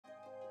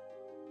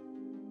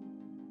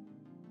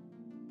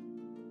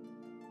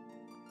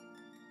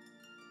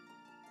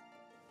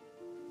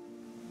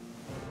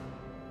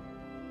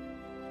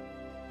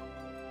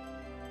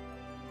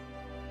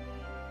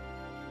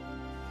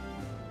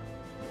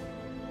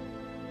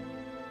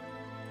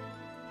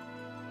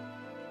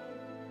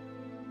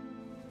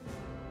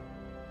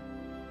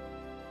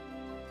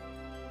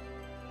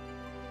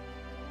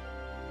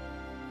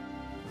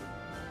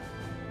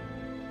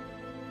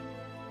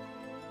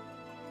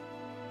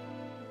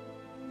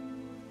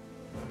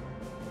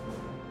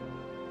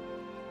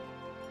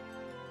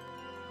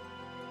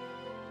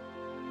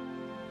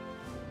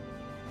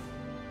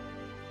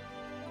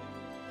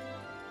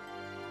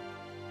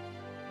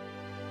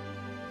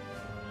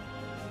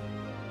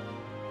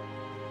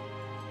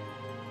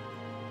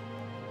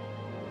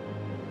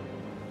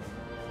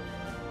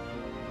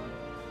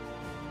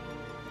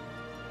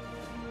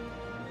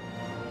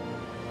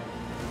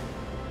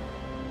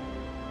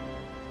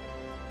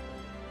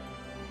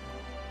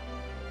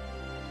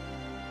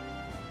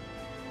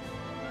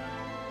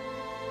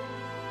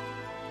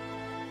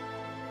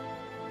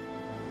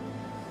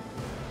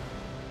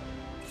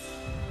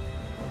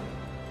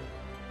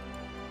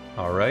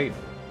All right,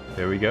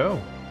 there we go.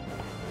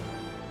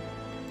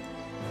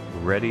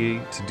 Ready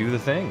to do the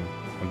thing.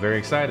 I'm very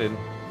excited.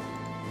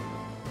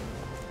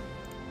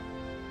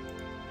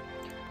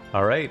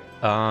 All right,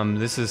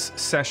 this is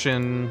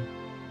session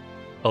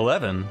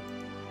 11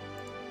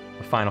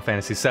 of Final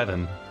Fantasy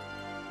VII.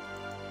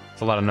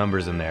 There's a lot of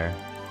numbers in there.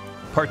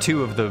 Part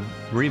 2 of the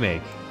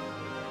remake.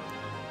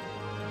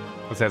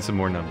 Let's add some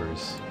more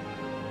numbers.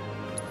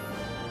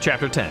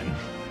 Chapter 10.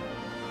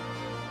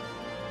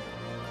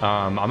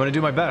 I'm going to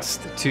do my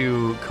best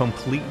to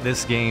complete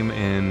this game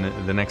in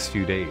the next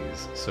few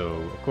days. So,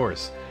 of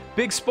course,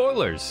 big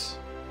spoilers.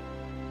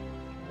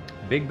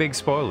 Big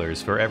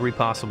spoilers for every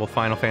possible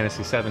Final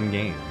Fantasy VII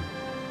game.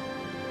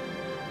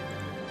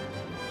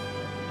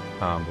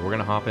 But we're going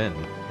to hop in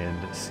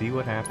and see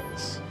what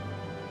happens.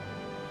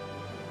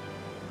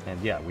 And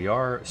yeah, we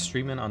are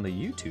streaming on the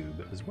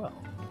YouTube as well.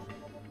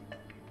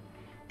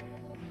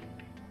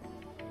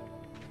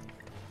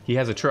 He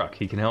has a truck.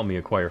 He can help me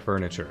acquire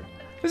furniture.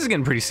 This is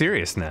getting pretty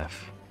serious,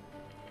 Neff.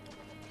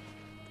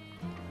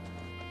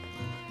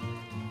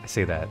 I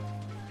say that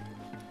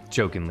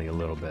jokingly a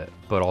little bit,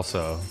 but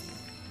also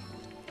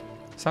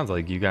sounds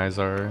like you guys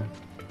are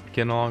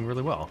getting along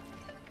really well.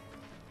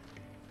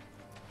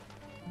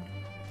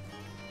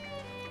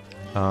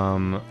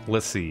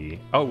 Let's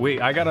see. Oh,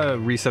 wait, I gotta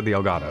reset the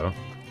Elgato.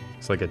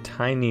 It's like a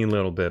tiny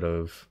little bit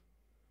of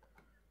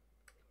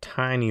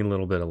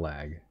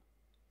lag.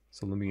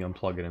 So let me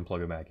unplug it and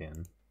plug it back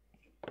in.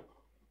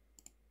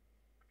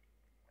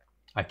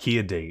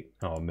 IKEA date.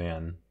 Oh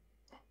man.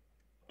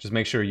 Just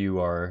make sure you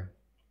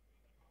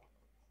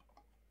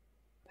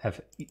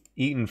have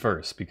eaten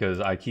first, because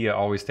IKEA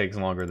always takes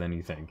longer than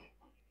you think.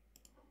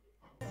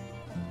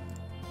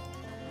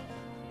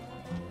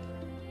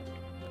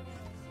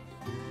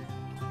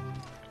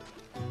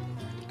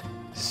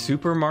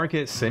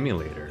 Supermarket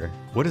Simulator.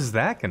 What is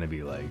that gonna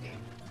be like?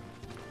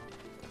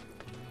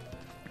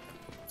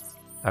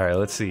 All right,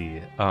 let's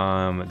see.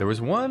 There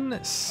was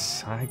one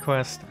side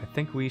quest I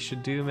think we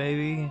should do,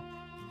 maybe.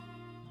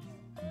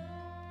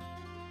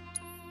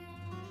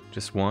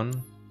 Just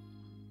one.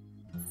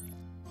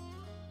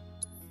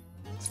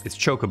 It's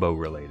Chocobo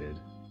related.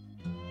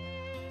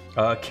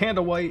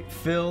 Candlewhite,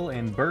 Phil,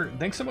 and Bert,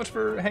 thanks so much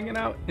for hanging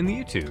out in the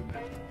YouTube.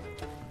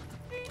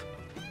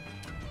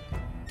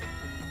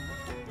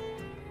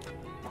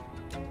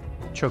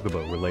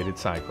 Chocobo related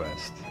side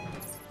quest.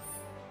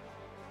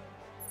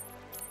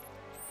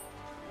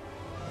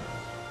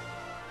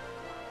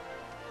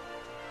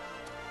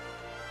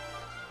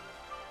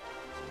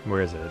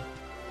 Where is it?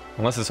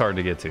 Unless it's hard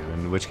to get to,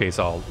 in which case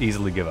I'll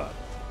easily give up.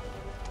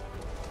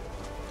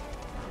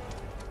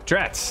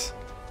 Drats!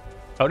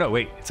 Oh no,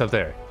 wait, it's up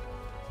there.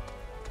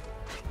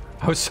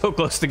 I was so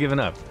close to giving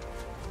up.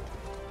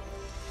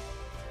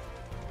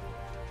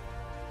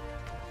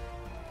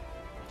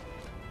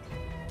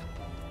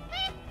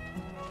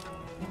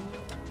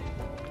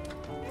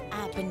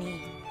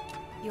 Apony.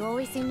 You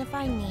always seem to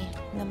find me,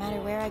 no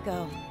matter where I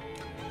go.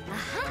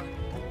 Aha!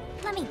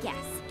 Let me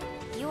guess.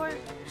 You're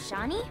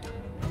Shani?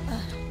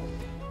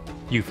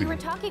 Yuffie. You were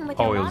talking with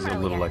your Always mom a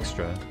little earlier.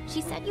 extra.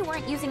 She said you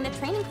weren't using the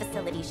training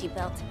facility she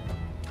built.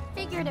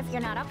 Figured if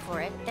you're not up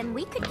for it, then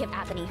we could give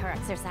Apony her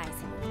exercise.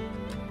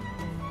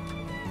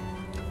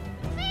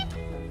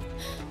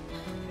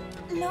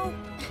 No,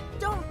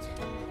 don't.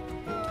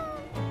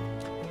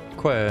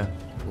 Queer.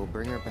 We'll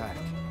bring her back.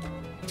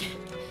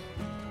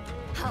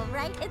 All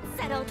right, it's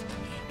settled.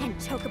 And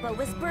Chocobo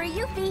Whisperer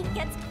Yuffie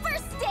gets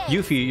first dibs.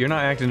 Yuffie, you're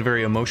not acting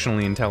very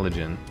emotionally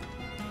intelligent.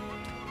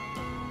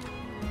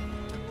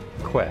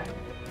 Queer.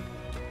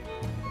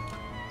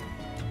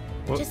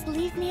 What? Just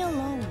leave me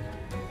alone.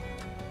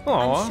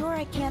 Aww. I'm sure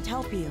I can't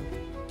help you.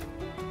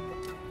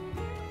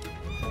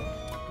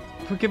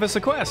 Well, give us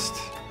a quest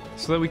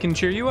so that we can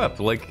cheer you up,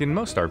 like in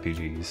most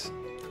RPGs.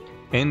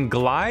 In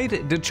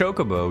Glide de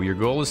Chocobo, your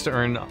goal is to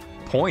earn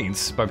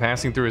points by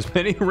passing through as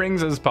many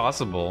rings as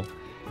possible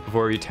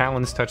before your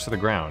talons touch the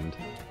ground.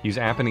 Use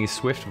Apony's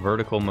swift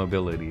vertical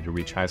mobility to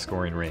reach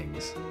high-scoring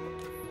rings.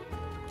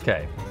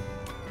 Okay.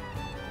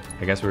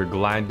 I guess we're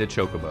Glide de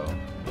Chocobo.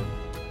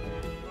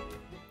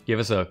 Give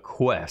us a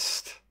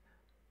quest.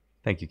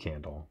 Thank you,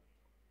 Candle.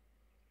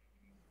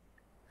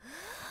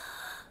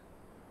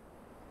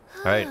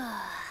 All right.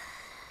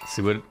 Let's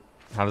see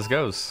how this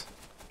goes.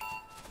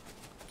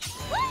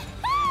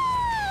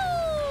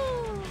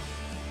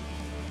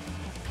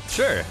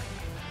 Sure.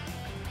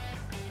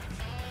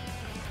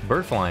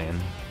 Bird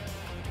flying.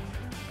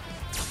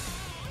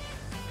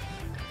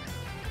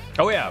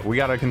 Oh yeah, we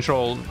gotta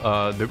control.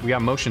 We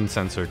got motion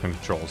sensor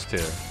controls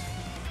too.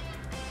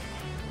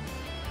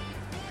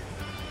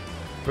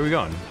 Where are we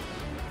going?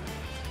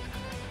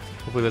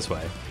 Hopefully this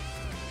way.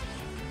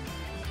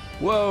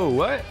 Whoa,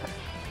 what?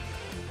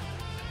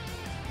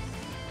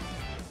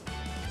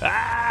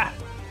 Ah!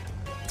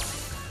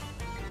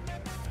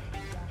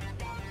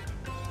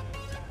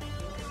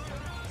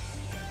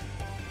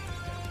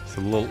 It's a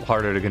little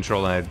harder to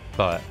control than I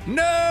thought.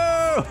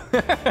 No!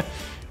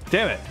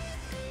 Damn it.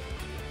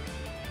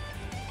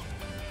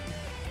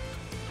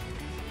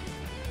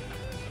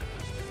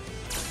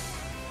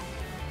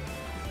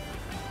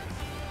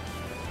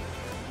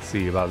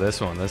 see about this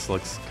one. This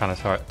looks kind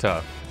of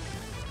tough.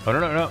 Oh, no,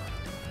 no, no.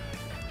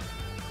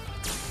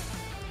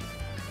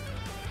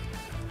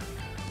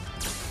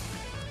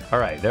 All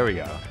right, there we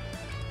go.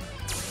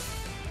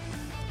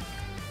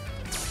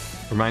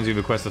 Reminds me of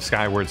the quest of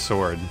Skyward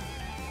Sword.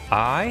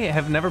 I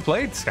have never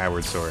played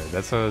Skyward Sword.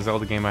 That's a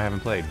Zelda game I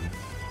haven't played.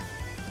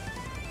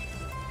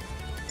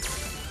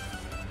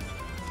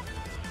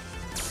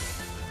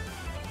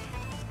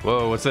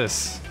 Whoa, what's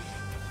this?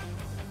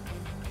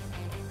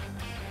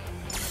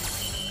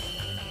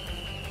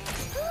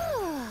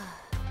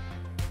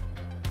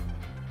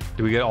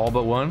 Do we get all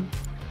but one?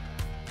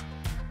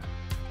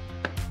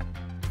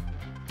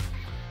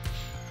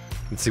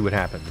 Let's see what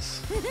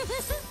happens.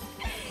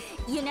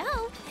 You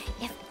know,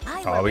 if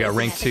I Oh, we got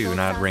rank 2,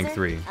 not rank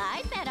 3.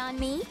 I bet on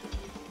me.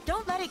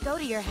 Don't let it go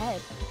to your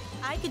head.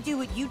 I could do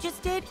what you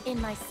just did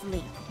in my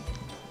sleep.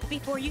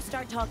 Before you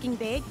start talking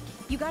big,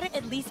 you gotta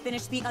at least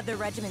finish the other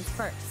regiments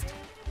first.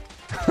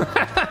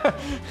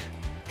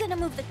 Gonna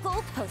move the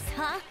goalposts,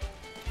 huh?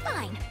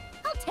 Fine.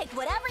 I'll take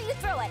whatever you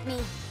throw at me.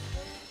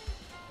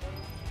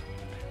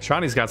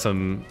 Shawnee's got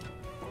some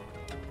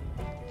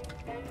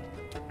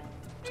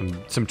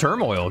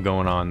turmoil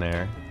going on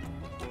there.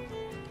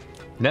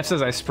 Neff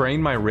says I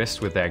sprained my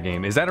wrist with that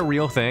game. Is that a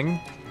real thing?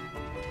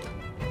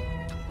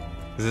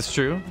 Is this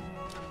true?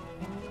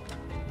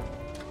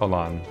 Hold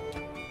on.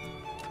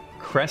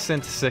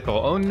 Crescent sickle.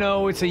 Oh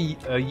no, it's a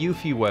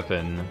Yuffie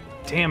weapon.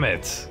 Damn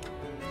it.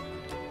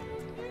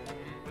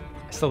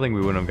 I still think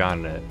we wouldn't have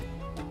gotten it.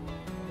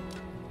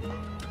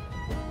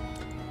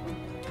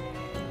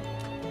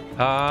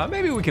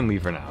 Maybe we can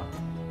leave for now.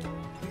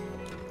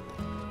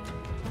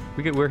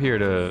 We're here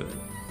to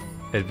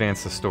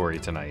advance the story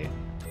tonight.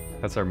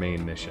 That's our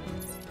main mission.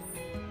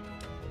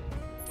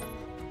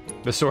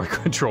 The story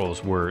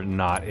controls were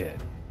not it.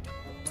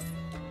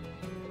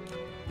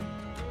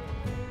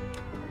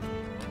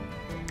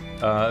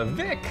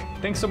 Vic,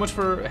 thanks so much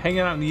for hanging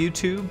out on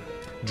YouTube.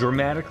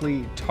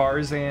 Dramatically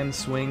Tarzan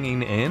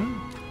swinging in.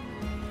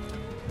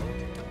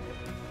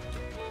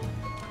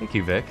 Thank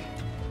you, Vic.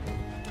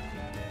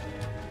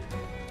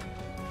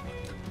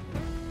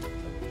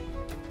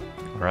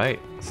 All right,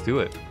 let's do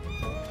it.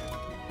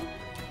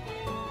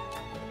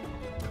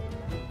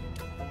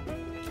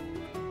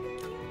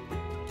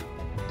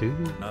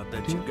 Not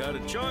that you've got a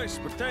choice,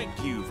 but thank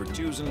you for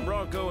choosing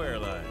Bronco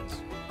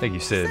Airlines. Thank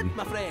you, Sid. Sid,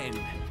 my friend,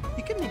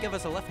 you couldn't give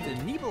us a lift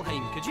to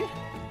Nibelheim, could you?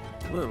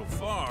 A little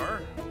far,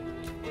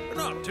 but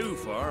not too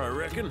far, I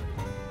reckon.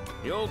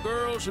 The old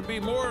girl should be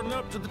more than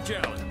up to the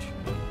challenge.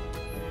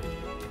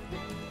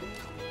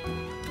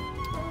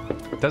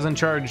 Doesn't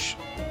charge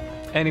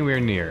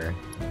anywhere near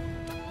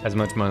as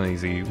much money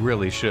as he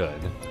really should.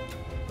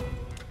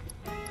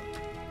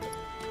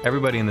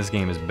 Everybody in this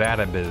game is bad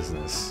at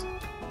business.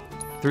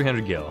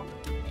 300 gil.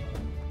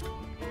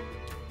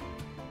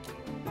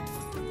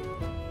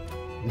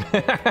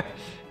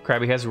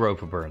 Krabby has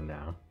rope burn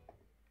now.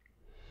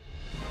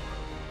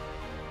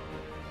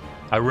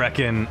 I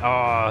reckon.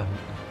 Oh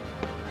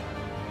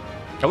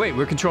wait,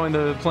 we're controlling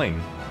the plane.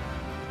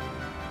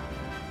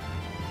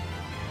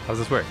 How does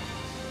this work?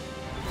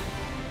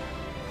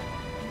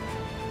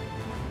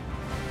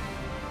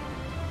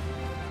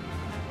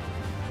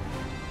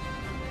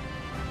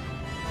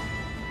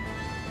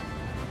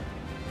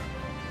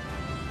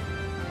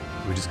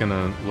 We're just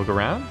gonna look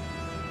around?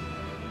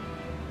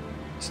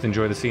 Just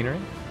enjoy the scenery?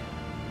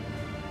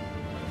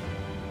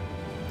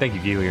 Thank you,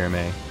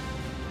 Guilherme.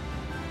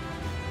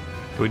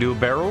 Can we do a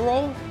barrel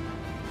roll?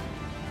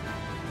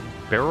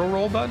 Barrel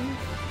roll button?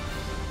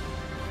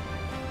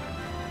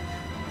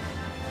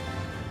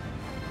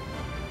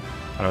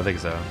 I don't think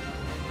so.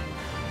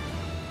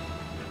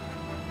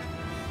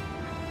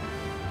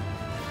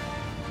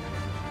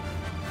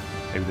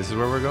 Maybe this is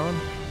where we're going?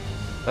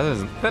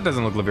 That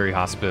doesn't look very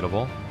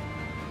hospitable.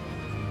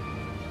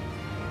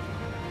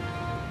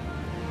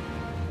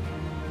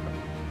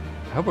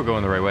 I hope we're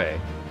going the right way.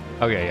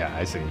 Okay, yeah,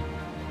 I see.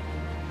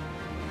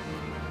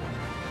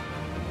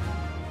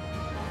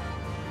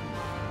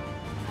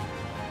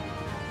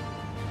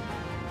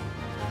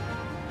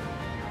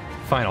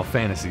 Final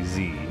Fantasy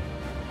Z.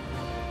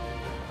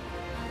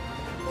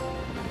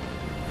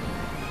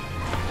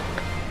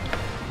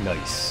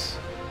 Nice.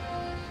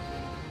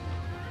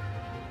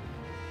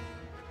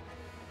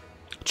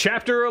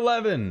 Chapter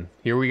 11.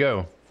 Here we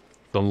go.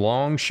 The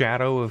Long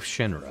Shadow of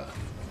Shinra.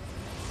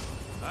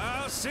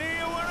 I'll see you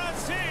when I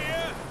see you.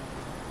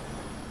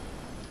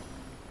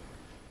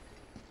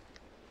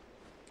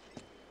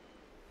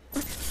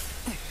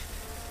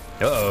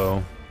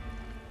 Uh-oh.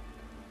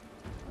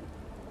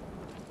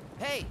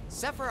 Hey,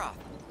 Sephiroth,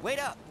 wait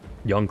up.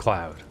 Young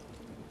Cloud.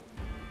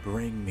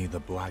 Bring me the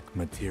black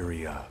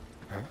materia.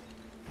 Huh?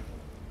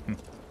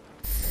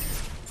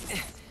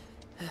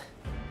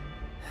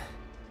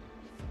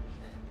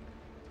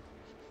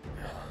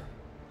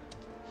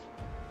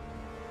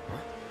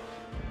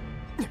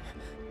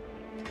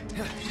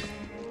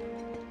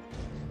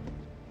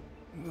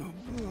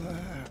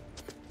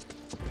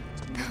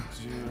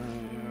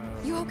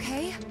 You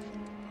okay?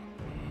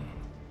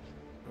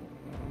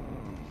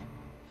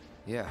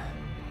 Yeah.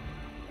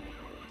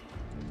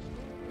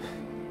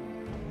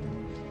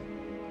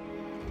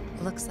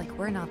 Looks like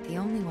we're not the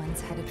only ones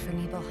headed for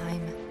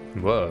Nibelheim.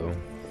 Whoa.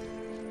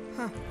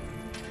 Huh.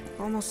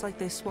 Almost like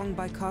they swung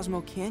by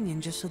Cosmo Canyon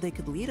just so they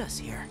could lead us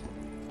here.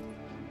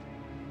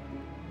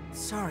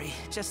 Sorry,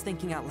 just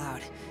thinking out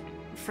loud.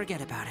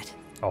 Forget about it.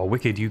 Oh,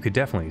 Wicked, you could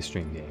definitely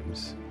stream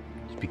games.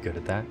 You'd be good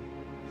at that.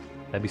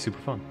 That'd be super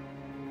fun.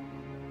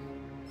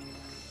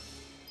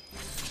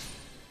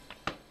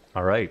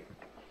 All right.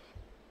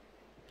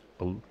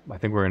 I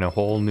think we're in a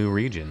whole new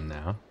region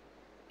now.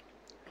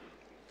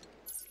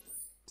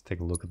 Let's take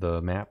a look at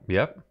the map.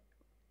 Yep.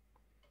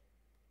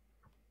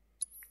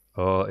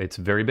 Oh, it's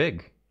very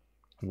big.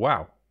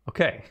 Wow.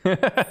 Okay.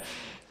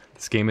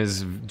 This game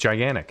is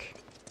gigantic.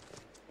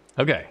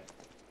 Okay.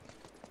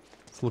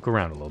 Let's look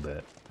around a little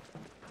bit.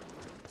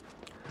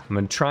 I'm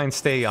going to try and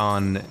stay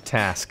on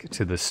task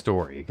to the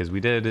story, because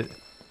we did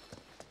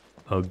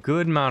a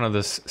good amount of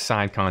this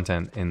side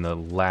content in the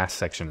last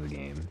section of the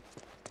game,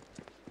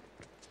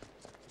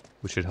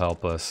 which should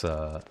help us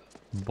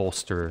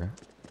bolster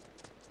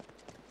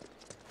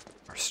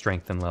our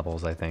strength and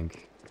levels, I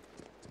think.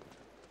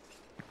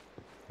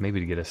 Maybe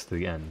to get us to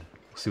the end.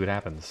 We'll see what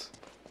happens.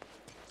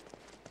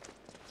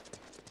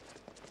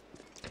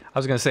 I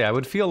was going to say, I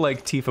would feel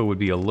like Tifa would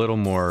be a little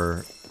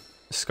more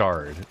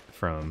scarred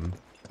from...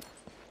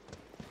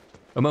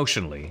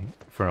 emotionally,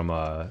 from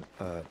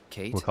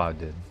Kate? what Cloud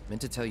did.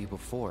 Meant to tell you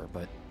before,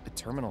 but the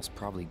terminal's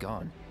probably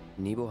gone.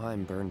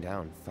 Nibelheim burned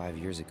down 5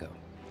 years ago.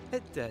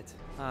 It did,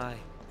 aye.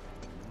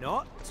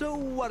 Not to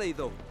worry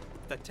though.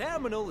 The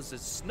terminal is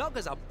as snug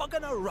as a bug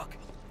in a rug.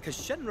 Cause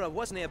Shinra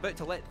wasn't about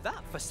to let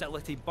that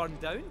facility burn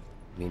down.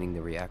 Meaning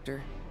the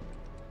reactor?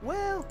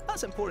 Well,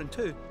 that's important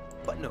too,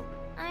 but no.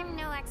 I'm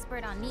no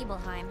expert on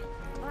Nibelheim,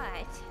 but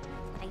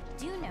what I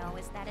do know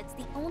is that it's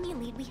the only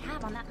lead we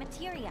have on that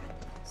materia.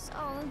 So,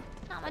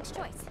 not much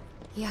choice.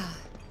 Yeah.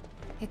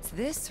 It's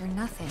this or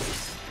nothing.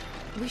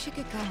 We should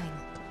get going.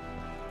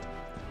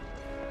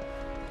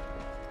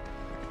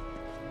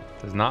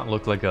 Does not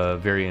look like a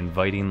very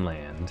inviting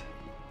land.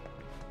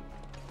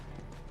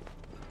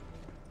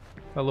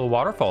 A little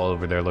waterfall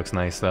over there looks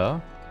nice,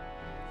 though.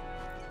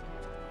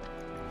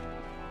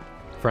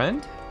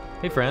 Friend?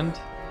 Hey, friend.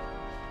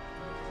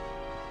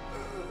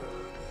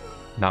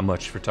 Not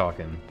much for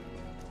talking.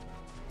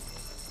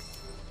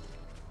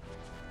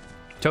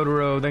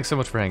 Totoro, thanks so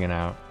much for hanging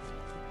out.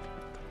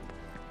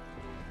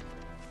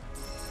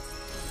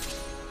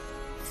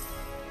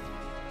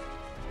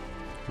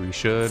 We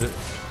should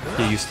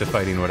get used to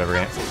fighting whatever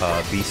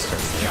beasts are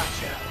there.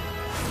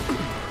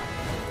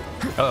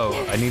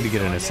 Oh, I need to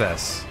get an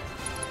assess.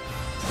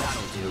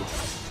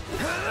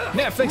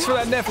 Neff, thanks for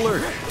that Neff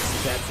lurk.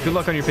 Good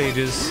luck on your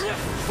pages.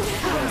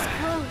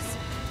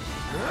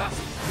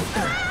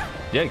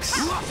 Yikes,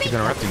 keep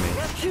interrupting me.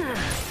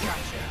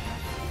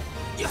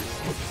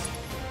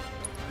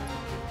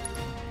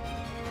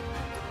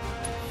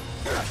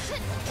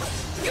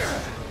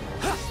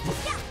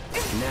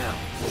 Now.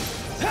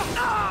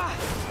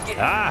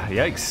 Ah,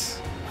 yikes.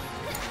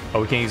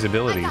 Oh, we can't use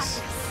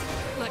abilities.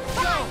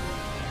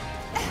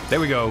 There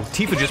we go.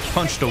 Tifa just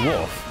punched a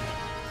wolf.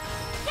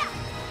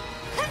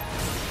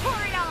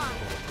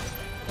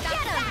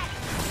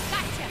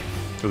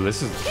 Ooh,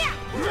 this is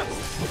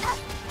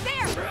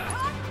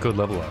good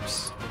level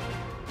ups.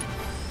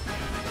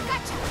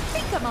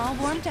 Think I'm all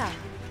warmed up.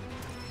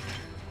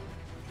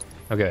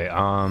 Okay,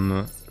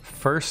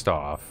 first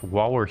off,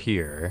 while we're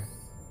here,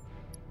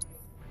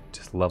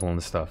 just leveling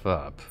stuff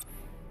up.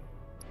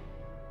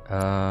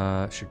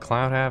 Should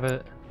Cloud have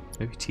it?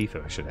 Maybe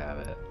Tifa should have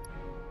it.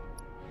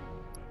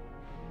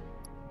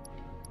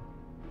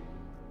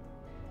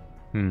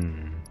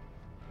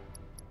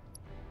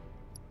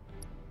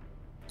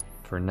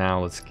 For now,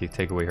 let's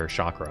take away her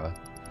chakra.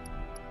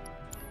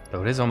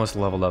 Though it is almost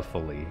leveled up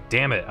fully.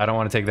 Damn it, I don't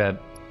want to take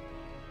that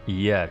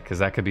yet, because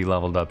that could be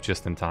leveled up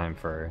just in time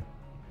for...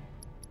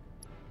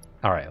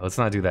 Alright, let's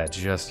not do that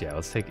just yet.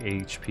 Let's take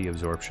HP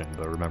absorption,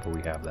 but remember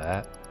we have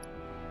that.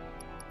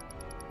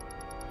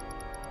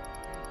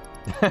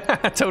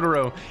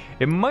 Totoro,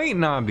 it might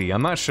not be,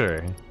 I'm not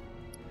sure.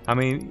 I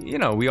mean, you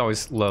know, we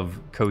always love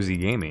cozy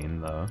gaming,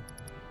 though.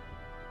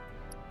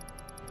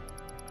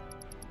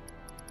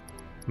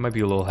 It might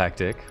be a little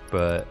hectic,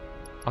 but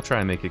I'll try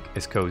and make it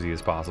as cozy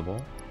as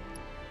possible.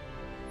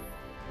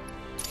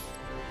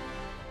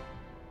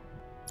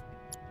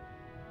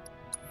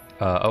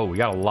 Oh, we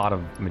got a lot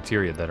of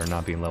materia that are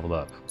not being leveled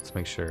up. Let's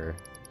make sure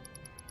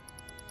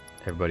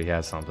everybody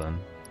has something.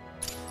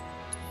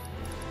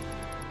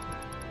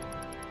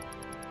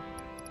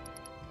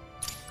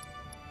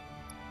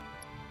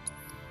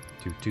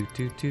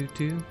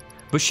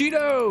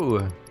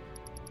 Bushido!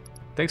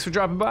 Thanks for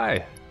dropping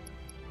by.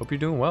 Hope you're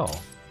doing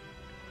well.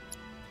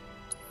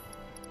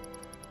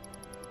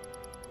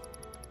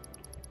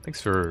 Thanks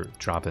for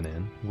dropping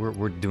in.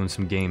 We're doing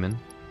some gaming.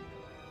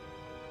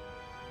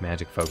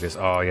 Magic focus.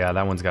 Oh yeah,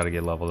 that one's got to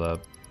get leveled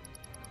up.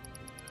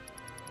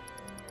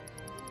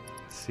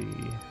 Let's see.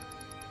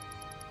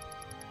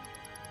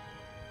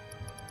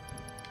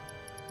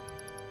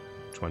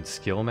 Which Which one?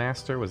 Skill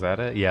Master? Was that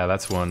it? Yeah,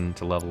 that's one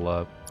to level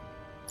up.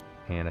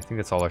 And I think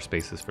that's all our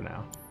spaces for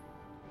now.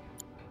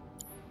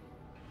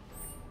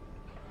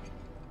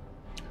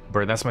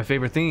 Bird, that's my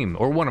favorite theme.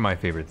 Or one of my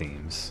favorite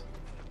themes.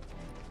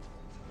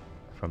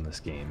 From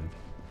this game.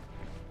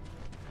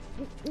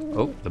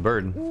 Oh, the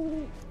bird.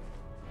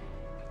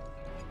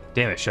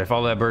 Damn it, should I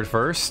follow that bird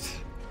first?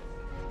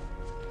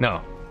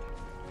 No.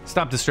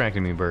 Stop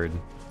distracting me, bird.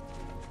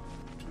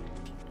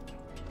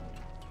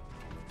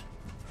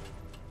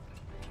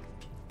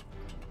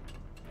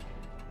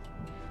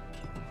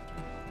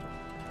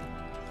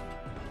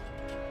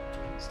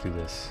 Let's do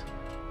this.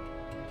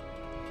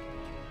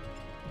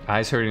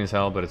 Eyes hurting as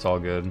hell, but it's all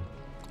good.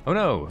 Oh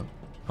no!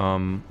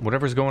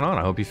 Whatever's going on,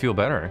 I hope you feel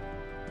better.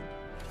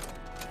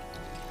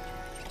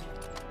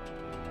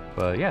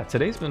 But yeah,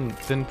 today's been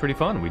pretty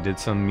fun. We did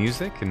some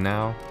music and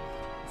now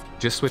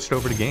just switched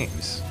over to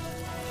games.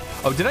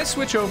 Oh, did I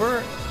switch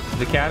over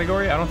the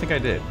category? I don't think I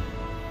did.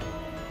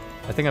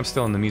 I think I'm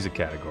still in the music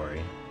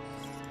category.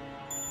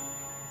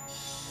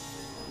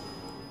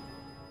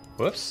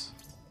 Whoops.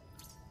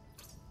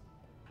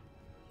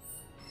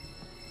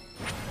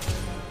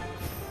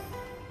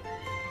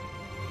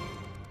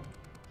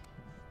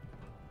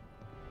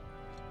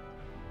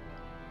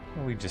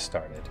 Well, we just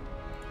started.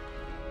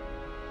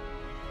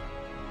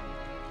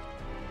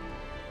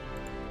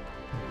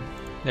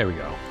 There we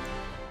go.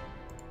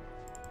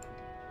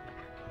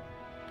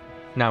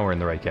 Now we're in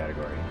the right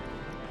category.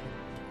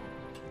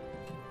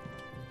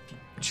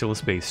 Chill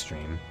Space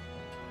Stream.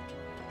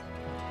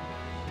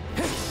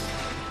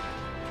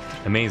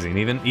 Amazing.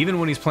 Even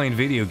when he's playing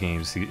video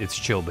games, it's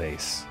chill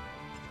bass.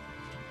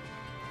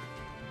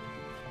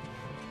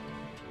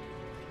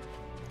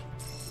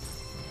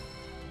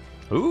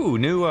 Ooh,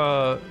 new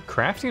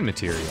crafting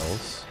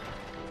materials.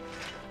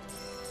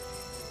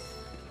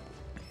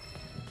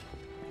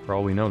 For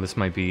all we know, this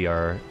might be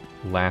our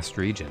last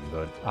region,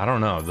 but I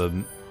don't know.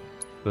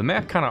 The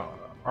map kind of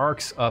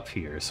arcs up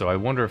here, so I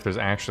wonder if there's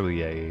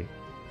actually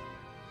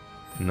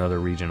another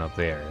region up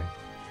there.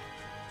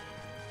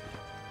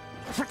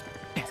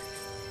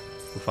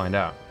 We'll find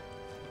out.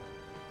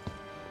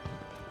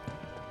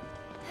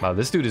 Wow,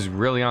 this dude is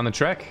really on the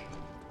trek.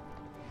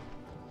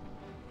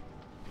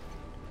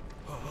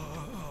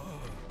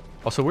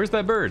 Also, where's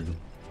that bird?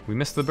 We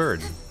missed the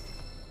bird.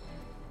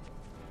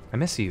 I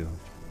miss you.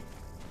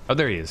 Oh,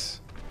 there he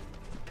is.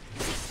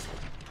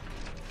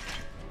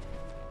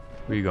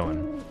 Where you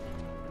going?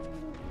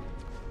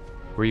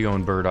 Where you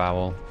going, bird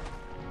owl?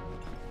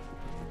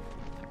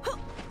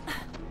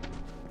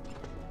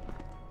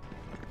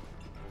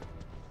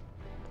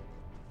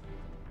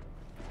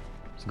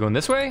 Is it going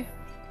this way?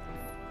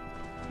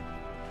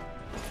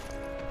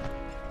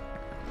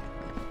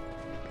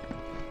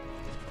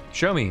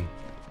 Show me.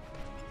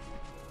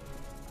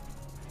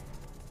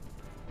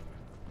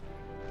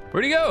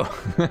 Where'd he go?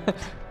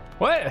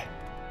 What?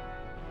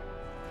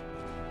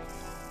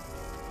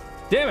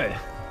 Damn it.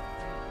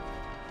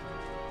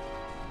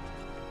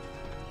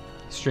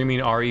 Streaming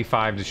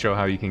RE5 to show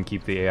how you can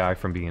keep the AI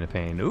from being a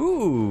pain.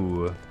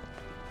 Ooh.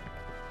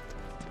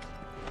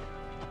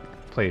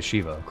 Play as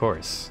Shiva, of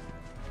course.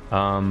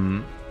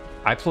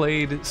 I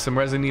played some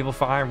Resident Evil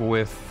 5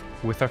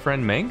 with our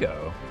friend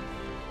Mango.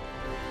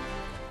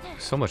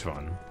 So much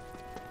fun.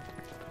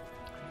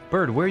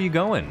 Bird, where are you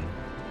going?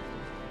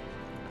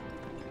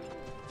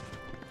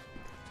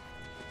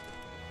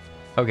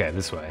 Okay,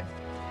 this way.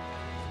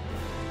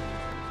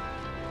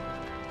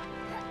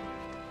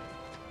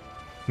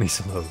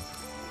 Misalo.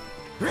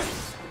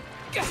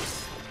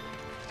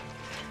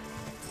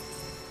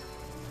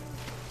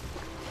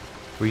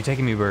 Where are you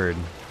taking me, bird?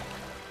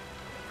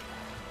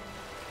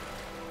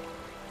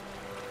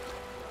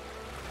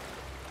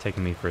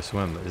 Taking me for a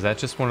swim. Is that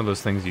just one of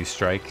those things you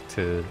strike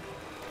to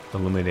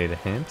illuminate a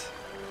hint?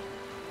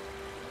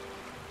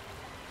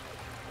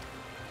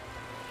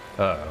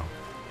 Uh-oh.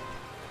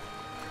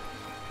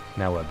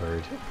 Now what,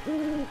 bird?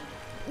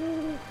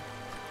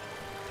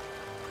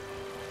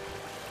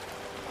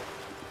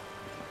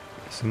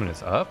 Assuming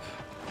it's up?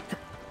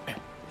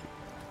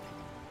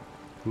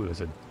 Ooh,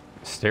 there's a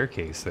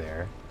staircase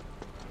there.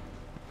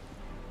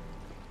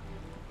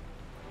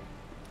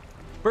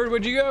 Bird,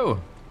 where'd you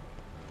go?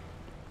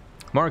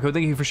 Marco,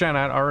 thank you for shouting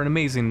out our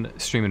amazing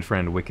streaming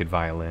friend, Wicked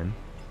Violin.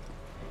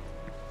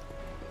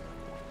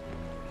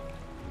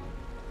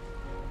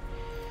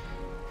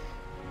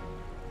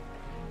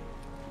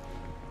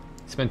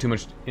 Spend too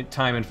much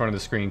time in front of the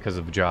screen because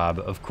of a job.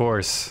 Of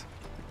course.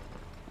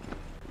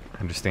 I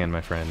understand, my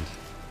friend.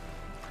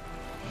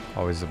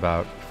 Always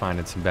about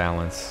finding some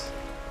balance.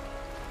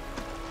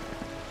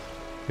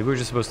 Maybe we're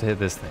just supposed to hit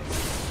this thing.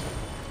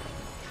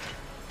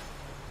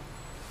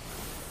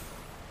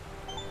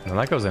 And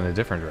that goes in a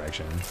different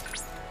direction.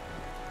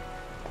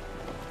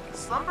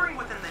 Slumbering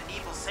within the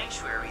evil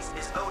sanctuaries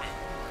is Odin,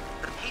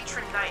 the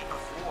patron knight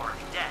of war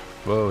and death.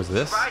 Whoa, is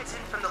this? He rides in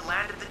from the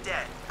land of the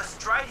dead,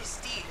 astride his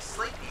steed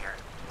Sleipnir,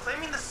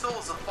 claiming the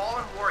souls of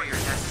fallen warriors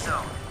as his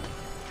own.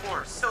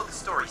 Or so the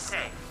story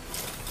say.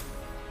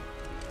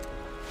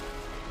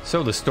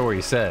 So the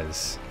story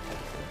says.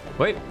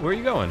 Wait, where are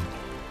you going?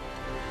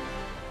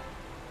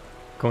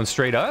 Going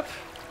straight up?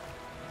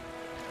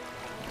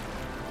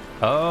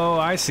 Oh,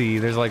 I see.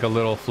 There's like a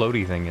little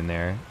floaty thing in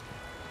there.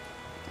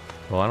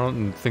 Well, I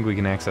don't think we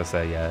can access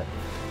that yet.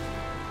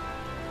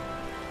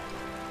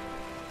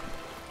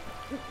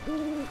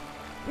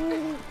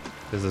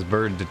 There's this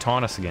bird to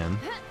taunt us again.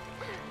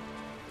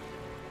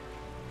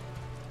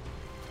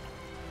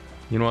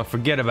 You know what?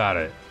 Forget about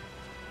it.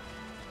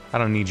 I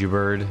don't need you,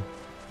 bird.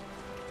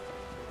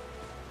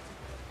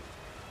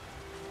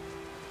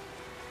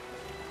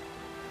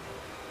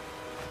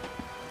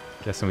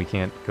 Guessing we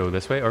can't go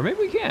this way, or maybe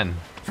we can.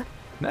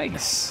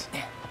 Nice.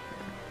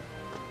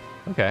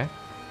 Okay.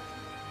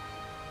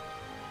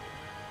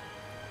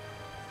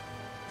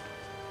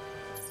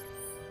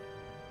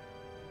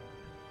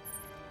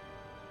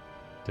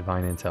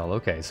 Divine intel.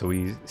 Okay, so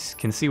we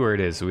can see where it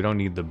is, so we don't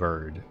need the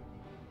bird.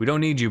 We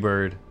don't need you,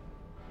 bird.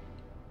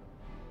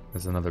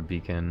 There's another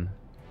beacon.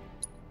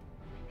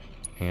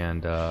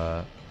 And,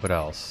 what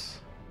else?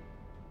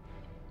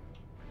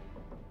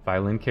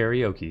 Violin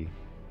karaoke.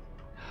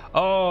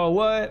 Oh,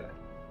 what?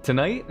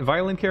 Tonight?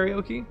 Violin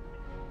karaoke?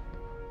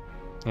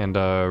 And,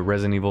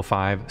 Resident Evil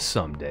 5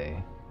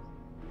 someday.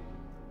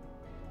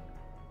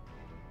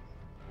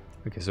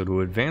 Okay, so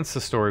to advance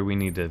the story, we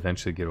need to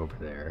eventually get over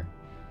there.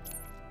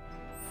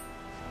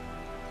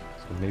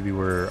 So maybe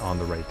we're on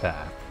the right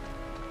path.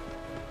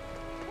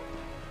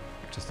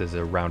 Just as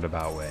a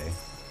roundabout way.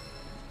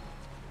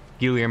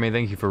 Guilherme,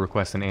 thank you for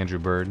requesting Andrew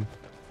Bird.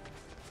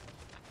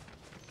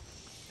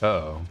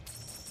 Uh-oh.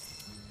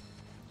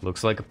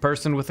 Looks like a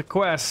person with a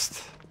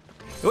quest.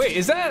 Wait,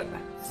 is that...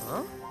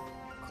 Huh?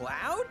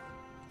 Cloud?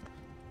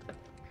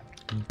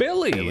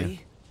 Billy?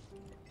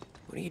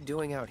 What are you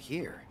doing out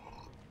here?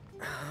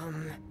 I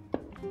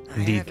Indeed,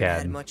 haven't had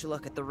Cad. much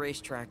luck at the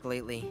racetrack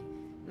lately.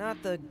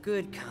 Not the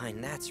good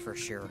kind, that's for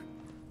sure.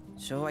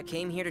 So I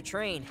came here to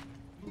train.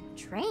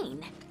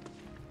 Train?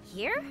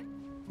 Here?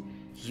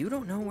 You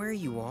don't know where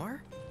you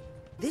are?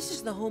 This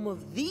is the home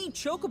of the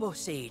Chocobo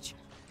Sage,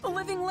 a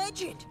living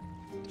legend.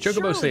 Chocobo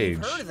Surely Sage.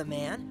 You've heard of the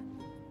man.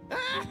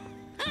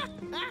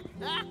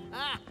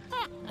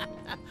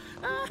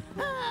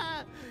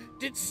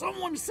 Did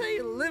someone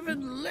say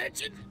living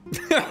legend?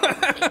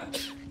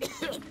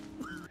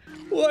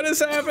 What is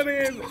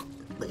happening?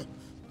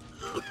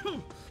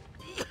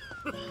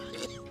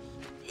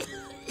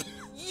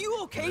 You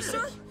okay,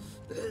 sir?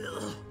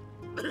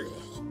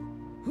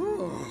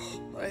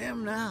 I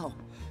am now.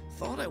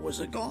 Thought I was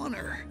a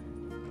goner.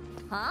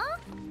 Huh?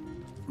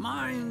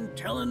 Mind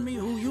telling me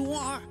who you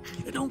are?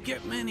 You don't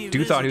get many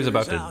Dude thought he was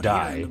about visitors to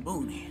out here die. in the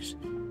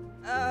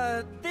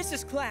boonies. This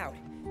is Cloud.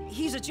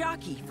 He's a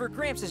jockey for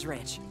Gramps'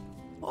 ranch.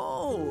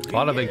 Oh, A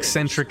lot of he is.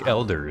 eccentric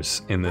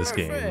elders in this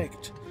game.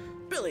 Perfect.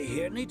 Billy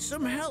here needs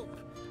some help.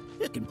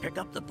 You can pick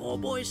up the poor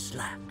boy's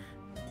slack.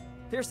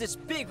 There's this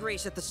big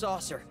race at the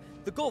Saucer,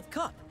 the Gold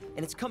Cup,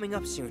 and it's coming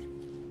up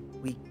soon.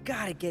 We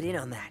gotta get in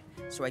on that,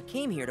 so I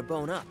came here to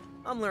bone up.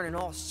 I'm learning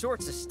all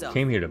sorts of stuff.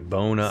 Came here to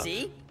bone up.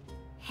 See?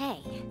 Hey,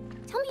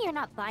 tell me you're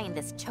not buying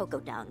this choco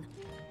dung.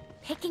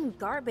 Picking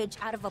garbage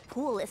out of a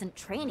pool isn't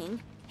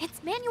training,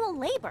 it's manual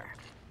labor.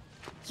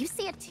 You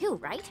see it too,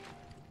 right?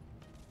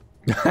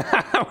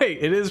 Wait,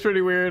 it is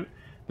pretty weird.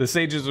 The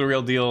sage is the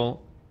real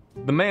deal.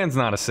 The man's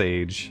not a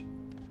sage.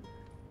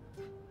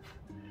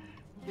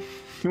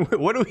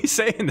 What do we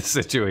say in this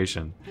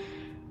situation?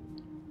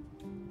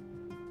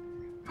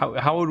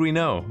 How would we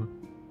know?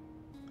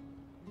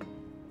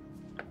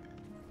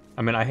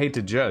 I mean, I hate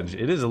to judge.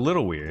 It is a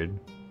little weird,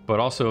 but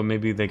also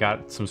maybe they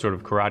got some sort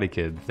of Karate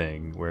Kid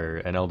thing where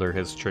an elder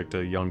has tricked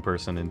a young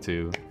person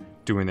into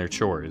doing their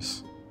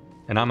chores.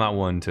 And I'm not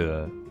one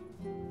to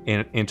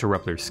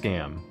interrupt their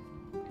scam.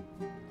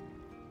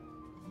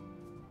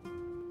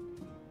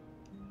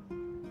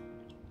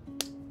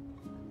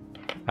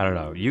 I don't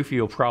know. Yuffie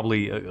will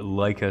probably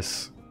like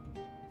us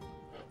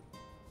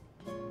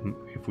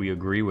if we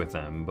agree with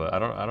them, but I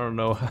don't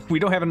know. We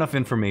don't have enough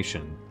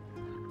information.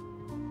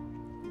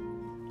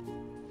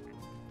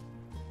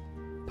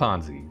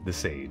 Ponzi, the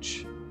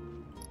sage.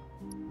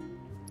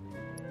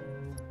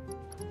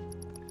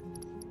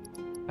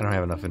 I don't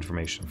have enough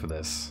information for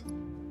this.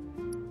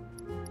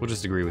 We'll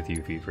just agree with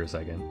Yuffie for a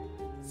second.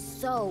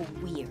 So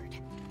weird.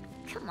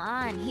 Come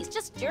on, he's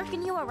just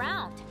jerking you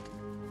around.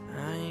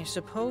 I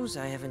suppose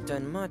I haven't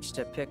done much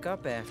to pick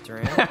up after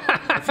him.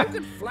 If you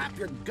can flap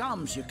your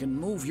gums, you can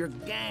move your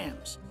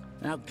gams.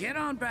 Now get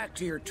on back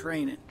to your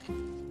training.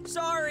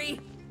 Sorry!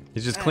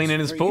 He's just As cleaning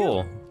his for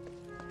pool. you,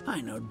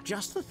 I know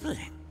just the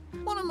thing.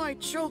 One of my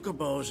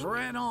chocobos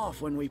ran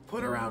off when we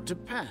put her out to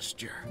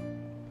pasture.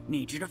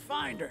 Need you to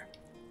find her.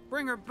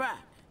 Bring her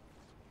back.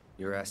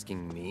 You're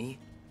asking me?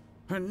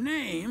 Her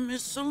name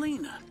is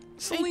Selena.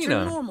 Ain't Selena.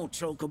 your normal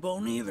chocobo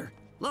neither.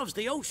 Loves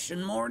the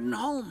ocean more than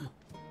home.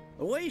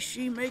 The way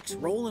she makes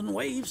rolling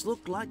waves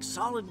look like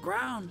solid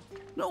ground.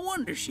 No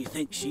wonder she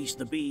thinks she's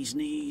the bee's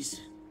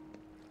knees.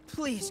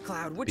 Please,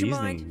 Cloud, would you Bee's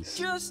mind? knees.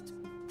 Just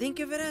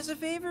think of it as a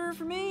favor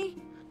for me.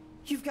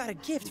 You've got a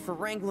gift for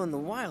wrangling the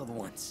wild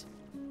ones.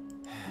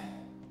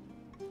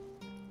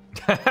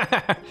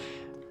 A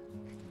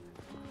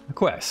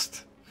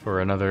quest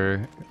for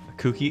another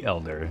kooky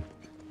elder.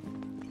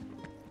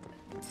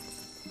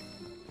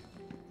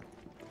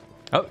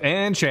 Oh,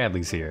 and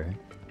Chadley's here.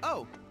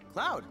 Oh,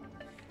 Cloud.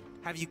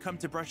 Have you come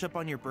to brush up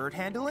on your bird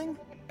handling?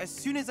 As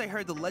soon as I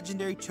heard the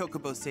legendary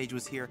Chocobo Sage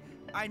was here,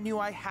 I knew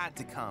I had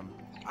to come.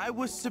 I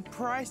was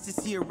surprised to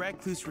see a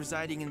recluse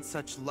residing in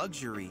such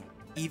luxury.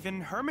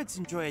 Even hermits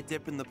enjoy a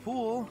dip in the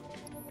pool.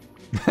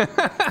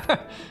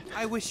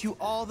 I wish you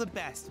all the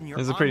best in your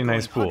This is a pretty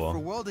nice ongoing pool.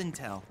 hunt for world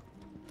intel.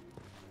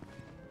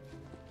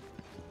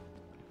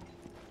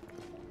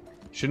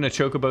 Shouldn't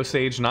a Chocobo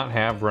Sage not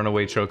have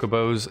runaway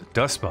Chocobos?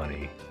 Dust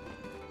Bunny.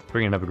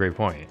 Bringing up a great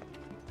point.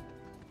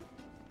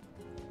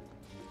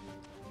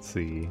 Let's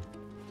see.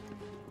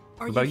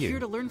 Are What about you you? here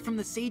to learn from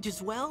the sage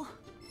as well?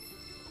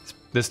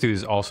 This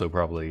dude's also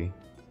probably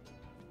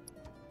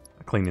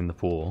cleaning the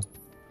pool.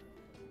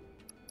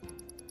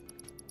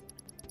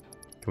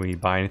 Can we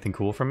buy anything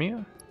cool from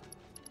you?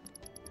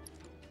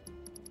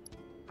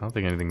 I don't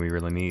think anything we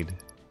really need.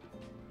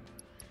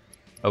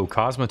 Oh,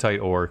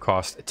 Cosmotite ore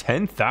cost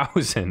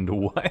 10,000.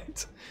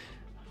 What?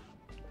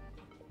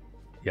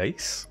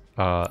 Yikes.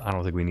 I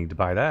don't think we need to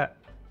buy that.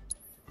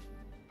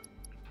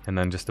 And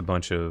then just a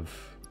bunch of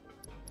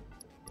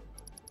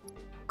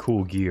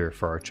cool gear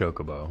for our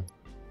Chocobo.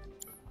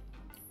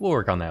 We'll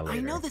work on that later.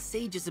 I know the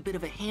sage is a bit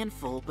of a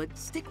handful, but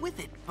stick with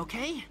it,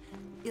 okay?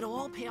 It'll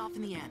all pay off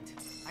in the end.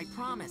 I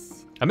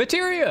promise. A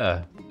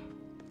materia!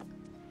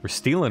 We're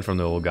stealing from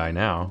the old guy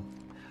now.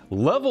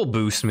 Level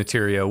boost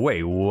materia.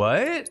 Wait,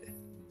 what?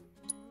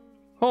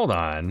 Hold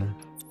on.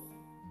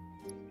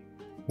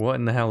 What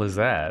in the hell is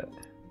that?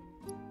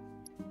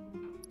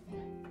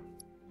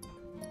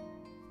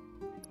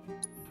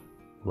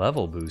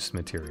 Level boost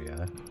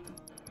materia.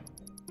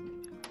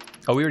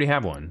 Oh, we already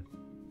have one.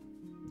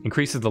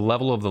 Increases the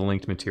level of the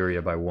linked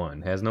materia by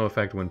 1. Has no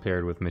effect when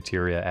paired with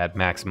materia at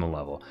maximum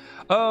level.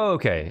 Oh,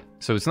 okay.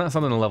 So it's not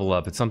something to level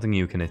up. It's something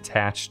you can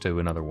attach to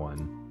another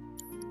one.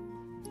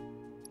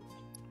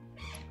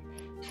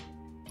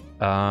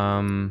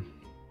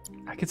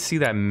 I could see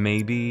that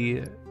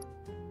maybe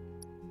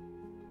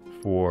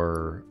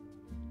for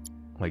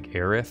like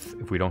Aerith,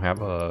 if we don't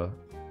have a...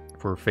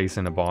 if we're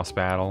facing a boss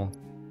battle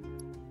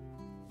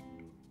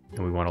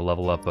and we want to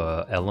level up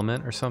a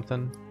element or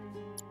something.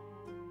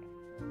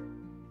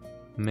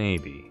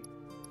 Maybe.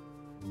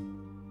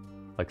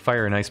 Like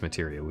fire and ice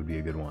materia would be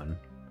a good one.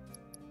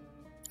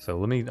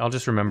 So I'll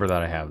just remember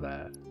that I have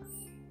that.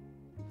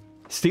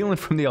 Stealing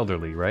from the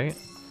elderly, right?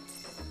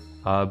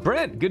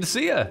 Brent, good to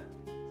see ya.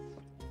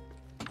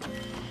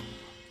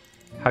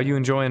 How you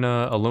enjoying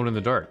Alone in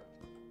the Dark?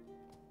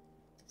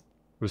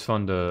 It was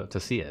fun to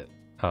see it.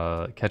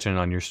 Catching it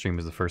on your stream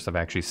is the first I've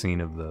actually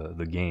seen of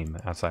the game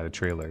outside of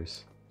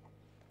trailers.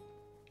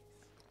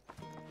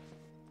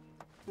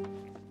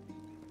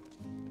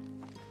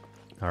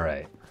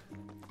 Alright.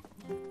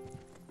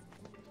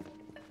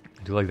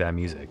 I do like that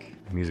music.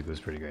 The music was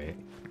pretty great.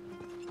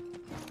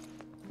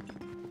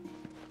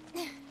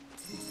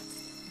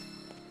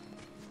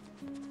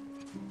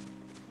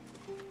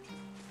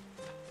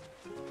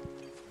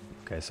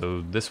 Okay,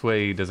 so this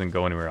way doesn't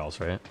go anywhere else,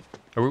 right?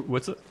 Or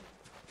what's it?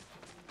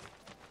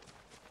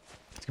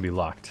 It's gonna be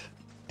locked.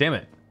 Damn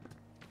it.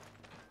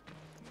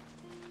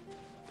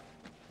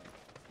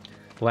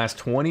 The last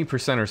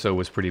 20% or so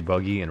was pretty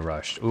buggy and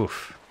rushed.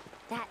 Oof.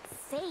 That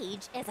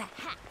sage is a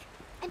hack.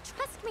 And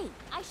trust me,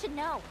 I should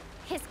know.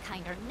 His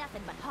kind are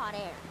nothing but hot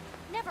air.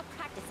 Never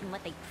practicing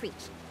what they preach.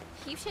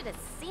 You should have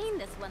seen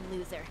this one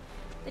loser.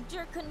 The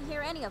jerk couldn't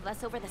hear any of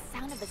us over the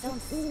sound of his own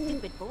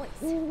stupid voice.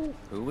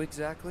 Who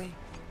exactly?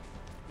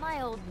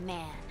 My old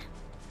man.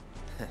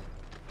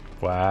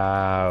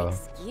 Wow.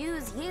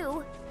 Excuse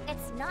you.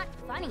 It's not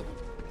funny.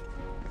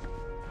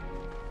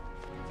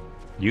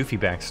 Yuffie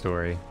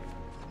backstory.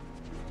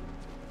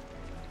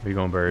 Where you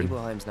going, bird?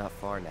 Nibelheim's not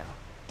far now.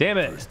 Damn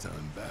it! First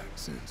time back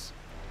since.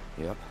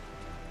 Yep.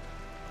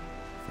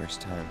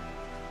 First time.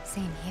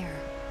 Same here.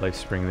 Life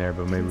spring there,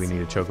 but maybe we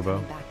need a chocobo.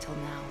 Coming back till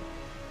now.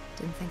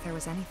 Didn't think there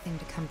was anything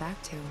to come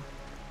back to.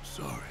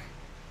 Sorry.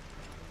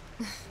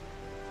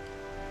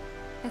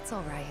 It's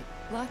all right.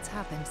 Lots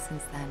happened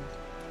since then.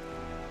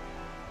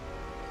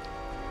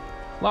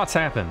 Lots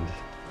happened.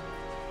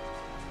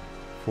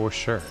 For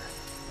sure.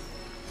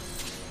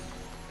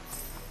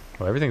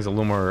 Well, everything's a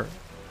little more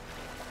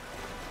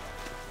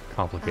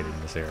complicated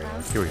in this area.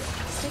 Here we go.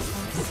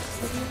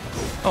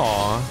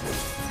 Aww.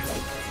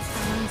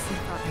 I honestly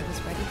thought I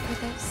was ready for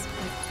this,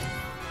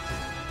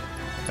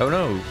 but... Oh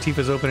no,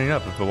 Tifa's opening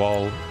up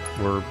while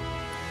we're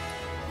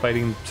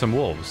fighting some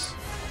wolves.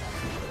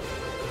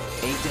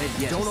 Ain't dead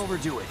yet. Don't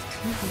overdo it.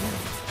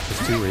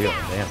 It's too real,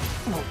 damn.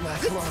 Won't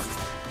last long.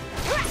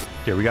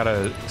 Yeah, we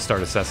gotta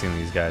start assessing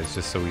these guys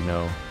just so we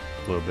know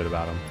a little bit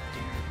about them.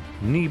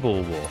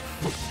 Nebel Wolf.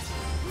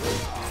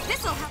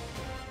 This'll help.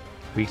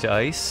 Weak to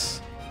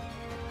ice.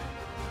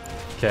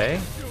 Okay.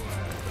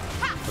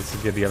 Let's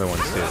get the other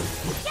ones too.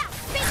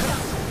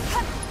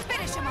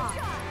 Finish him off.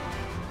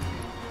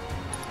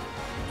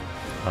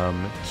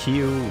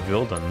 Kyu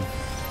Vilden Go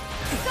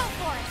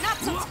for it. Not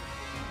so.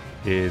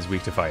 is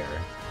weak to fire.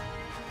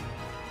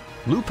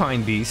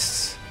 Lupine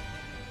beasts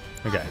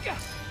Okay.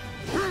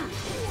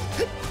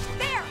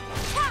 There!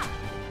 Ha!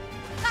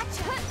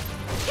 Gotcha!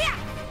 Yeah!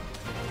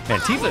 Man,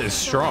 Tifa is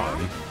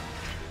strong.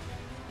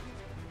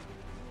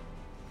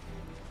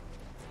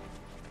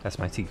 That's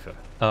my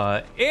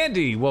Tifa.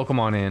 Andy, welcome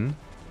on in.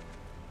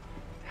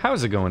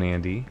 How's it going,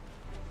 Andy?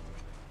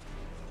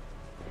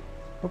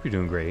 Hope you're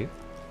doing great.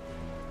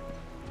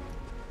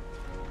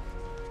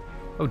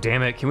 Oh,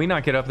 damn it. Can we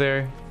not get up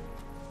there?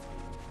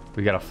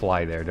 We gotta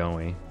fly there, don't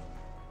we?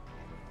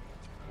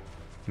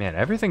 Man,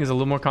 everything is a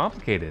little more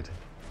complicated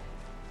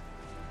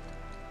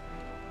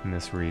in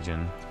this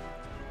region.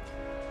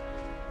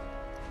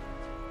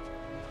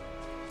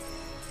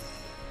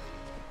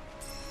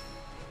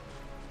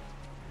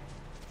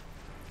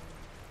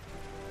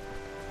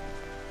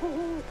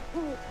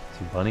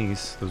 Some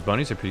bunnies. Those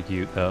bunnies are pretty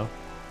cute, though.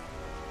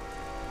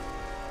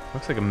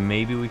 Looks like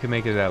maybe we can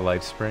make it to that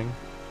life spring.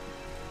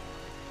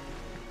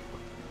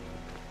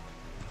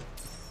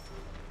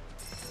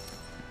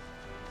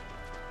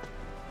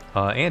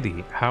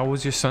 Andy, how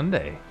was your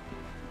Sunday?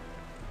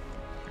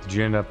 Did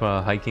you end up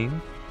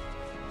hiking?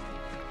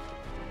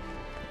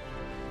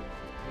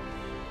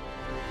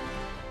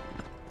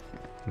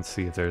 Let's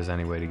see if there's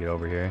any way to get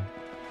over here.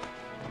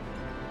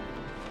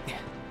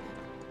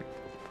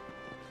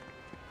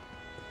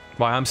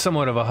 Well, I'm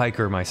somewhat of a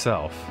hiker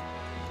myself.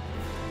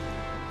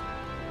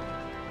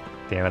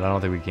 Damn it, I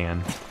don't think we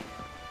can.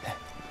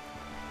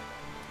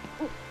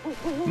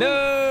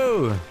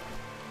 No!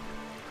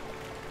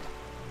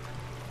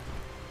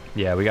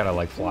 Yeah, we gotta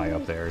like fly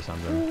up there or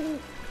something.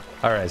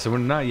 Alright, so we're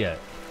not yet.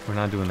 We're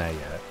not doing that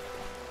yet.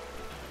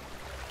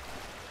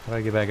 How do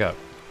I get back up?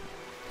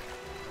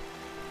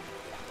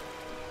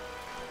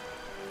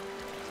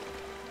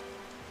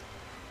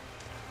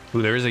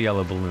 Ooh, there is a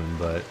yellow balloon,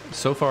 but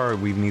so far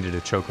we've needed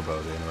a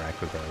chocobo to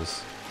interact with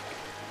those.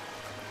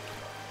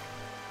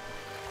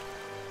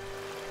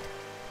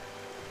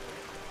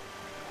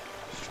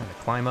 Just trying to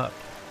climb up.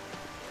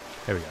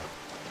 There we go.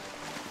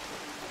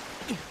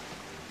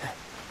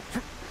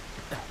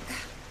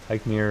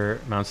 Hike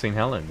near Mount St.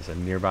 Helens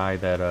and nearby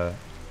that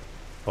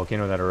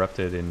volcano that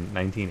erupted in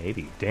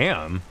 1980.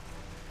 Damn.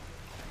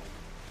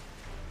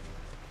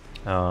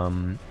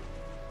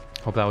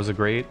 Hope that was a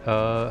great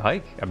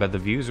hike. I bet the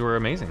views were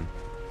amazing.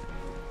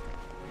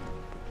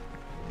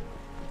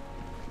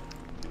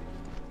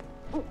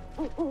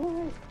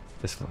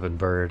 This flippin'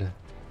 bird.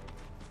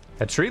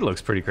 That tree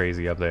looks pretty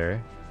crazy up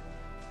there.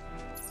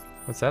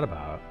 What's that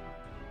about?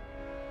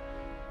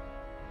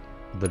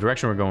 The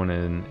direction we're going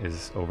in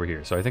is over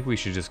here, so I think we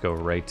should just go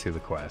right to the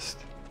quest.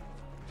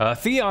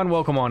 Theon,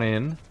 welcome on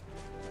in.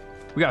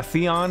 We got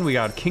Theon, we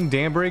got King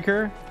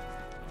Dambreaker.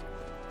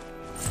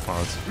 Well,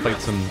 let's plate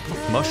some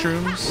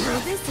mushrooms,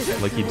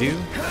 like you do.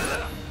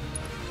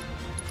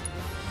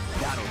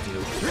 That'll do.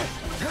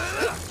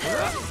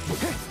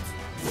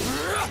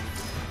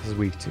 This is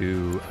weak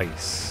to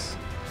ice.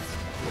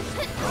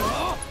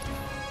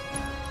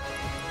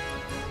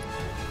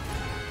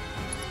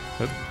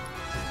 Oop.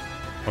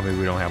 Oh, maybe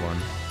we don't have one.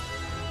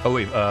 Oh,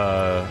 wait,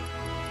 oh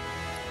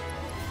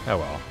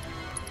well.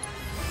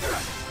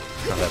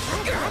 Not that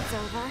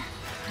far.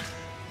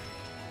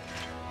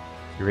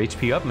 Your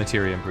HP up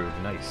materia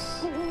improved.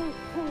 Nice.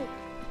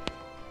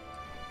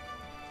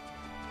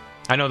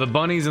 I know the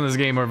bunnies in this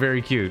game are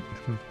very cute.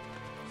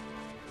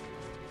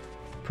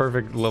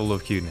 Perfect level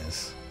of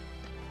cuteness.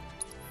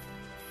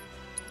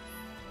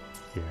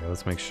 Here,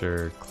 let's make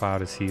sure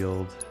Cloud is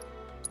healed.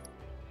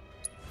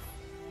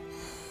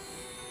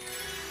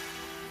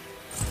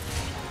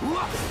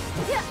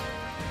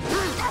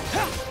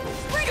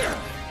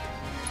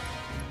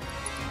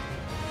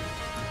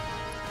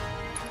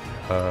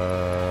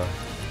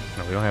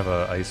 No, we don't have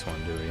a ice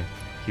one, do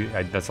we?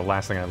 That's the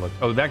last thing I looked.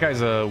 Oh, that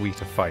guy's weak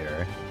to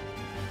fire.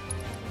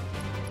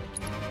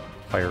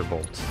 Fire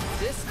bolts.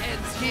 This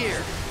ends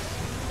here.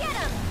 Get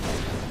him!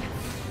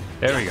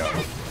 There we go.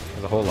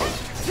 There's a whole lot.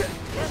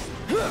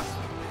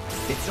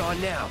 It's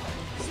on now.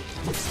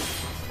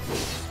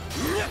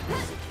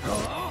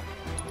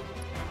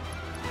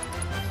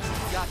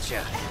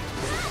 Gotcha.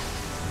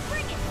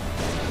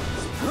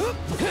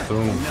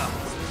 Boom.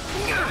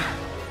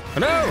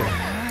 No!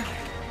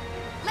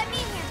 Let me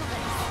handle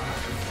this.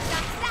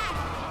 That's that.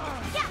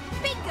 Yeah,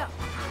 bingo.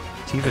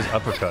 Tifa's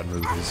uppercut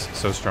move is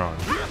so strong.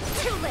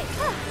 Too late.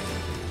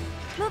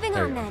 Moving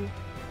There on you go. then.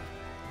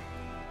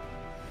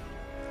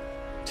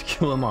 To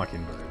kill a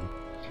mockingbird.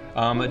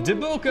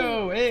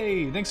 Debilko,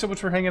 hey, thanks so much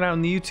for hanging out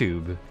on the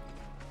YouTube.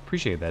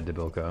 Appreciate that,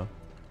 Debilko.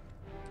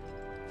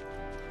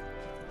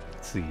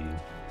 Let's see.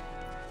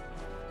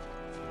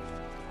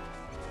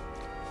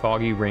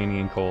 Foggy, rainy,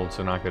 and cold,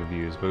 so not good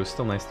views, but it was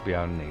still nice to be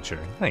out in nature.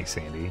 Thanks,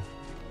 Sandy.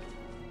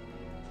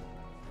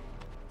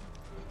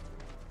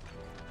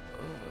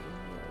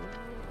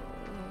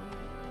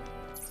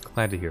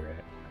 Glad to hear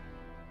it.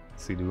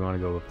 Let's see, do we want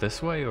to go up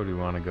this way, or do we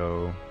want to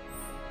go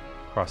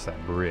across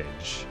that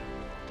bridge?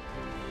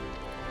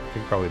 I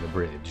think probably the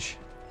bridge.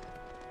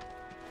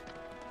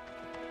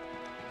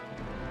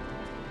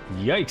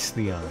 Yikes,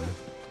 Theon.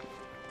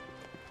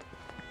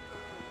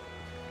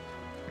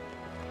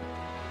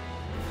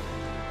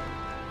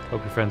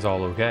 Hope your friend's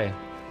all okay.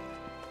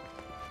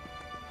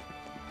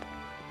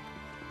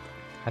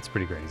 That's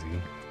pretty crazy.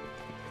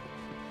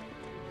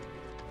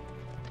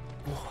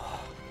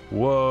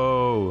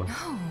 Whoa.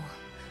 No.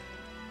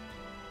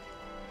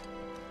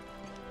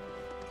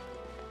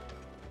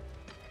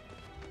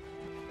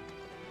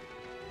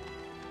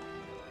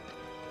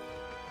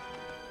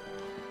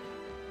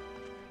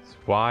 It's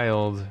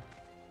wild.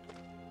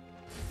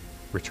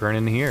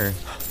 Returning here.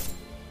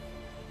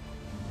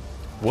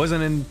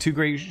 Wasn't in too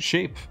great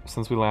shape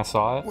since we last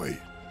saw it. Wait,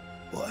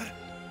 what?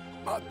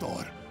 I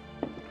thought...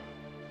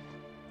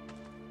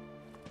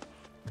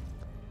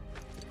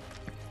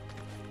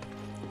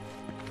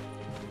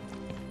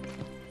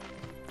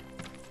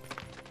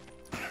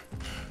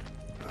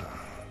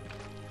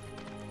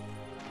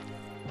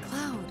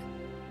 Cloud,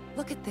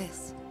 look at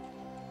this.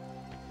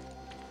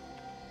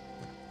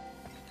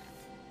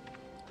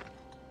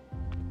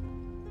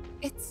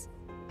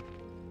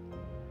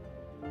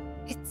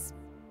 It's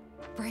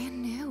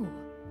brand new.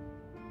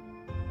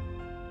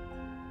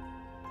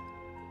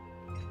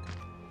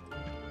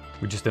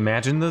 We just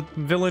imagined the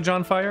village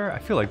on fire? I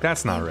feel like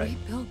that's not right.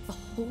 They rebuilt the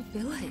whole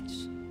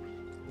village.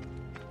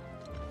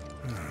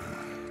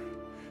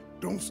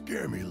 Don't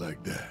scare me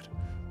like that.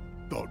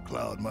 Thought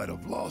Cloud might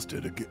have lost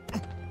it again.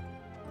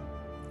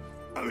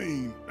 I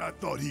mean, I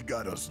thought he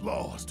got us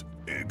lost,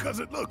 because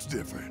it looks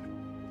different.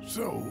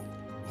 So,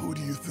 who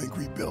do you think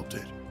rebuilt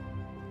it?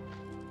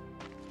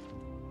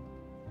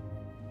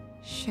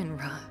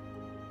 Shinra.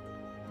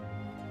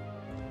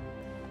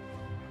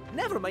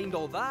 Never mind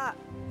all that.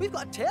 We've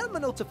got a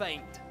terminal to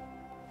find.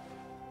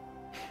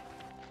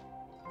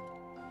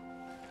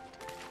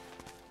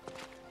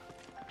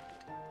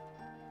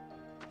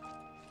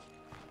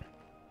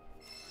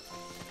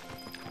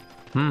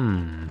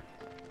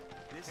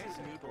 This is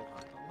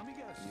Nibelheim. Let me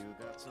guess. You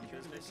got some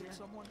business here?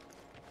 Someone?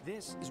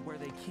 This is where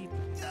they keep...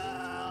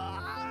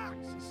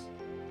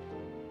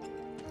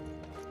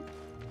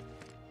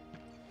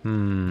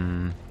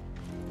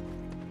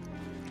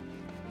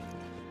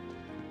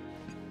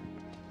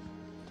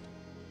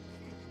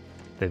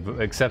 They've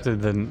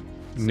accepted the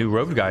new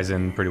road guys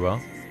in pretty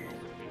well.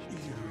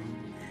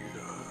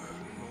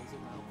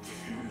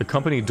 The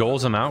company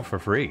doles them out for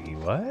free.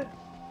 What?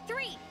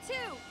 3, 2,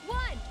 1,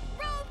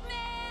 Road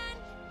Man!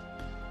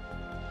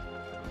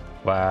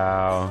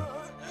 Wow.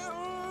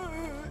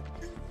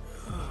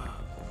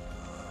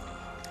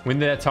 When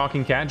did that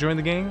talking cat join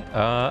the gang?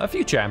 A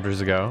few chapters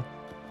ago.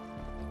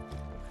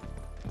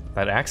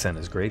 That accent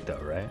is great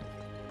though, right?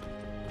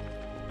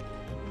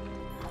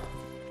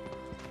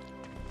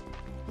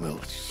 Well,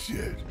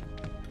 shit.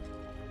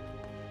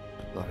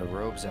 A lot of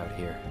robes out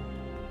here.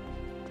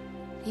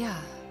 Yeah.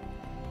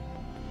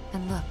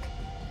 And look.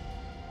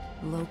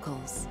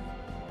 Locals.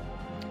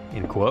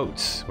 In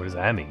quotes. What does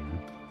that mean?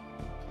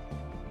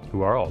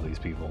 Who are all these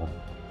people?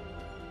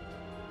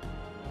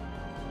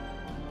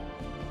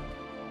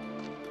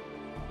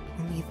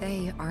 Only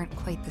they aren't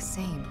quite the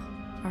same,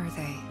 are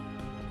they?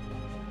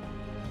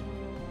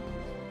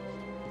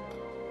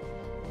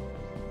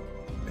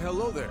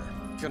 Hello there.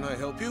 Can I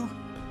help you?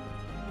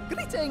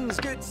 Greetings,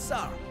 good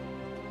sir.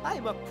 I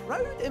am a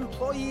proud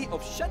employee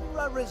of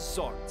Shinra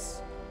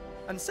Resorts.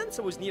 And since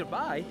I was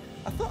nearby,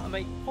 I thought I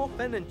might pop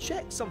in and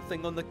check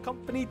something on the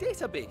company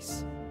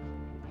database.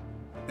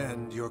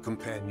 And your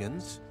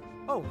companions?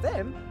 Oh,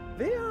 them?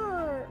 They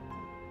are...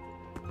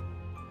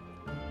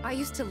 I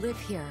used to live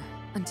here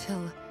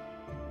until,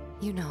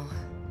 you know.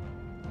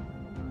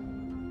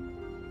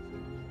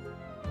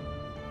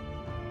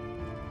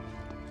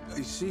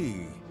 I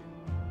see.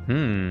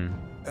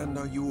 And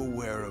are you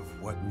aware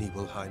of what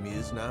Nibelheim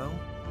is now?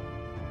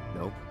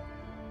 Nope.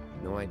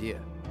 No idea.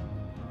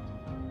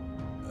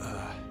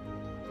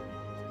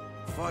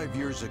 5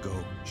 years ago,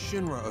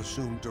 Shinra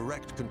assumed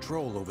direct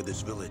control over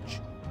this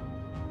village.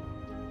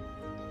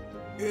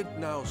 It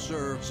now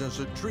serves as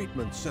a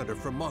treatment center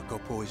for Mako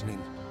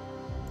poisoning.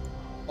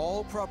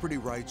 All property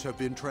rights have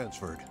been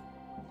transferred.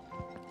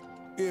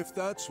 If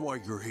that's why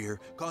you're here,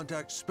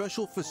 contact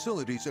Special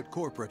Facilities at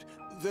Corporate.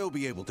 They'll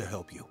be able to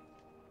help you.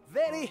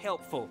 Very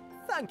helpful.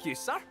 Thank you,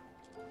 sir.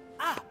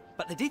 Ah,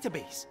 but the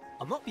database.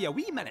 I'll not be a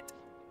wee minute.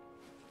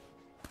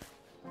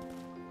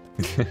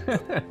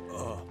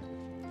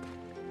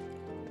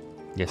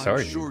 Yeah,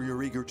 sorry. I'm sure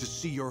you're eager to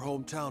see your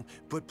hometown,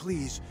 but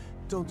please,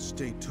 don't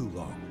stay too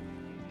long.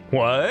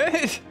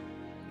 What?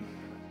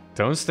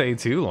 Don't stay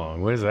too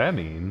long. What does that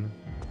mean?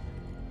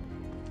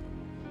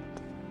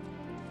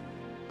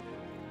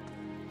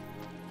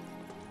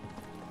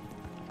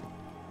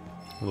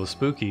 A little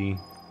spooky.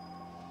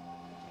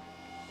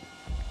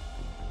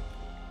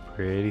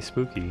 Pretty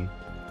spooky.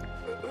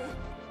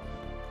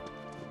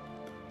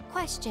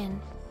 Question.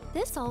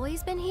 This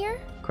always been here?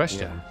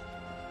 Question.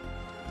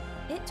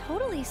 It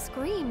totally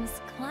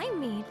screams climb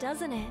me,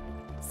 doesn't it?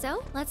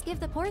 So, let's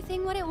give the poor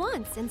thing what it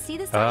wants and see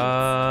the signs.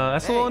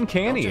 That's a little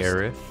uncanny,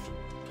 Aerith.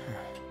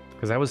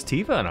 Because that was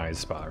Tifa and I's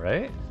spot,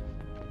 right?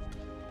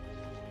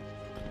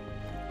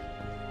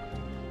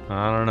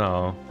 I don't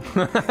know.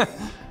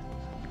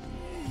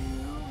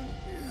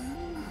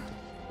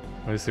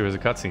 At least there was a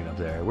cutscene up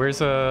there. Where's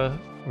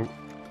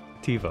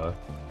Tifa?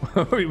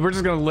 We're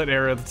just gonna let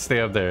Aerith stay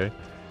up there.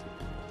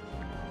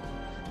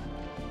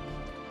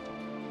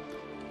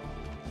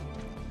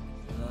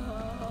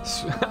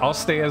 I'll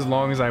stay as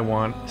long as I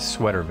want,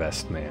 Sweater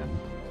Vest Man.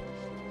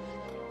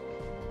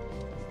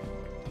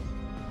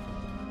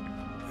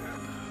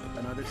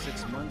 Another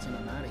 6 months and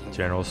I'm out of here.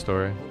 General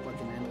story. Hope I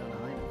can end on a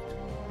high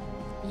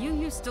note. You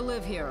used to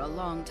live here a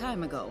long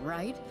time ago,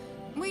 right?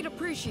 We'd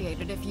appreciate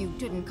it if you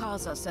didn't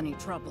cause us any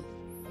trouble.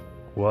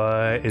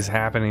 What is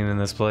happening in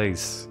this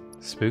place?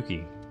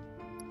 Spooky.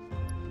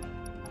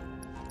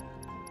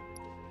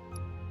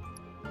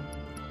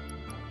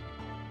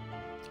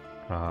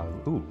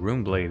 Ooh,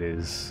 Rune Blade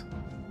is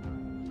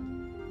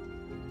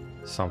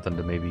something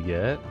to maybe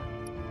get.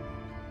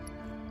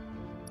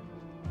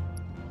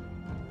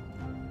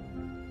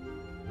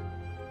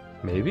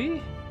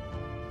 Maybe?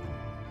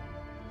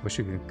 Wish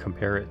you could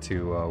compare it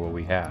to what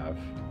we have.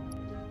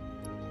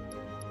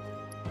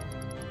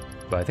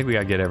 But I think we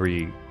gotta get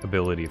every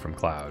ability from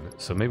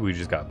Cloud, so maybe we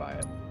just gotta buy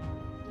it.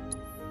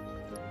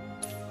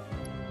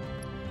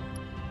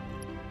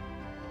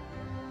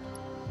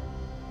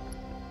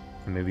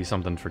 And maybe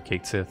something for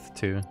Cait Sith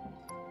too.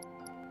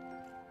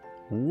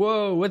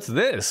 Whoa, what's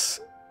this?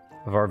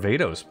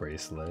 Varvatos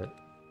bracelet.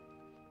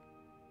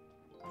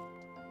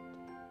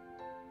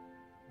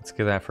 Let's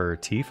get that for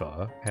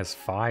Tifa. Has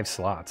 5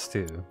 slots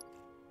too.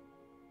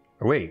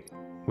 Or wait,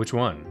 which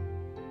one?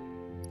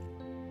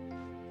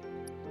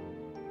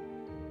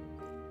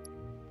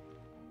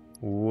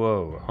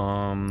 Whoa,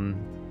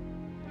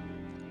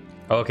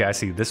 okay, I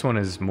see. This one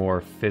is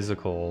more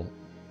physical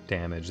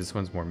damage. This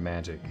one's more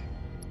magic.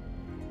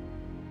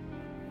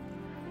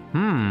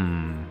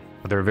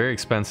 But they're very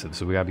expensive,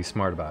 so we gotta be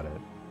smart about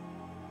it.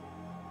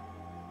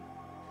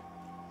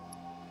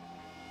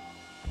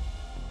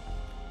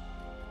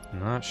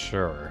 Not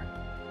sure.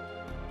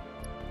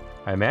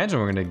 I imagine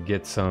we're gonna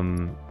get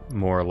some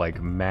more like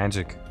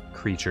magic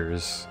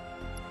creatures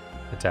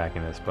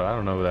attacking us, but I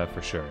don't know that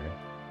for sure.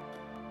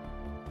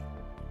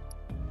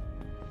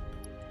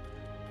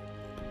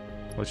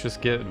 Let's just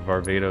get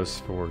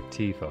Varvatos for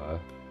Tifa,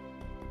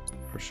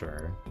 for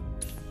sure.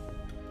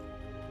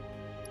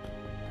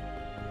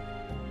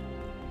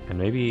 And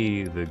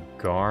maybe the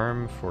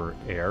Garm for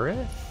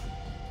Aerith?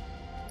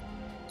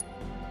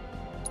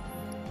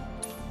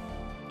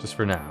 Just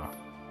for now.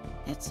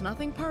 It's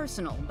nothing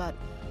personal, but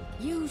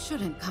you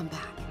shouldn't come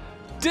back.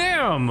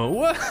 Damn!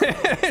 What?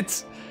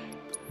 This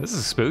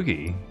is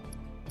spooky.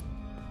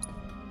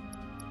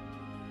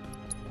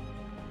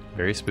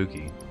 Very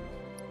spooky.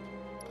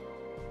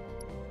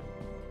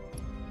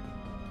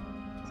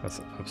 That's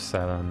up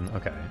 7.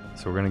 Okay,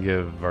 so we're gonna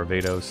give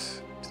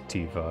Varvatos to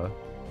Tifa.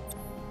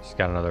 She's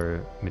got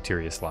another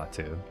materia slot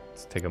too.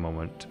 Let's take a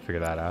moment to figure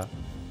that out.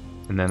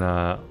 And then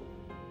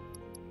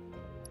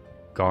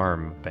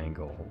Garm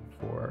Bangle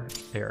for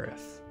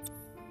Aerith.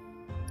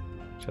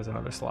 She has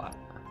another slot.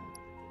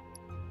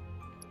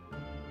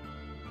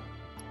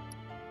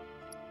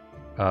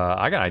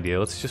 I got an idea.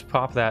 Let's just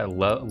pop that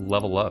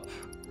level up.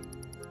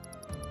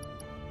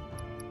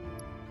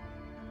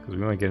 Because we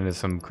might get into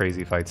some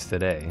crazy fights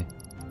today.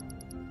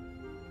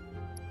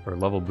 Or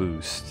level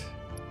boost.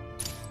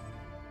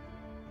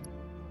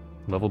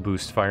 Level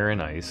boost Fire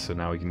and Ice, so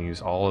now we can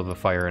use all of the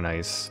Fire and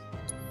Ice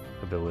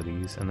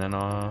abilities. And then,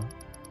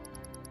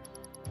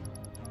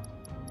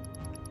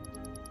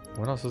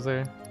 what else was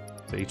there?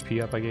 The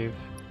HP up I gave?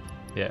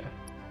 Yeah.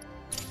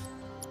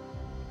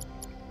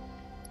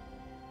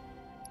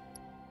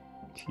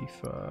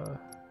 Tifa.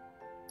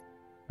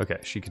 Okay,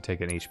 she could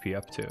take an HP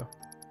up too.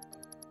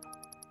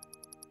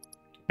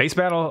 Base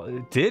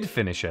battle did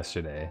finish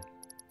yesterday.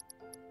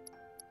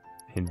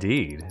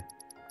 Indeed.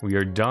 We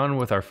are done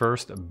with our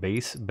first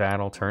base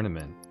battle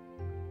tournament.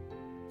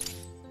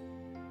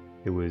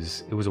 It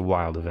was a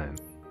wild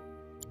event.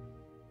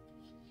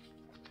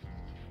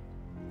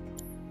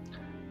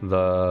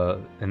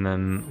 And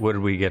then what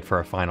did we get for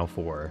our Final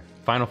Four?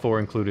 Final Four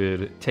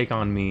included Take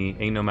On Me,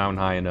 Ain't No Mountain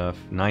High Enough,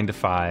 9 to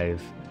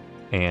 5,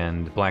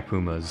 and Black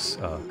Puma's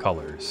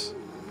Colors.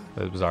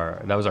 That was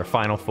our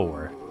Final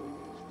Four.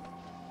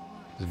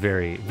 It was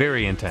very,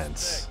 very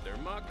intense.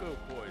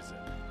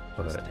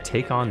 But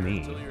Take On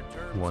Me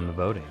won the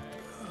voting.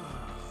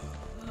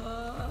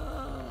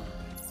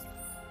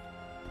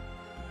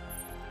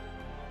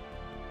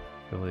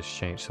 Village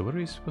changed. So what are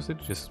we supposed to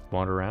do? Just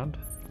wander around?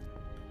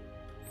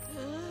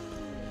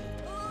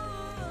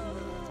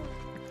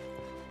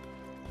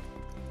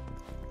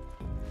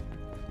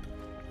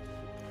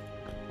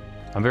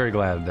 I'm very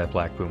glad that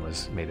Black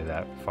Puma's made it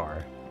that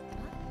far.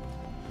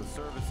 The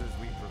services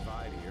we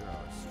provide here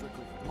are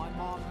strictly... My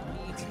mom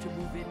needs to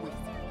move in with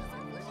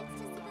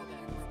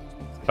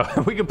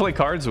Oh, we can play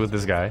cards with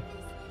this guy.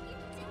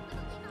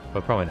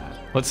 But probably not.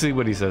 Let's see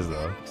what he says,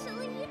 though.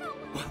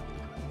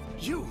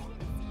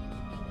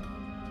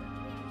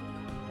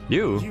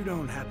 You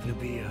don't happen to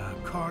be a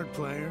card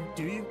player,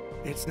 do you?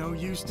 It's no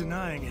use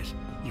denying it.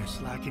 You're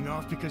slacking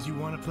off because you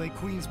want to play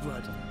Queen's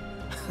Blood.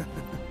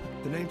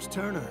 The name's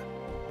Turner.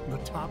 The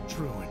top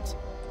truant.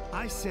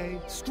 I say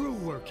screw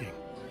working.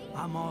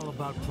 I'm all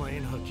about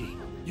playing hooky.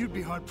 You'd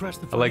be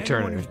hard-pressed to I find like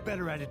anyone Turner. who's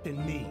better at it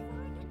than me.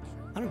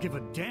 I don't give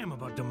a damn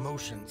about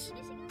demotions.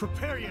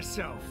 Prepare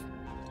yourself.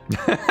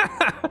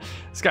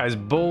 This guy's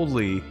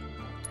boldly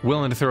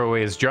willing to throw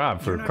away his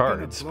job for You're not gonna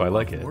cards. blow I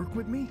like off it. Work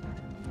with me?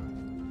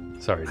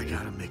 Sorry, I dude.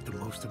 gotta make the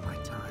most of my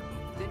time.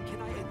 Then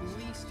can I at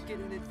least get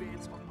an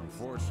advance on my...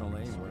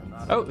 Unfortunately, we're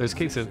not Oh, there's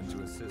Queso.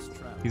 to assist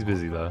travel. He's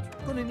busy though.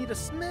 Gonna need a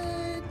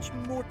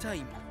smidge more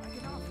time. I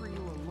can offer you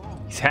a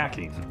loan. He's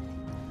hacking.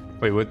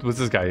 Wait, what's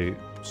this guy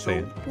So,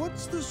 saying?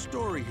 what's the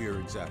story here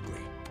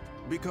exactly?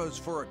 Because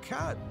for a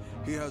cat,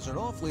 he has an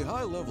awfully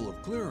high level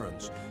of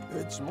clearance.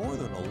 It's more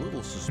than a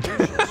little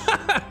suspicious.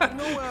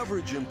 No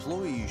average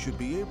employee should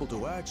be able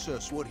to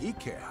access what he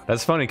can.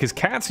 That's funny because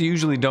cats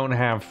usually don't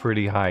have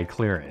pretty high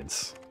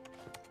clearance.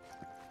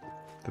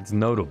 That's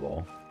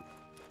notable.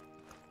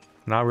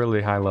 Not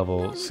really high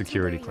level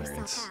security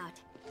clearance.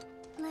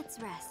 Let's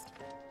rest.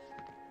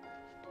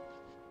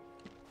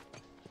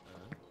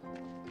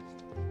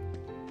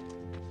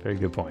 Very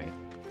good point.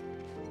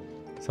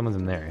 Someone's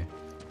in there.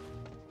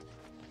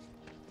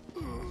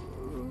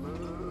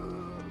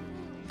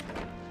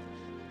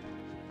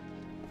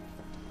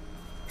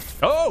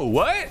 Oh,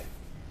 what?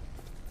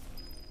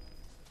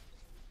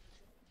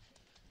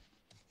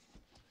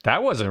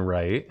 That wasn't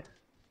right.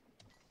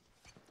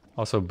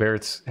 Also,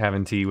 Barrett's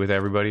having tea with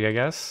everybody, I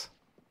guess.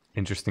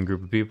 Interesting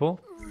group of people.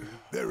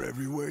 They're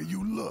everywhere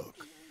you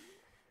look.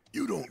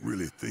 You don't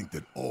really think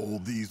that all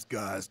these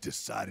guys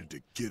decided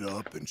to get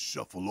up and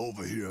shuffle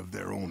over here of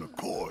their own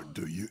accord,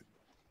 do you?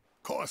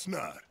 Course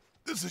not.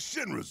 This is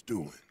Shinra's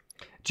doing.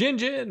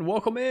 Jin,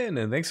 welcome in,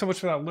 and thanks so much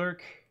for that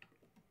lurk.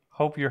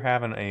 Hope you're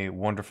having a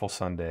wonderful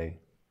Sunday.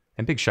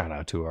 And big shout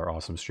out to our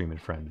awesome streaming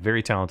friend,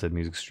 very talented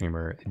music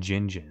streamer,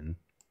 Jin.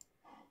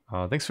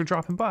 Thanks for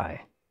dropping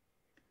by.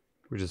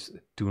 We're just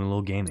doing a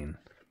little gaming.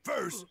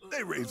 First,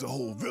 they raise a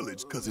whole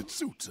village because it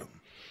suits them.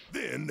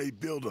 Then they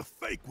build a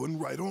fake one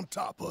right on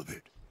top of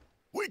it.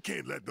 We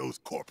can't let those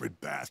corporate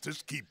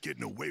bastards keep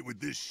getting away with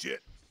this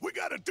shit. We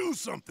gotta do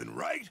something,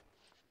 right?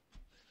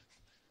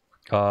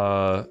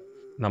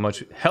 Not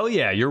much. Hell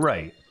yeah, you're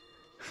right.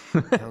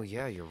 Hell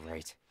yeah, you're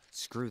right.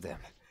 Screw them.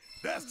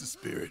 That's the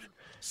spirit.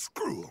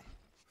 Screw them.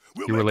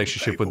 Your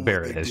relationship with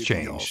Barrett has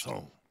changed.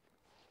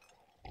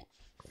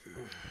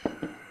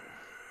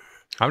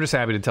 I'm just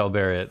happy to tell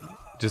Barrett,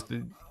 just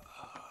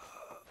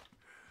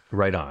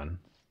right on.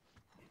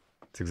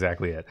 That's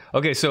exactly it.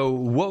 Okay, so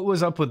what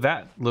was up with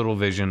that little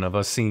vision of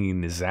us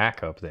seeing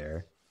Zack up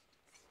there?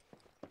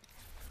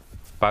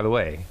 By the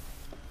way,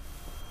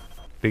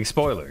 big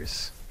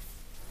spoilers.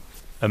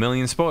 A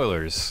million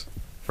spoilers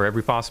for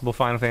every possible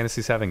Final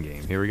Fantasy VII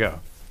game. Here we go.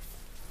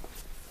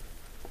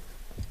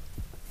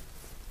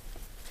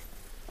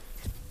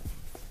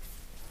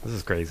 This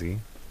is crazy.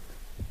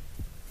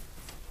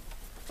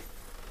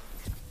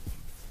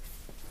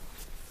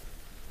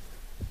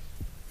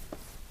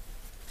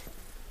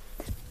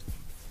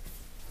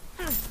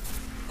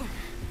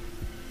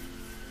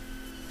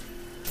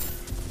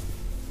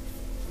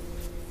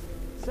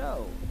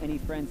 So, any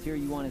friends here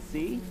you want to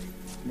see?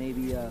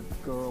 Maybe a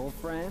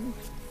girlfriend?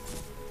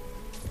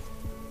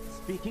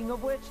 Speaking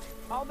of which,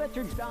 I'll bet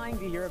you're dying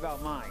to hear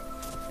about mine.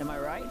 Am I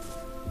right?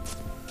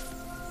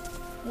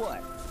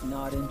 What?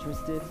 Not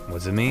interested?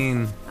 What's it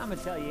mean? I'm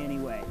gonna tell you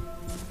anyway.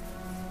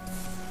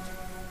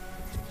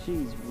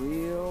 She's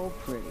real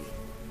pretty.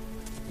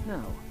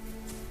 No,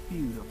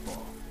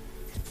 beautiful.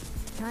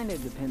 Kinda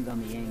depends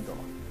on the angle.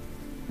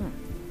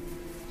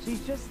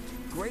 She's just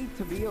great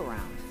to be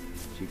around.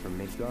 She from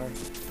Midgard?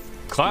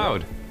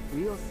 Cloud. Yep,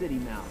 real city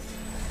mouth.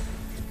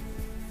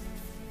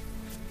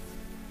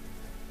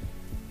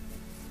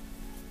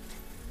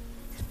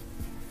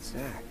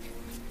 Zack.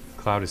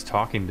 Cloud is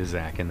talking to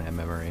Zack in that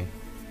memory.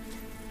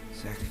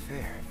 Zack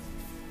Fair.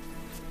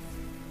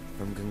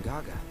 From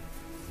Gungaga.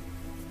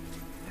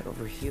 Head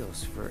over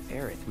heels for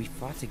Aerith. We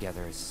fought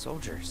together as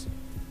soldiers.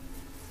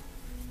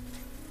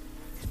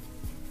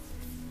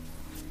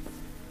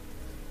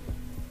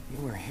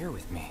 You were here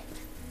with me.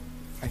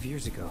 5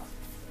 years ago.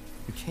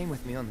 You came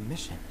with me on the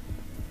mission.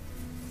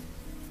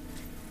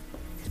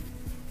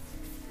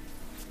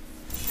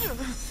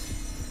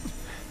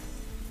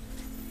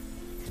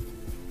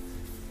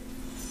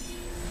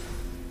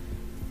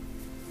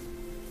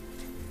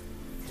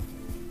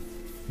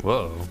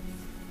 Whoa.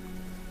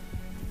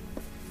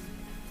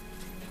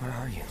 Where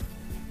are you?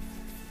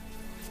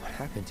 What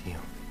happened to you?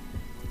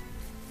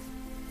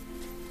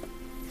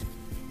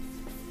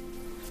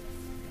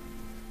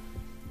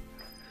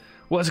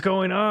 What's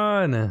going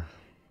on?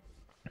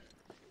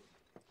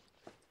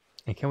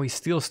 And can we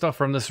steal stuff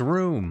from this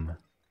room?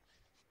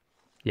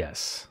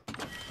 Yes.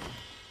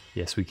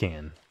 Yes, we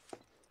can.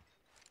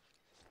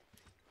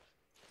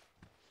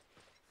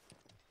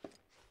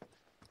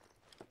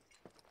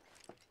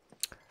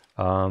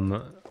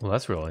 Well,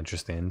 that's real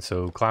interesting.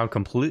 So Cloud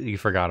completely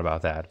forgot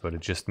about that, but it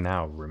just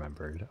now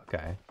remembered.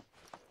 Okay.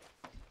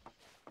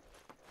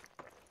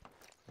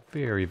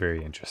 Very,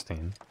 very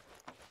interesting.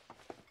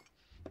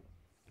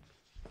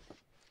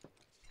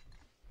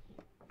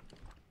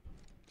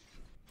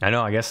 I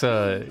know. I guess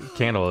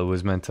Candle it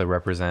was meant to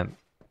represent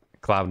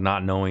Cloud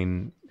not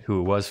knowing who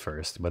it was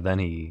first, but then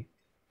he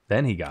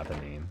got the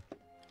name.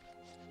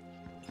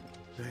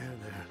 There.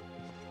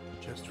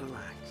 Just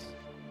relax.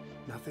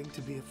 Nothing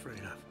to be afraid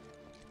of.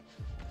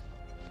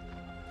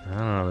 I don't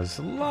know. There's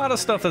a lot of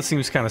stuff that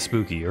seems kind of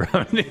spooky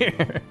around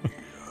here.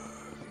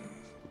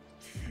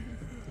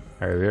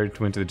 All right, we already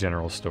went to the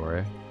general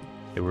store.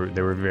 They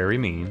were very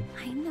mean.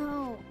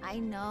 I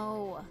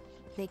know.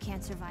 They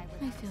can't survive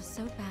with I us. feel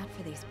so bad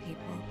for these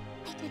people.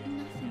 They did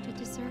nothing to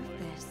deserve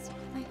this.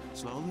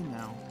 Slowly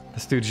now.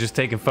 This dude's just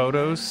taking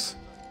photos.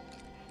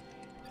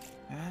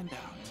 And out.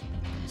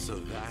 So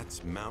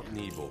that's Mountain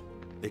Evil.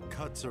 It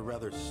cuts a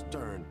rather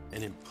stern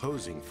and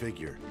imposing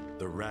figure,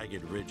 the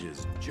ragged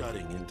ridges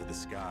jutting into the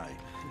sky.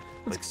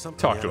 Like something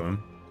Talk to out of-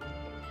 him.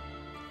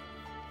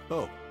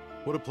 Oh,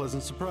 what a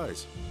pleasant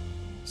surprise.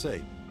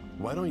 Say,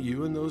 why don't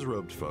you and those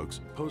robed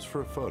folks pose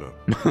for a photo?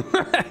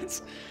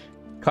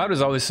 Cloud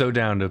is always so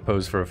down to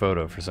pose for a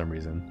photo for some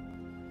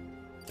reason.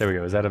 There we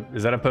go. Is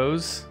that a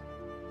pose?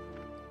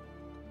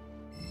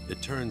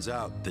 It turns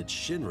out that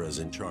Shinra's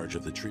in charge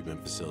of the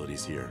treatment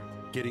facilities here.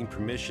 Getting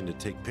permission to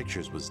take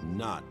pictures was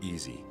not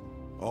easy.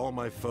 All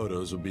my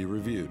photos will be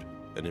reviewed,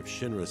 and if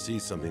Shinra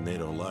sees something they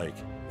don't like,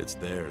 it's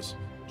theirs.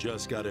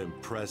 Just gotta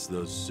impress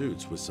those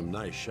suits with some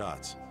nice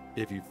shots.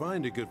 If you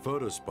find a good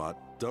photo spot,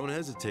 don't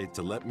hesitate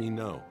to let me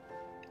know.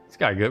 He's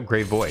got a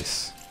great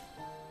voice.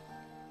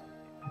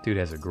 Dude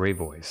has a great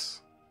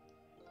voice.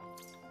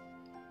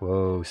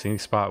 Whoa, scenic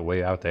spot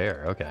way out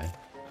there. Okay.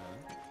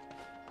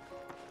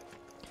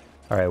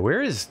 All right,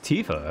 where is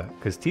Tifa?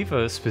 Because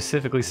Tifa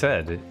specifically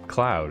said,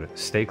 Cloud,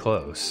 stay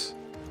close.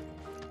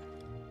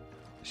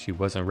 She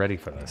wasn't ready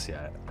for this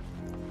yet.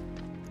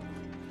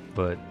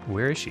 But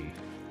where is she?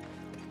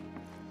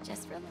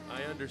 Just relax.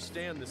 I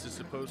understand this is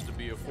supposed to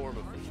be a form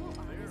of...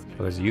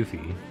 Oh, there's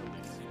Yuffie.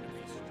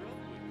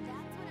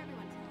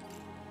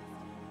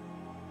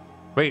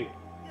 Wait.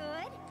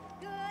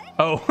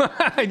 Oh,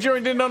 I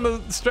joined in on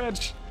the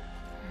stretch.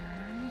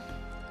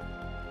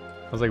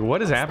 I was like,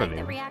 what is Looks happening?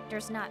 Like the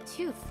reactor's not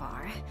too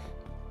far.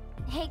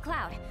 Hey,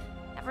 Cloud.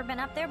 Ever been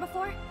up there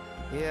before?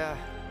 Yeah.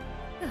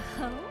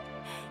 Oh?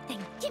 Then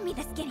give me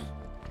the skinny.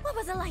 What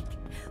was it like?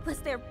 Was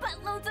there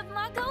buttloads of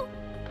Mako?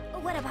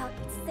 What about,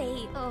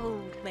 say,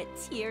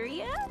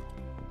 materia?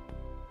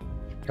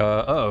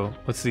 Uh-oh.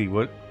 Let's see,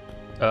 what?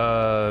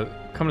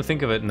 Come to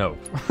think of it, no.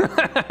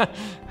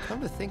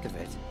 Come to think of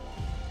it,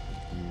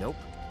 nope.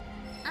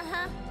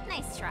 Uh-huh,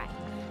 nice try.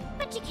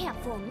 But you can't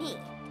fool me.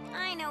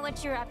 I know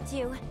what you're up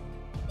to.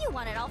 You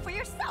want it all for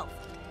yourself.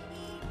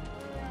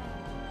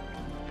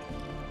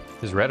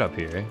 There's Red up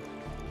here.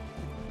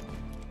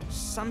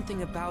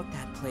 Something about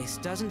that place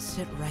doesn't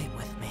sit right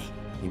with me.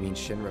 You mean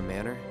Shinra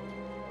Manor?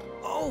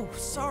 Oh,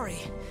 sorry.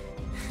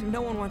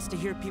 No one wants to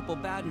hear people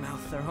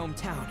badmouth their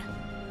hometown.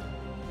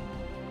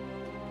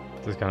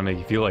 Does this kind of make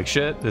you feel like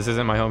shit? This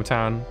isn't my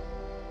hometown.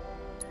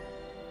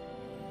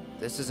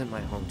 This isn't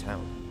my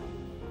hometown.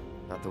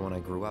 Not the one I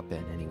grew up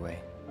in, anyway.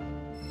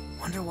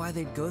 Wonder why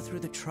they'd go through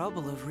the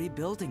trouble of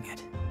rebuilding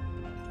it.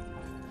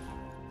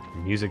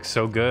 Music's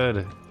so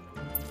good.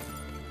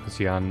 Puts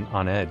you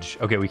on edge.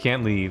 Okay, we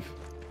can't leave.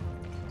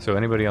 So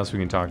anybody else we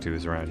can talk to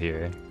is around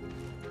here.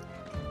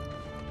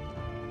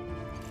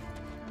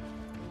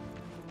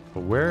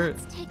 But where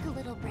Let's take a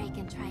little break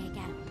and try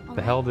again.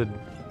 the hell did...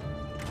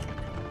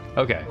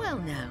 Okay. Well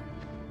now,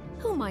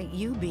 who might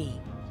you be?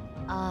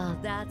 Ah,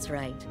 that's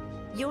right.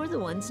 You're the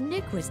ones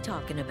Nick was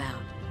talking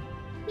about.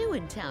 New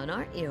in town,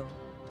 aren't you?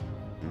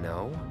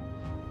 No.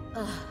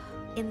 Ugh.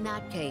 In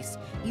that case,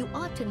 you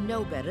ought to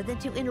know better than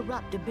to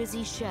interrupt a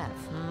busy chef,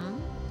 hmm?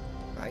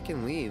 I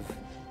can leave.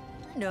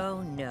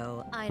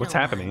 No, I What's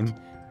don't happening?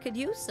 mind. Could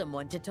use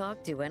someone to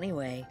talk to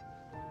anyway.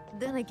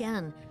 Then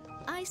again,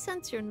 I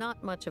sense you're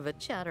not much of a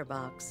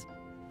chatterbox.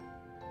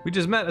 We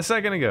just met a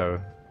second ago.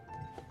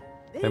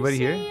 Anybody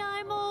They here? say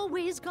I'm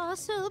always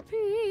gossiping.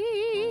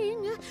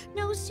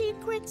 No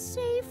secret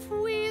safe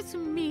with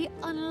me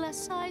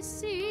unless I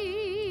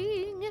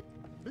sing.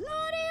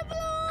 Bloody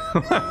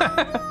blah,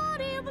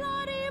 bloody,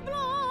 bloody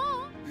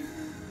blah.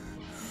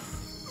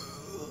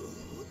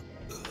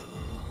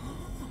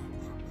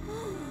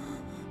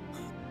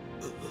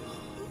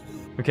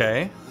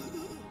 Okay.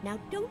 Now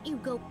don't you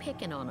go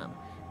picking on them.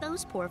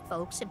 Those poor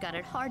folks have got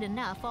it hard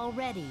enough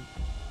already.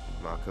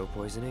 Mako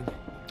poisoning?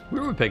 We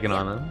were picking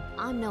on him.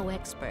 I'm no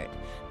expert,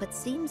 but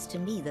seems to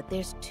me that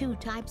there's two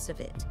types of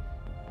it.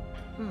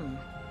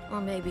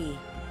 Or maybe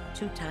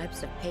two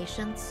types of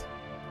patients.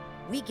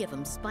 We give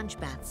them sponge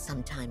baths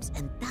sometimes,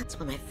 and that's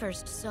when I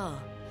first saw.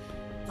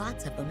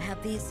 Lots of them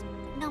have these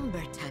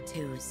number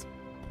tattoos.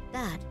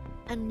 That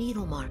and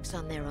needle marks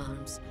on their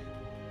arms.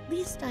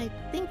 Least I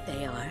think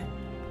they are.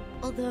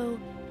 Although,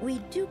 we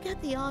do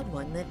get the odd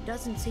one that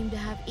doesn't seem to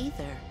have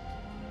either.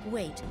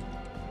 Wait,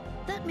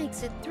 that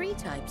makes it 3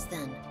 types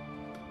then.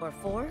 Or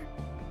 4?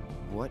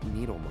 What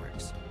needle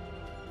marks?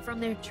 From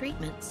their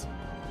treatments,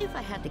 if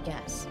I had to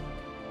guess.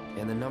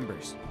 And the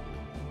numbers?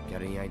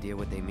 Got any idea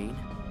what they mean?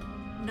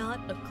 Not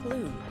a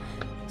clue.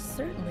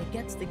 Certainly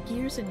gets the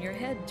gears in your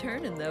head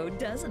turning, though,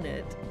 doesn't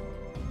it?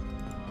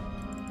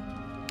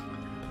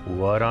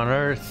 What on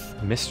earth?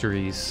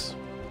 Mysteries.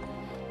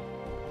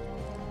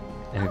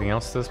 Anything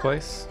else to this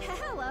place?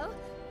 Hello.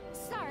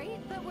 Sorry,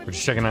 but We're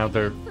just checking out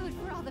their food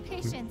for all the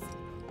patients.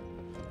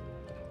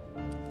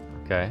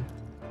 Okay.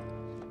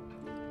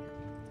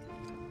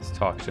 Let's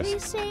talk They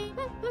just. say,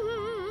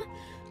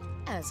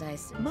 as I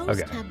said,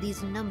 most Okay. have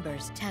these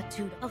numbers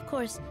tattooed. Of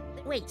course.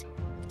 Wait,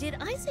 did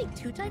I say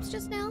 2 types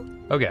just now?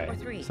 Okay, Or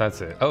 3? so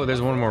that's it. Oh,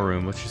 there's one more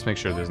room. Let's just make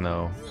sure there's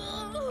no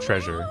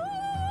treasure.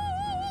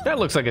 That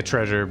looks like a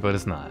treasure, but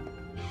it's not.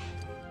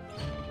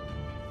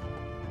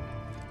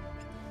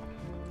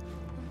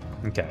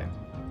 Okay.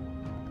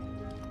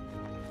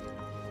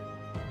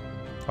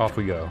 Off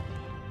we go.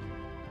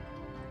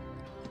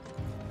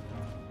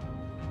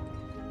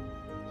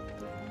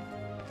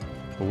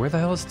 But where the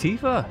hell is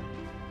Tifa?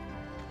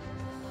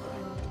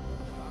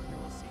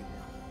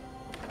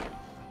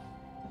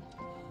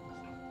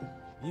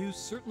 You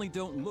certainly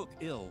don't look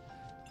ill.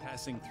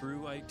 Passing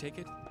through, I take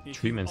it? If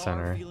Treatment you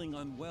center. are feeling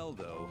unwell,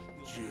 though,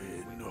 we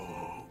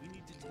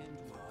need to tend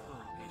to our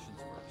current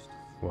patients first.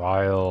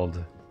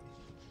 Wild.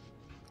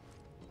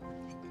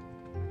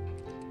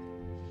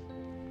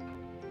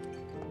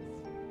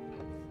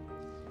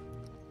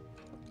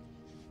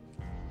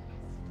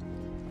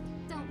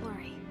 Don't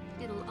worry,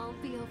 it'll all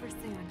be over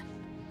soon.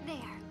 There,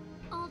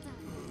 all done.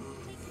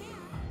 Take care.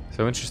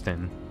 So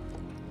interesting.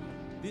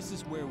 This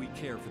is where we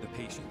care for the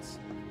patients.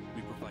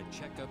 We provide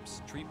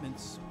checkups,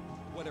 treatments,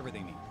 whatever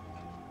they need.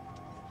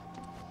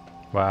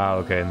 Wow,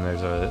 okay, and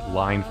there's a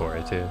line for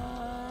it too.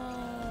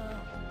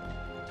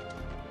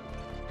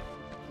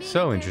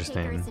 So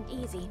interesting.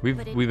 We've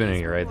been in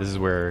here, right? This is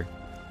where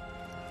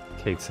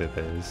Kate Sith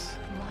is.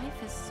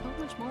 Life is so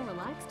much more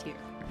relaxed here.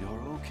 You're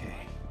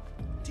okay.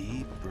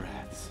 Deep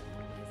breaths.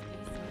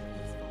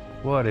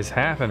 What is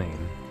happening?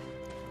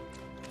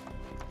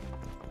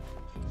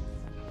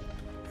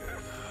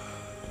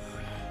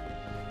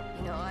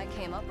 You know, I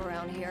came up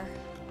around here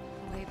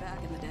way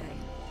back in the day.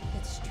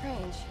 It's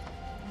strange.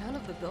 None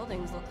of the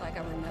buildings look like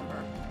I remember.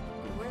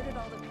 And where did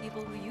all the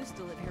people who used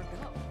to live here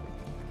go?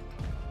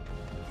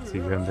 See,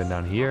 we haven't been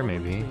down here,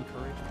 maybe.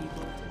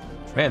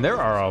 Man, there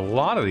are a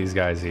lot of these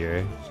guys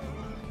here.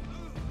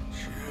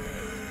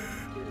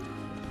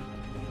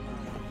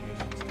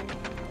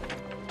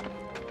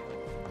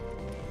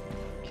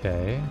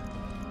 Okay.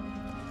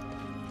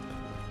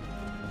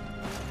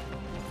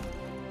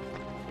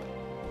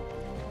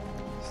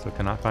 Still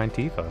cannot find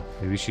Tifa.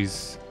 Maybe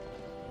she's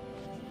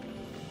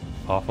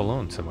off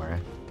alone somewhere.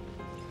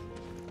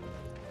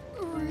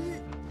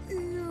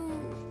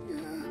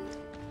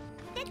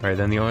 Alright,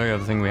 then the only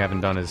other thing we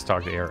haven't done is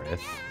talk to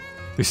Aerith.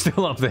 Who's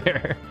still up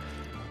there.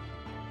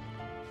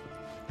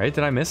 Right?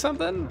 Did I miss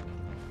something?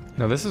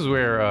 No, this is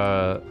where,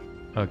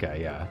 okay,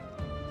 yeah.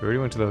 We already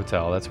went to the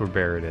hotel. That's where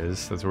Barrett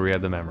is. That's where we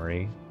had the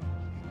memory.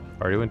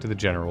 Already went to the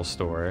general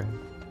store.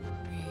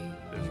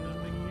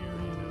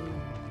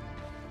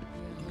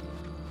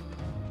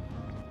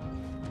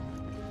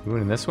 We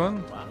went in this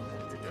one?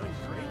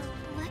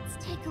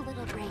 Let's take a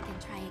little break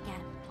and try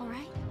again,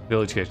 alright?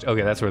 Village kitchen.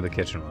 Okay, that's where the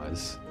kitchen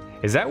was.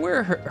 Is that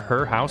where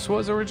her house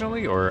was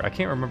originally? Or I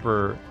can't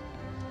remember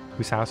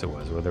whose house it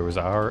was. Whether it was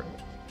our...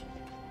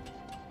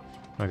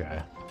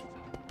 Okay.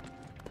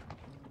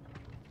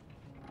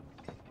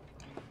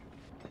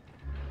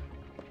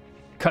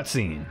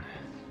 Cutscene.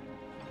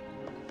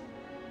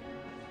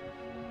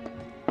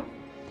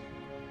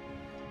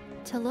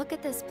 To look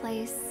at this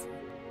place,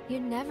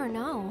 you'd never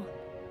know.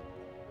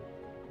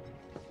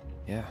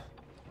 Yeah.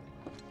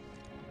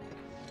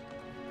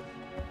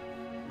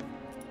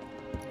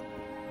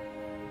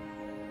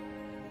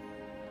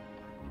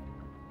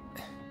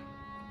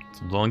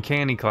 It's a little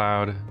uncanny,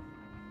 Cloud.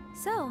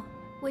 So,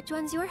 which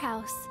one's your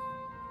house?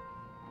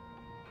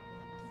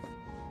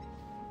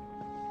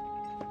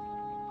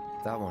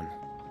 That one.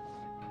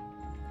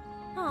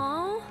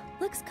 Aw,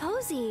 looks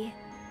cozy.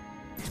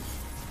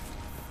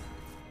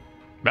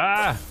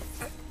 Ah!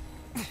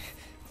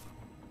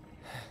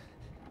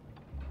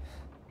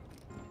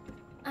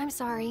 I'm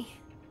sorry.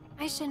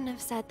 I shouldn't have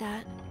said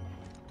that.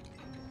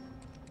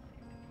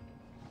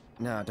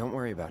 Nah, don't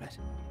worry about it.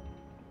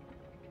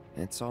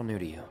 It's all new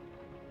to you.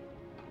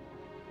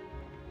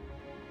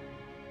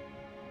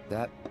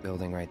 That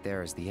building right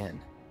there is the inn.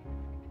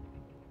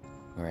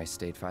 Where I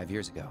stayed 5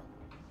 years ago.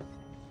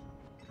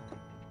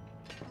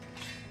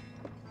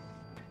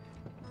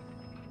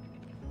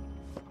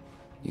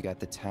 You got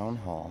the town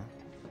hall,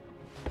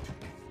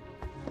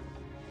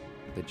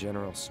 the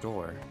general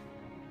store,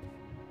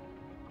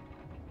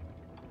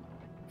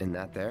 and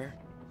that there,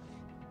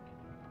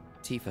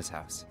 Tifa's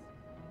house.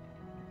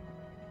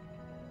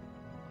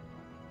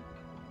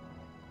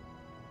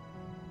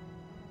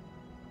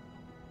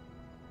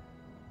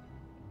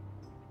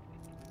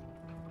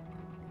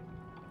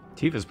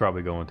 Tifa's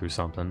probably going through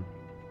something.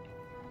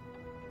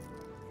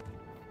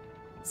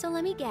 So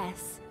let me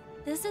guess.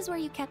 This is where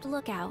you kept a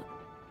lookout.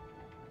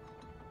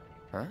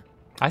 Huh?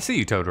 I see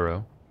you,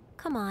 Totoro.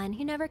 Come on,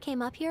 you never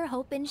came up here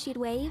hoping she'd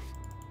wave?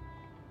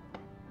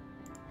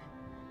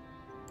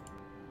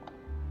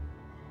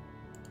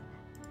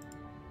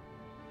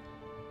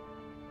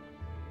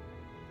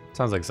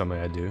 Sounds like something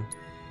I'd do.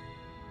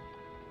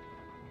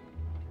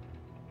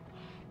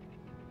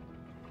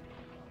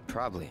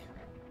 Probably.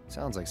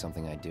 Sounds like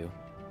something I'd do.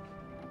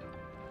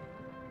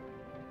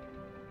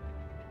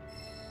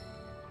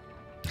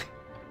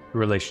 Your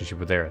relationship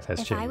with Aerith has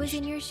changed. If I was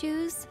in your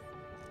shoes,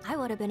 I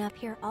would have been up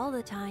here all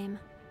the time.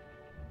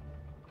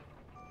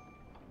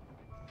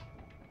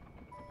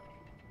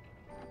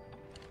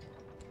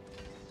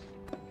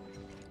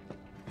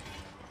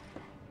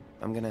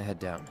 I'm gonna head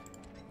down.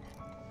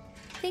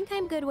 Think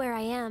I'm good where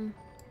I am.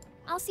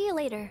 I'll see you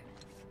later.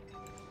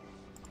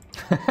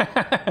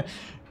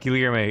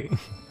 Guilherme.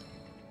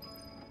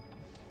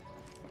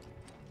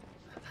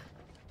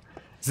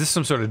 Is this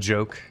some sort of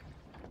joke?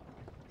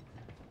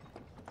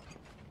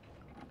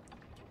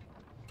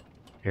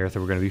 Aerith,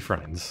 we're gonna be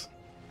friends.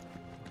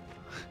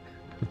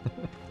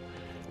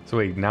 So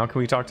wait, now can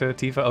we talk to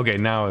Tifa? Okay,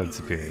 now it's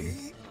appearing.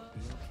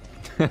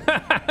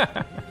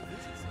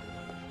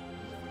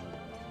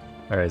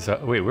 All right, so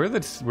wait, where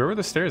were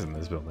the stairs in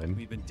this building?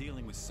 We've been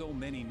dealing with so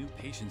many new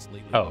patients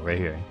lately. Oh, right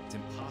here. It's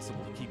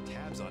impossible to keep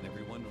tabs on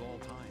everyone at all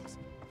times.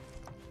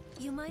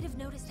 You might have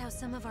noticed how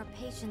some of our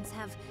patients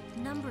have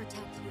number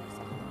tattoos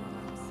on their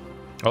arms.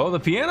 Oh, the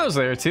piano's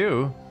there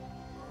too.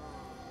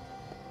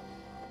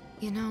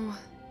 You know...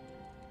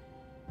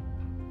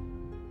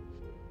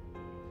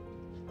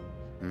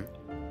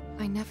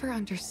 I never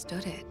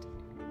understood it.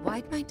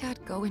 Why'd my dad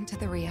go into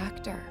the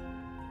reactor?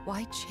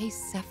 Why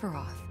chase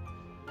Sephiroth?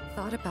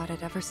 Thought about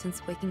it ever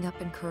since waking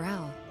up in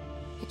Corel.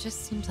 It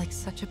just seemed like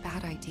such a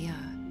bad idea.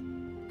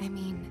 I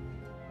mean,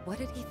 what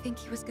did he think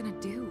he was gonna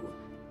do?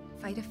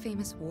 Fight a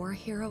famous war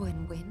hero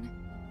and win?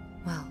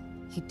 Well,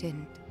 he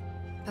didn't.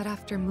 But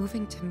after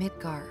moving to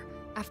Midgar,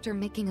 after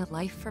making a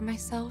life for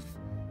myself,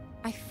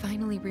 I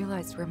finally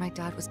realized where my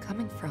dad was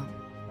coming from.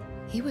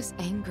 He was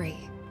angry.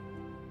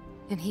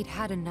 And he'd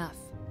had enough.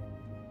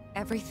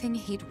 Everything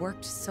he'd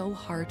worked so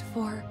hard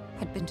for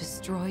had been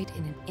destroyed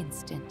in an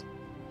instant.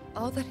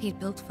 All that he'd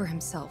built for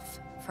himself,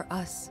 for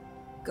us,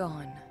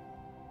 gone.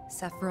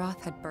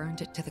 Sephiroth had burned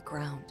it to the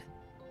ground.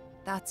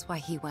 That's why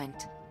he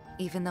went,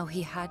 even though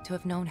he had to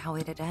have known how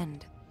it'd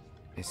end.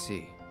 I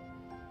see.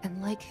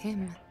 And like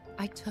him,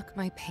 I took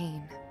my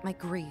pain, my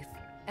grief,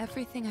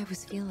 everything I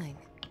was feeling.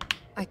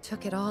 I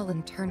took it all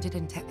and turned it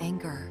into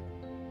anger.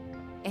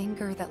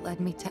 Anger that led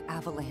me to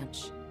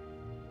Avalanche.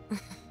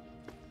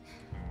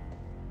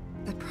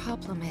 The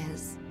problem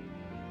is,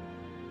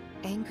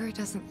 anger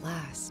doesn't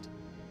last.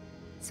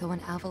 So when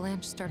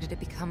Avalanche started to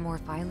become more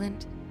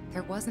violent,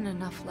 there wasn't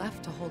enough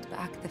left to hold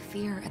back the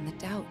fear and the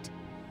doubt.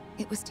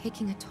 It was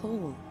taking a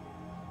toll.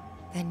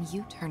 Then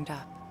you turned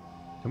up.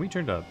 And we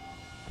turned up.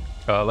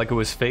 Like it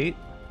was fate?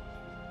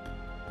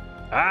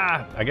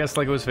 Ah, I guess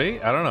like it was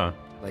fate? I don't know.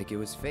 Like it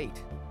was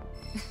fate.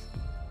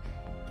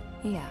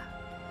 Yeah,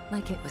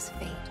 like it was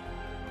fate.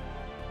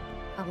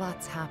 A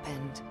lot's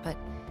happened, but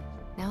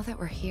now that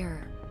we're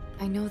here,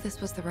 I know this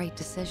was the right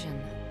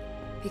decision.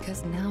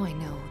 Because now I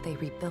know they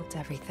rebuilt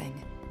everything,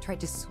 tried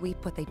to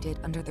sweep what they did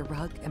under the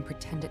rug and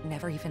pretend it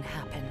never even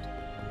happened.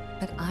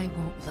 But I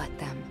won't let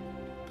them.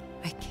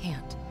 I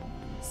can't.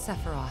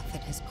 Sephiroth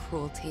and his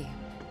cruelty.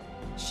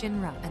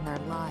 Shinra and their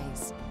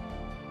lies.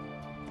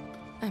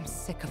 I'm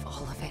sick of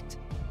all of it.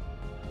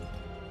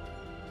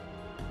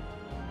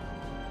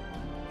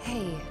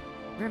 Hey,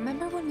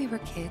 remember when we were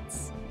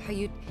kids? How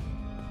you'd,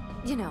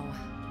 you know,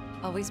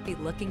 always be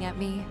looking at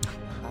me?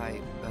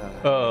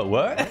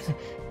 What?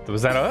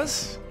 Was that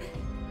us?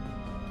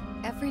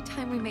 Every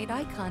time we made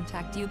eye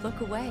contact, you'd look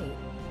away.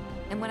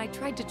 And when I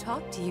tried to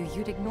talk to you,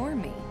 you'd ignore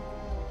me.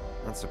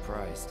 Not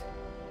surprised.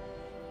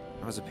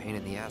 I was a pain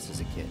in the ass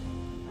as a kid.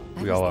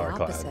 We all are,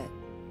 Cloud. Opposite.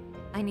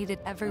 I needed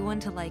everyone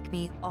to like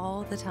me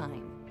all the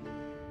time.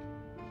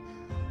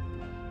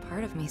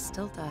 Part of me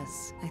still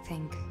does, I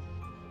think.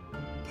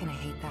 Kinda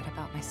hate that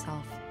about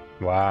myself.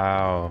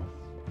 Wow.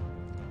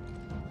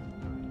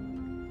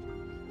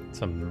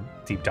 Some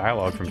deep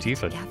dialogue from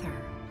Tifa. Together.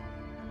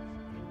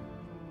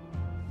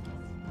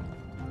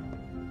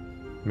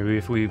 Maybe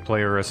if we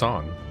play her a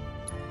song.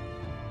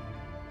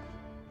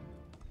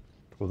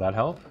 Will that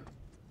help?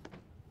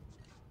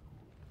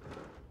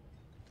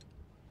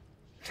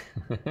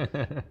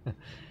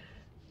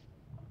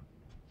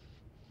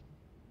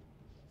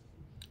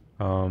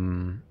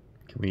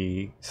 Can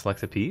we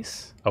select a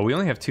piece? Oh, we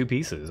only have 2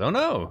 pieces. Oh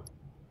no!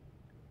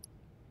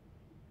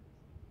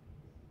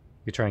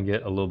 We could try and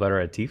get a little better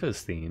at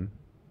Tifa's theme.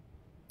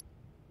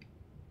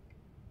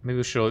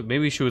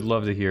 Maybe she would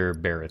love to hear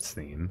Barrett's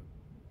theme.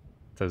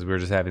 Because we're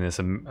just having this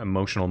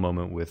emotional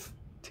moment with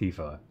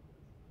Tifa.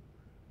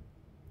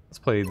 Let's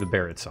play the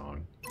Barrett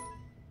song.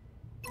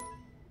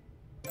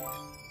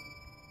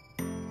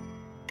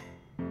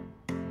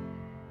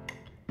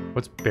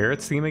 What's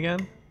Barrett's theme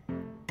again?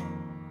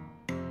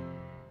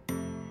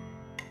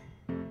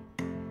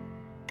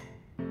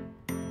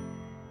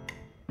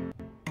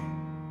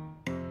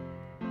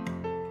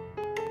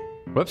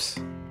 Whoops.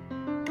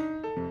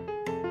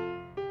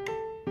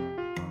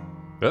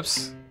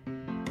 Whoops.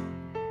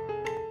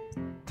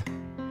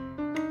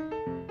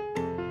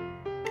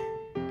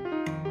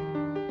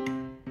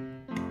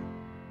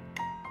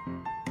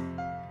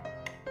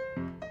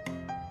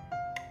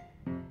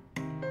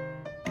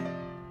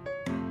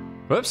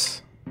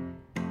 Whoops.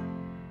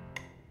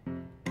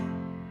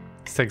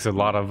 This takes a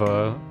lot of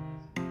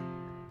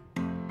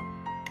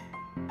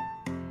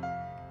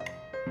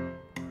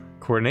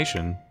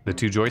coordination. The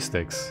two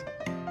joysticks.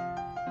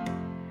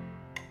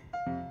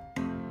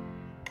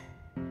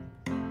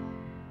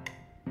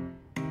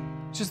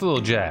 Just a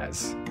little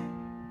jazz.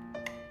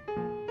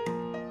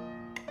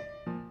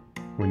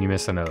 When you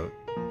miss a note,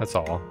 that's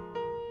all.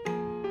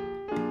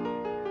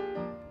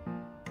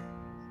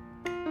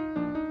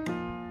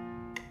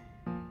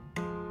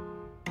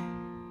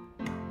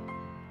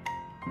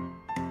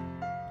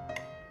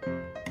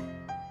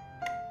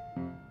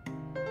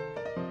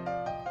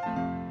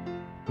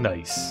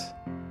 Nice.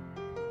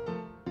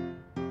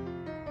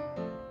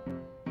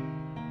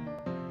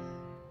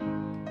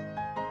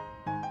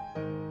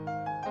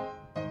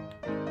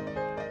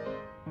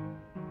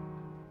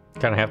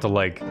 Kind of have to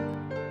like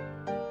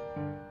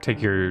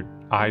take your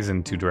eyes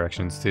in two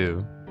directions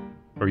too,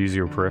 or use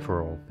your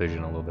peripheral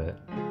vision a little bit.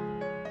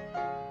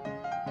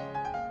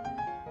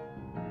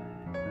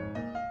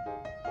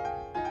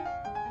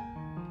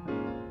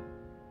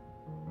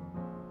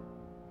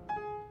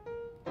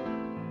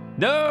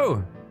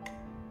 No!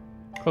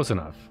 Close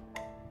enough.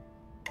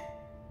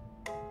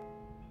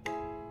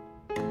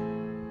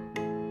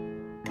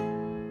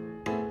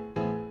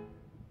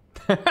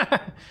 There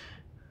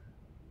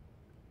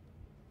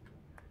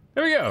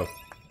we go.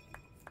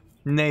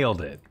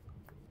 Nailed it.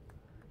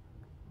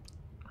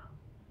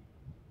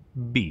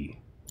 B.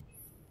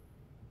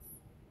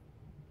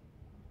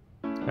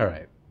 All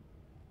right.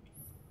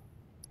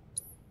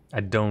 I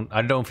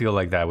don't feel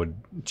like that would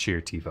cheer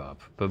Tifa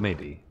up, but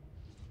maybe.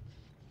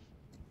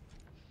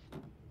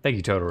 Thank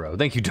you, Totoro.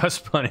 Thank you,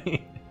 Dust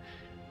Bunny.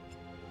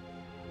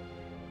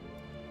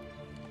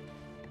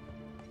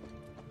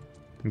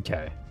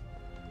 Okay.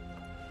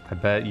 I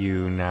bet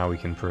you now we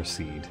can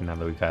proceed, now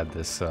that we've had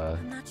this,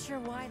 I'm not sure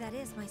why that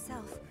is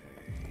myself.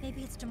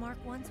 Maybe it's to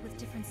mark ones with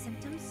different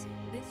symptoms?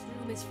 This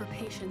room is for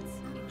patients.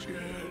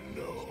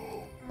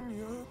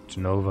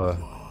 Genova.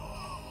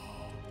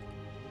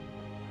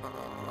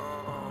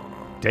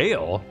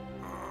 Dale?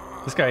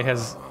 This guy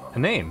has a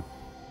name.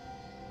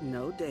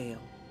 No, Dale.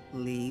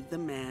 Leave the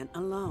man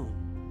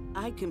alone.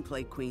 I can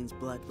play Queen's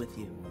Blood with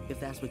you, if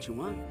that's what you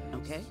want,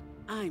 okay?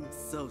 I'm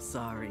so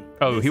sorry.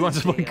 Oh, he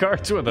wants to play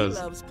cards with us.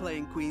 He loves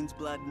playing Queen's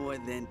Blood more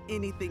than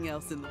anything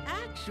else in the...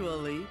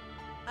 Actually,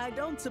 I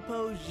don't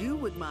suppose you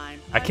would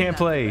mind. I can't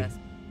play.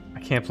 I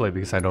can't play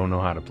because I don't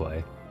know how to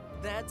play.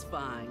 That's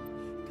fine.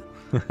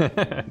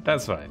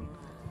 That's fine.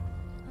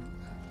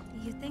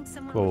 You think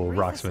someone What will would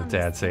brief us Rocksmith on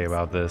Dad these say things?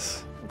 about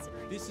this?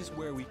 This is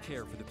where we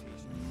care for the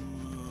patient.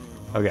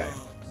 Okay.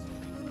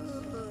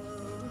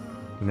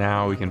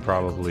 Now we can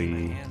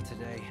probably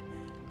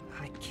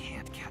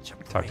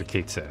talk to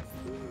Kate Seth.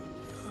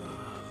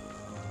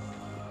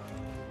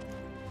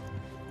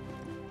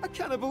 I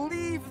can't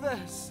believe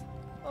this.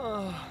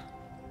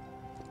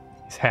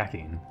 He's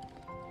hacking.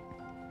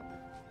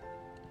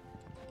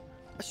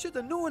 I should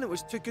have known it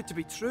was too good to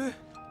be true.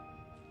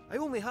 I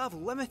only have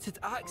limited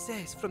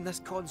access from this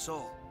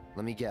console.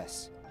 Let me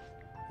guess.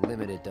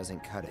 Limited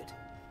doesn't cut it.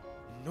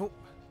 Nope.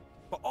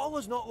 But all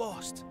is not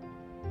lost.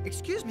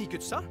 Excuse me,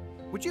 good sir.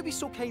 Would you be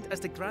so kind as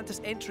to grant us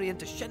entry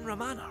into Shinra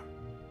Manor?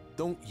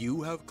 Don't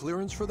you have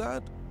clearance for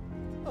that?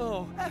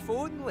 Oh, if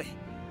only.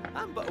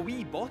 I'm but a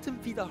wee bottom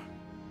feeder.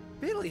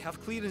 Barely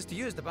have clearance to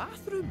use the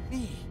bathroom,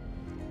 me.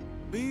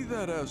 Be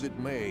that as it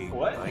may,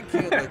 I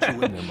can't let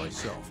you in there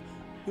myself.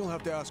 You'll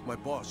have to ask my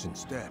boss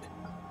instead.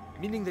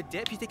 Meaning the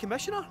deputy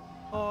commissioner?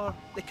 Or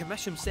the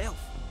commission himself?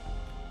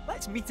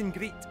 Let's meet and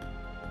greet.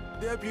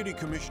 Deputy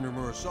Commissioner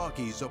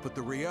Murasaki's up at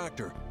the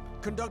reactor,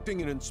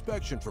 conducting an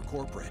inspection for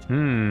corporate.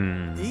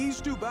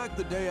 He's due back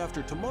the day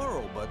after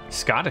tomorrow, but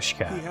Scottish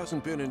cat. he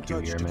hasn't been in Do you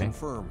touch hear to me?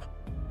 confirm.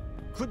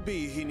 Could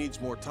be he needs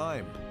more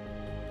time.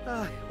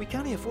 We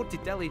can't afford to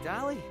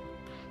dilly-dally.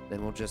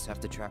 Then we'll just have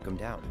to track him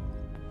down.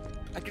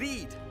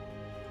 Agreed.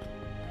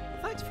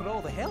 Thanks for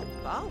all the help,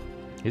 pal.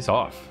 He's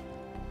off.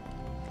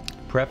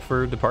 Prep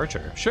for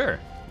departure. Sure.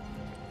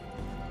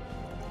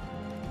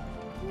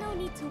 No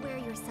need to wear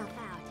yourself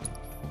out.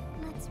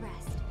 Let's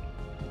rest.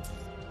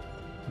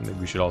 Maybe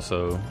we should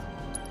also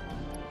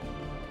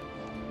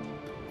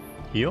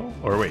heal?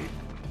 Or wait.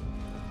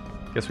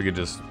 Guess we could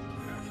just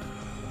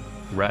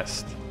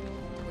rest.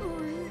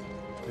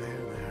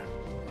 There.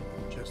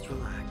 Just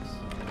relax.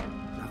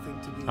 Nothing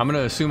to be... I'm gonna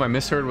assume I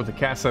misheard what the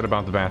cat said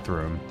about the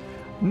bathroom.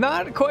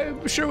 Not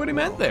quite sure what he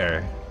meant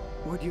there.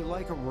 Would you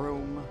like a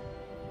room?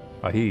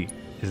 He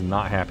is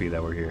not happy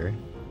that we're here.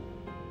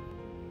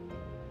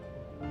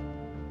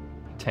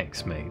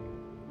 Thanks, mate.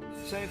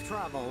 Safe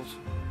travels.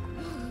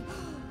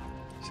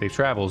 Safe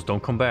travels,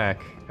 don't come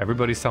back.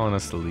 Everybody's telling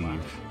us to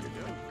leave.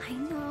 I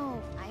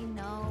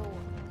know.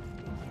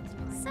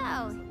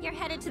 So, you're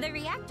headed to the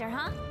reactor,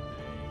 huh?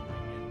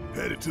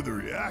 Headed to the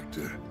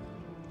reactor?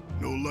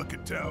 No luck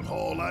at town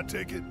hall, I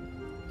take it?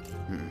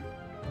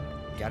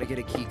 Gotta get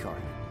a key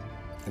card.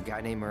 A guy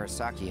named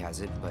Murasaki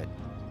has it, but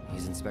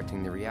he's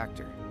inspecting the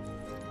reactor.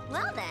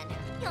 Well then,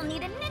 you'll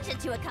need a ninja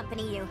to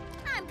accompany you.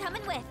 I'm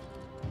coming with.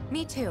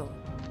 Me too.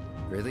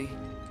 Really?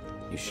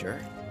 You sure?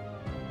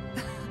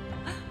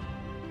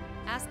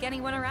 Ask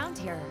anyone around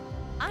here.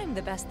 I'm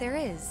the best there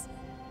is.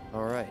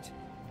 All right.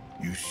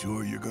 You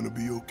sure you're gonna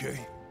be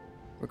okay?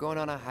 We're going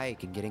on a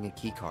hike and getting a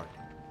key card.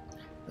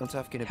 How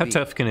tough can it How be?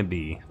 tough can it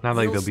be? Not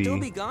like You'll there'll still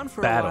be be gone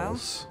for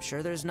battles. a while.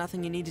 Sure there's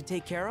nothing you need to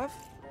take care of?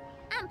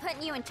 I'm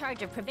putting you in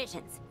charge of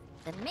provisions.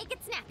 Then make it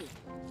snappy.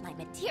 My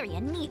materia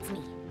needs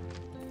me.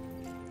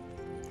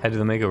 Head to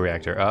the Mako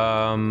Reactor.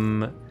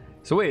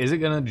 So wait, is it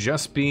gonna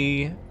just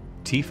be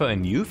Tifa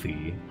and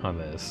Yuffie on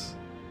this?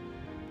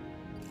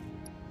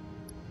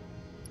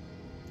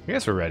 I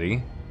guess we're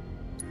ready.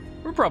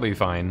 We're probably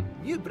fine.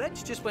 New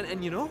bridge just went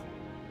in, you know.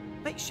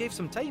 Might shave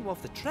some time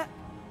off the trip.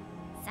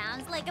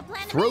 Sounds like a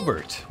plan to me.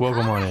 Throbert,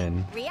 welcome on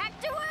in.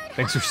 Reactorward.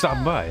 Thanks for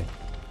stopping by.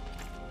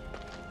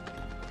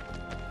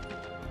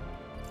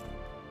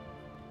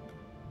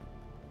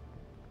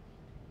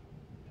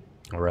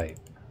 All right.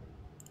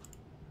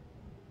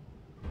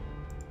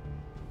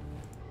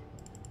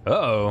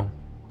 Uh-oh.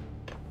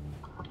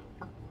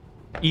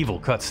 Evil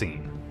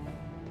cutscene.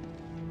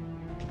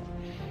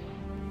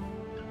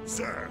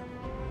 Sir,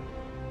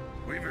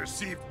 we've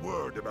received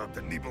word about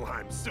the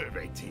Nibelheim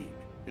survey team.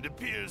 It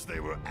appears they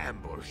were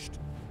ambushed.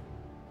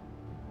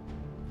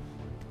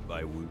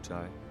 By Wu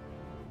Tai?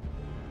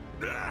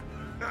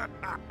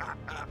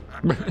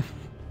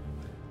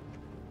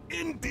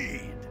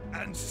 Indeed,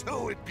 and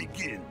so it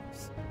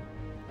begins.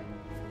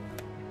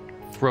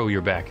 Throw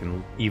your back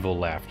in evil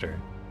laughter.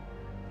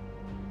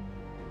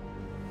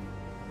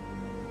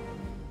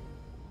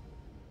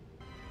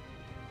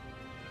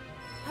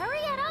 Hurry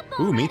it up.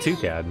 Ooh, me too,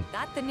 Cad.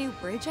 That the new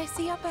bridge I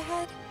see up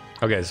ahead?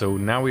 Okay, so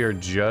now we are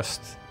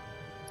just...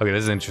 Okay,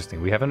 this is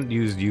interesting. We haven't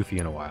used Yuffie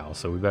in a while,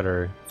 so we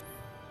better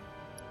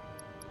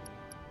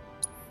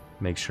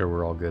make sure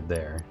we're all good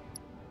there.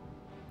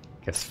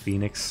 Guess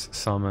Phoenix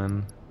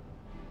summon.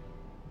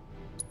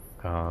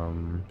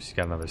 She's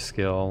got another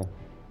skill.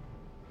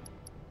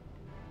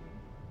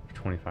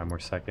 25 more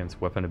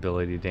seconds. Weapon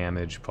ability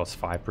damage plus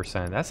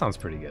 5%. That sounds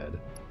pretty good.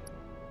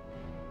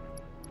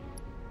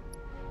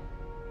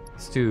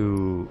 Let's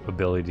do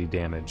ability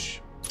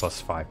damage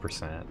plus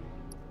 5%.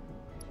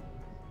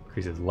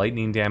 Increases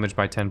lightning damage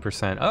by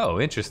 10%. Oh,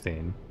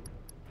 interesting.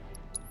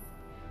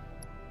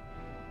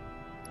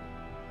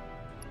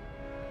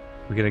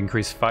 We could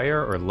increase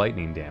fire or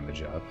lightning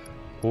damage up.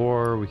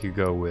 Or we could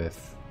go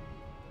with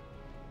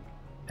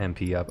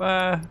MP up.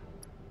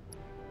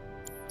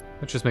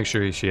 Let's just make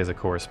sure she has a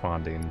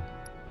corresponding...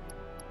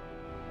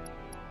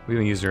 We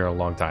haven't used her in a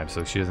long time,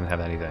 so she doesn't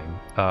have anything.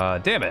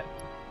 Damn it!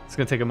 It's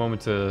gonna take a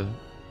moment to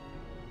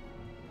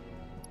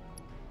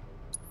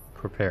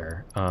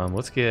prepare.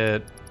 Let's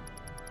get...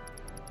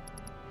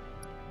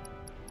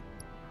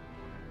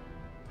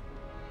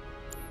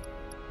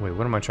 Wait,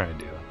 what am I trying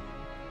to do?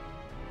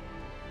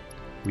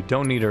 We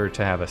don't need her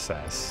to have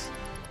assess.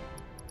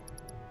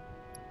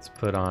 Let's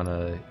put on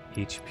a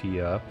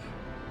HP up.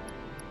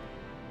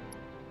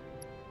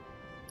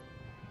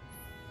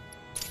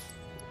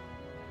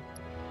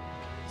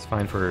 It's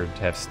fine for her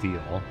to have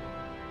steal.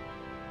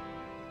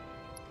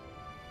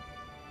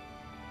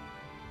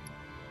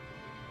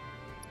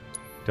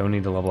 Don't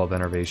need to level up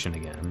Enervation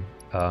again.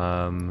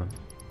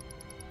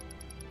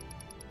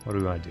 What do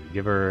we want to do?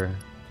 Give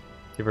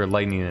her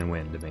lightning and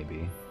wind,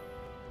 maybe.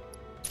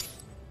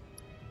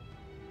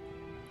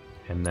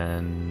 And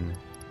then...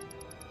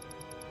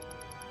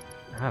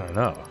 I don't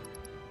know.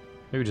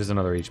 Maybe just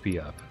another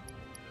HP up.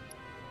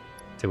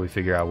 Till we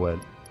figure out what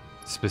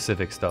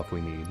specific stuff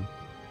we need.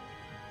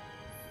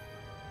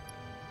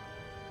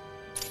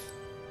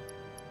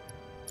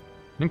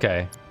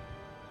 Okay.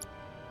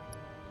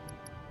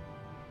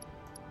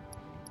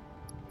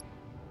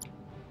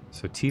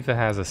 So Tifa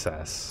has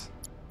assess.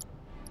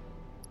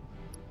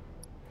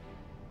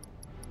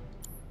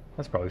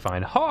 That's probably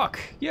fine. Hawk!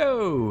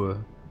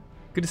 Yo!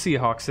 Good to see you,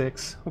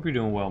 Hawk6. Hope you're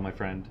doing well, my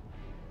friend.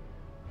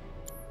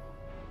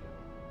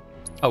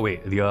 Oh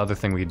wait, the other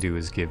thing we could do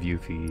is give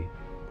Yuffie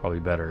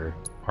probably better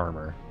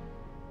armor.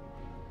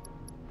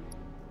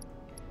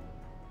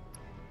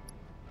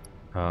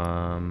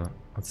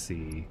 Let's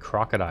see.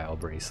 Crocodile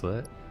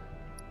bracelet.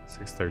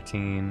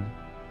 613.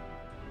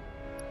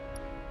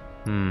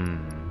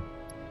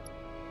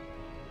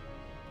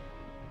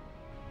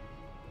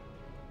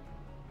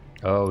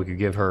 Oh, we could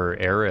give her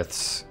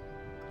Aerith's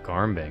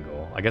Garm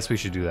Bangle. I guess we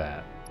should do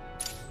that.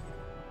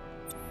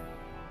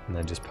 And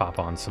then just pop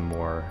on some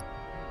more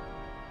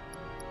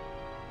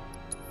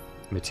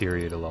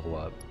materia to level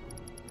up.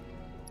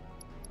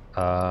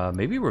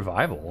 Maybe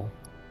Revival.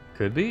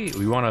 Could be.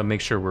 We want to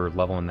make sure we're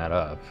leveling that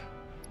up.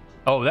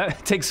 Oh,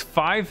 that takes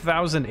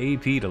 5,000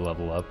 AP to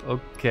level up.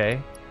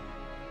 Okay.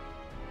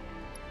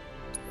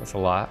 That's a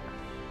lot.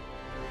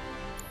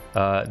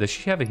 Does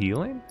she have a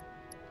healing?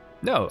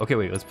 No. Okay,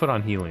 wait. Let's put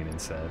on healing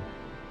instead.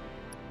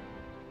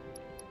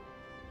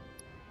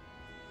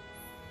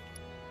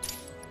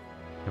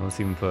 And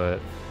let's even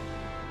put...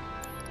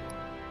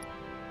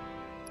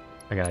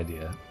 I got an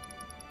idea.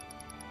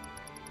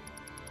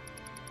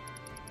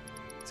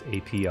 Let's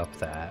AP up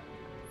that.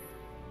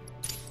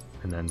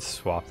 And then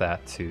swap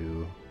that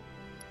to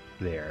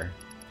there.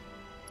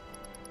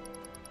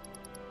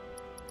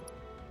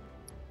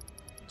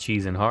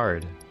 Cheese and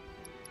hard.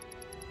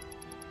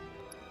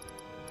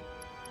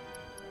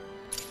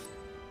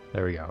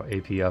 There we go.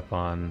 AP up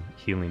on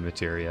healing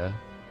materia.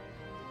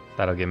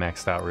 That'll get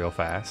maxed out real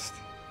fast.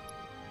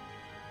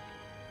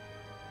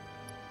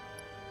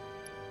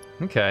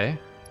 Okay.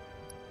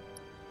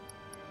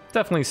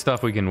 Definitely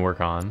stuff we can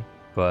work on,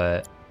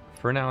 but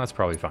for now that's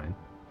probably fine.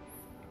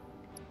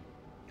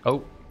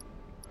 Oh.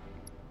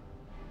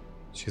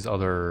 She has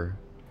other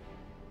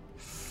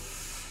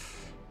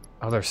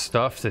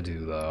stuff to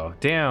do though.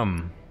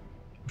 Damn.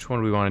 Which one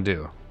do we want to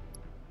do?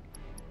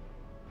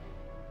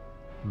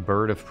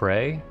 Bird of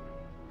Prey?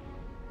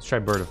 Let's try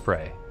Bird of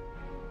Prey.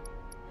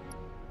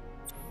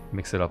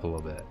 Mix it up a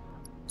little bit.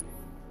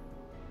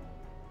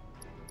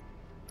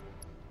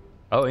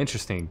 Oh,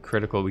 interesting.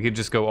 Critical. We could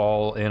just go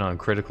all in on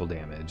critical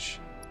damage.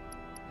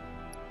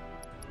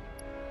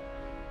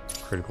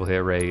 Critical hit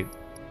rate.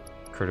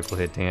 Critical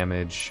hit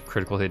damage.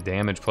 Critical hit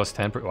damage plus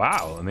 10%.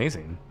 Wow,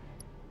 amazing.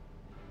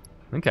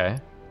 Okay.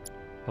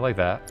 I like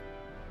that.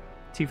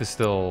 Tifa's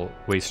still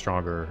way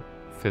stronger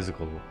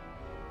physical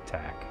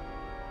attack.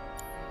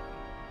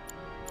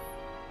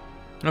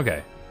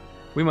 Okay.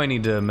 We might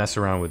need to mess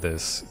around with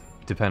this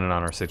depending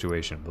on our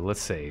situation, but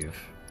let's save.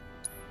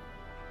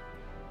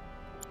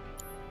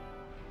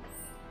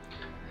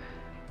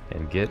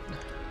 And get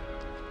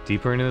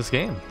deeper into this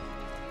game.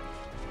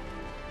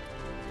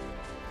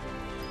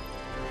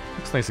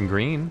 Looks nice and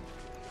green.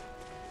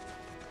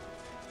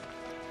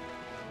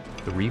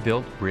 The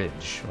rebuilt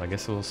bridge. Well, I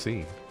guess we'll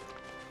see.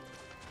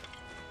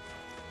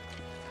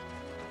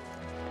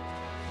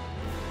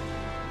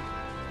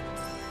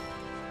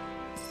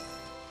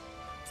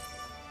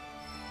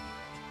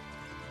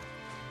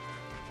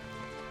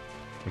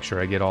 Make sure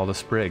I get all the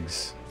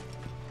sprigs.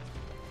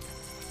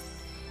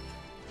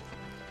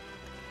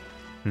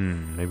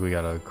 Maybe we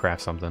gotta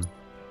craft something.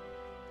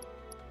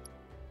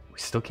 We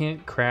still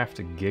can't craft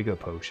a Giga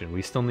Potion.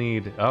 We still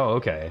need... Oh,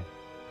 okay.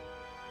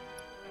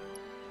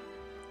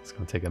 It's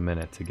gonna take a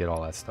minute to get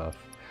all that stuff.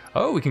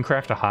 Oh, we can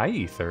craft a High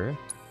Ether.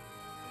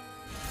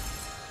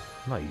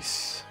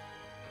 Nice.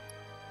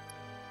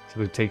 So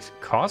it takes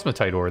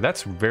Cosmetite ore.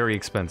 That's very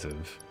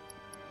expensive.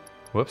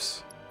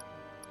 Whoops.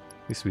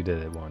 At least we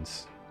did it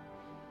once.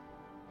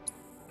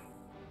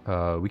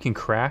 We can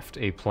craft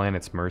a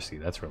Planet's Mercy.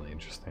 That's really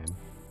interesting.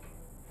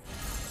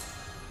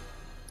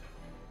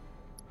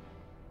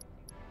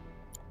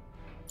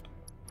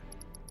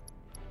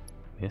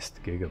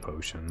 Mist Giga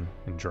Potion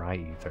and Dry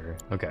Ether.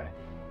 Okay.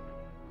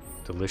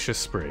 Delicious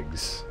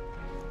sprigs.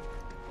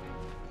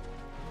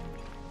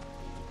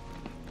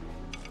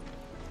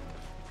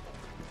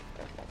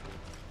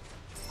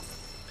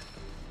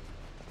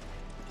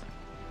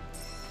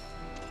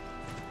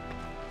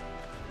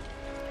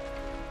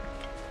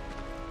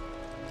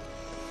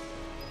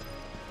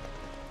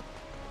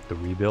 The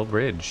rebuilt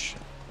bridge.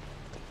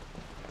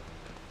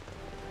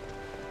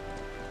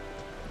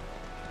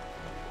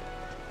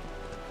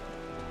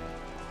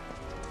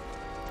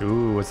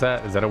 Ooh, what's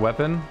that? Is that a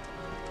weapon?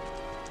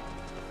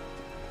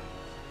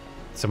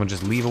 Someone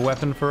just leave a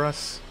weapon for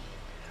us?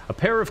 A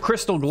pair of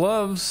crystal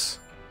gloves.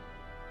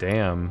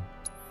 Damn.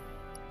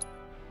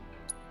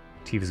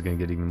 Tifa's gonna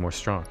get even more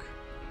strong.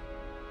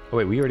 Oh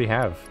wait, we already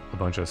have a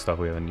bunch of stuff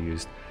we haven't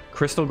used.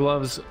 Crystal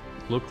gloves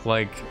look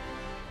like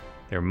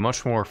they're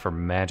much more for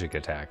magic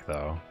attack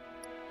though.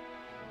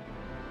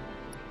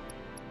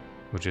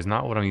 Which is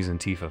not what I'm using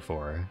Tifa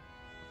for.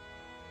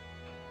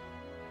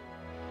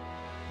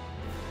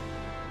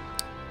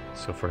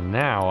 So for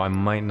now, I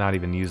might not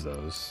even use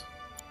those.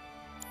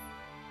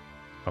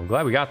 I'm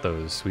glad we got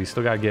those. We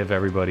still gotta give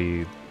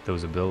everybody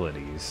those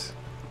abilities.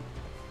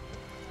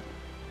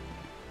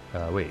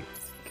 Wait,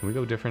 can we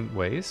go different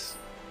ways?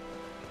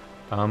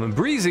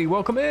 Breezy,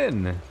 welcome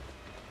in!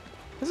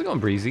 How's it going,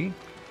 Breezy?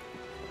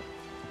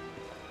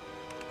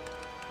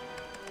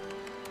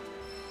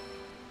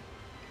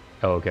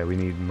 Oh, okay, we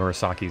need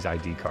Murasaki's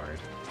ID card.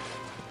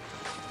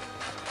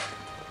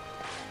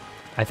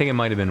 I think it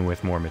might have been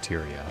with more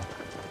materia.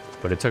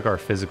 But it took our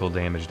physical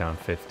damage down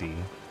 50.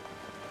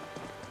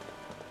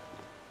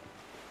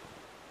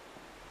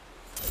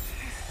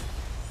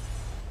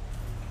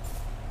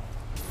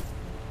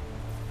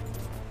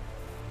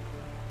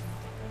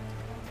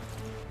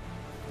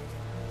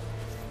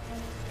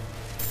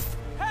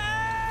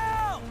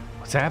 Help!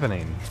 What's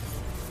happening?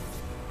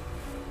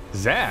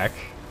 Zach?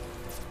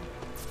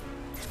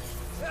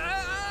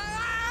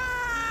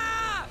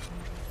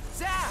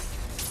 Zach!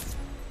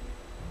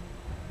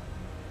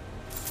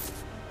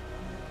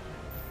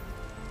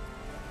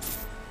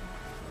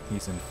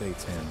 He's in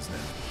Fate's hands now.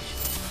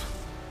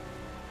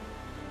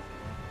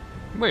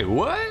 Wait,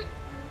 what?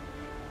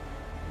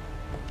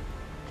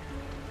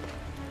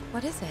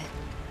 What is it?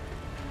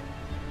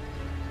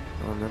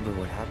 I remember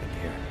what happened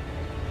here.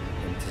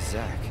 And to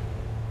Zach.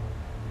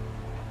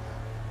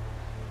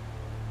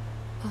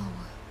 Oh.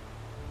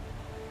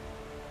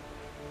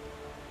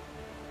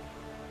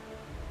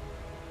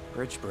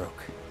 Bridge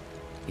broke.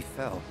 He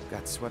fell,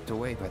 got swept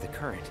away by the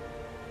current.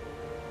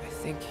 I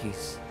think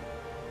he's...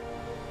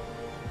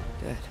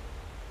 Dead.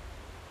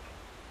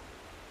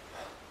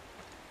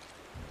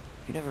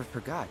 You never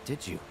forgot,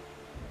 did you?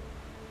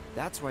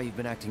 That's why you've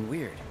been acting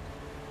weird.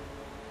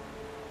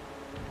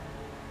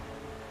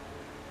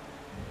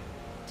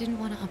 Didn't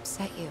want to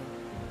upset you.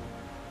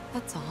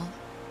 That's all.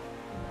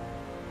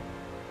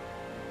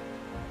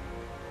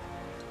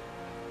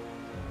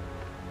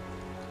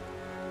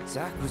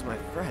 Zack was my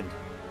friend.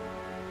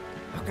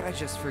 How could I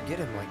just forget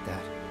him like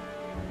that?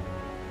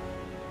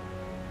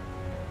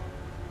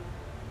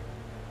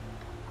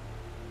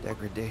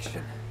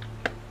 Degradation.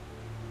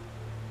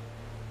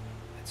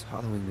 It's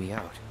hollowing me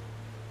out,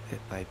 bit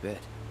by bit.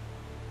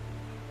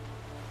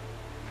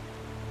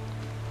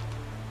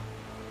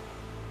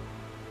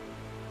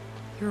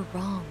 You're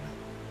wrong.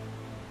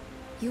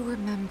 You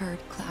remembered,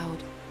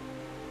 Cloud.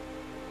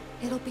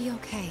 It'll be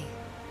okay.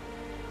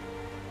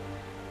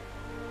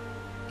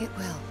 It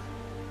will.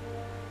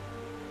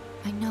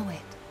 I know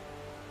it.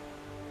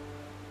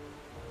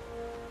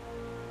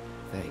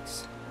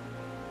 Thanks.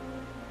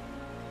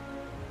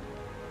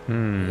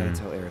 Hmm. You gotta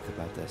tell Aerith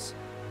about this.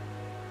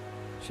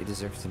 She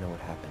deserves to know what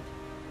happened.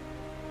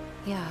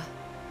 Yeah.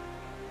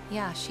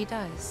 Yeah, she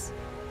does.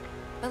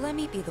 But let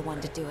me be the one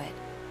to do it.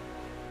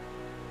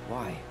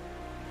 Why?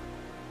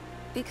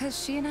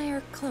 Because she and I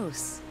are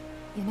close,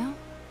 you know?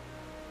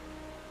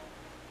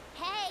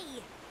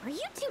 Hey! Are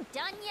you two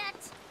done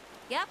yet?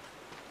 Yep.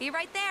 Be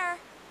right there.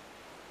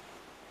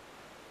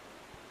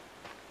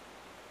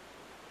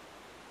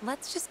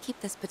 Let's just keep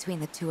this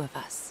between the two of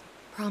us.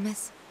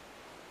 Promise?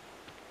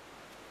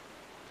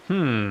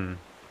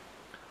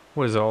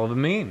 What does all of it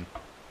mean?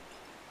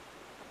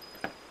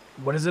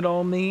 What does it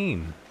all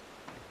mean?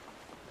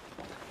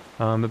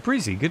 But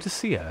Breezy, good to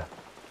see ya.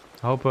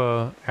 I hope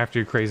after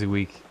your crazy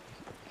week,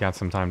 you got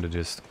some time to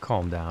just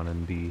calm down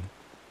and be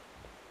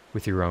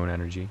with your own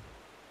energy.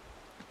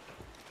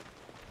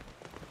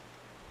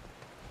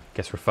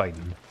 Guess we're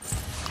fighting.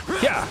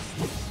 Yeah!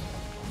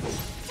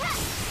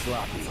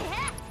 Sloppy.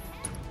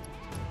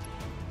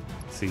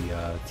 See,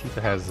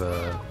 Tifa has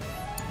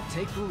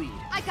Take the lead.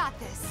 I got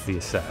this. the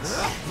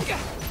assess.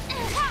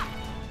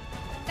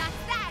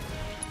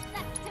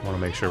 Want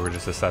to make sure we're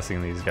just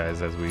assessing these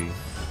guys as we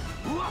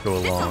go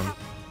along.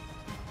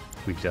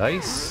 We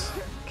dice.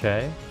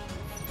 Okay.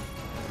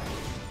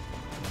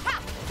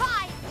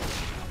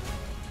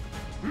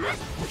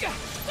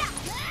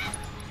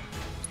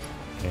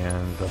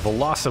 And the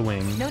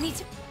Velociraptor. No need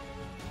to.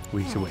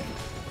 Weak to wind.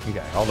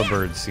 Okay, all the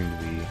birds seem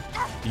to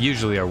be,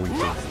 usually are weak to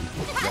wind.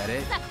 That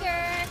it?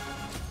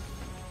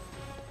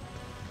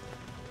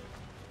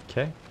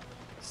 Okay,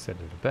 sit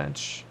at a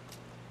bench.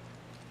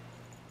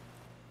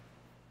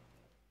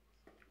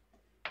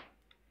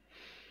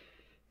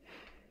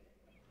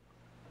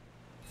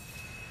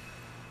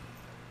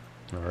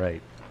 All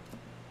right.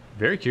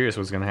 Very curious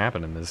what's going to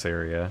happen in this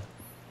area.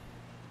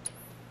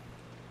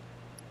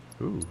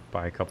 Ooh,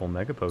 buy a couple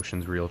mega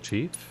potions real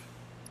cheap.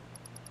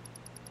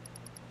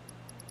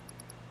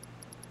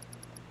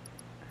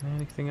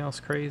 Anything else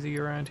crazy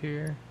around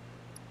here?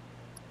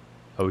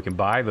 Oh, we can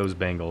buy those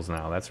bangles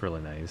now. That's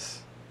really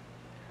nice.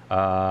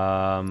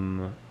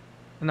 No,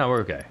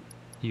 we're okay.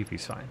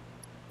 Yuffie's fine.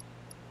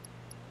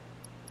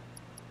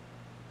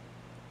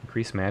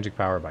 Increase magic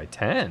power by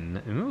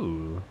 10.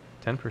 Ooh,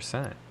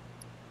 10%.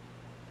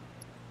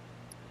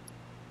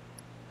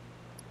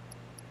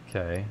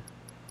 Okay.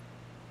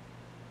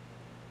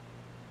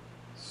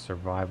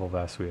 Survival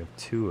vest, we have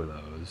 2 of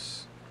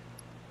those.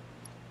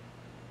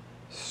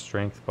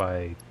 Strength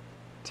by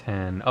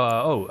 10.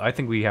 Oh, I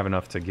think we have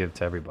enough to give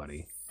to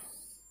everybody.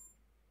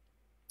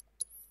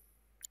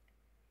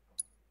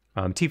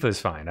 Tifa is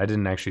fine. I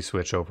didn't actually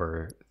switch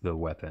over the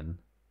weapon.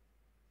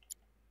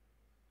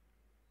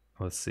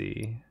 Let's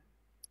see.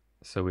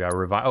 So we got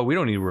revival. Oh, we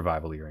don't need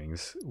revival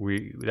earrings.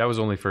 That was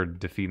only for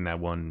defeating that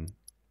one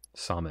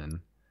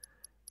summon.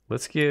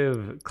 Let's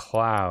give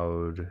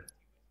Cloud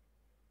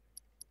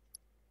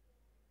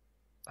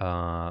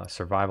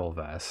survival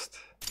vest.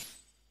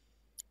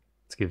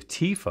 Let's give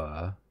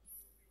Tifa.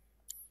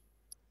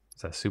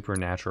 Is that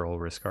supernatural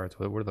risk cards?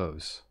 What were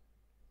those?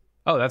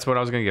 Oh, that's what I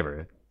was gonna give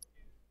her.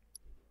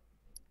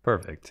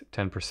 Perfect.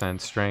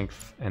 10%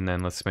 strength, and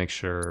then let's make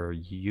sure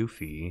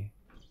Yuffie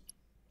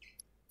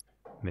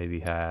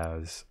maybe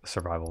has a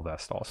survival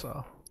vest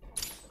also.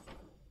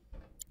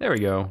 There we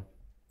go.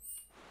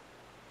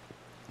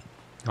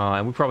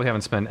 And we probably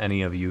haven't spent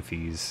any of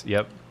Yuffie's.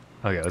 Yep.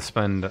 Okay, let's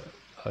spend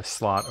a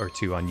slot or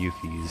 2 on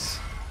Yuffie's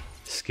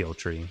skill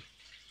tree.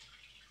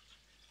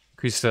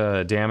 Increase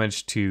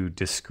damage to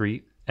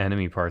discrete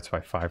enemy parts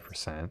by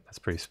 5%. That's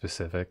pretty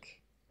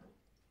specific.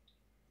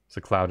 So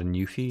Cloud and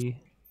Yuffie.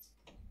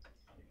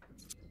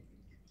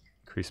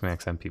 Increase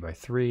max MP by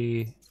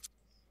 3.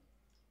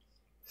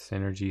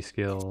 Synergy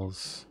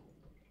skills.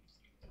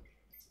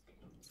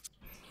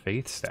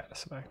 Faith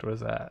status effect. What is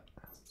that?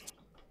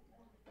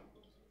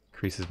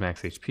 Increases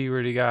max HP. We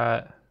already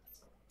got.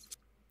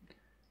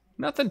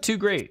 Nothing too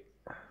great.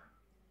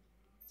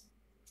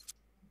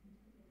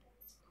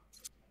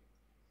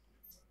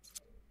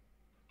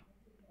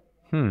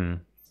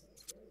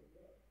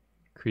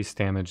 Increase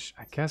damage.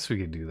 I guess we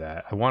could do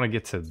that. I want to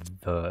get to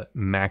the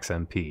max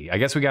MP. I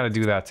guess we got to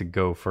do that to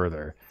go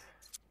further.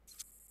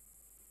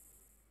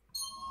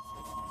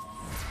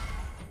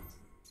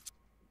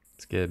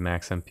 Let's get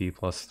max MP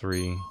plus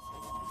 3.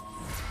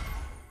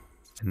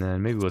 And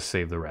then maybe we'll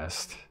save the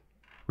rest.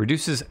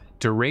 Reduces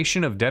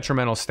duration of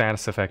detrimental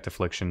status effect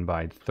affliction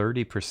by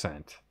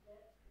 30%.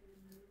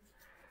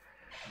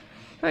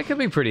 That could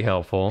be pretty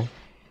helpful.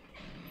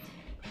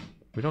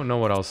 We don't know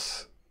what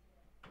else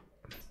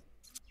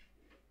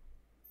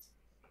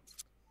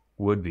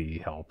would be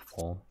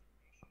helpful.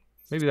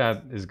 Maybe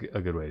that is a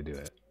good way to do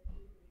it.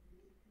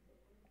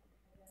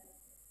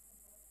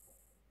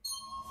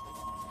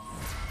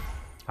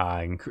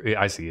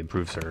 I see.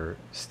 Improves her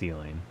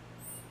stealing.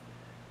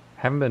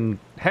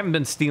 Haven't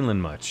been stealing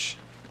much.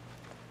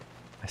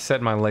 I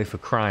set my life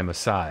of crime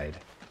aside.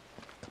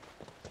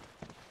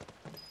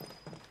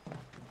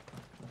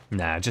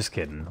 Nah, just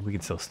kidding. We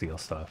can still steal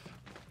stuff.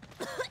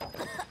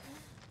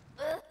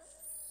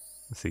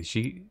 Let's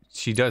see.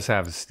 She does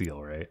have a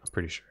steal, right? I'm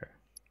pretty sure.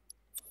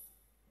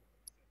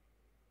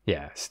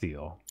 Yeah,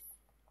 steal.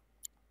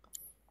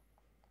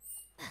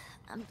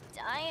 I'm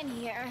dying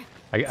here.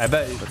 I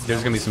bet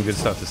there's gonna be some good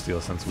stuff to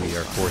steal since we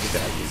are forced to.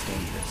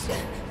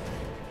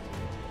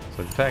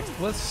 So in fact,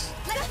 let's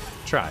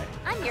try.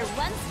 I'm your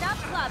one-stop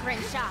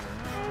clobbering shop.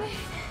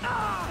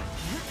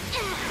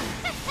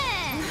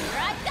 Here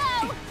I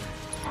go.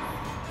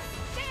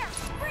 There,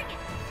 bring it.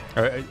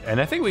 All right, and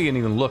I think we can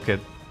even look at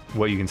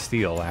what you can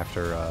steal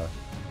after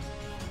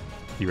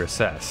you're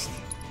assessed.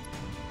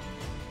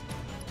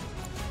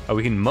 Oh,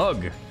 we can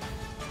mug.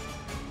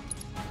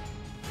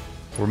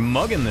 We're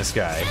mugging this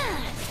guy.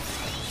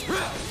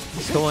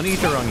 Stole an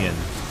ether onion.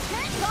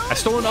 I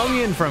stole an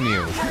onion from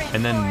you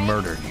and then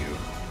murdered you.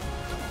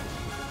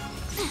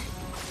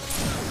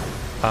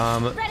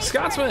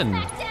 Scotsman.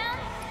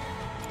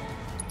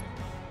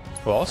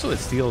 Well, also it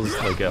steals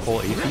like a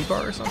whole AP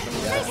bar or something.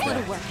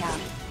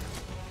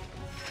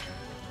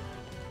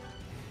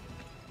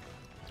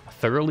 A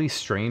thoroughly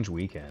strange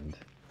weekend.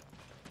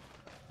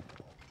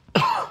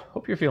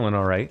 Hope you're feeling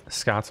all right,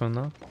 Scotsman,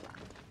 though.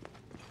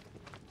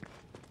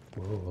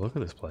 Whoa, look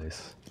at this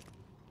place.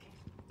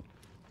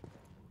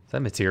 Is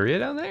that materia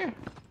down there?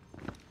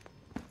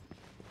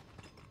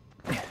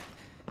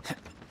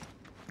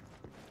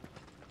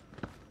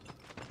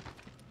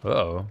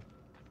 Uh-oh.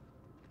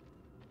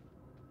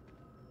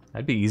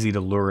 That'd be easy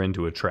to lure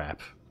into a trap.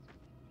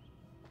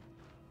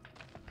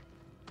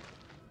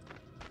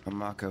 A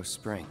Mako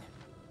Spring.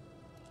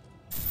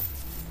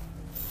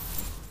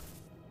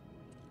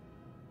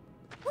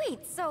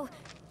 Wait, so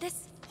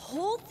this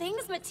whole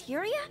thing's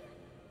materia?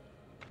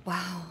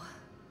 Wow,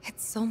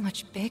 it's so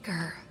much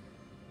bigger.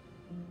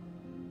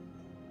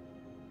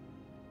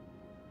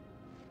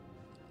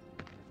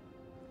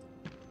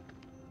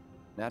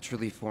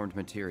 Naturally formed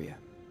materia.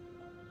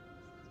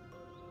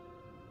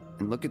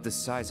 And look at the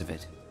size of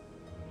it.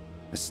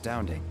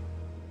 Astounding.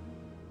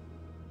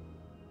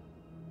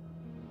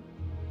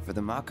 For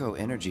the Mako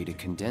energy to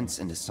condense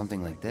into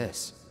something like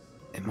this,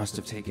 it must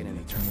have taken an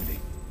eternity.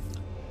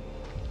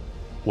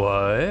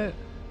 What?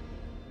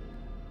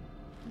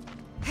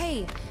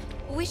 Hey,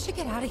 we should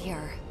get out of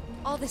here.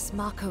 All this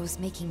Mako's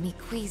making me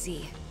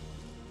queasy.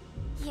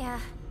 Yeah,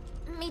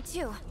 me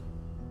too.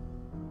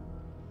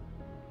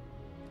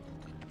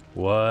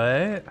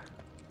 What? The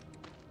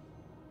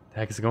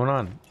heck is going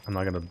on? I'm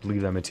not gonna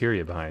leave that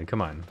materia behind.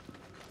 Come on.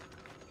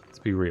 Let's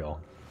be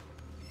real.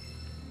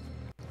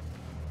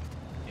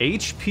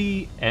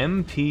 HP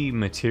MP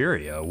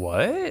materia?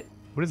 What?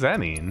 What does that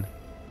mean?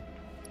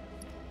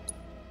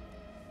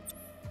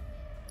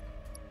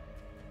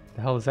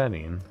 The hell does that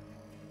mean?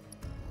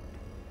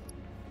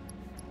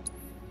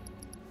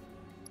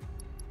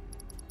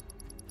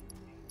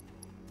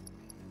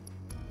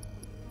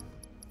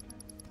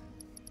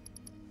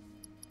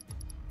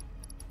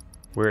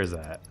 Where is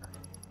that?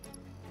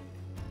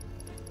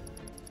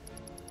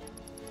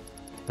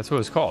 That's what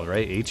it's called,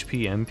 right?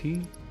 HP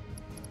MP?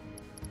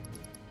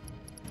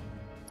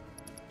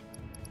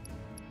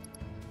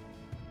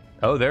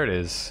 Oh, there it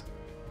is.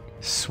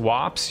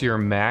 Swaps your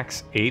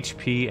max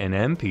HP and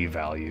MP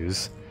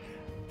values.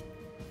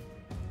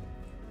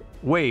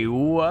 Wait,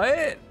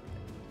 what?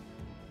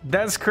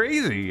 That's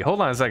crazy.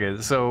 Hold on a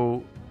second.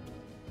 So,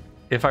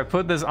 if I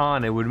put this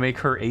on, it would make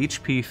her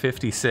HP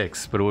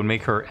 56, but it would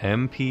make her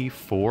MP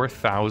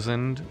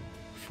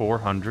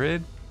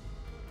 4,400?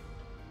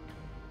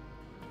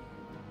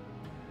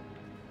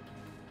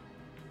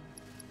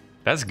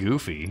 That's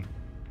goofy.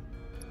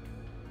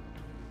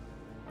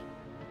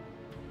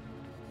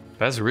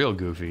 That's real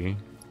goofy.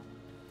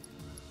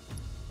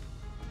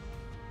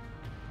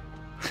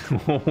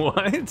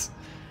 What?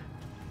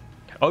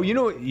 Oh, you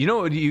know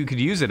what you could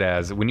use it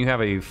as when you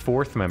have a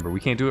fourth member. We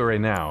can't do it right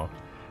now,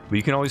 but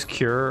you can always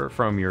cure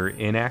from your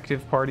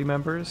inactive party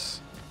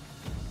members.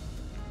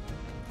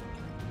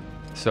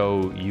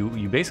 So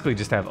you basically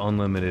just have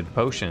unlimited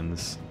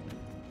potions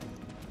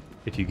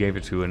if you gave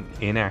it to an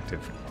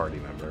inactive party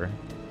member.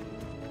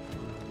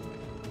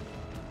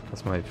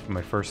 That's my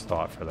first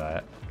thought for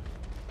that.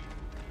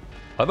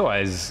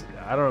 Otherwise,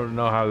 I don't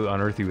know how on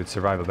earth you would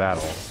survive a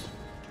battle.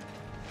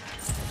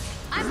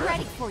 I'm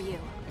ready for you.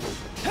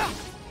 Got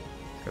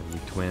a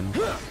weak twin.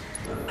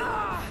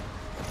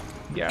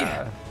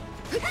 Yeah.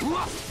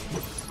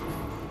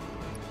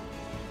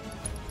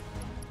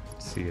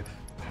 See if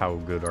how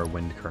good our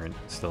wind current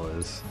still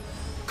is.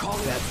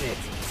 That's it.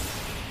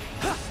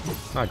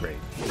 Not great.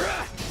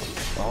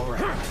 All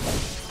right.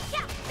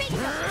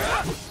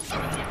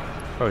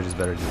 Probably just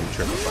better to do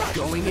triple flash.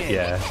 Going in.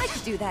 Yeah. I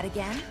could do that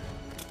again.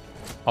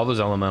 All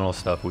those elemental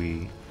stuff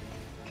we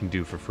can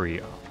do for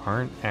free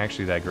aren't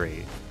actually that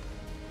great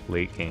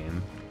late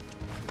game.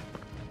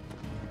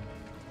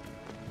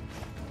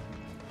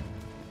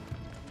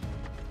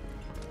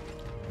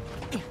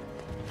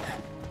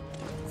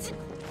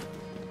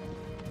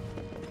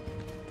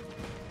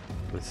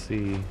 Let's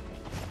see.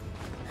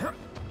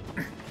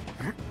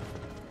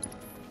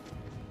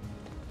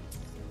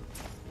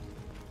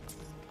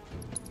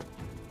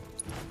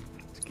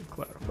 Let's get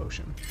Cloud a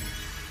potion.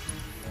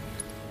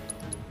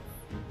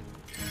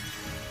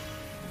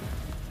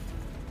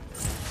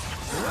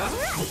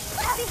 Let's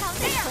see how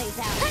this plays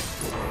out.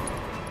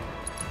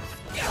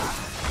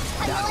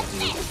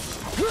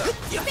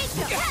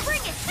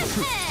 Bring it.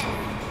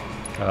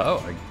 Oh,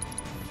 I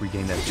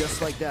regained that.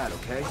 Just like that,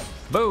 okay?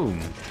 Boom.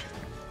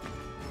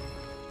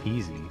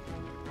 Easy.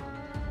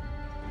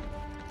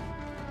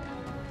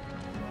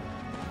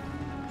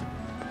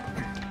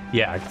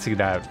 Yeah, I can see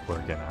that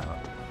working out.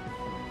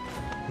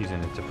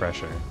 Using it to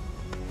pressure.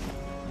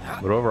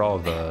 But overall,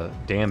 the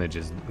damage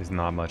is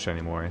not much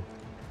anymore.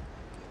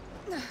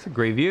 It's a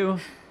great view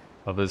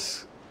of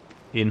this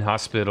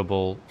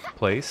inhospitable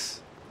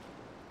place.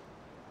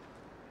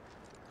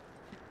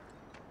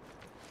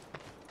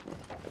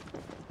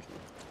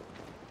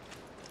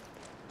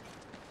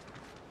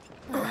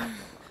 Are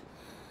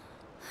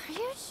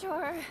you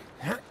sure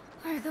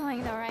we're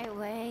going the right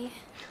way?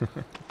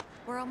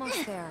 We're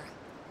almost there.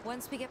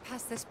 Once we get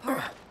past this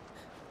part,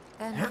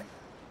 then...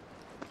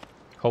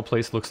 Whole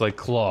place looks like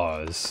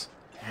claws.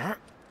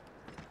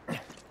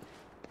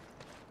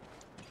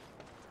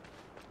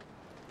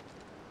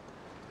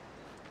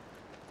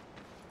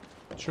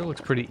 Sure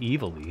looks pretty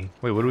evilly.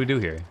 Wait, what do we do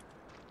here?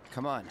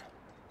 Come on.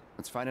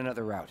 Let's find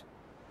another route.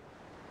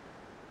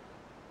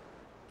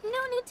 No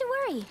need to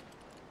worry.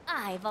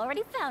 I've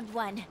already found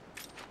one.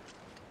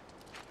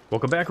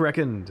 Welcome back,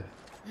 Reckoned.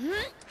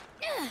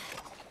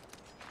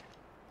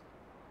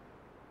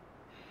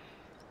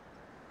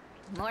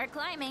 More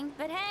climbing,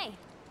 but hey.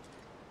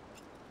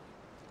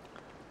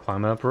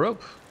 Climb up a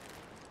rope.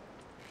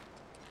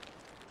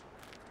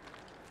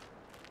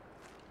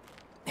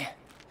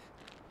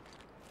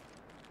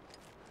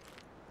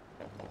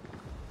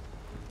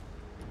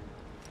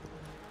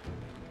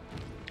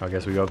 I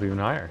guess we go up even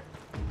higher.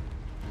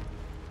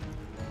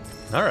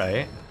 All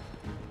right.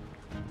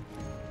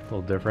 A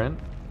little different.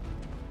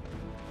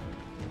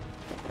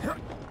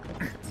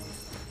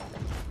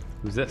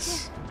 Who's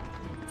this?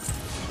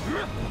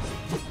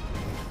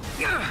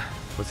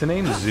 What's the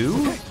name?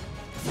 Zoo?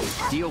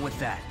 Deal with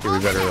that. Here, we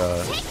better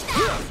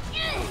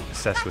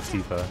assess with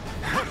Tifa.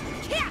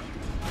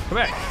 Come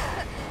back.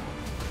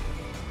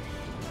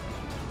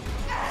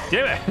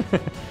 Damn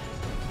it.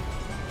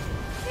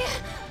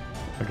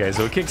 Okay,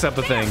 so it kicks up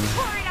a thing.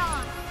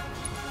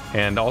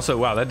 And also,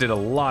 wow, that did a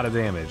lot of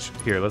damage.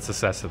 Here, let's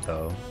assess it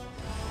though.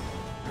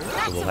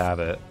 So we'll have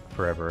it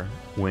forever.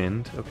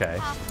 Wind, okay.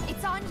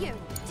 It's on you.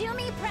 Do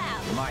me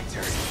proud. My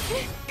turn.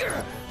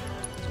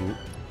 Ooh,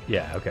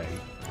 yeah, okay.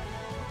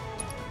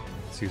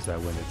 Let's use that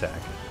wind attack.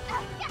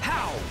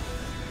 Pow!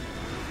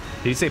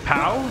 Did he say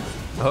pow?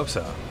 I hope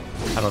so.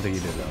 I don't think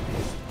he did though.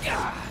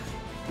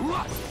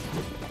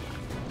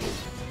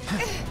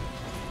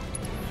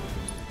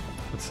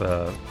 Let's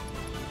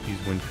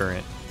use wind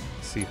current,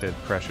 see if it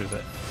pressures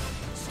it.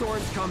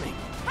 Storm's coming.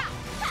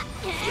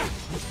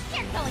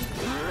 You're going.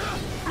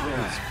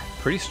 It's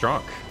pretty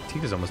strong.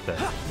 Tifa's almost dead.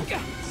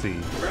 Let's see.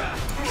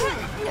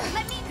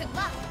 Let me good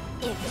luck.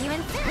 If you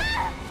insist.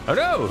 Oh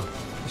no!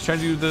 He's trying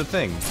to do the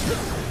thing.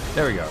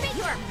 There we go.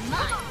 You're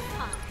mine.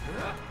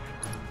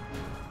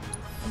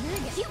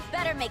 You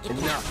better make it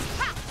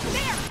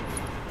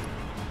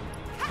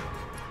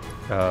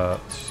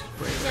count.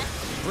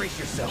 Brace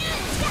yourself.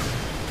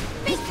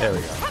 There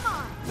we go.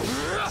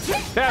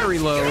 Battery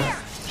low. Is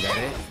that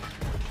it?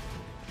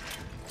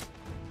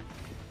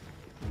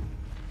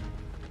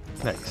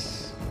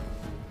 Nice.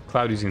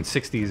 Cloud using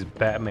 60s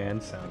Batman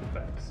sound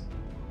effects.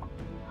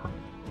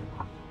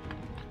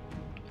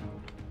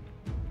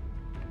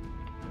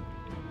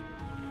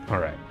 All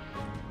right.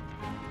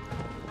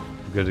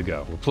 Good to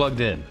go. We're plugged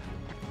in.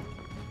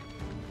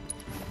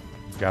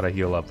 Gotta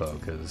heal up though,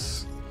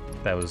 because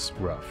that was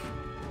rough.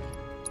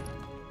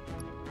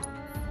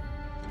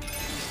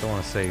 Still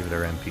want to save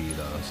their MP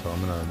though, so I'm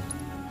gonna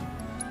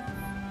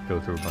go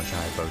through a bunch of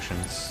high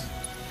potions.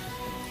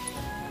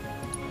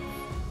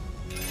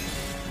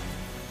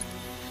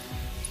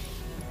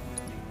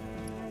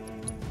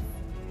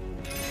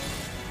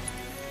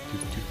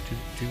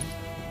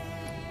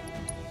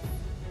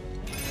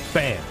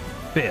 Bam!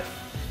 Biff!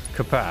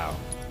 Kapow!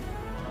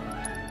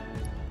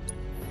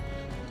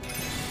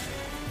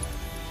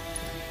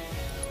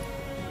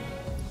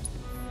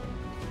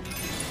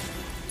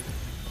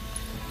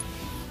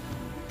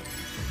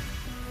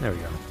 There we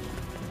go.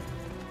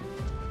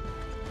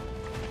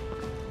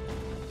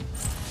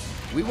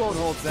 We won't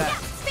hold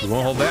back. We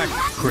won't hold back,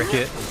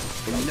 cricket.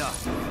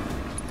 Enough.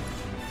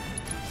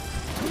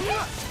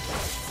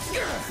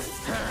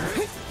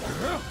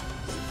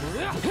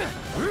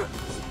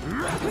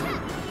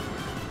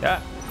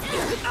 Yeah.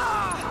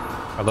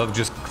 I love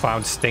just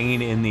Cloud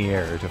staying in the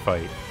air to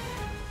fight.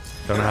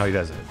 Don't know how he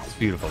does it. It's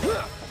beautiful.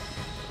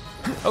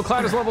 Oh,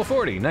 Cloud is level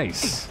 40.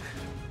 Nice.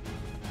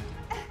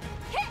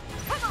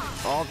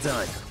 All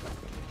done.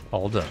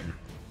 All done.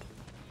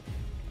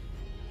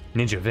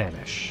 Ninja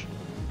vanish.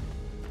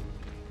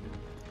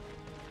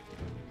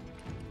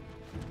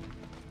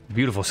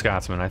 Beautiful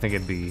Scotsman. I think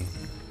it'd be...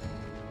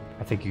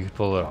 I think you could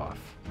pull it off.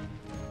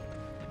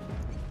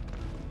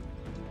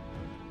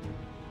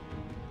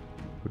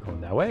 We're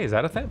going that way? Is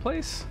that a that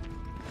place?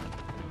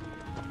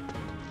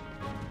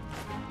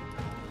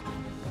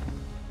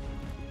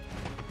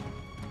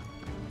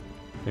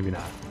 Maybe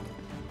not.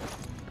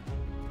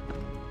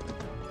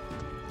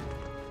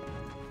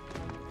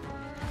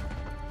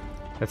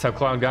 That's how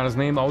Cloud got his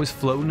name, always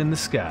floating in the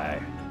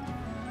sky.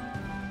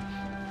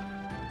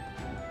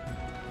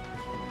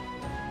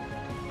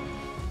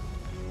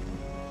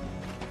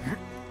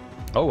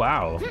 Oh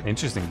wow,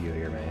 interesting view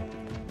here, man.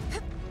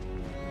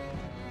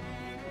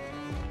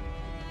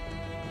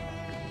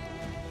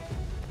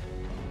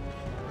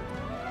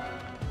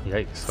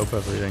 Yikes, hope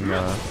everything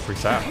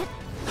freaks out.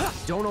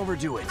 Don't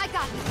overdo it. I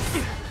got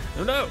this.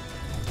 Oh no!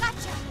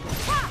 Gotcha.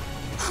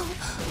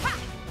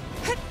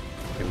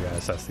 Okay, we gotta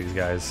assess these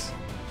guys.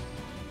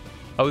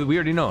 Oh, we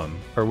already know them.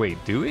 Or wait,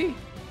 do we? It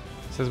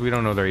says we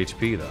don't know their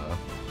HP though.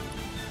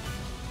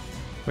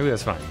 Maybe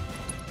that's fine.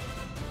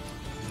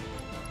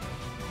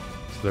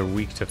 So they're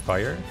weak to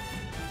fire.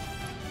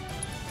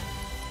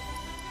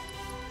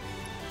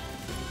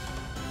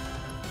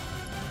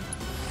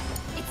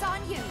 It's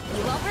on you.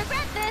 You won't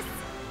regret this.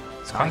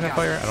 Is Cloud have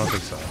fire? I don't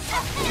think so.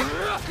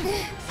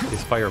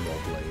 His fireball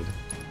blade.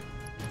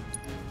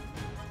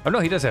 Oh no,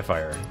 he does have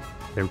fire.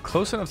 They're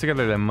close enough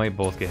together that might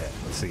both get hit.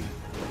 Let's see.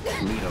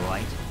 Need a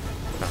light?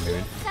 Not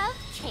good.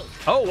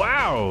 Oh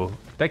wow!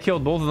 That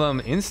killed both of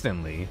them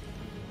instantly.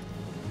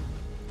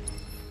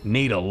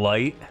 Need a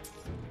light.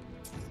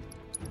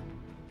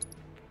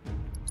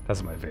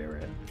 That's my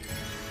favorite.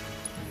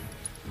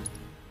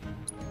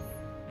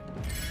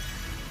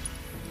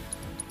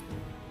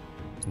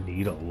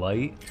 Need a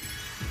light?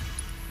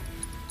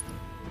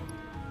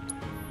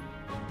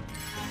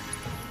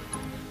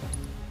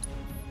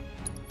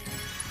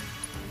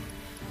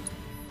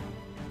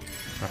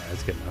 Alright,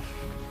 that's good enough.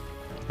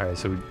 Alright,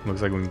 so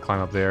looks like we can climb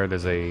up there.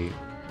 There's a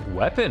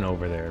weapon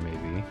over there,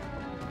 maybe.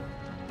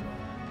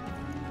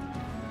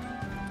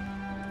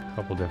 A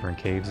couple different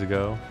caves to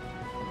go.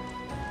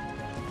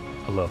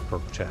 I love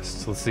purple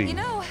chests. Let's see. You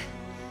know,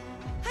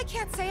 I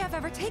can't say I've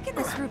ever taken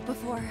this route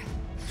before.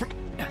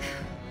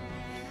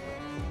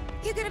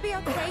 You gonna be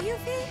okay,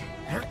 Yuffie?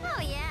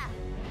 Oh yeah,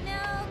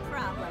 no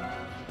problem.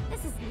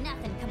 This is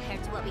nothing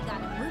compared to what we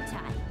got in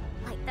Wutai.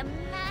 Like the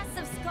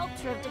massive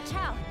sculpture of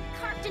Dachau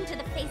carved into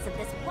the face of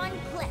this one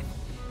cliff.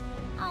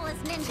 All us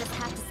ninjas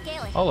have to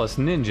scale it. All us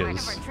ninjas. Part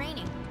of our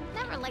training.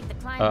 Never liked the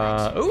climb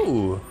much.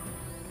 Ooh.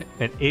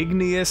 An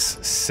igneous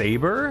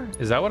saber?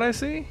 Is that what I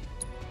see?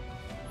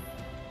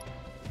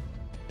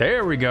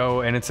 There we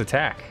go, and its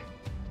attack.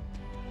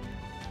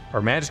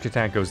 Our magic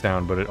attack goes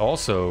down, but it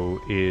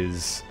also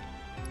is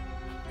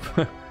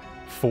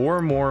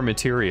 4 more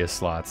materia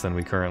slots than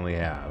we currently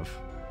have.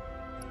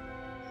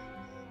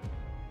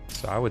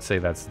 So I would say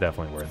that's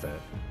definitely worth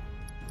it.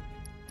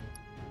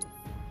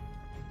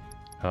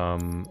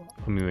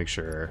 Let me make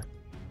sure.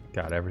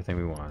 Got everything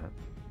we want.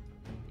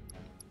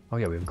 Oh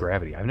yeah, we have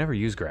gravity. I've never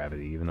used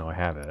gravity, even though I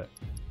have it.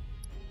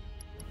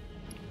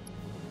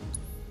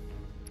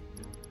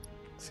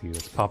 Let's see,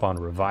 let's pop on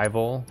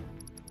revival.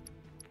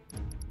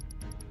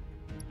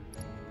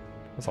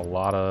 That's a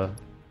lot of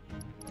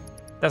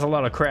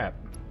crap.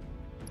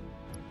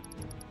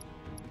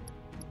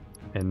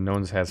 And no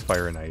one has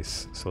fire and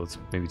ice, so let's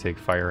maybe take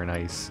fire and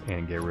ice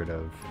and get rid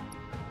of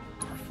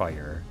our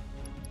fire.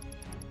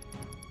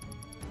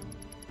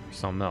 Or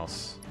something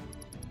else.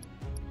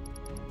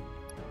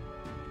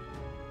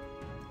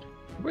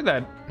 Where'd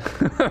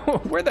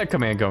that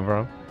command come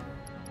from?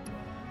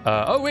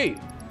 Oh wait!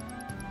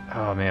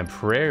 Oh man,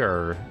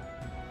 prayer.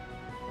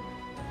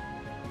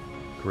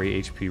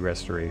 Great HP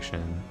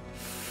restoration.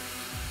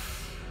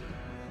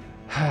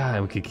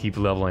 And we could keep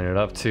leveling it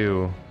up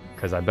too,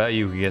 because I bet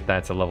you could get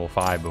that to level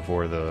 5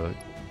 before the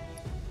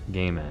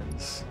game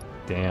ends.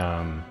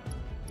 Damn.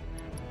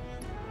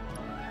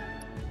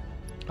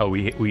 Oh,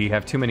 we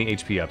have too many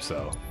HP ups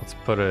though. Let's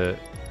put a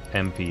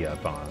MP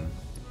up on.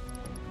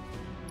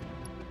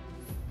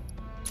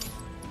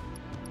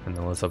 And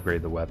then let's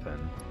upgrade the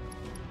weapon.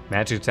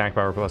 Magic attack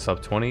power plus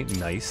up 20.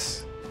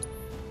 Nice.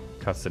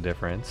 Cuts the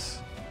difference.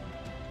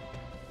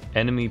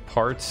 Enemy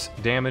parts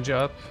damage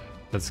up.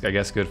 That's, I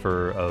guess, good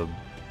for a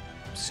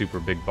super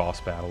big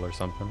boss battle or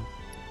something.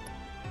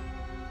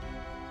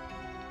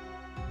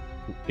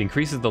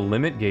 Increases the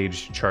limit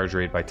gauge charge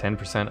rate by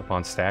 10%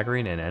 upon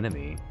staggering an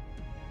enemy.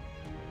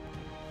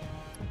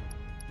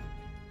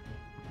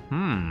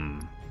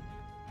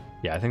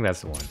 Yeah, I think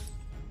that's the one.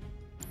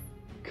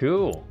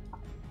 Cool.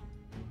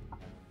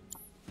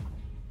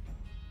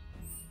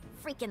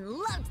 Freaking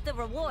loved the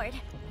reward.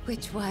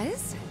 Which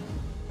was?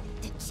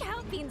 The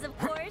chow beans, of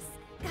course.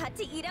 Got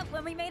to eat up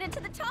when we made it to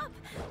the top.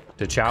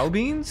 The chow Tell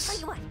beans?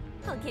 you what,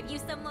 I'll give you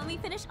some when we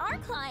finish our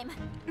climb.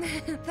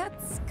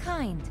 That's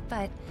kind,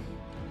 but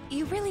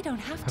you really don't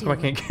have How to. come I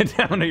can't get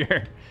down to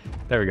here?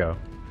 There we go.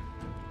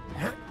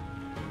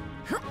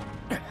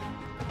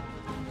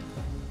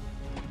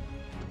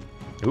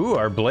 Ooh,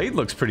 our blade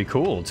looks pretty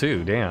cool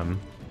too, damn.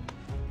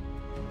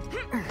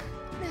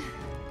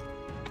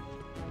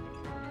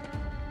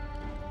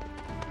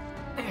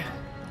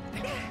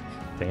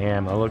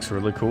 Damn, that looks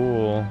really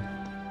cool.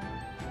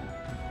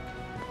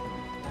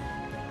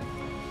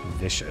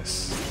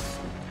 Vicious.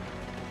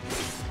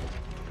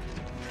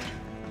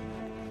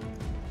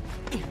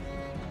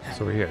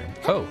 So we're here.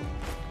 Oh!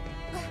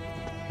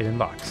 Hidden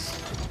box.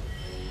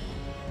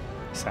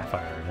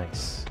 Sapphire,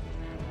 nice.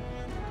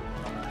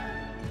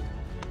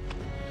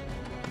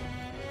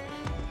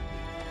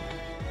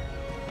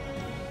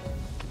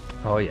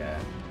 Oh yeah.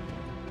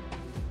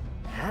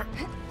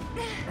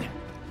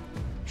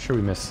 Sure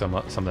we missed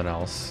something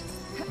else.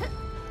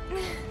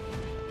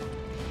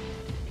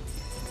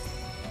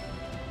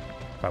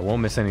 I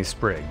won't miss any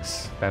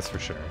sprigs, that's for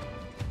sure.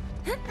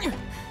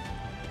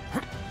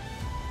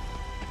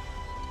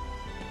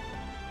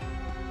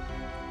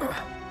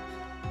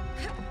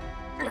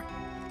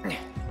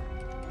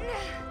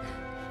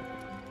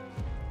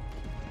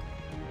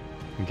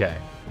 Okay.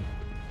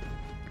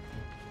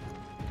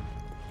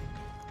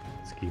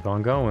 Let's keep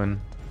on going.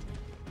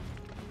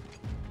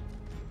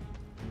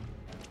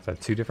 Is that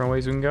two different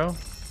ways we can go?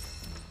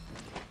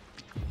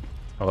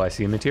 Oh, I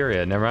see a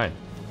materia. Never mind.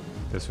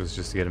 This was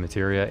just to get a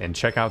materia and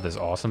check out this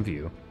awesome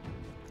view.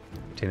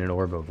 Obtain an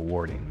orb of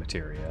warding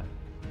materia.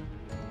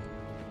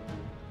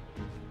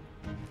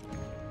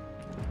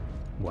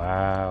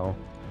 Wow.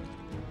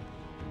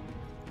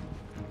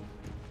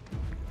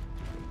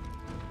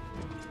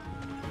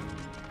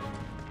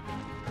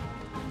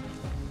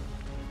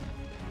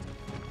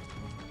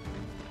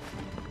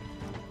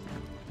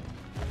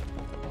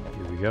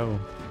 Here we go.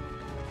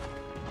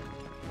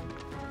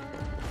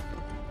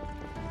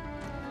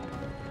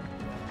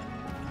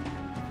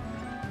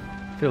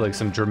 I feel like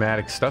some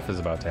dramatic stuff is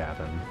about to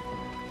happen.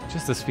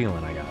 Just this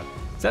feeling I got.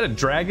 Is that a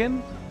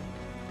dragon?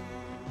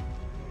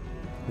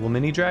 A little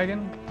mini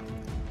dragon?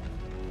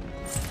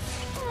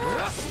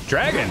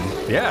 Dragon!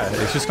 Yeah,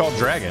 it's just called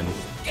dragon.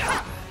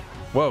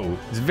 Whoa,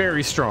 it's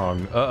very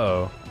strong.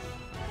 Uh-oh.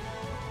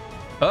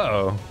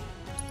 Uh-oh.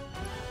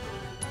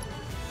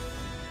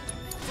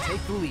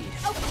 Take the lead.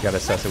 Gotta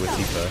assess it with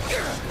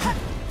Tifa.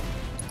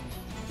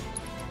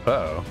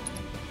 Uh-oh.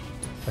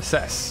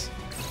 Assess.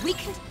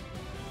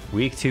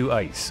 Weak to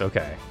ice,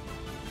 okay.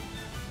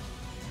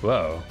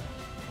 Whoa.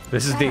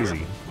 This is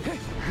Daisy.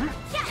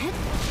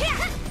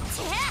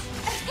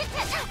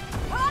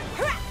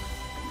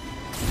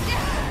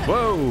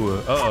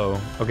 Whoa! Uh-oh.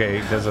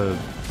 Okay, there's a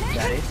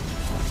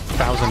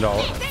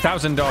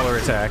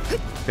 $1,000 attack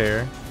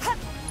there.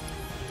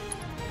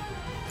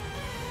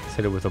 Let's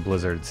hit it with a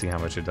blizzard, see how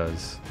much it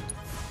does.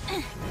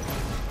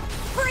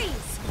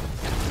 Freeze!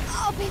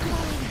 I'll be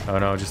fine. Oh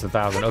no, just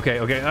 1,000.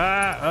 Okay, okay.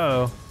 Ah!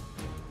 Uh-oh.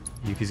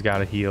 Yuki's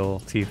gotta heal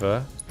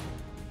Tifa.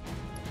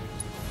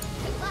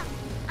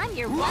 I'm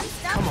your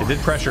one-stop. It did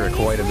pressure her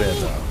quite a bit,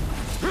 though.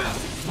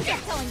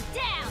 Get going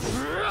down.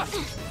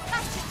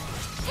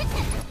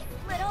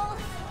 Little.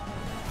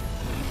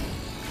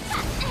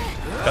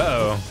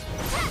 Uh-oh.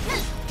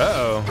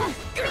 Uh-oh.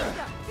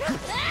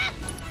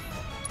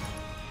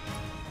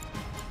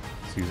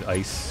 Let's use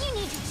ice. You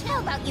need to chill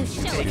about you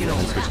showing Take me. it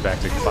on. Switch back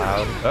to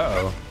cloud.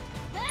 Uh-oh.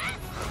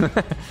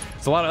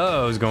 There's a lot of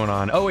uh-ohs going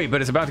on. Oh wait,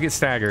 but it's about to get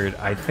staggered.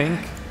 I think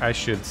I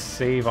should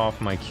save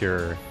off my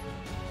cure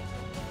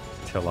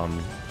till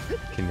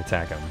can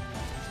attack him.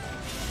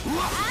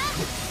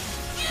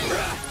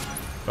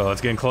 Oh,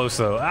 it's getting close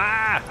though.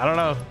 Ah! I don't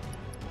know.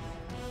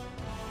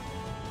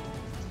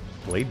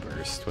 Blade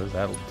burst. What does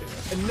that do?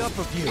 Enough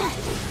of you.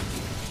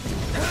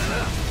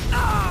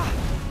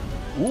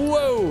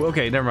 Whoa!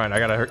 Okay, never mind. I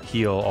gotta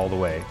heal all the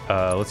way.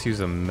 Let's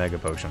use a mega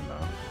potion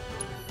though.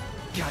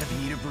 Gotta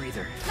be a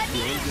breather.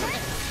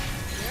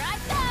 Here I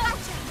go.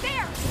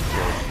 There.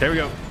 There we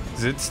go.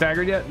 Is it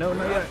staggered yet? No,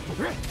 not yet.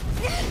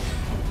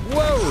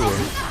 Whoa!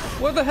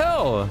 What the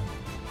hell?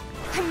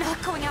 I'm not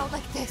going out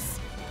like this.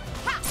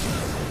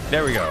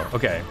 There we go.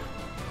 Okay.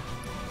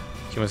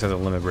 She almost has a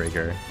limit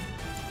breaker.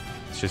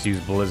 Let's just use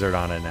Blizzard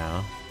on it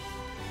now.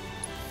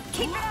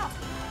 Keep it up.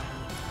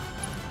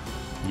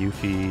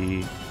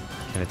 Yuffie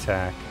can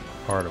attack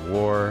Art of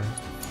War.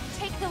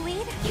 Take the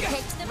lead. You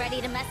pitched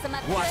ready to mess them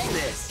up. Watch good?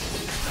 this.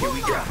 Here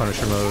we go.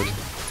 Punisher mode.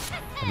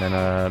 And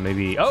then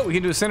maybe... Oh, we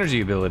can do a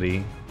synergy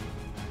ability.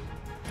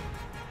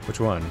 Which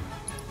one?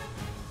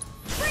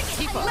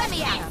 Let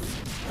me out.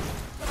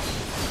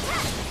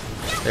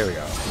 There we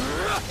go.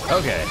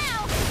 Okay.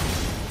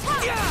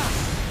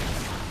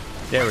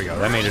 There we go.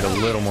 That made it a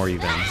little more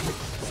even.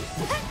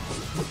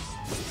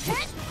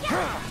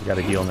 We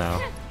gotta heal now.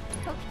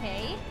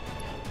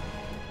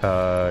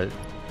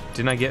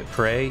 Didn't I get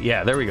prey?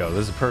 Yeah, there we go.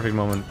 This is a perfect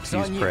moment to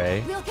use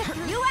prey. We'll get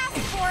you asked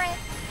for it.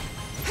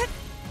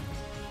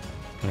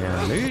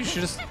 Yeah, maybe you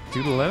should just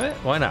do the limit?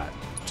 Why not?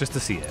 Just to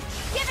see it.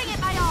 Giving it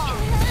my all.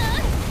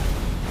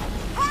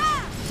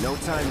 No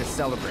time to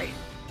celebrate.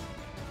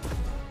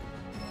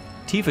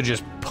 Tifa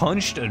just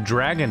punched a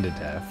dragon to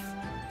death.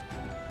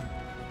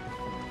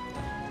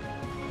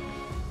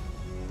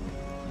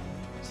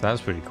 So that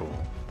was pretty cool.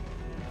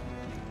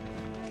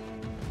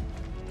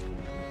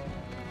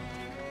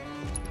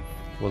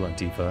 Well done,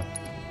 Tifa.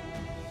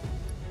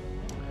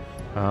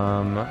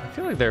 I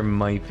feel like there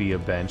might be a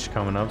bench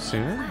coming up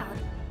soon.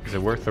 Is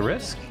it worth the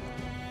risk?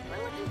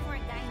 We're looking for a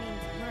guy named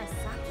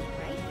Murasaki,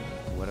 right?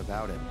 What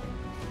about him?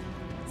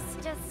 It's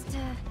just,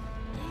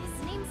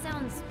 his name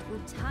sounds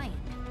Italian.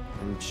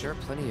 I'm sure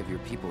plenty of your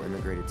people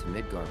immigrated to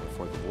Midgard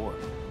before the war.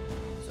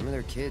 Some of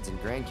their kids and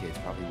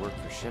grandkids probably worked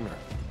for Shinra.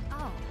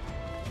 Oh.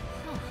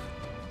 Huh.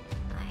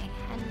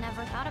 I had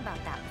never thought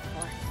about that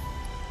before.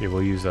 Yeah,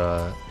 we'll use, in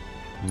the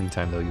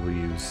meantime though, you will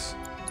use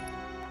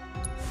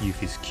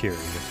Yuffie's Cure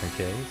just in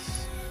case.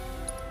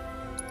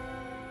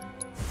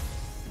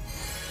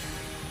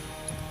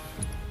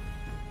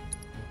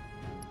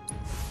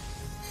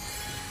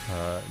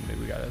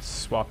 Maybe we gotta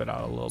swap it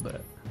out a little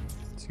bit.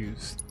 Let's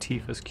use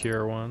Tifa's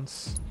Cure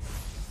once.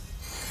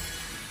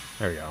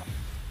 There we go.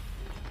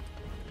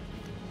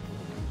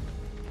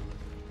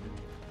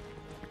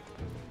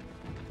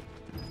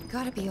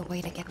 Gotta be a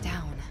way to get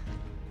down.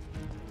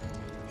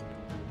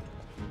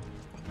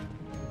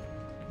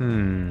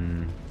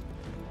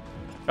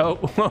 Oh,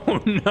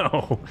 oh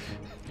no.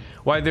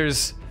 Why,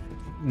 there's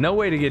no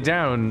way to get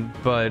down,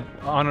 but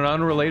on an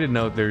unrelated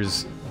note,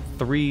 there's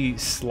 3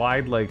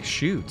 slide-like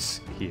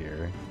chutes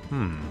here.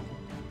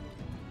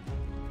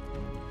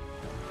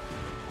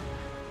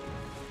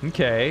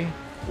 Okay.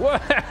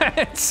 What?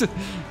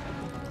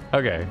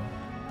 Okay.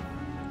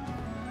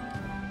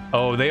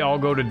 Oh, they all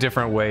go to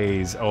different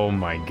ways. Oh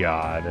my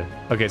god.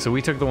 Okay, so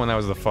we took the one that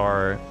was the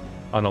far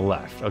on the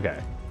left. Okay.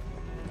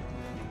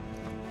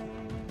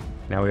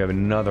 Now we have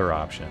another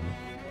option.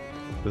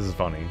 This is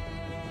funny.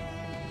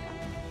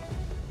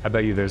 I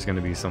bet you there's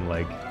gonna be some,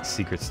 like,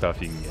 secret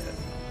stuff you can get.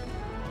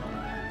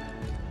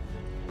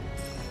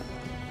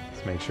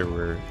 Let's make sure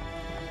we're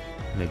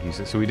making use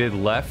of it. So we did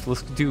left.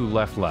 Let's do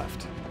left,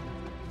 left.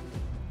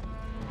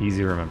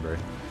 Easy to remember.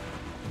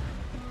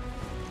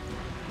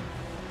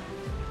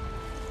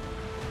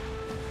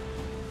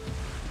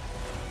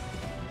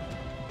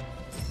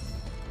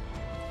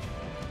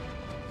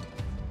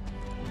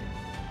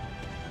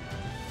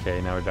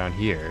 Okay, now we're down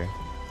here.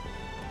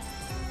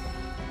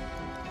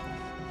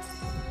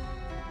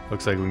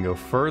 Looks like we can go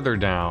further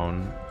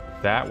down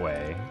that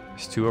way.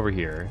 There's 2 over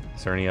here.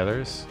 Is there any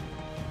others?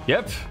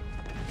 Yep.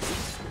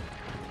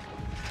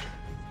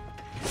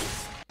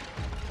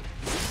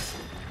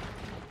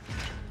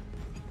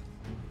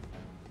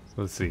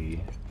 So let's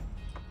see.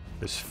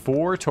 There's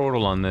 4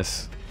 total on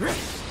this area.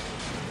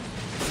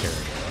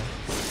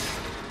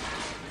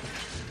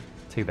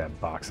 Take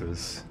that,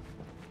 boxes.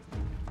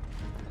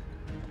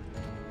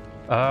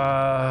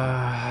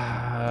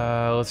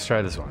 Let's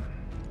try this one.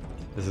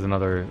 This is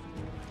another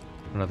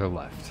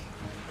left.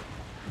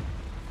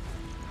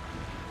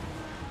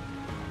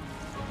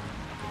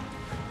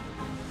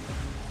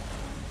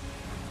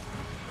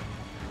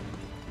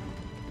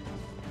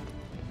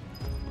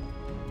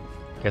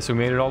 Guess we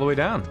made it all the way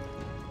down.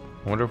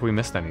 I wonder if we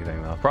missed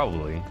anything though.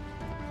 Probably.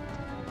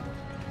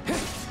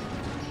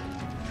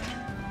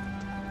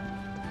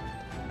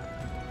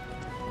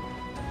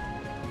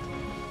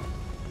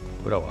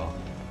 But oh well.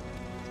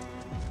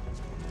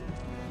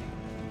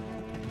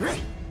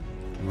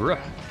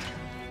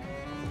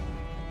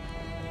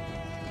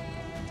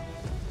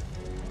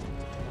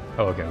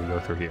 Oh, okay, we go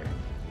through here.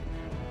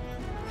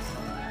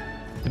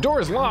 The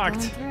door is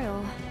locked!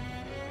 Through.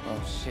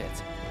 Oh,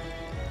 shit.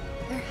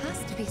 There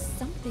has to be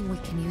something we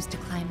can use to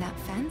climb that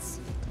fence.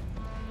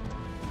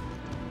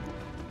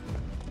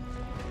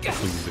 We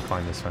use to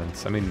climb this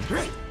fence. I mean,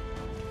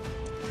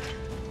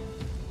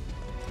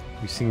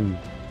 we've seen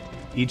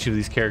each of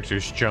these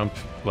characters jump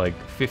like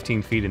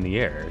 15 feet in the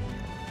air.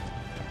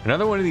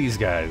 Another one of these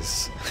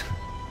guys.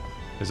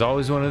 There's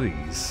always one of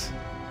these.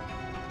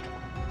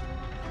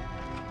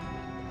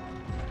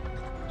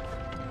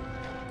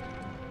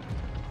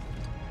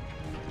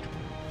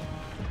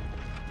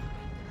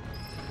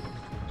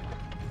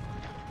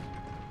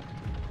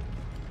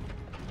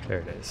 There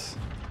it is.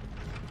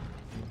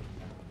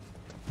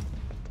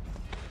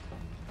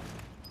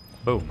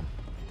 Boom.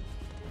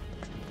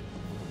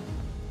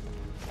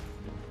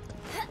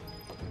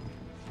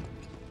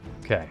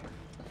 Okay.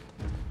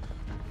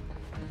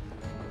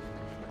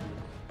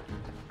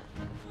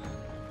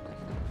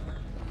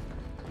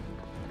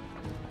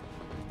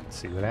 Let's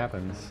see what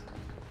happens.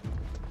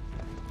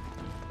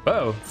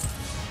 Uh-oh.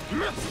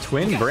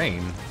 Twin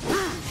brain.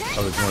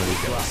 Oh, there's one of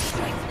these guys.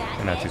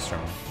 They're not too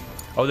strong.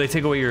 Oh, they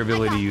take away your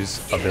ability to use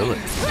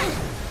ability.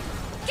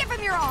 Give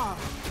him your all.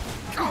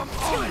 Come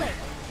on.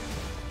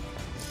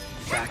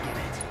 Back in it.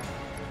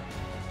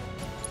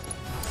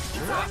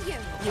 you.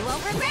 You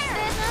won't regret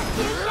it. Not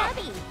too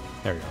shabby.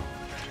 There we go.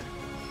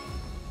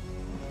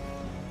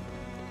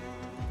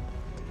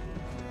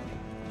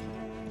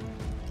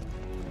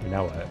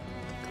 Now what?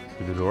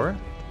 Through the door?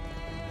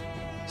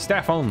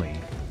 Staff only. I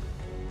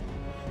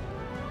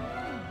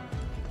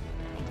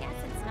guess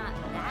it's not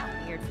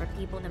that weird for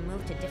people to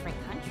move to different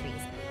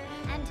countries.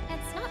 And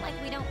it's not like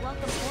we don't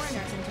welcome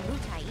foreigners into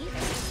Wutai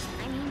either.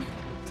 I mean,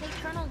 take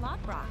Colonel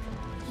Lockrock.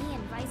 He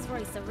and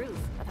Viceroy Saruf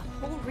are the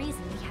whole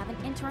reason we have an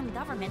interim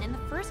government in the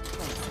first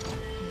place.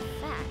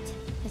 In fact,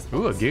 his Ooh,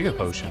 a whole team Giga is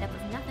Potion. made up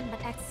of nothing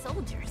but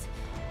ex-soldiers.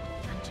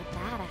 Bunch of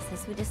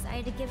badasses who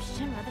decided to give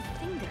Shinra the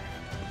finger.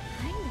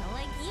 Kinda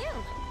like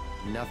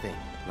you. Nothing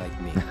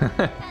like me.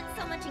 Had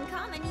so much in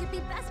common, you'd be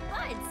best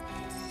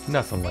buds.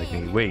 Nothing like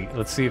me. Wait,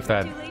 let's see if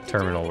that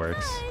terminal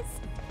works.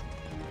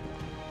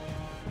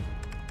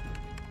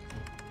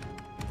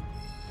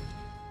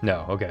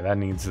 No, okay, that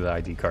needs the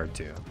ID card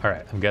too.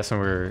 Alright, I'm guessing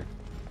we're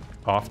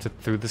off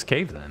through this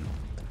cave then.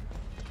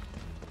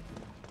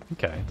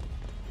 Okay.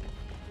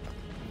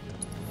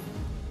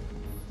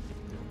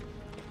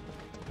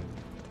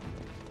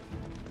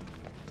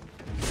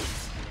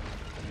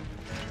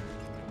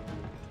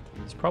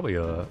 It's probably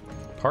a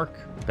park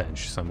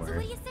bench somewhere. So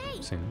what do you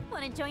say? Soon.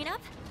 Want to join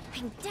up?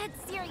 I'm dead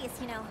serious,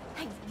 you know.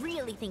 I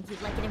really think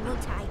you'd like it in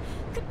Wutai.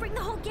 Could bring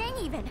the whole gang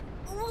even.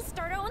 We'll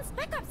start our own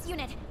Spec Ops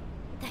unit.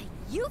 The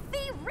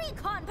Yuffie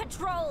Recon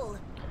Patrol.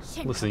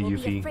 Shinra Listen, will be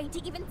Yuffie. afraid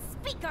to even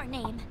speak our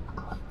name.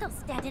 They'll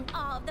stand in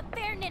awe of the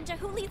fair ninja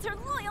who leads her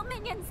loyal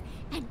minions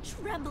and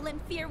tremble in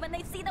fear when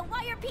they see the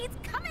wire peas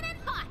coming in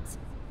hot.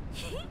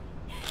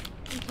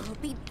 People will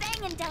be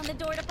banging down the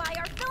door to buy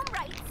our film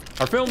rights.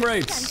 Our film Their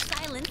rights. stunned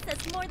silence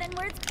says more than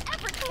words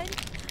ever could.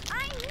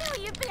 I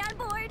knew you'd be on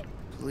board.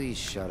 Please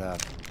shut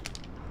up.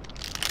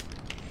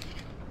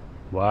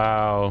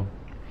 Wow.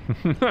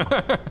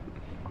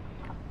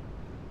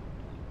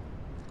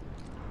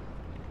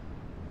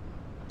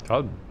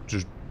 I'll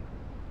just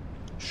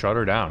shut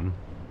her down.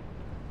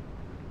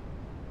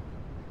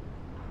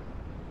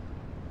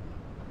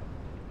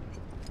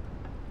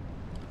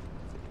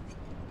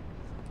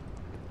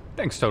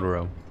 Thanks,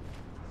 Totoro.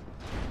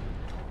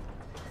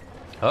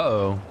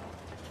 Uh-oh.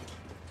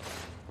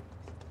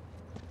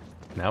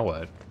 Now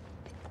what?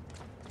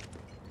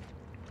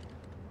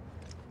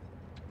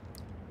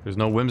 There's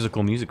no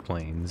whimsical music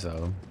playing,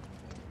 so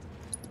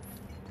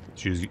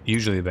it's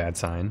usually a bad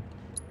sign.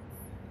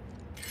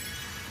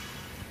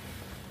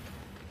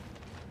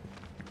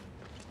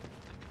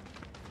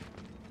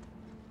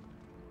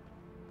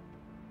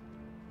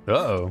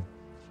 Uh-oh.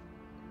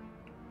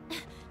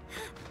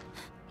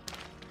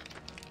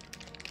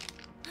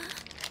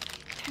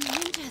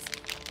 Ninjas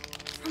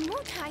from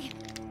Wutai.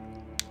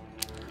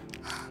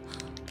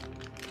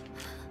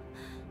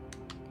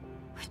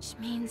 Which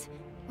means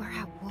we're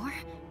at war?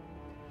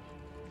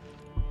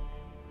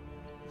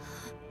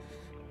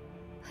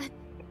 But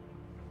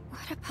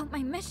what about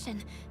my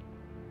mission?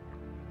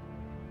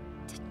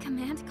 Did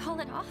Command call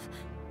it off?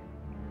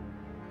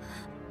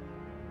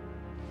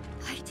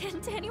 Why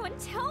didn't anyone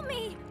tell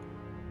me?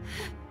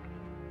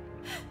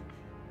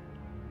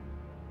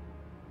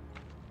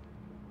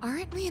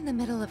 Aren't we in the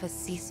middle of a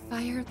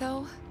ceasefire,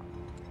 though?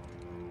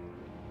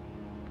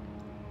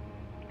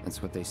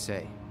 That's what they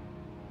say.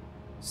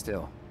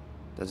 Still,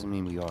 doesn't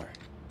mean we are.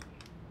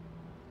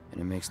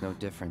 And it makes no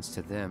difference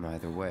to them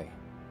either way.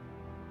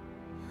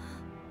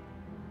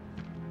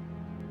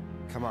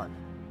 Come on.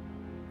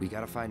 We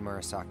gotta find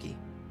Murasaki.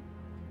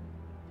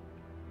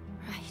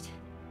 Right.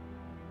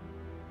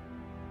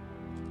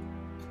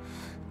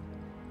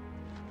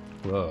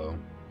 Whoa.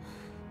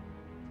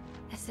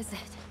 This is it.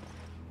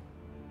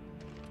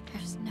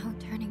 There's no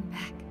turning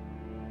back.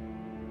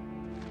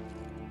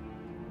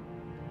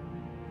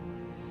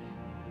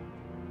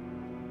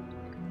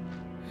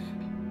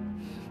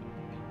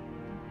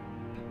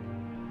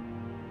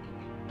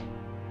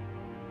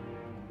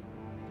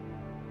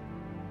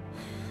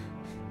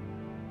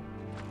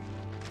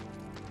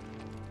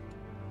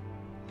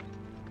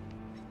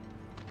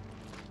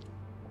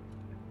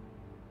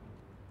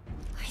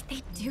 Why'd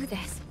they do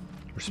this?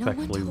 Respectfully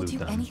no one told loot you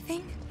them.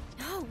 anything?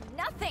 No,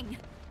 nothing.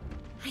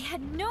 I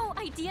had no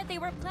idea they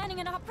were planning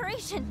an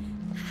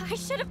operation. I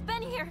should have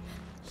been here.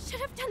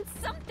 Should have done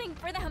something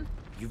for them.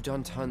 You've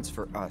done tons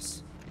for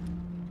us.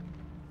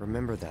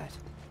 Remember that.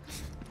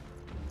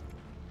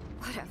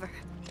 Whatever.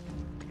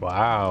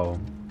 Wow.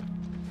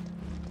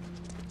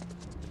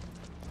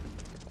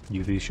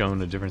 Yuffie's showing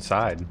a different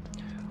side.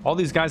 All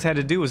these guys had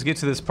to do was get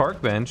to this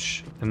park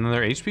bench, and then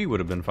their HP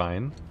would have been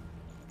fine.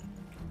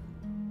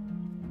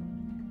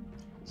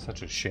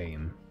 Such a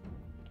shame.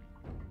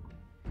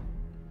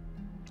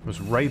 It was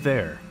right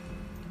there.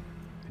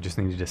 I just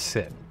needed to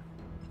sit.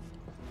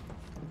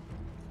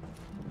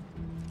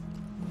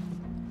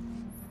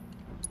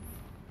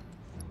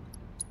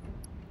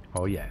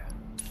 Oh yeah.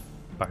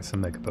 Buy some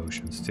mega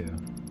potions too.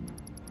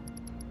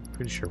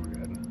 Pretty sure we're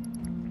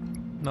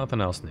good. Nothing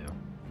else new.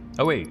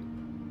 Oh wait.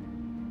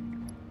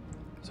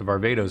 So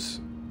Barbados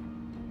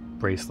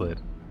bracelet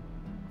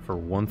for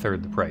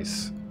 1/3 the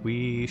price.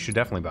 We should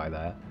definitely buy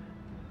that.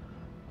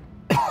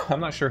 I'm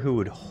not sure who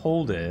would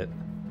hold it.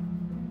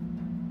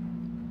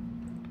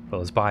 But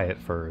let's buy it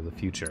for the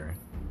future.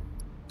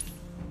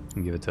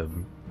 And give it to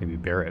maybe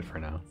Barrett for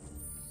now.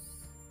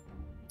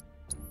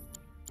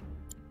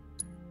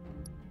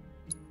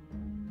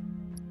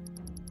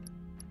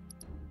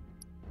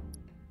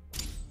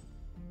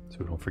 So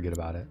we don't forget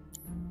about it.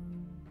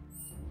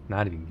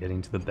 Not even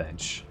getting to the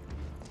bench.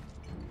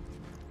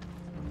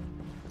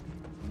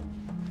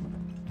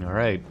 All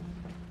right.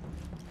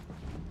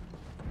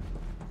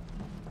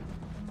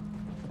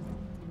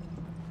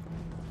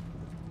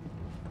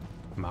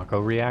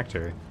 Mako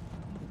reactor.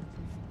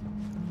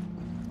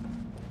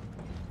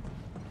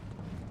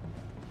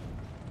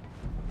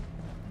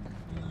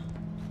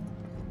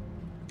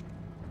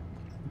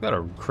 Got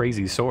a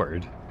crazy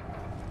sword.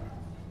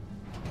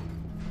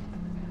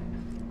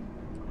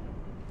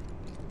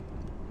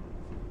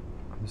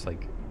 There's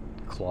like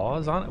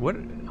claws on it. What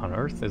on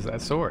earth is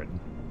that sword?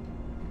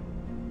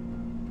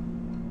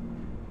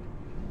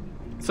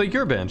 It's like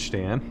your bench,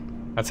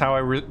 Dan. That's how I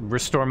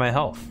restore my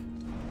health.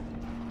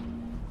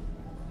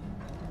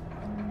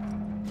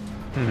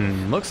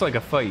 Looks like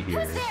a fight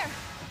here. Who's there?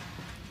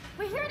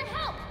 We're here to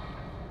help.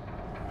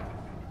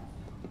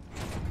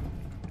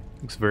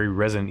 Looks very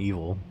Resident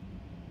Evil.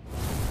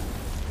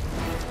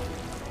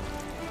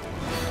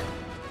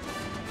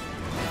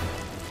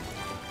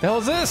 The hell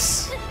is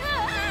this?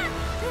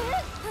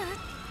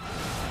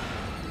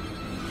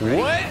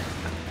 What?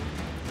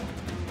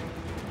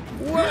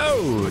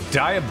 Whoa!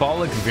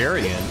 Diabolic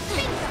variant.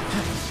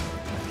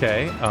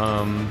 Okay,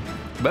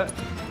 but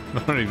I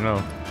don't even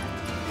know.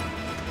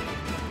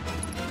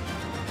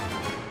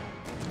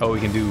 Oh, we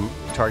can do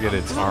target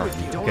its arm.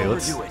 Okay,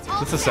 let's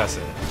assess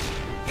it.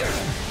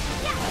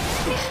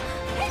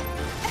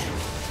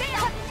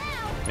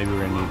 Maybe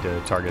we're gonna need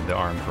to target the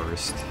arm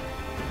first.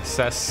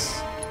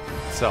 Assess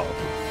itself.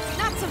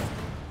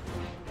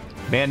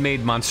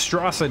 Man-made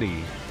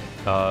monstrosity.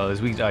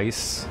 Is weak to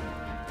ice.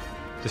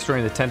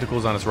 Destroying the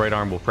tentacles on its right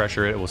arm will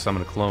pressure it. It will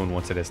summon a clone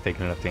once it has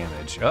taken enough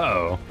damage.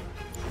 Uh-oh.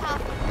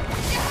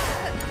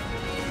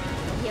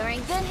 You're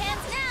in good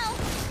hands now.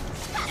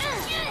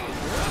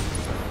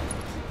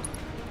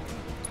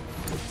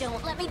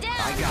 Don't let me down.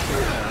 I got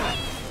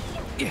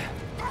it.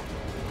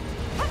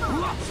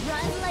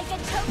 Run like a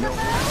chocobo.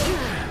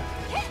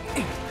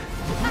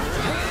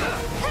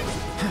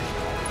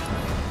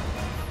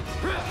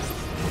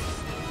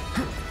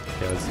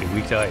 Okay, let's see.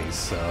 Weak to ice,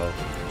 so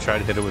try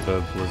to hit it with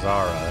a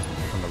Lazara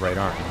on the right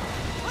arm.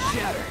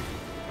 Shatter.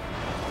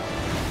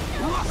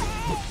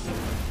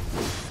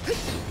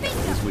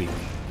 It is weak.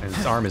 And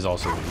its arm is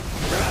also weak.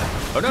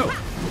 Oh no!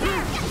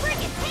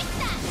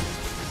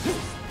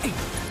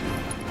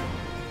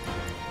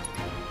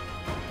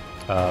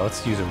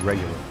 Let's use a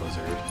regular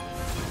blizzard.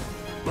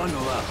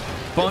 Bundle up.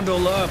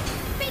 Bundle up!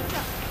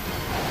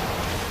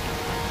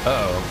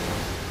 Uh-oh.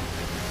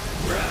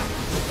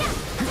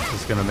 Is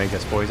this gonna make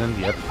us poisoned?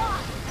 Yep.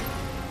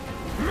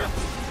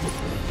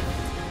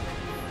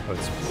 Oh,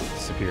 it's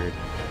disappeared.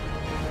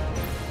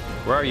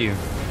 Where are you?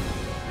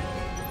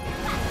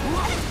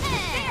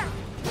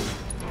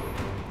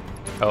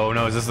 Oh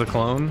no, is this the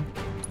clone?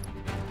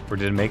 Or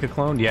did it make a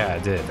clone? Yeah,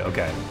 it did.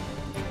 Okay.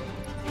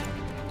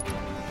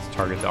 Let's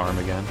target the arm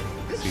again.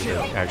 See if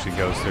it actually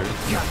goes through.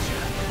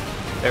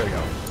 There we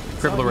go.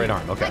 Cripple the right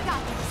arm. Okay.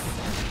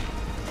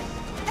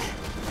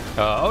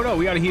 Oh no,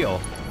 we gotta heal.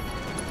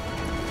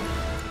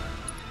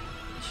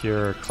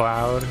 Cure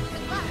Cloud.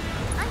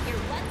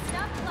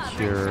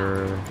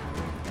 Cure...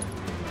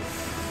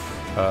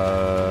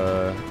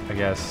 I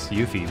guess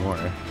you feed more.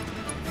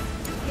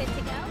 Good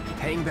to go?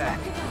 Hang back.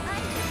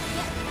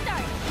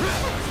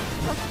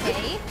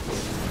 Okay.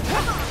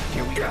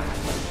 Here we go.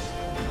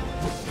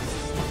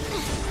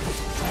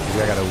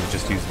 Maybe I gotta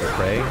just use the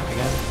prey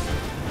again?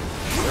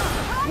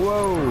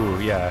 Whoa,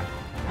 yeah.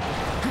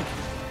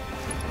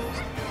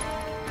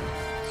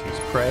 Let's use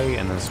prey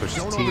and then switch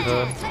to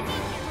Tifa.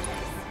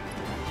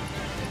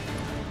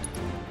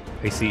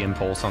 AC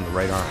impulse on the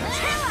right arm.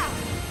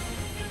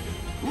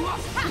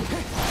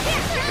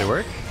 Did it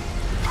work?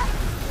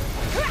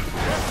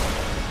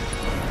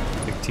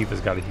 I think Tifa's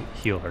gotta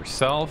heal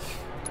herself.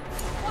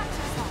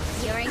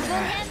 You're in good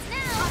hands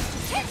now.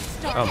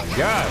 Oh my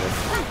god.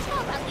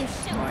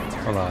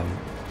 Hold on.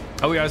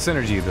 Oh, we got a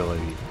synergy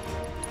ability.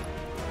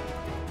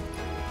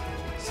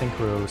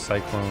 Synchro,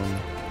 Cyclone.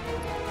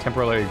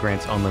 Temporarily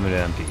grants unlimited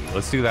MP.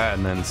 Let's do that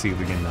and then see if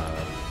we can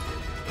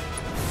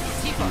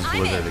use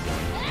Blizzard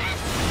again.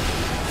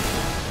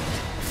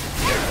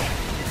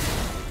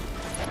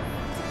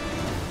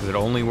 Does it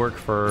only work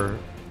for...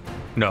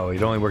 No,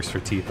 it only works for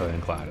Tifa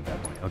and Cloud at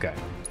that point. Okay.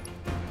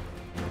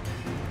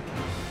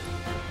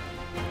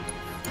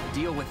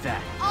 Deal with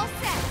that. All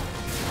set.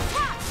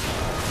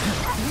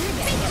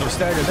 So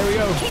staggered. There we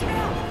go.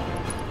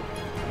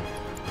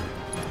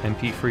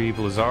 MP free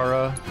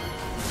Blizzara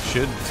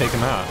should take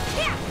him out.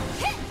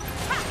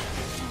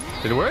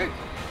 Did it work?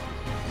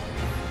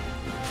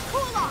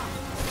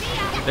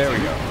 There we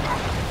go.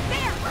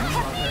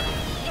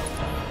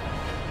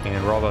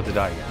 And we're all about to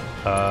die again.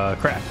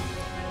 Crap.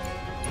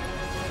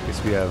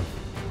 Guess we have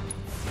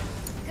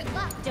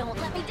Don't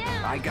let me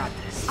down. I got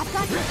this. I've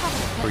got you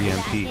covered. Free That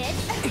MP.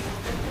 hit.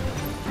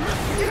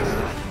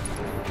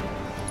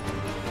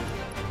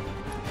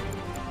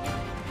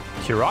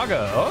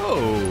 Kiraga,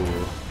 oh!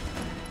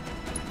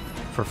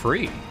 For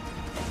free.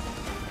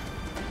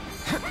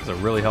 That's a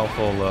really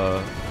helpful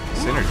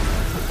synergy.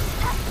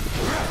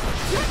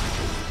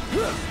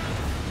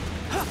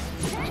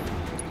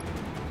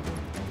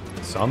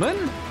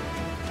 Summon?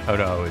 Oh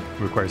no, it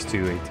requires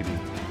 2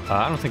 ATB.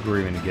 I don't think we're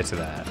even gonna get to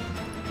that.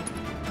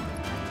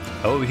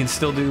 Oh, we can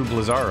still do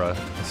Blizzara.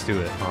 Let's do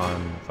it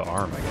on the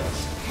arm, I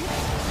guess.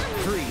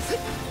 Freeze.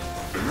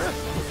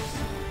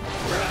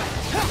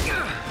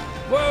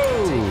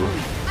 Whoa!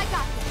 I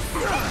got this.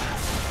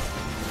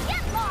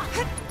 Get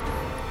lost.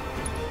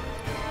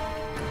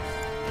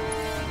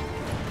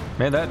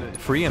 Man, that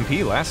free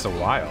MP lasts a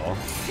while.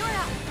 You're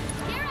up.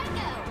 Here I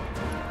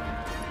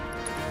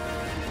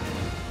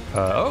go.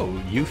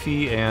 Oh,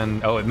 Yuffie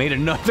and... Oh, it made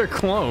another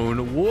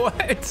clone.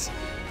 What?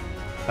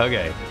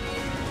 Okay.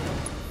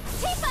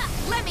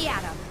 Tifa, let me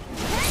at him.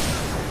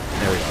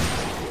 There we go.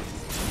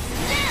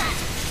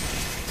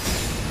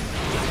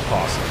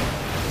 Awesome.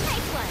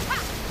 Take one. Ha!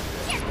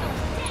 You're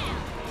going down.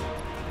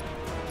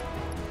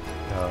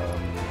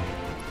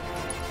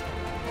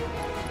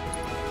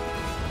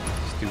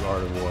 Let's do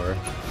Art of War.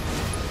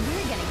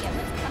 We're gonna get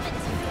what's coming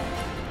to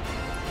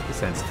you.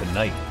 This ends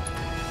tonight.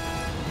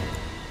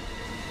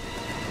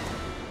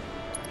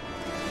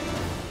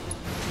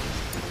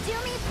 Do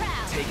me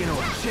proud. Taking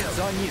over. Chill's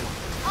on you.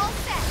 All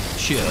set.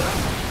 Chill.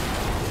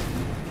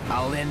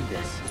 I'll end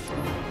this.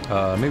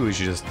 Maybe we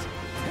should just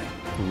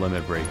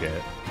limit break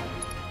it.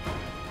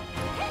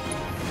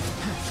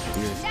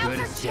 You're as Now good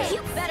for as dead.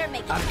 you better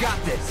make it. I've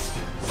got this.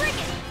 Bring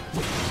it.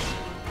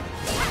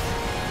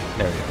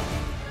 There we go.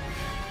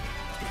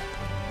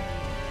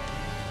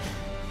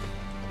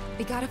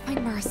 We gotta find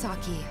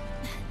Murasaki.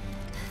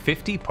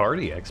 50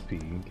 party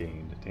XP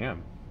gained.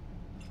 Damn.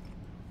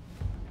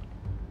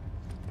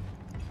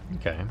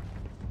 Okay.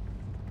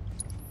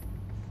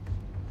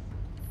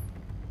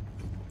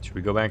 Should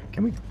we go back?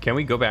 Can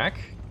we go back?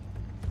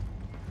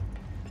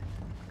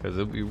 Because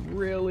it would be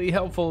really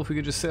helpful if we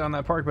could just sit on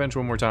that park bench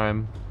one more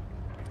time.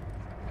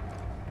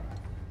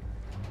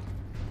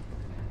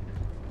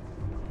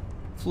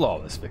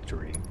 Flawless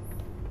victory.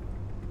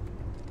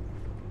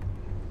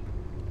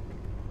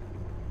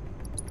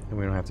 And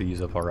we don't have to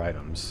use up our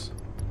items.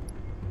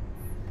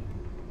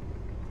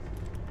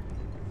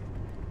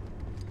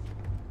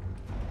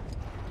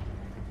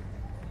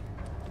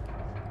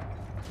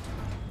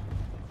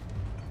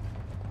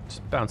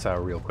 Just bounce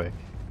out real quick.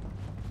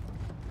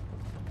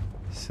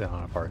 Sit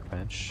on a park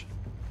bench.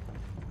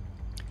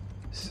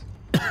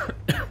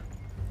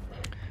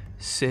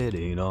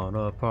 Sitting on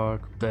a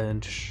park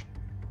bench.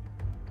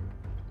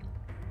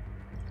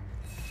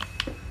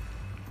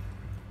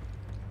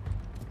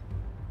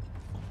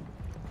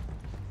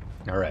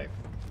 All right.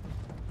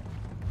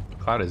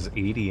 Cloud is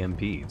 80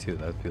 MP too.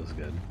 That feels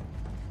good.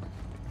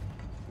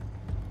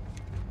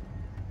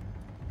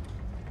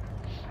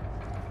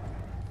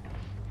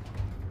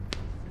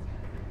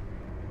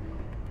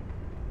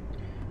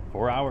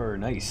 Four-hour,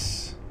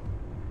 nice.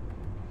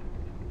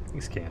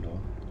 Thanks,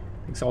 Candle.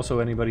 Thanks also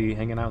anybody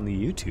hanging out in the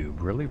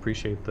YouTube. Really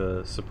appreciate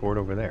the support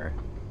over there.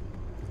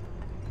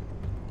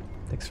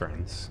 Thanks,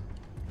 friends.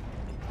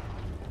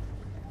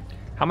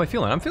 How am I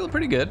feeling? I'm feeling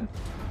pretty good.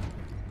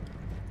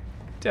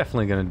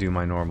 Definitely gonna do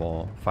my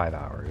normal 5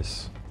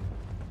 hours.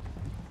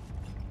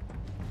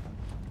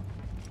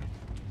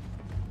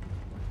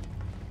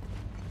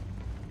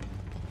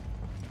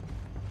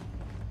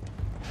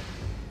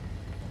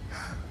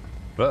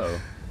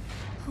 Uh-oh.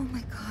 Oh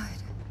my god.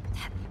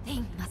 That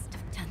thing must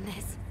have done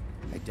this.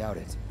 I doubt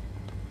it.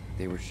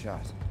 They were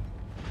shot.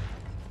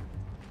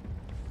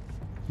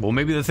 Well,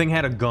 maybe the thing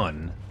had a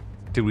gun.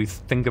 Did we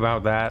think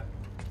about that?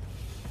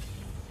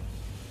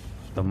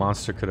 The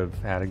monster could have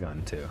had a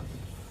gun too.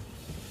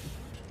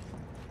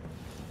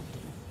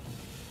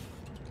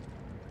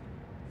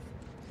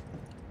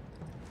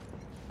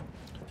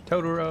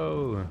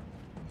 Totoro!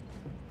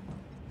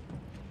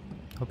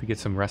 Hope you get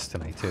some rest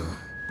tonight too.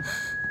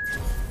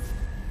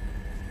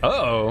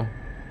 Uh-oh!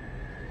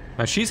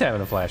 Now she's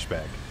having a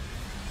flashback.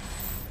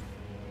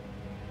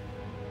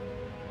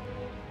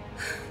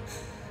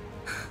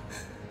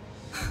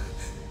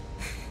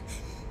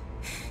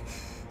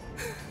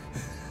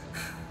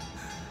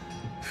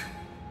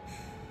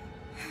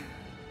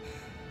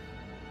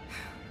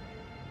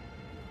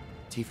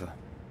 Tifa.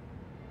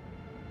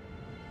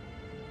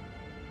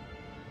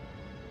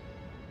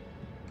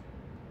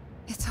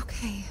 It's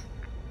okay.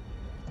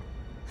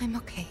 I'm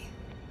okay.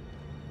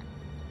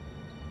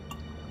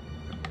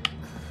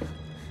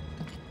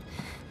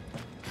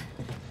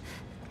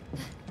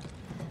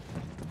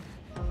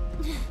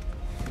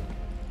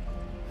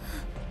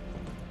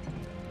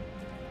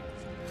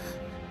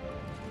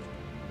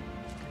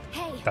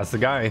 Hey, That's the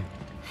guy.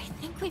 I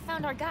think we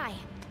found our guy.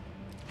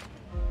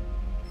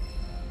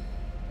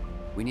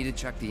 We need to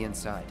check the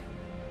inside.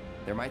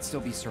 There might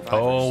still be survivors.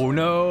 Oh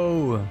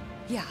no!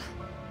 Yeah.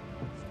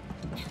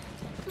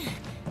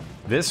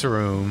 This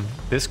room,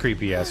 this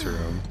creepy ass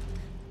room.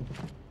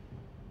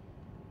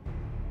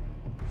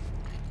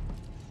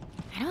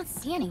 I don't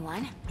see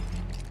anyone.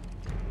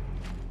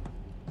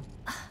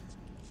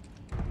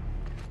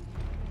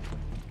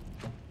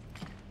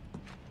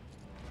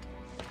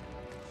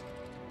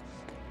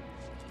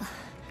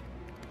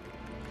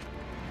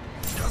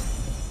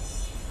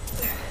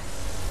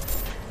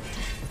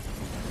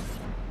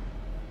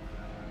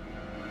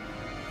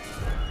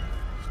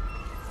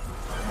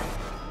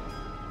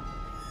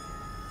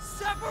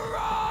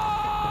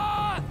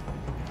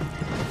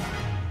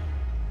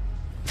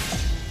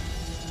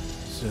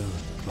 Soon,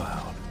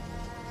 Cloud.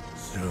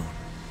 Soon.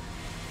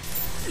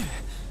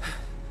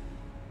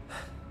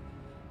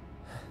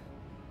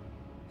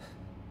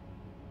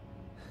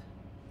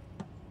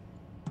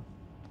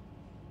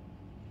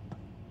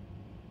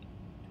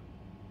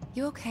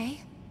 You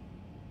okay?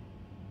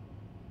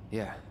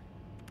 Yeah.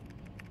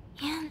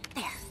 And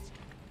there.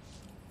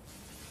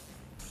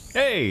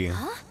 Hey!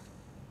 Huh?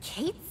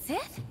 Kate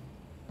Sith?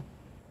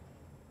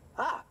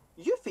 Ah,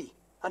 Yuffie!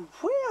 And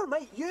where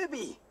might you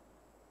be?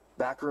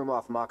 Back room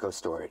off Mako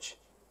storage.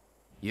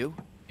 You?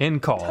 In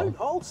Town call.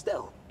 hall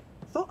still.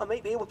 Thought I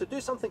might be able to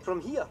do something from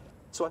here,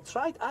 so I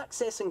tried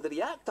accessing the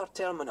reactor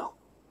terminal.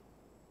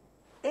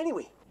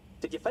 Anyway,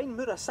 did you find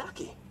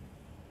Murasaki?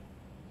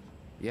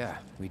 Yeah,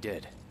 we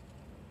did.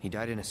 He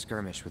died in a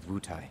skirmish with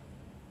Wutai.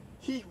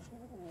 He...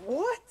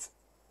 what?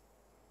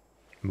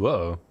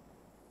 Whoa.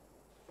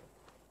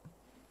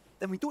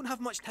 Then we don't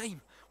have much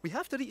time. We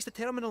have to reach the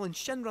terminal in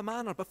Shinra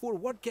Manor before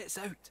word gets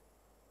out.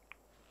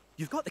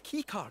 You've got the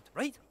key card,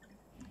 right?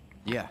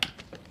 Yeah.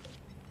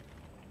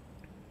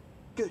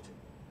 Good.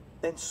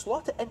 Then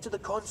slot it into the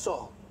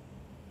console.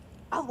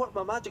 I'll work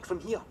my magic from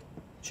here.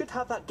 Should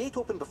have that gate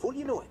open before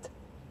you know it.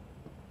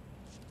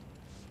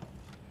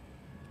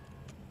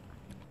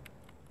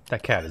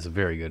 That cat is a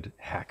very good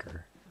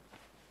hacker.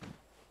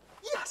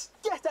 Yes!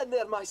 Get in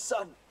there, my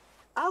son!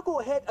 I'll go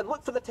ahead and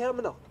look for the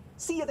terminal.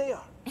 See you there.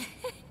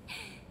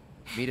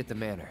 Meet at the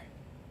manor.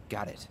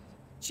 Got it.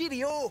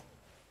 Cheerio!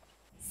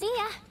 See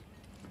ya.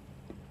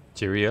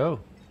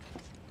 Cheerio.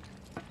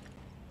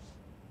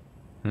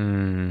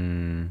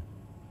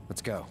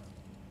 Let's go.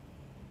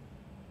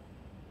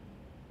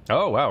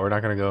 Oh, wow. We're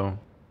not going to go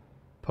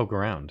poke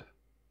around.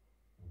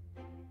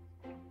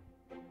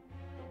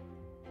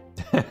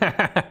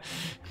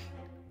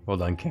 Well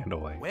done,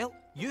 Candlelight. Well,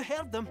 you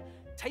heard them.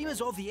 Time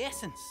is of the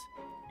essence.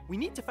 We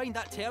need to find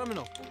that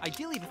terminal,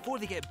 ideally before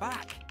they get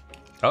back.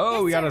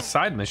 Oh, we got a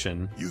side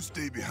mission. You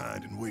stay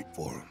behind and wait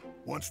for them.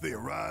 Once they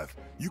arrive,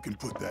 you can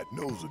put that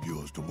nose of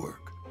yours to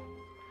work.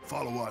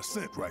 Follow our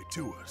scent right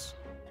to us.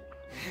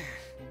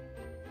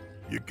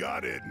 You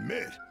gotta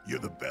admit, you're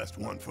the best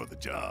one for the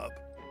job.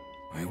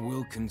 I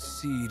will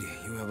concede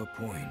you have a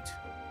point.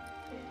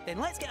 Then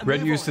let's get a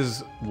Red move used on.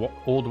 his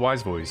old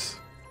wise voice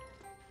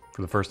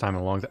for the first time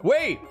in a long time.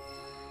 Wait!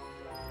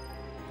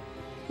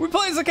 We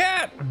play as a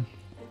cat!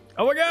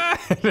 Oh my god!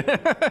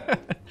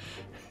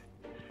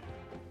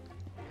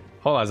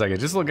 Hold on a second.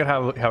 Just look at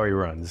how he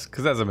runs,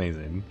 because that's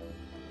amazing.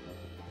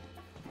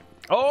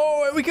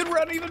 Oh, and we could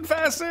run even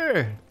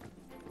faster!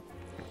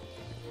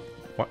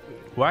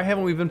 Why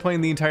haven't we been playing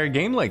the entire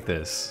game like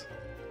this?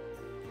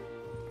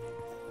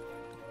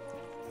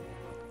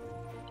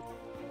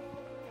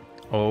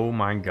 Oh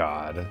my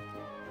god.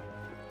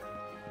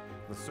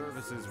 The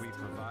services we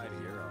provide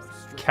here are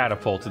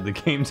Catapulted the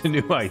game to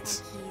new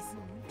heights.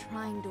 He's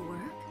trying to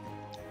work.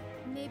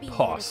 Maybe he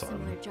Awesome. had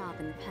a similar job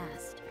in the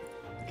past.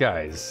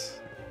 Guys,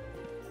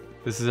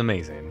 this is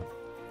amazing.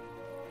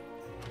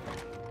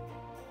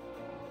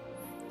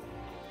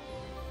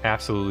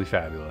 Absolutely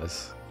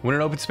fabulous. When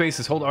in open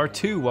spaces, hold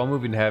R2 while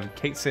moving to have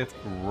Kate Sith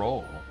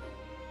roll.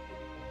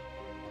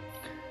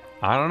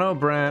 I don't know,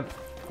 Brent.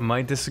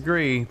 Might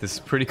disagree. This is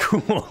pretty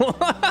cool.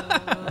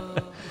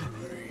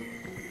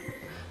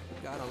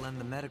 Gotta lend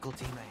the medical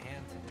team a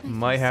hand.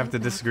 Might have to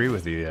disagree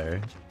with you there.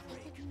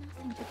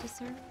 Nothing to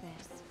deserve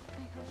this.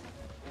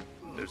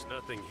 There's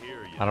nothing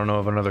here yet. I don't know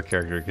of another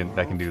character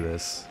that can do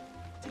this.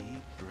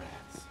 Deep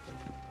breaths.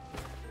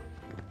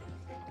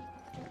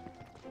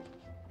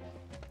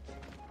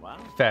 Wow.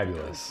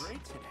 Fabulous. Great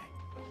today.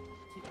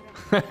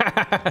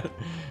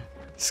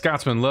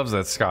 Scotsman loves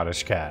that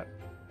Scottish cat.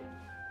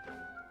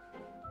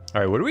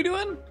 Alright, what are we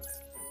doing?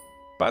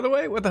 By the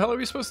way, what the hell are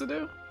we supposed to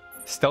do?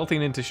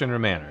 Stealthing into Shinra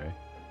Manor.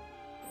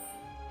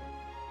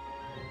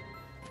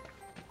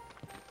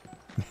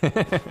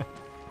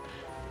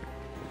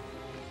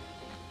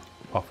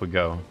 Off we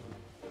go.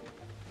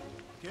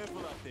 Careful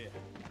out there.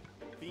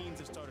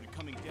 Fiends have started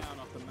coming down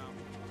off the mountain.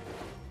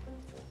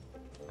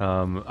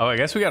 Oh, I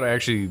guess we gotta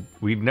actually.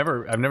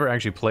 I've never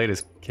actually played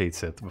as Kate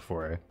Sith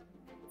before.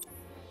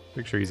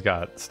 Make sure he's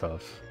got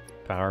stuff.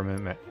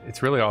 Empowerment.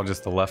 It's really all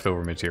just the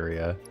leftover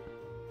materia.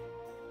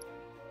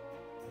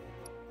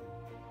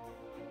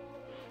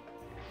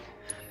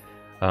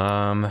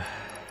 I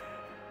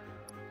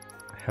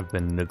have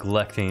been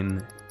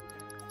neglecting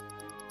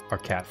our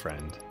cat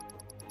friend.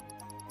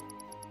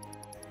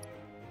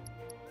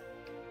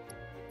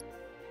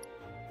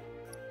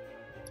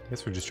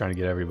 guess we're just trying to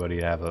get everybody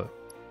to have a...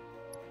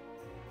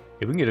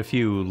 If we can get a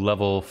few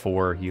level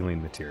 4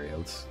 healing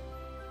materials.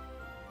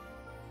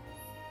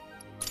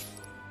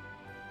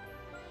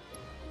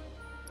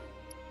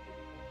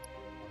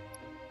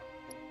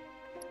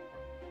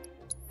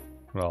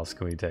 What else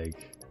can we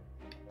take?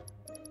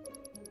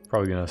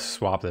 Probably gonna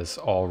swap this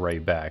all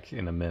right back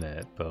in a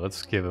minute, but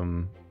let's give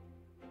him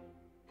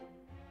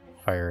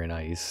fire and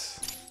ice.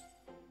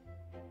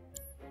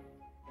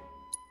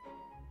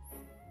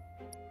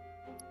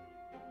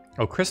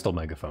 Oh, crystal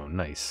megaphone,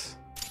 nice.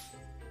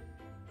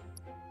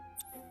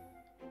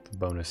 The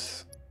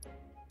bonus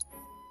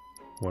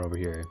one over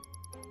here.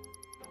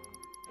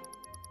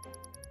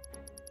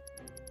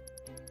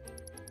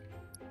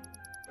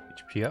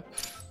 HP up.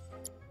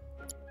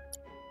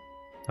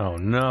 Oh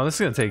no, this is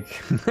gonna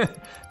take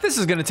this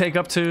is gonna take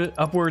up to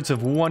upwards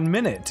of 1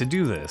 minute to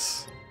do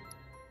this.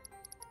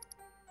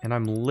 And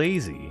I'm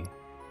lazy.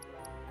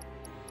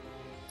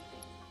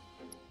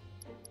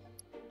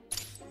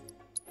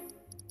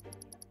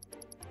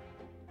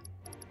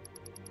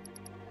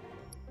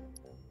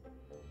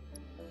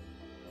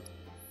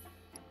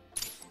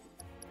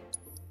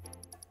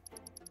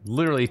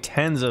 Literally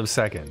tens of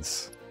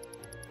seconds.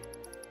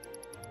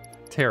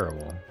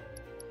 Terrible.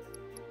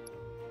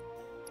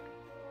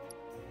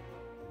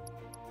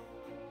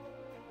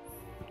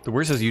 The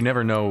worst is you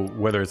never know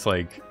whether it's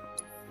like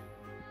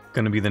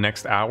gonna be the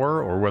next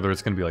hour or whether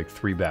it's gonna be like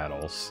 3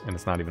 battles and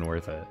it's not even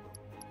worth it.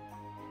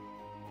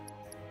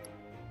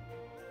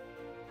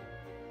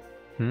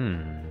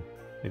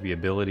 Maybe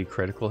ability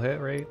critical hit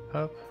rate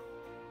up?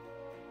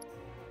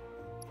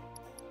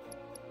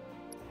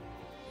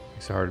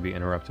 Makes it hard to be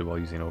interrupted while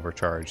using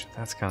overcharge.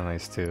 That's kind of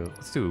nice too.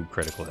 Let's do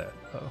critical hit.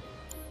 Oh.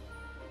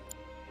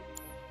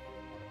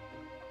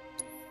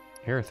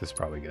 Aerith is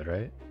probably good,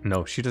 right?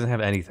 No, she doesn't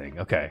have anything.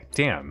 Okay,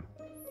 damn.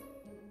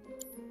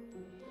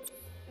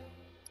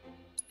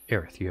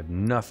 Aerith, you have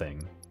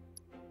nothing.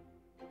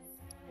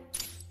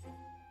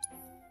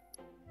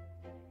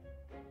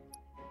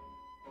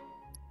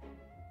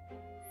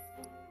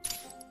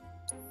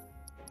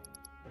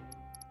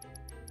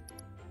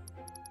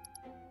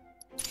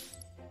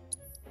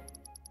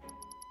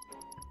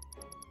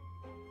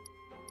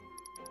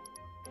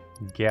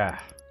 Yeah.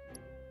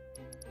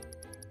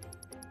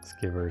 Let's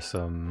give her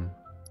some...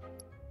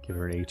 Give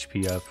her an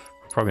HP up.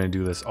 We're probably gonna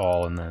do this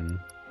all and then...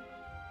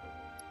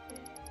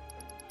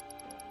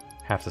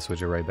 have to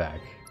switch it right back.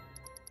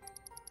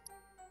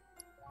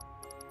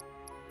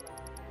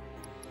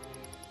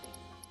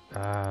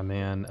 Ah,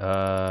 man.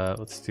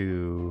 Let's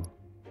do...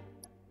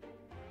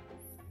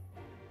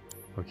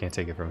 We can't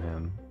take it from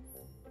him.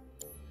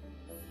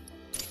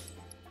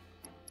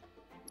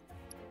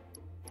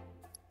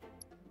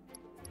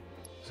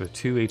 So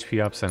 2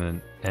 HP ups and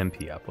an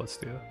MP up, let's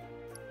do.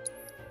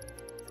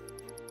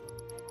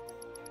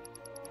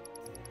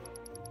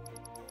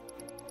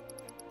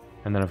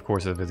 And then of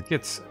course if it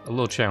gets a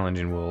little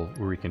challenging, we'll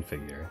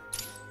reconfigure.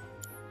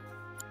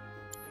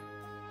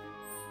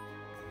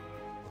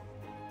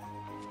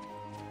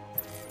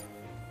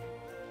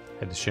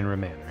 Head to Shinra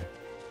Manor.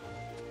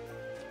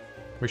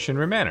 Where's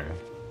Shinra Manor?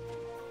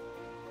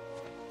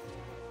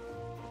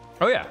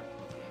 Oh yeah!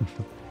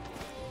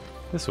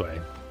 This way.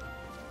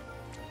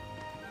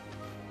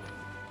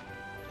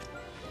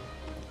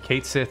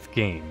 Kate Sith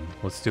game.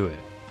 Let's do it.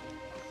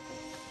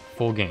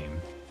 Full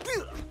game.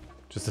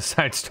 Just a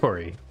side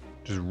story.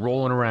 Just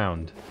rolling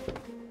around.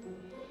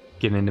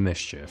 Getting into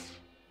mischief.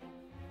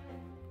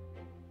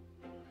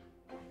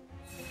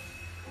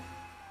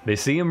 They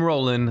see him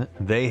rolling,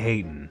 they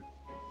hatin'.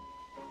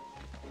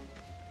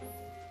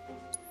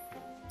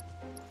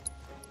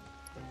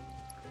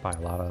 Buy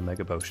a lot of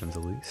mega potions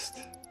at least.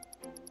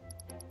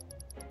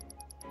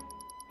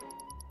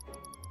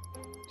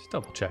 Just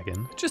double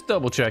checking. Just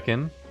double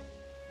checking.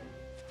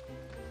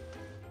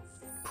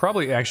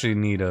 Probably actually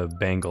need a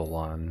bangle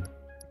on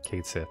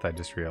Kate Sith, I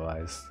just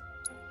realized.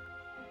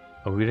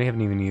 Oh, we haven't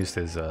even used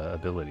his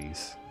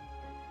abilities.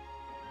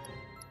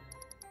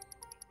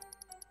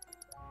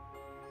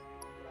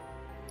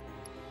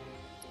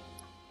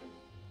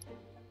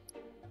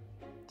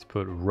 Let's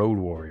put Road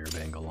Warrior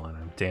bangle on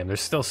him. Damn,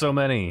 there's still so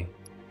many.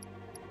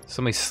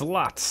 So many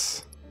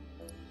slots.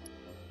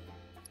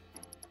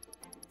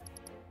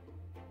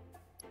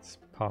 Let's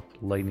pop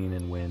lightning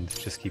and wind.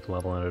 Just keep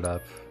leveling it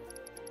up.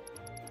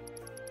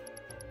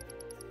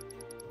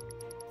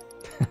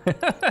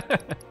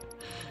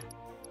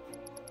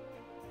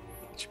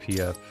 HP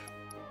up.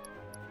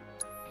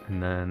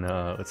 And then,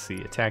 let's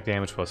see, attack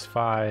damage plus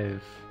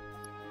 5.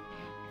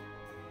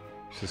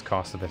 Reduces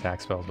cost of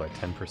attack spells by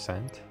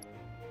 10%.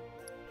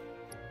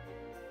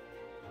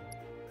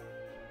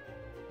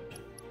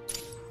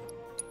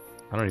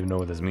 I don't even know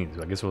what this means,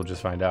 but I guess we'll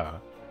just find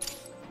out.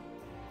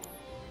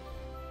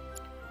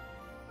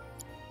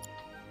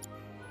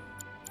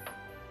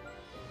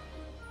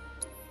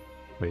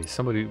 Wait,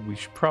 somebody, we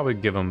should probably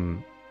give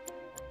him...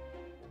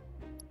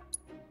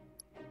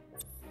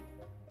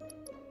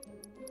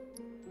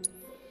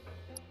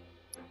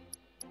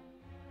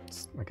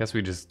 I guess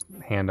we just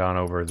hand on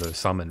over the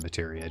summon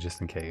materia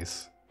just in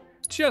case.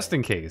 Just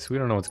in case. We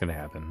don't know what's going to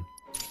happen.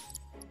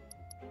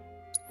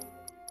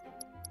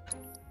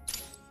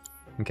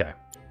 Okay.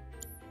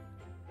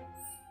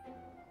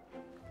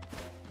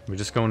 We're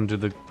just going to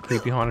the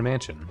creepy haunted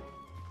mansion.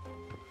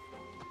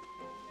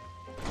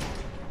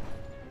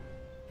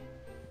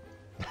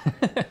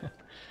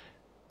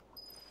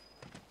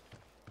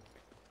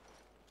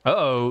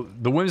 Uh-oh,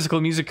 the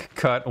whimsical music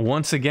cut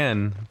once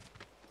again.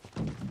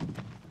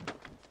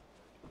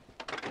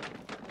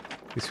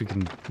 At least we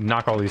can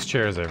knock all these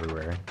chairs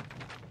everywhere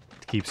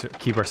to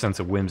keep our sense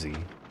of whimsy.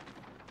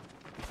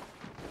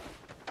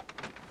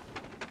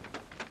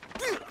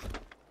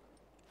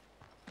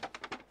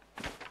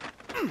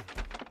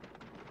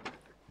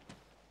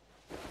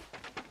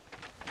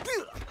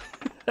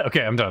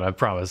 Okay, I'm done, I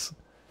promise.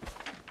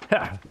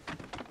 Ha.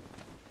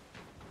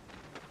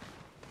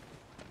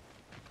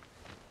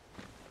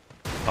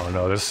 Oh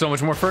no, there's so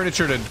much more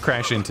furniture to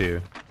crash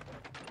into.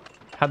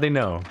 How'd they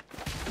know?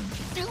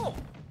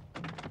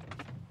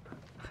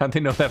 How'd they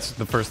know that's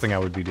the first thing I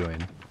would be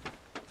doing?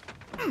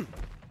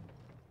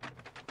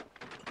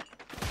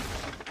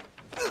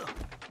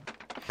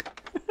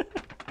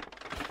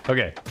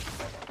 Okay.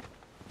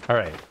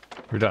 Alright.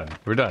 We're done.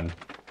 We're done.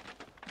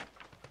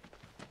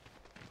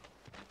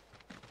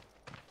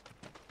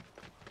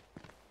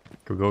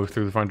 Can we go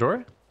through the front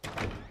door?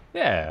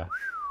 Yeah.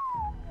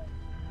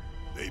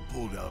 They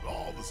pulled out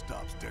all the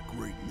stops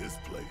decorating this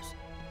place.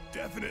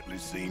 Definitely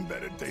seen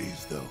better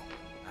days, though.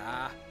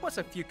 Ah, what's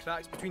a few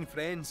cracks between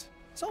friends?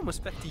 It's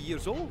almost 50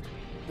 years old.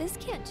 This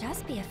can't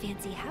just be a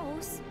fancy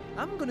house.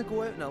 I'm gonna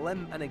go out on a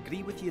limb and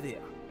agree with you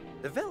there.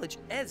 The village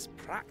is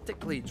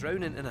practically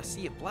drowning in a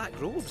sea of black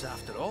robes,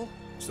 after all.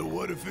 So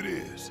what if it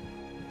is?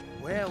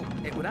 Well,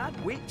 it would add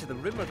weight to the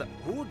rumor that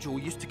Hojo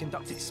used to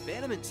conduct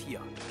experiments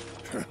here.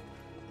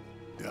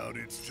 Doubt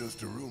it's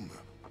just a rumor.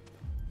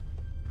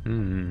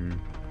 Hmm.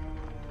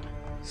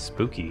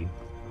 Spooky.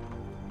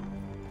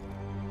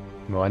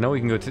 Well, I know we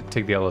can go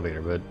take the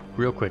elevator, but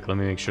real quick, let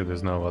me make sure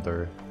there's no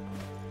other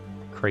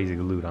crazy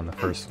loot on the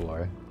first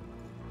floor.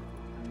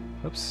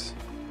 Oops.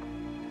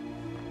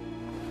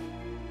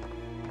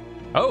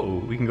 Oh,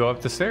 we can go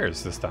up the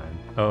stairs this time.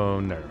 Oh,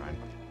 never mind.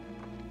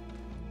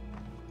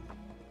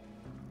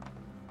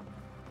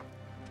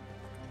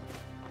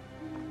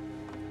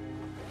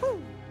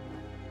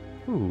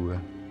 Ooh.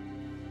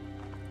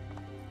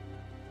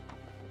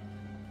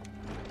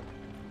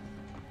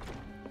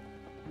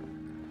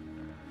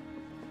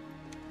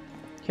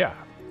 Yeah.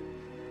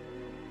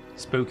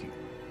 Spooky.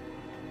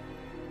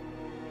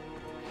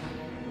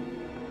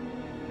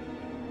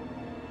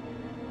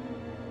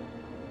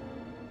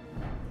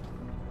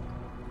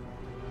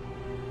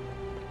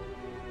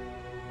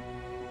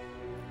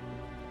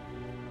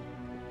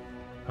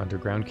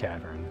 Underground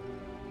cavern.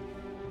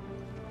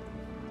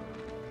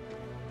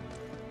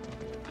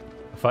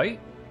 A fight?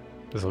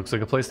 This looks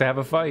like a place to have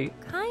a fight.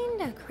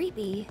 Kinda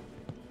creepy.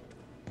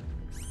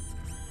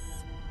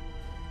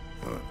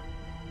 Huh.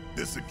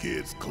 This a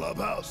kid's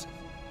clubhouse?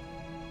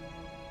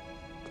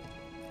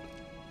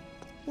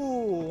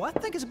 Oh, I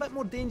think it's a bit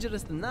more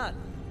dangerous than that.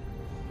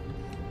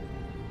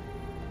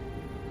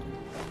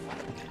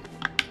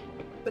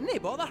 But nay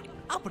bother,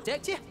 I'll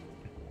protect you.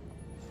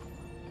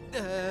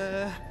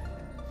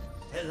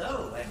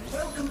 Hello and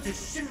welcome to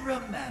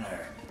Shinra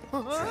Manor.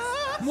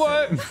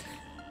 What?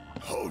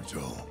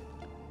 Hojo.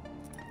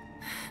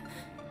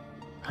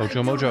 I Hojo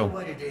don't Mojo. know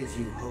what it is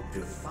you hope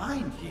to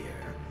find here,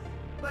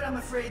 but I'm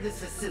afraid this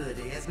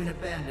facility has been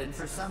abandoned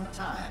for some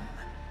time.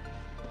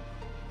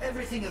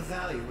 Everything of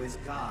value is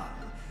gone,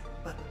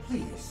 but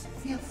please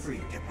feel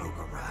free to poke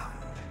around.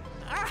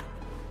 Ah,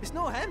 it's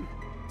not him,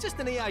 just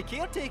an AI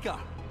caretaker.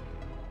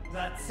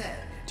 That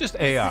said, Just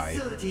AI.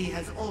 This facility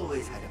has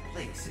always had a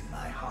place in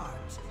my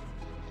heart.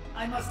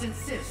 I must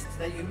insist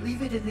that you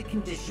leave it in the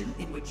condition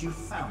in which you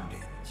found it.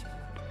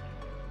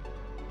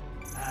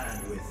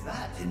 And with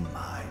that in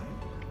mind,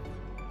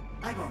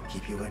 I won't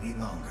keep you any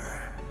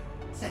longer.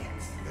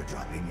 Thanks for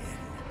dropping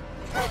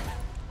in.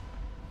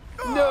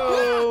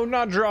 No,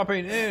 not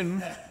dropping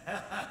in.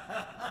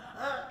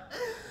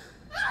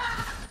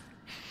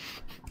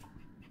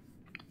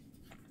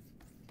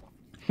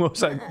 What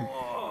was that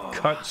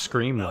cut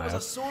scream That was a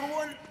laugh? sore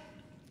one.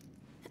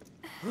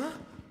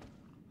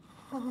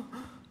 Huh?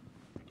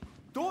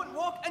 Don't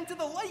walk into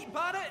the light,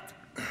 Barrett!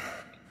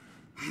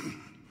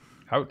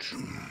 Ouch.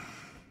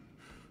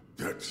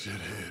 That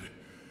shithead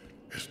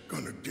is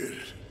gonna get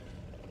it.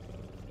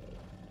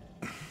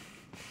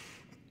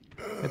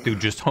 That dude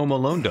just home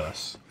alone to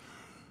us.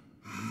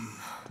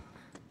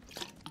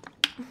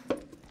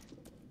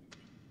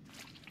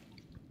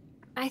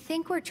 I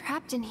think we're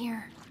trapped in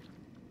here.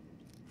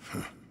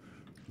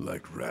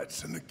 Like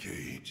rats in a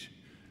cage.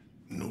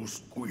 No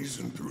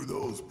squeezing through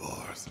those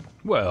bars.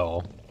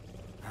 Well.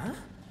 Huh?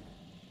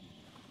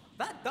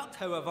 That duct,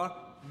 however,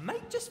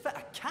 might just fit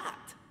a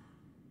cat.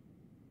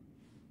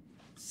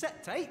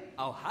 Sit tight,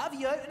 I'll have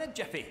you out in a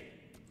jiffy.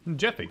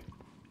 Jeffy.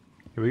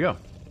 Here we go.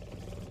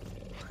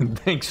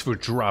 Thanks for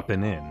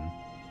dropping in.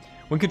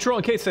 When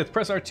controlling Kate Sith,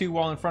 press R2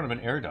 while in front of an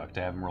air duct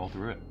to have him roll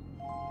through it.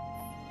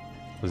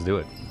 Let's do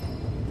it.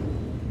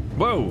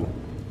 Whoa!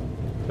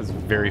 That's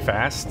very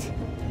fast.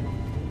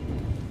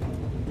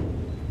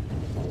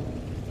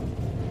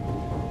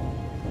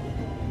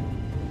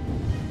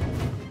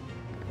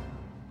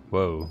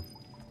 Whoa.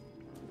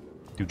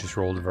 Dude just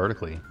rolled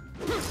vertically.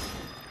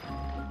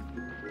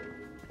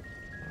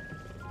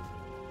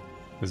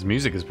 This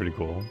music is pretty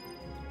cool.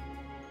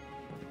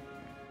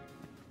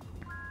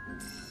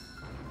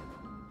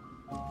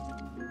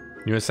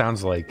 You know, it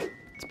sounds like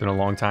it's been a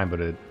long time, but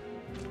it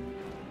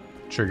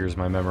triggers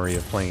my memory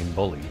of playing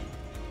Bully.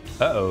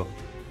 Uh-oh.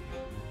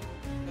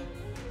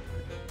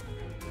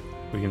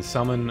 We can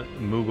summon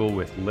Moogle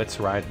with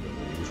Let's Ride,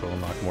 which will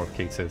unlock more of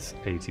Kate Sith's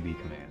ATB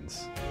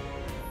commands.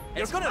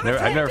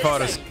 I've never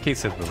fought as Kate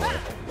Sith before.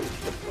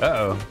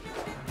 Uh-oh.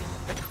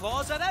 The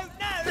claws are out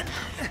now!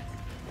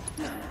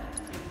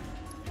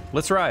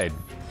 Let's ride.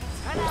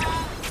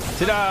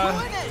 Ta-da!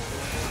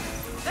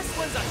 This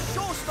one's a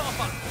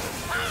showstopper!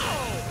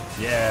 Ow!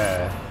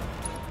 Yeah.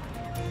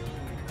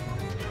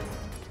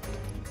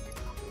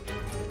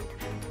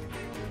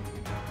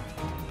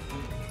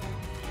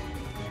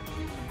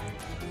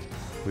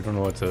 We don't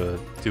know what to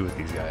do with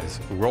these guys.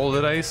 Roll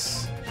the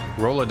dice,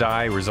 roll a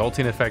die,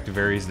 resulting effect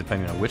varies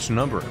depending on which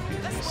number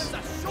appears.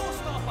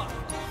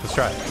 Let's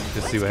try it,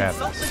 just see what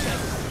happens.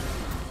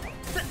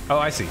 Oh,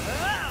 I see.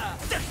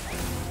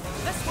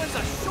 This one's a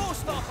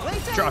showstopper!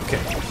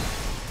 Dropkick.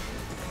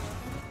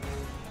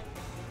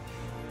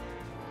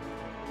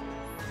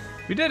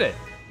 We did it!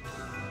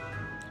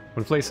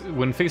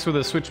 When faced with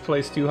a switch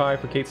placed too high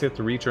for Kate Sith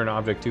to reach or an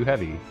object too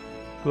heavy,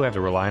 we'll have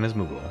to rely on his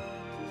Moogle.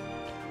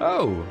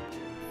 Oh!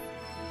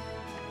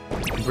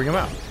 Bring him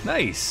out.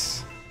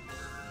 Nice!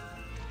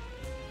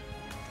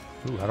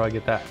 Ooh, how do I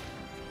get that?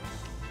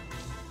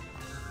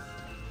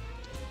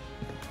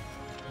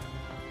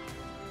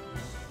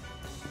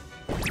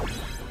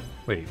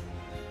 Wait.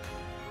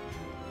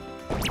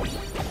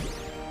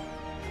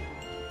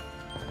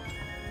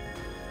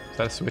 Is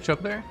that a switch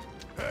up there?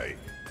 Hey,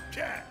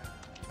 cat,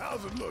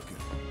 how's it looking?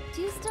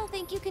 Do you still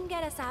think you can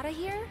get us out of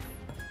here?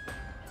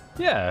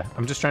 Yeah,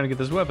 I'm just trying to get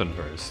this weapon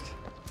first.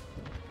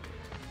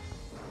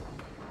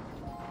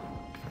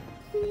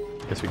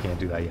 Guess we can't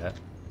do that yet.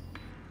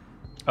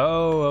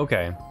 Oh,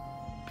 okay.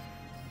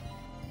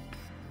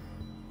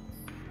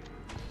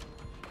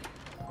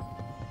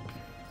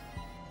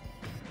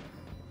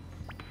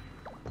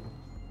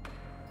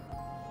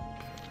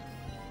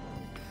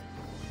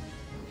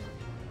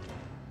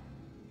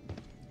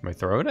 Am I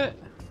throwing it?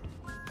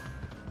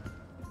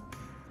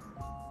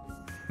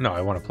 No,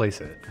 I want to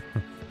place it.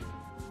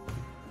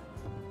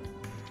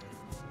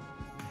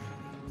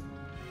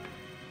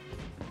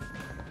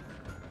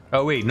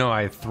 Oh wait, no,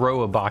 I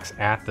throw a box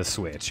at the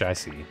switch. I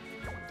see.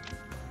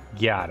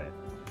 Got it.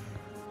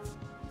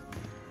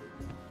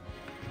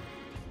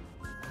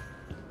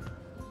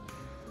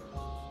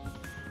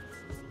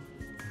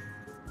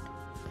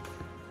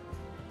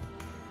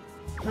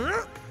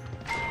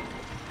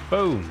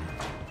 Boom.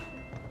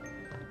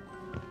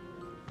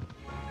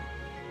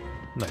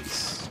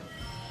 Nice.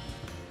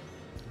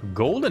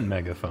 Golden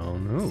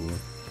megaphone. Ooh.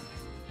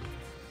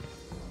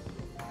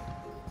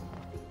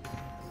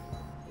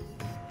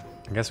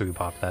 I guess we could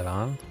pop that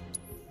on.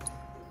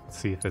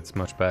 See if it's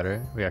much better.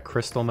 We got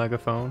crystal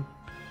megaphone.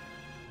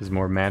 There's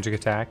more magic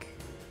attack.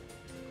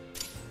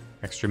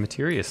 Extra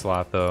materia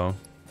slot though.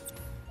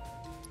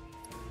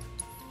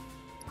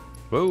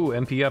 Whoa,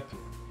 MP up,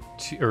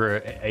 or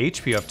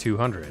HP up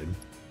 200.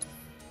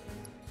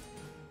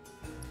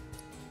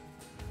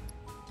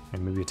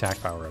 And maybe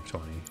attack power up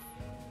 20.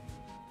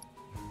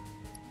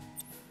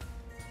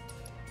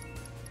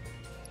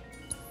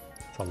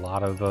 It's a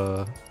lot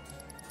of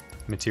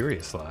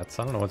materia slots.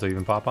 I don't know what to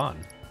even pop on.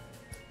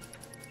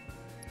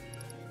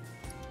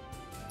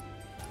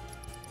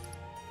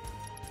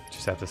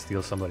 Just have to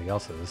steal somebody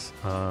else's.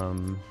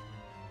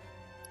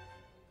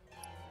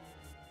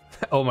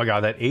 Oh my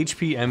god, that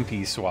HP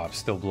MP swap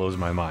still blows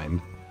my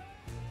mind.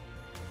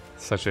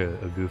 Such a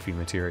goofy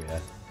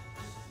materia.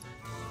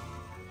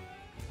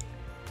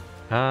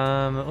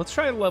 Let's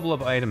try level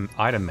up item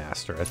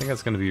master. I think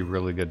that's going to be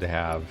really good to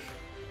have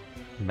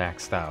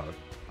maxed out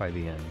by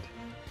the end.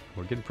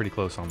 We're getting pretty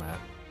close on that.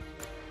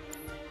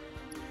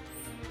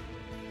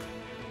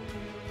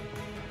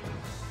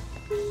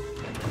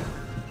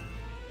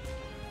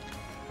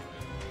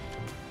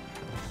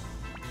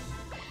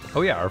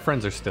 Oh yeah, our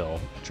friends are still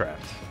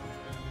trapped.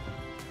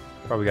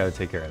 Probably got to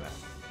take care of that.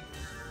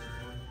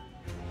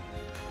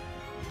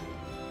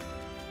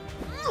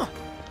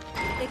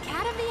 The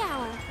cat of the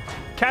hour.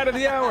 Cat of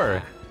the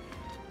hour!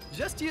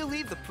 Just you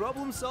leave the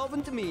problem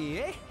solving to me,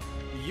 eh?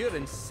 You're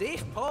in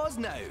safe paws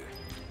now.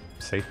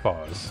 Safe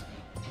pause.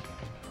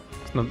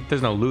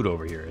 There's no loot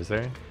over here, is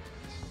there?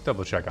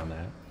 Double check on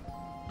that.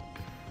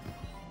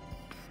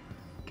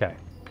 Okay.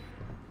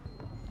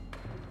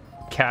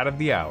 Cat of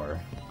the hour.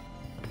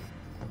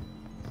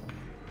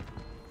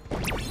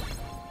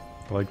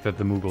 I like that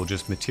the Moogle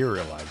just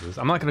materializes.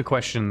 I'm not going to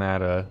question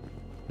that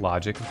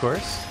logic, of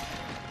course.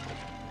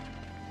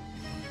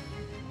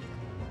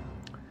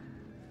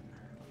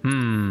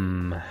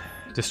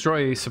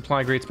 Destroy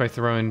supply crates by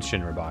throwing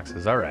Shinra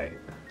boxes. All right.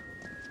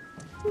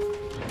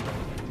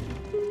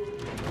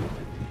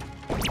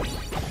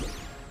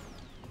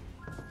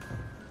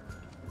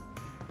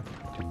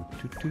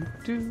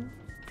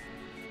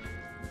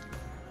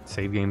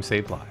 Save game,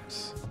 save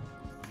lives.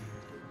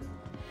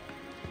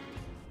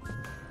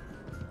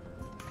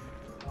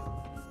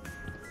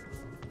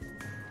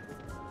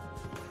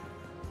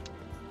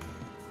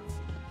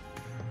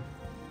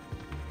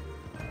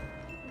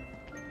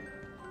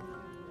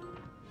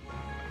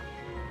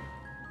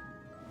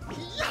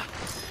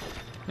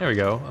 There we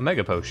go, a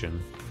mega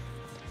potion.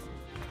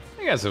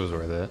 I guess it was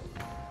worth it.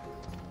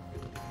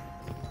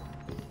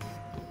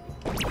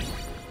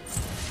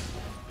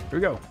 Here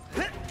we go.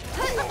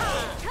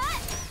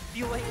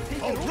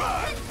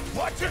 Alright,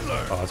 watch and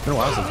learn. Oh, it's been a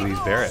while since we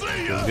used Barret.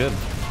 Feels good.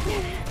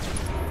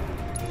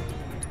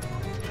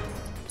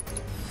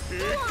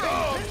 Here it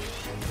comes.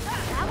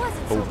 That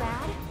wasn't so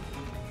bad.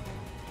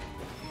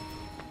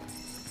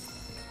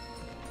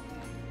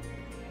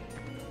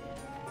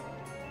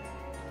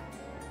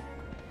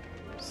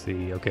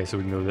 See, okay, so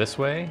we can go this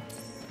way,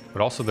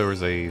 but also there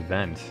was a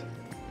vent.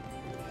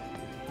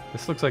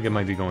 This looks like it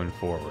might be going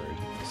forward,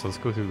 so let's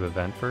go through the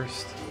vent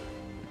first.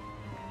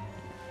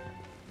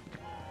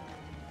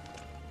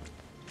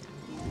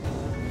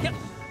 Yep.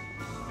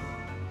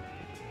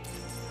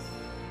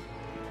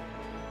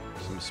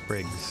 Some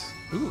sprigs.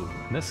 Ooh,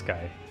 and this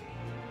guy.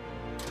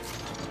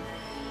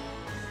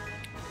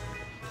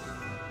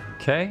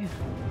 Okay.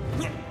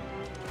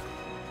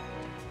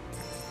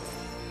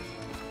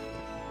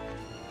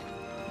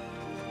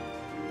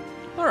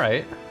 All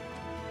right.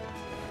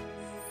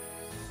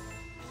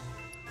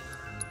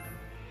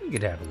 We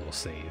could have a little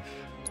save.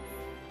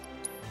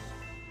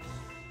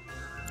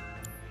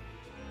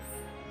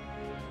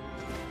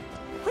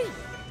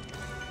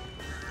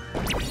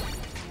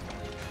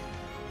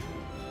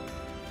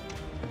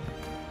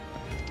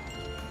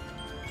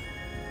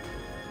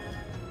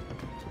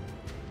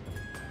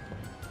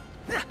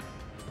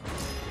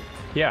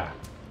 Yeah.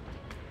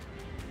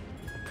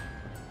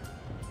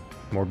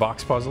 More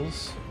box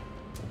puzzles.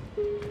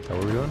 Is that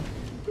what we're doing?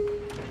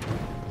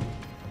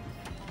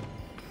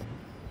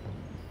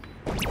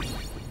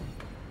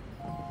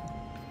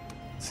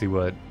 Let's see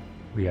what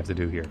we have to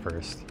do here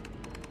first.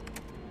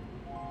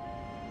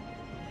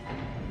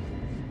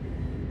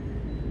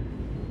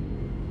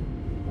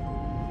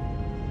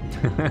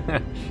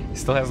 He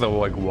still has to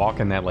like walk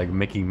in that like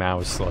Mickey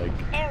Mouse like.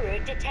 Error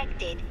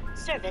detected.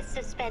 Service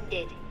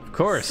suspended. Of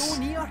course.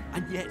 So near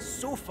and yet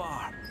so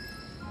far.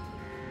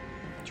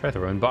 Try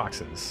throwing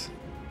boxes.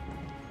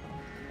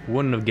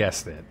 Wouldn't have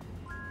guessed it.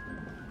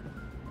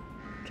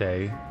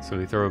 Okay, so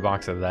we throw a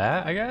box of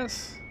that, I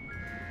guess?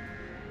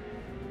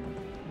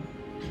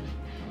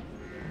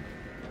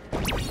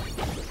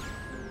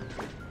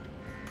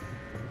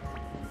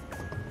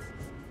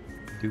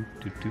 Do,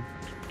 do, do,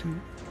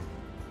 do.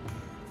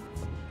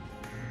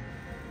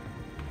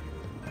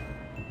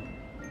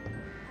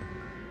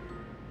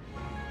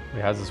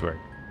 Wait, how's this work?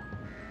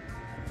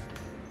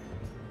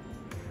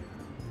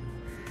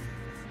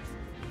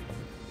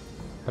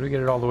 How do we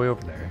get it all the way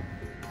over there?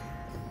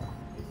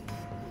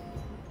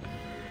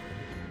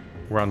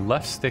 We're on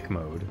left stick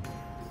mode.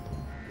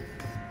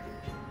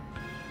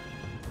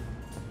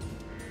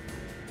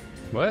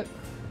 What?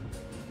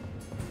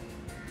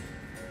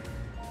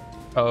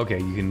 Oh, okay,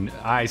 you can,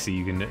 I see,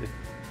 you can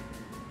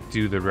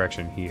do the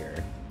direction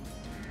here.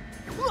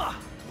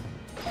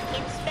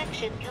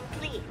 Inspection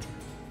complete.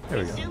 There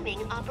we go.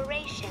 Resuming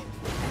operation.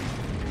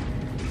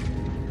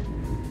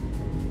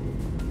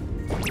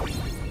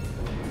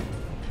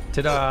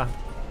 Ta-da!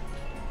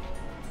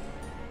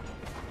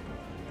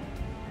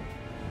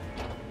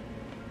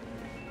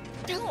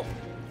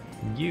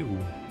 You.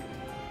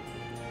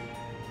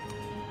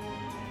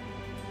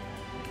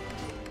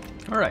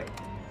 All right.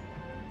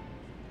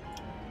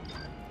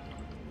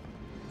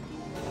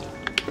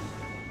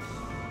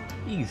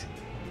 Easy.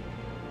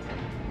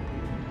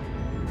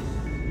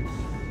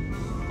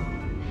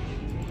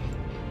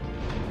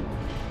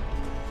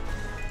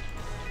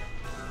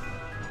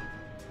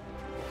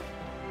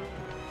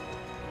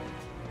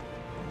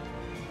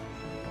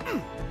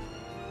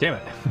 Damn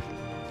it.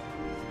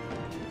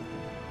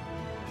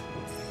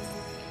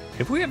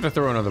 If we have to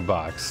throw another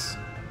box.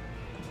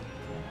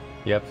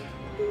 Yep.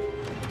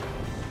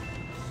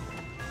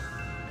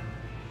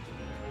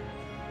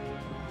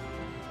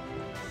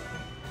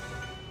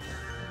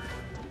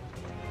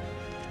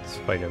 Let's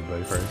fight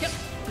everybody first. Yep.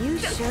 You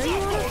sure you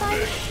want to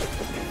fight?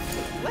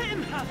 Let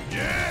him have it.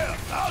 Yeah,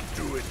 I'll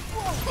do it.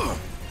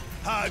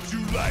 How'd you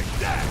like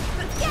that?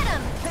 Get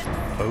him!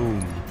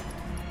 Boom.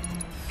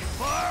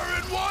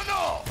 Firing one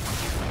off.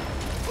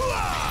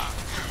 Blah!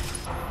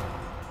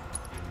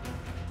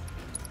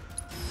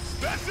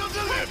 Special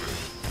delivery.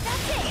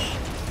 That's it!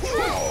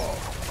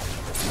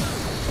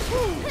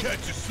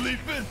 Catch you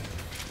sleeping.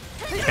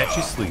 Catch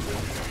you sleeping.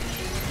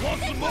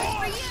 Want some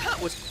more? That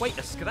was quite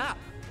a scrap.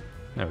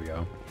 There we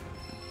go.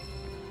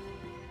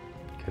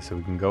 Okay, so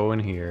we can go in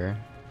here.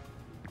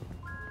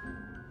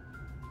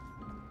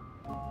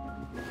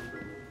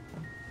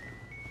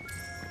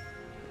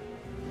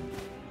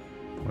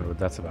 what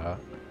that's about.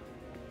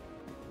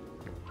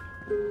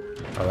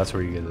 Oh, that's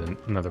where you get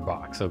another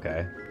box.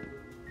 Okay.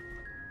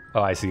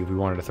 Oh, I see. If we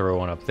wanted to throw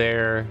one up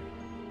there,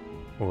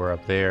 or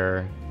up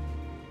there.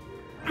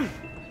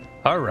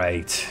 All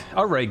right.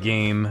 All right,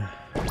 game.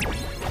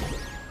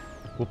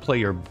 We'll play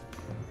your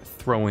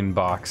throwing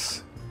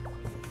box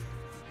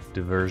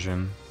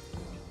diversion.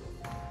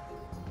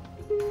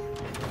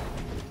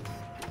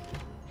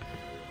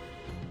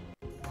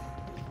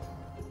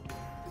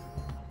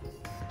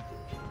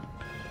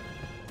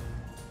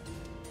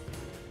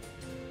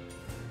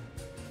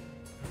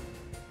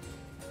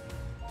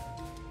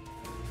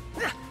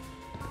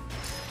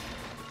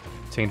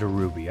 Tainted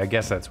ruby. I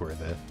guess that's worth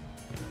it.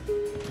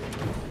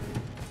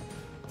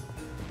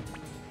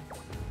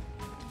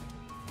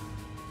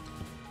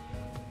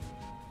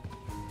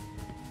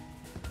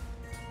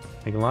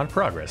 Making a lot of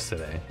progress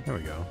today. There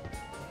we go.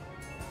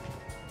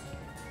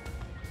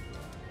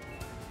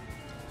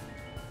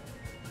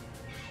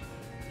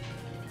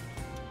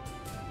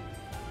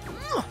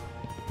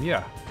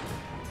 Yeah.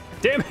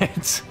 Damn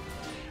it!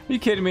 Are you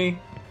kidding me?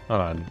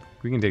 Hold on.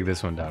 We can take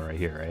this one down right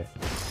here, right?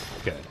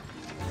 Good.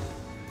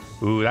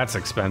 Ooh, that's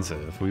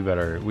expensive. We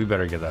better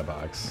get that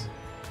box.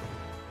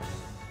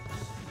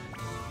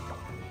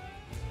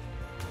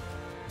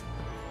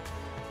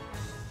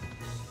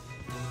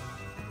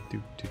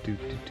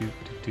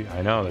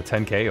 I know, the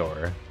 10K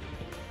ore.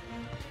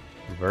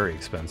 Very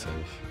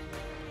expensive.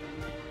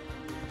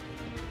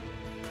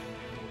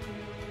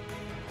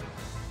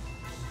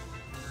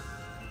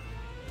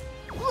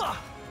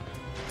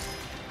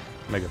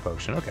 Mega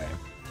potion, okay.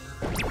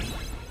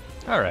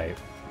 Alright.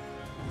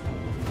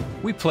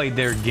 We played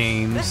their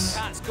games. This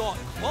cat's got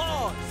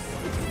claws.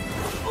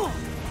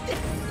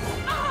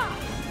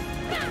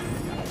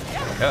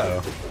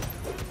 Uh-oh.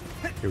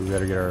 Here, we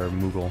better get our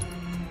Moogle.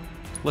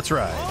 Let's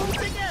ride. All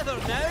together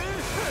now.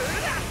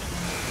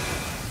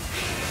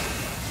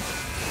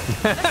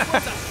 This was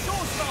a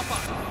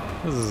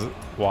showstopper. This is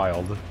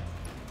wild.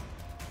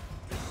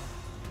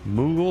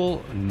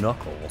 Moogle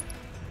Knuckle.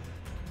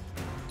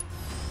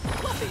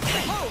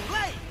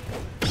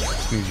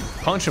 This means you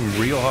punch him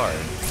real hard.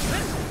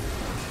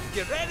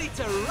 You ready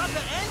to rub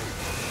it in?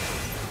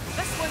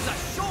 This one's a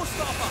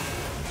showstopper.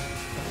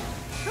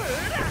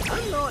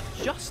 I'm not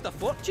just a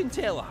fortune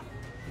teller.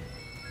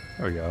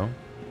 There we go.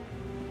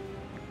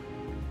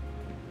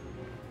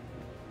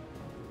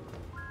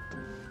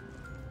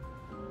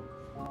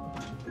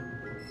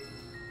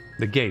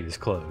 The gate is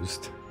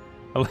closed.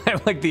 I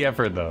like the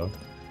effort though.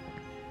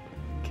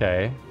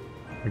 Okay.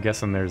 I'm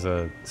guessing there's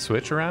a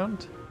switch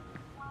around?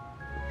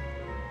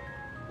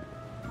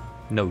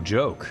 No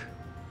joke.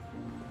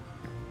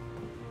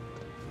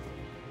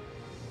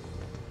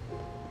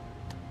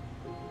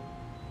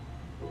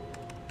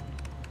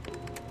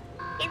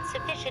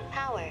 Insufficient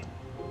power.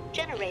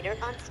 Generator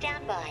on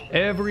standby.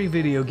 Every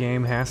video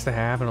game has to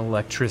have an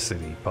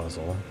electricity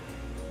puzzle.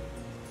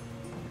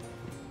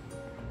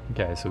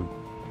 Okay, so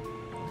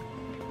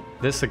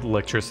this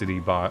electricity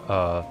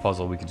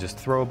puzzle we could just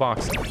throw a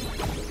box at,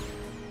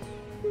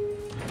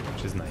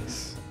 which is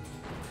nice.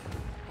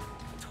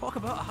 Talk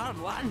about a hard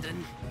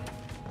landing.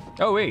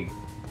 Oh wait,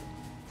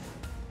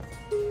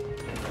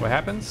 what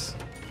happens?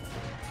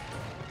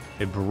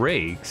 It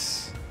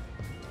breaks,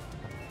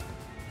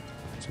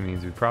 which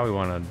means we probably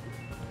want to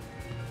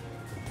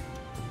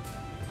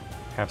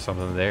have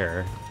something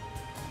there.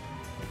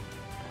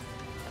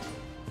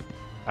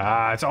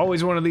 Ah, it's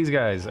always one of these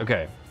guys.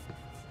 Okay.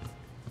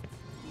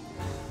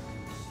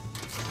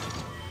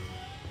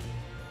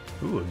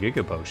 Ooh, a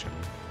Giga Potion.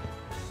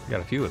 We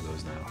got a few of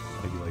those now.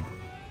 Maybe like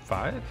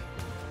 5?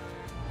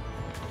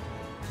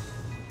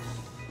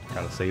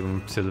 Gotta save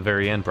them to the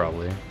very end,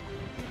 probably.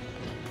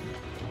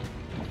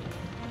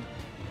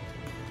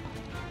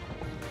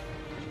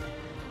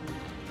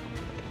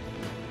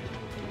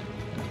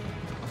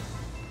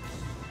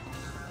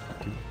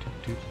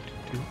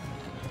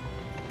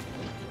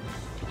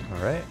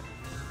 All right.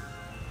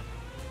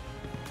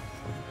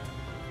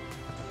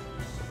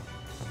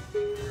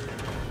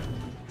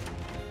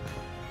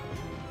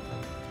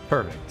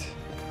 Perfect.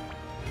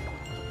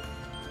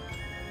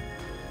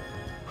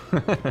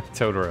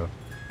 Totoro.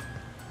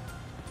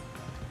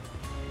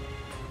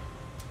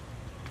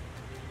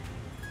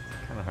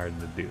 It's kind of hard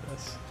to do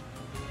this.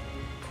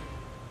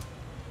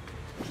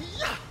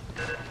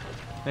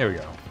 There we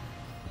go.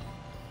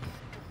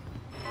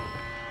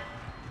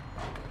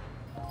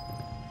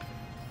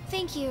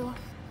 Thank you.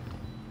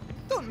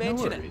 Don't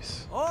mention it.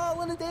 worries.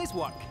 All in a day's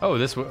work. Oh,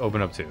 this will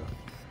open up too.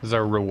 This is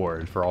our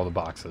reward for all the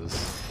boxes.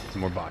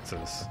 Some more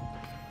boxes.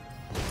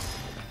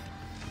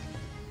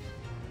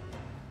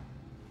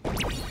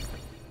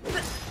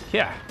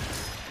 Yeah.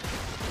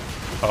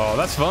 Oh,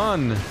 that's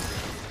fun.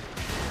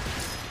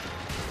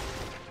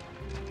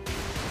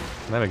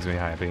 That makes me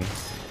happy.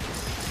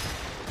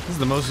 This is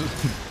the most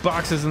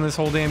boxes in this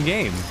whole damn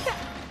game.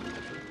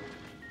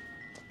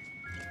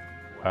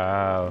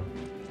 Wow.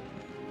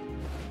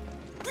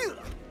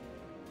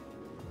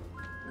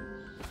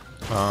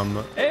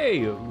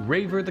 Hey,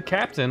 Raver the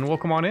Captain,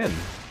 welcome on in.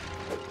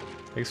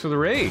 Thanks for the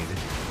raid.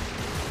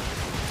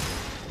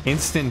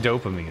 Instant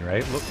dopamine,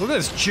 right? Look at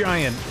this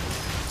giant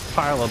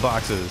pile of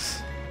boxes.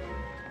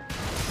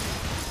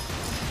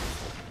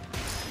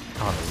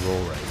 On a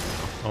roll right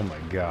now. Oh my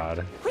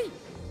god.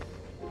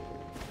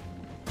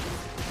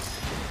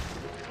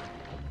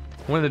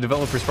 One of the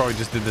developers probably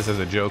just did this as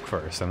a joke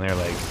first, and they're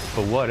like,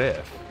 but what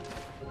if?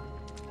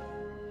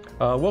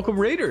 Welcome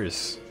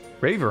Raiders!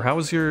 Raver, how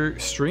was your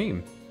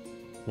stream?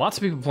 Lots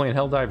of people playing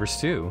Helldivers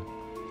too.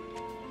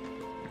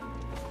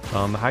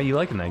 How you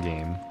liking that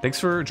game? Thanks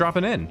for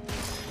dropping in.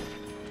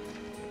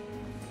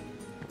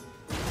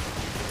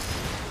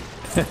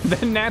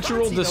 The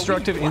natural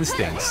destructive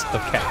instincts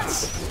of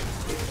cats.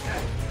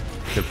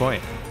 Good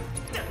point.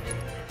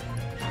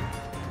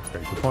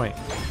 Very good point.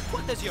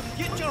 What does your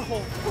future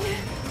hold?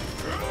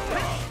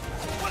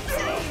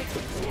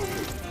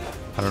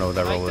 I don't know what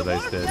that roll of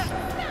dice did.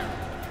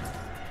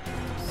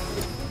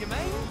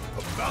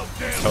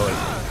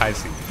 Oh, I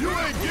see. You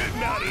ain't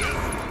getting out of this.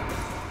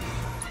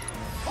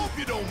 Hope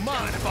you don't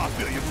mind if I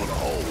fill you full of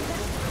holes.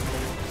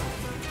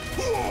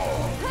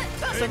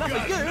 That's ain't enough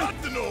got of you.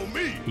 nothing on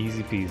me.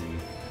 Easy peasy.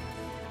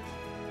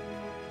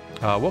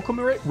 Welcome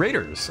to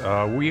Raiders.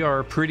 We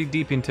are pretty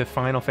deep into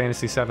Final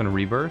Fantasy VII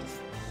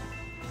Rebirth.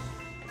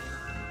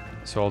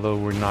 So although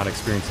we're not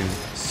experiencing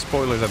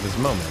spoilers at this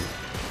moment,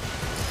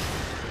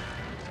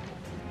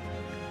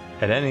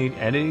 at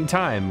any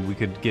time we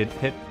could get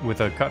hit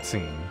with a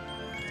cutscene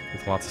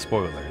with lots of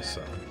spoilers.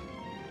 So.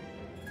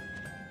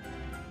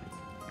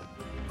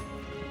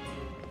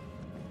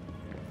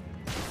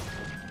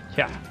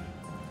 Yeah.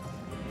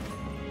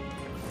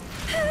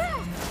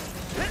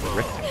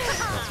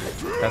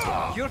 That's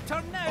what. Your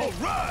turn now. All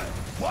right,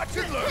 watch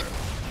and learn.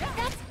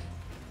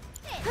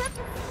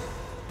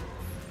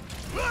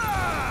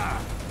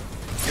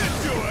 Get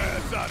your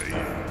ass out of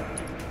here.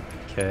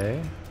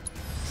 Okay.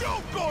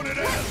 Choke on it,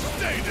 ass.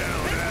 Stay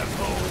down,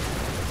 asshole.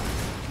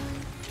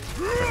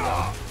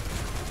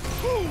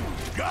 Ooh,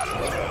 got him.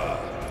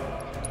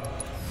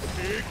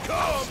 Here it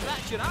comes.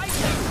 That's your eye.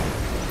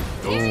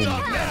 Boom.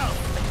 Stop now.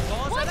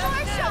 One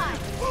more shot.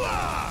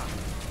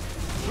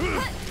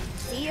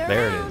 See you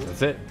There it around. is.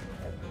 That's it.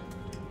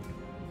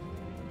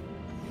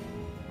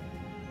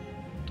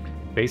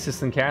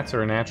 Bassists and cats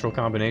are a natural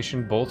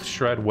combination. Both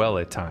shred well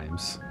at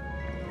times.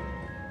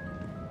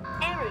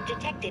 Error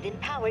detected in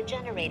power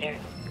generator.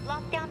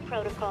 Lockdown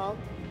protocol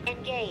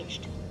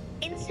engaged.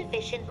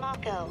 Insufficient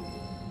Mako.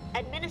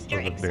 Administer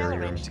Oh, the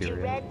barrier accelerant to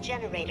material. red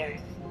generator.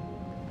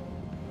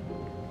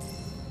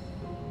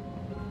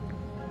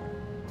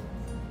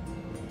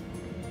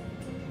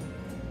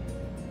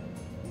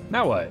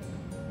 Now what?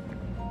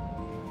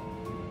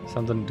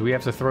 Something? Do we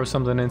have to throw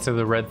something into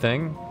the red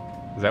thing?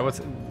 Is that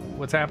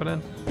what's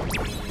happening?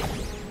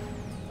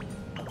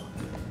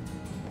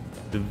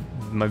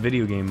 My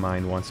video game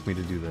mind wants me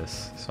to do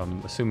this, so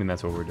I'm assuming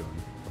that's what we're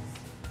doing.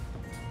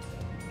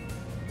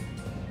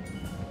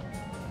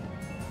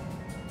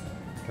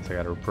 Guess I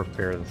gotta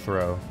prepare the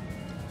throw.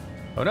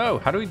 Oh no!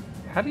 How do you?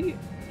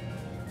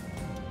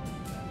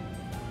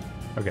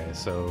 Okay,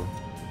 so.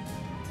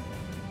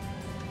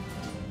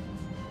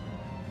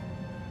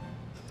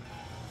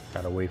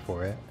 Gotta wait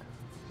for it.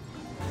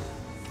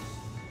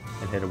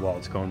 And hit it while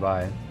it's going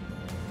by.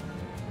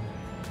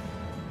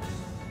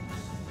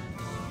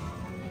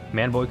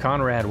 Manboy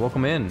Conrad,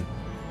 welcome in. Did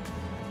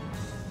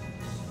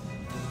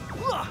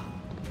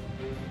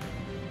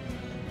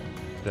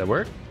that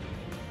work?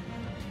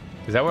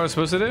 Is that what I was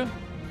supposed to do?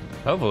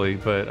 Hopefully,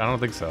 but I don't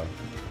think so.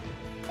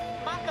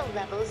 Mako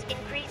levels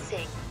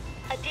increasing.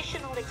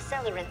 Additional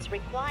accelerants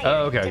required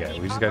Oh, okay, to okay.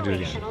 meet We just gotta do it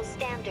again. operational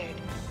standard.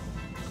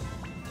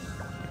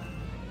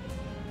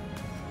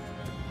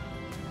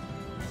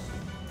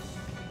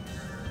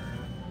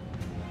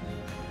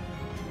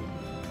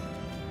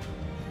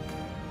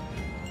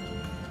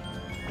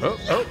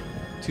 Oh,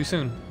 too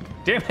soon.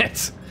 Damn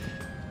it!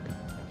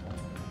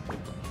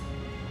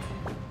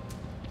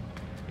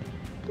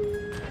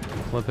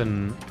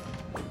 Flippin'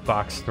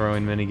 box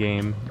throwing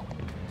minigame.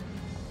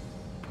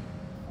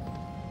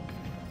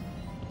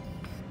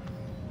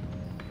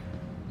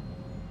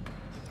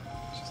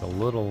 Just a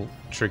little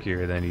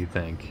trickier than you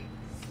think.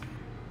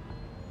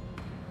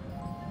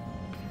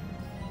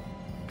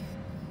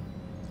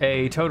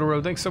 Hey,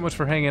 Totoro, thanks so much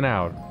for hanging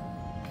out.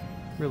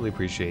 Really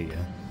appreciate you.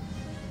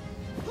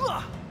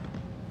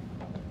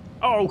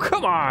 Oh,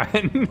 come on!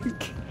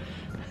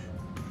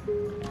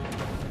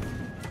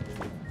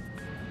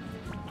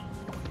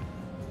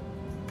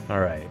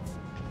 Alright.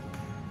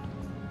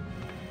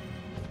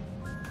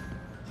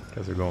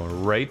 Because we're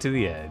going right to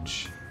the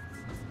edge.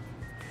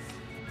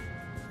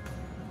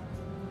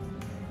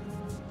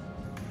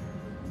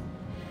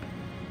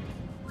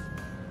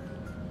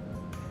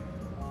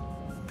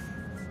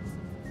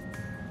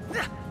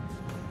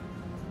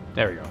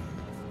 There we go.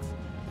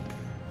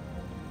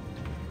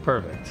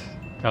 Perfect.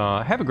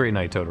 Have a great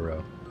night,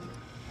 Totoro.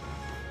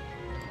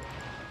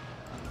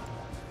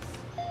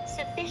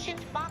 Sufficient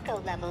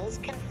Mako levels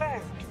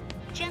confirmed.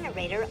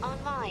 Generator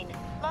online.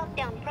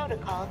 Lockdown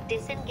protocol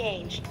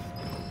disengaged.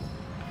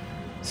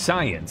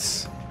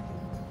 Science.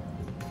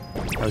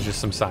 That was just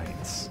some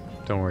science.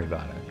 Don't worry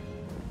about it.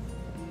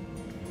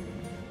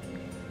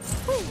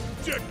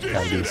 Check this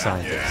Gotta be a shit out.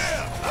 scientist.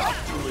 Yeah, I'll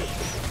do it.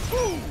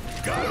 Ooh,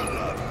 gotta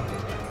love it.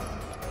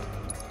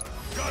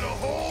 Got a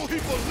whole heap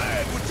of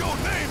lead with your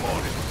name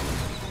on it.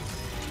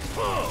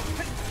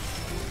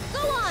 Go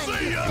on!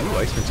 See ya. Ooh,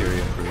 ice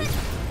materia improved.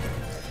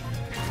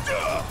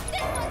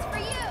 This one's for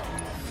you!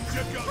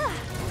 Check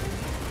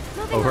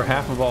out. Over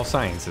half of all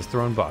science is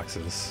thrown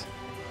boxes.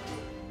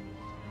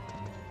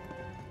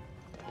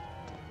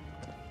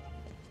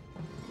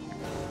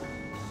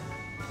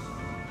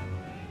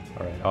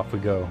 Alright, off we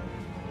go.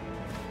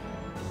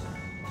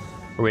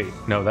 Oh, wait,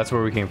 no, that's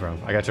where we came from.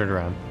 I got turned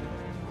around.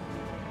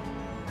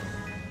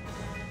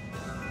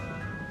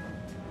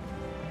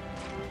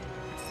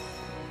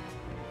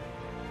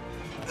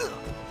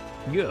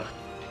 Yeah.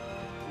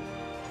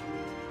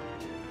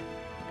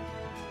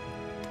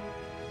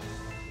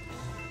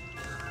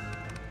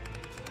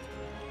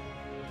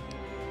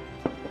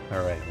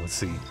 All right, let's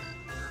see.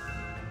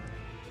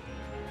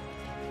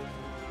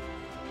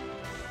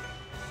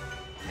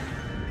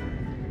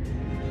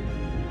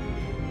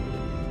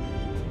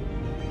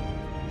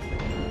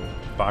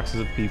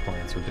 Boxes of pea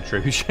plants with the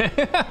trebuchet.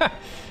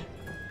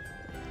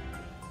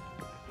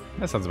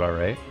 That sounds about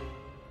right.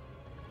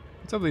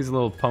 What's up with these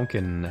little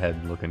pumpkin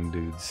head looking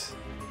dudes?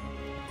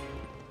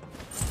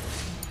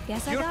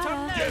 Guess I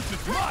gotta. Guess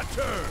it's my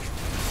turn.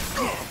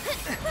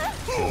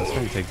 Okay, let's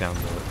try to take down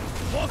the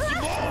Want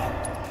some more?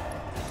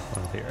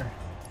 one here.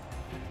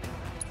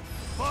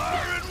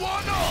 Fire in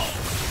one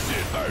off.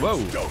 Shit hurts, Whoa.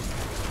 don't it?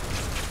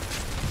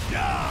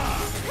 Yeah.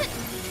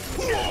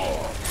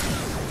 Whoa.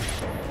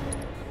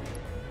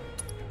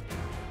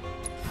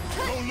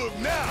 Don't look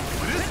now,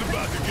 but it's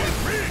about to get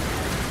real.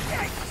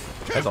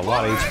 That's a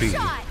lot of HP.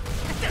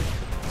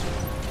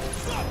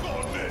 Suck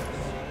on this.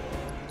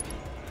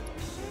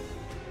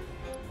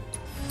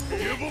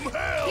 Give them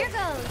hell. Here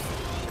goes.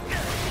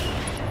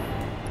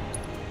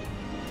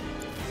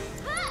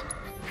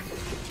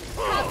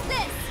 How's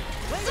this?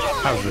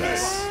 How's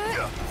this?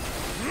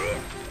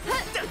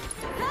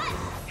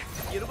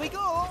 Here we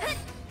go.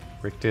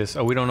 Rictus.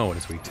 Oh, we don't know what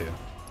it's weak to.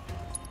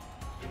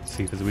 Let's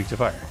see if it's weak to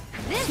fire.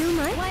 This? Too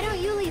much? Why don't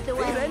you lead the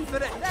way? We're in for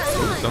it now.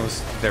 Ooh,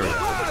 almost, there we go.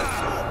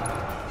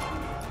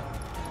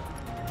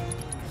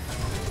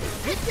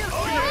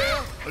 Oh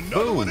yeah,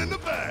 another one in the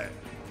bag.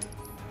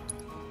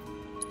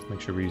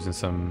 Make sure we're using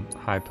some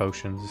high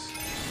potions.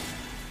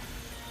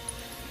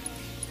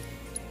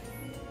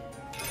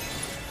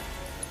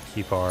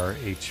 Keep our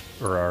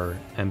our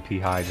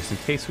MP high just in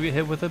case we get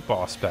hit with a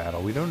boss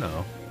battle. We don't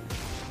know.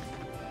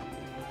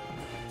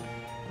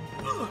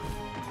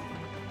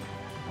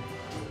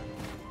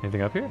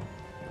 Anything up here?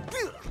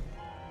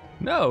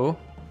 No.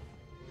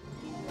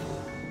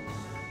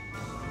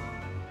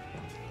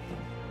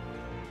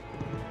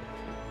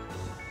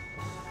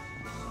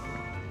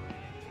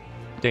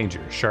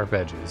 Danger, sharp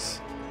edges.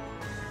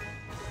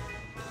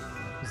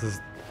 This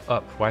is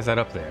up. Why is that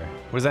up there?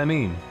 What does that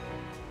mean?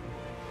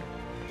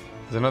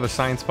 Is it another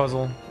science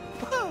puzzle?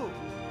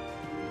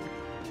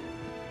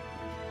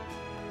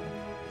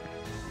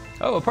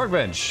 Oh, a park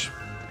bench.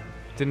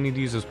 Didn't need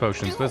to use those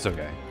potions, but that's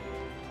okay.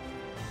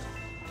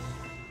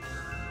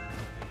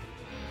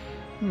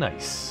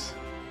 Nice.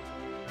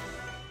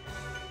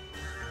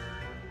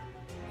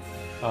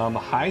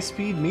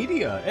 High-speed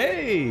media.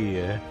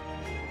 Hey!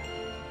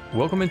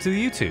 Welcome into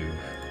the YouTube.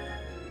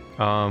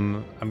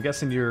 I'm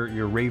guessing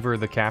you're Raver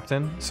the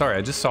Captain. Sorry,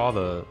 I just saw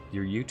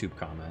your YouTube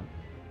comment.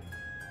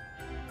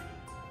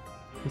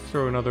 Let's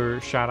throw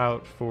another shout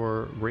out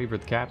for Raver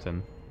the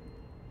Captain.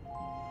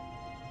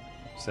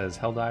 Says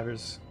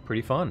Helldivers,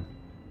 pretty fun.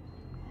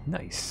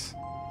 Nice.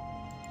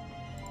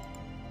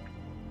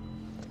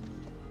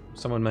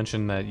 Someone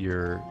mentioned that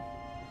the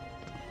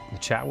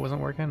chat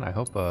wasn't working. I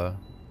hope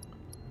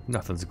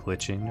nothing's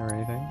glitching or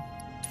anything.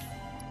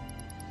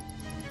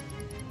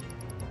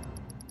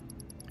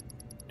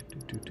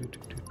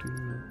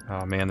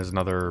 Oh man, there's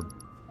another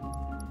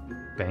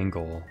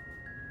bangle.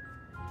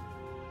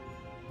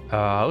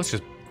 Let's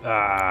just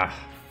I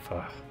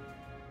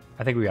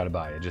think we gotta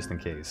buy it just in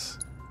case.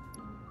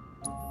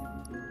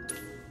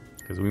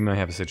 Because we might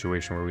have a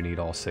situation where we need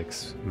all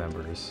 6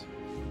 members.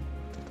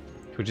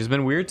 Which has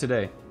been weird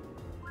today.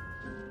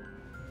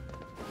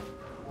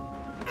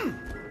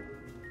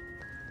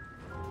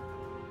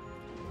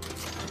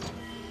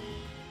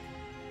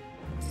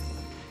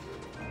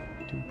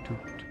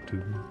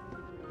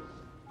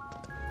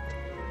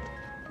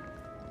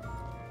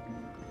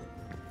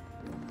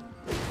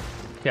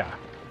 Yeah.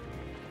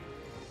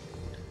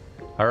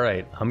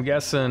 Alright, I'm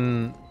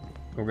guessing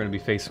we're going to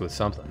be faced with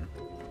something.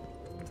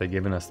 They're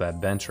giving us that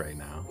bench right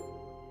now.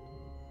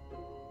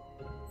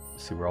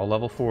 Let's see, we're all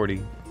level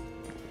 40.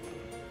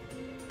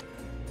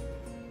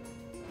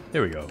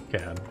 There we go,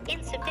 Cad.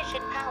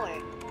 Insufficient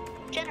power.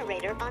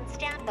 Generator on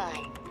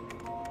standby.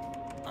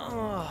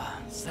 Oh,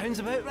 sounds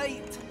about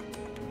right.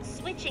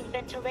 Switching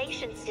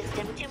ventilation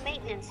system to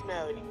maintenance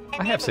mode.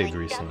 I have saved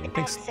Enabling recently. duct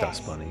Thanks, access.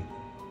 Dust Bunny.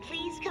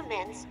 Please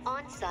commence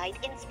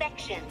on-site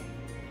inspection.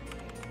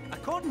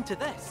 According to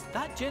this,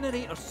 that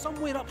generator's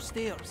somewhere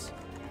upstairs.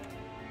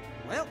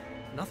 Well,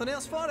 nothing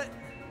else for it.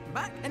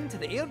 Back into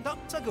the air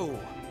duct to go.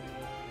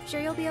 Sure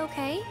you'll be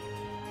okay?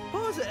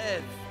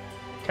 Positive.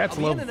 Cats I'll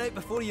be love in and out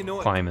before you know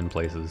it. climbing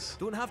places.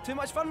 Don't have too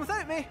much fun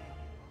without me.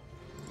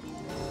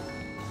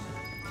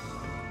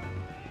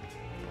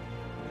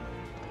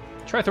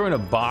 Try throwing a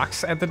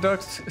box at the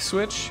duct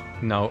switch?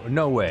 No,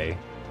 no way.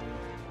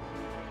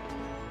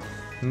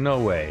 No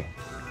way.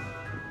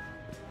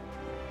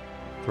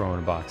 Throwing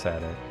a box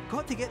at it.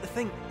 Got to get the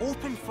thing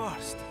open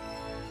first.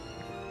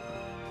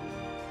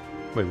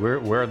 Wait,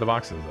 where are the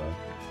boxes though?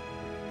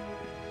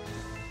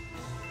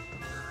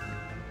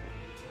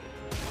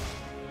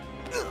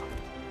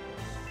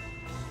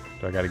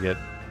 Do I gotta get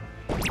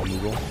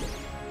Google?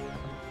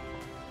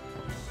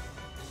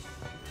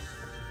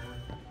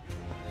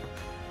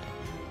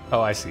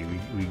 Oh, I see.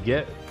 We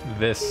get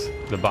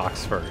the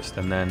box first,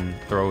 and then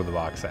throw the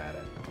box at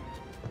it.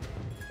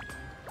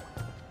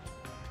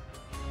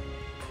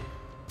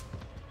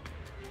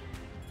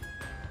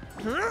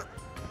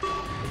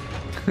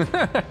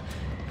 I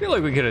feel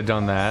like we could have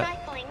done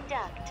that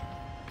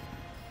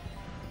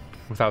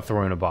without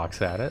throwing a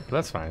box at it, but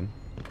that's fine.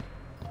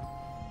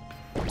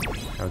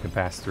 Now we can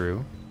pass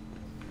through.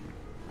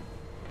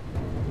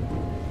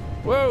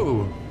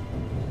 Whoa!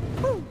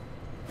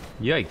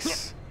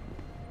 Yikes.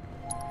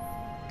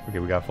 Okay,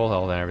 we got full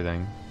health and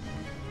everything.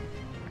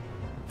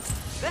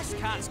 This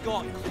cat's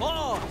got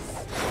claws.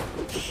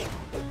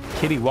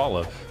 Kitty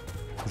Wallop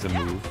is a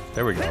move.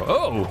 There we go.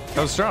 Oh,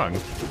 that was strong.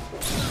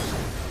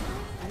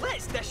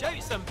 Let's dish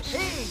out some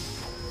pain.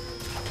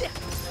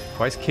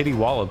 Why is Kitty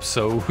Wallop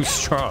so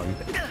strong?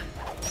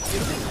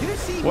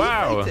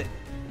 Wow.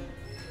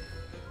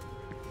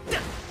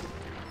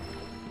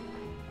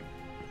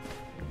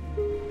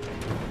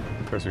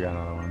 Of course, we got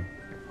another one.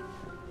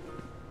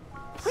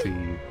 Let's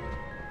see.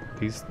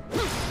 These.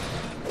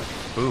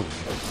 Boom.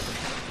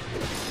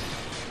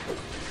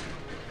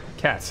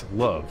 Cats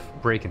love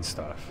breaking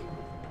stuff.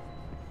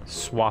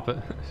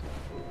 Swiping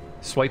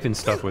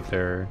stuff with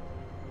their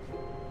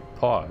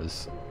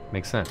paws.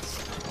 Makes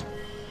sense.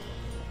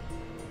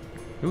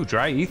 Ooh,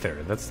 dry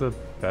ether. That's the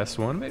best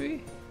one,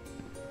 maybe?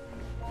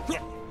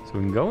 So we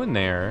can go in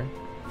there.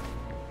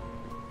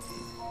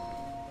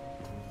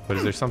 But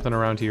is there something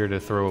around here to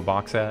throw a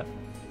box at?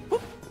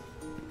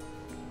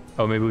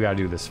 Oh, maybe we gotta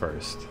do this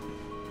first.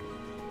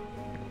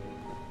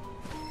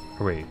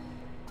 Or wait.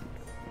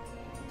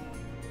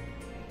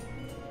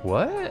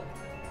 What?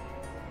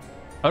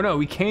 Oh no,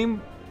 we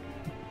came...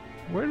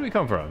 Where did we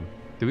come from?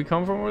 Did we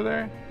come from over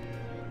there?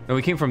 No,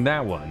 we came from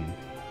that one.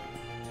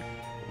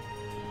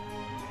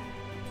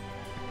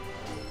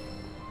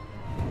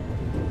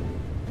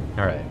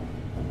 Alright.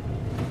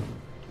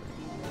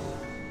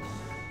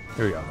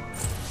 Here we go.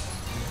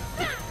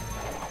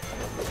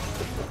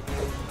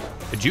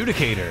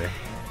 Adjudicator.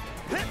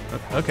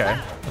 Okay,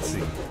 let's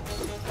see.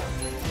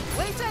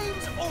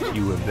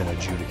 You have been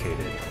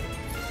adjudicated.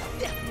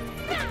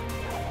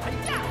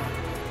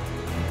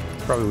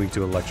 It's probably weak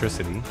to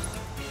electricity.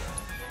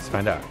 Let's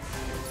find out.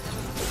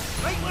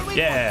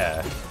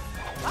 Yeah!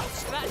 I'll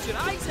scratch your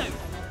eyes out.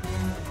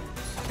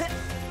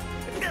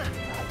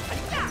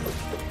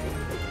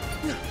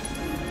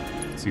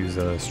 Let's use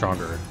a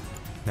stronger.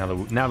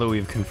 Now that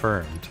we've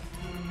confirmed.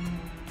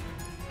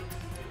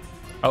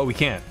 Oh, we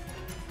can't.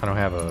 I don't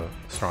have a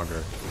stronger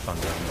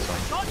thunder on this one.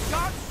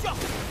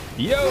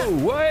 Yo,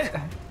 what?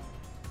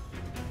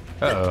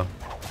 Uh-oh.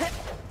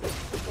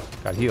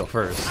 Gotta heal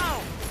first.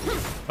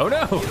 Oh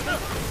no!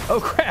 Oh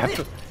crap!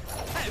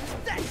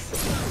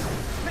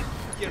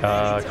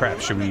 Crap,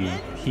 should we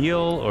heal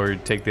or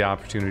take the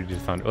opportunity to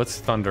thunder? Let's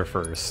thunder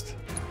first.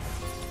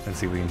 And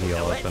see if we can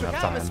heal up enough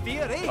time.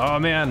 Oh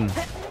man!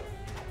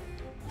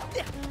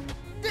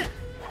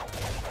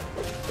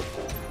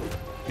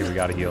 Here, we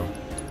gotta heal.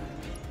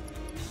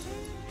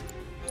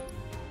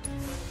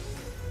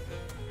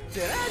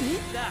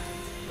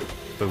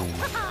 Boom.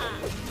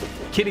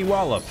 Kitty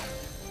Wallop.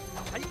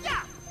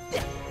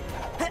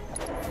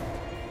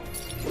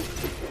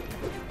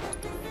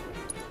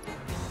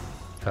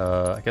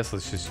 I guess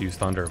let's just use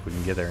thunder if we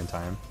can get there in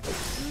time.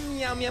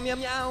 Meow meow meow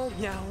meow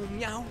meow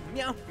meow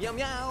meow meow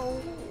meow.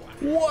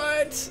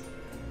 What?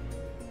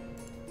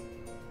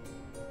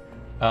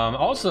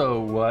 Also,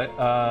 what?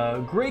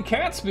 Great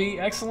Catsby,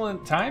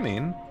 excellent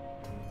timing.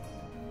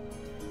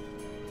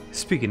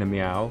 Speaking of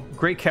meow,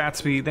 Great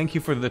Catsby, thank you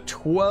for the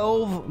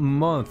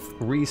 12-month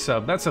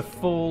resub. That's a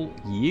full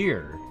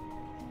year.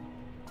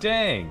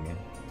 Dang.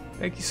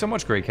 Thank you so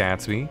much, Great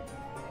Catsby.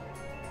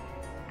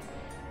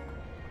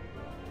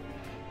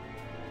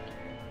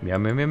 Meow,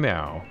 meow, meow,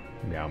 meow.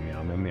 Meow,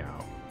 meow, meow,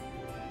 meow.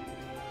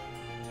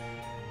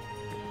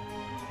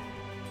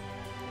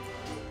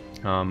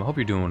 I hope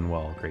you're doing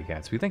well, Great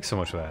Gatsby. Thanks so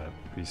much for that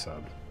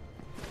resub.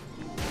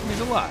 It means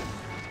a lot.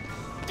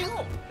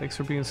 Thanks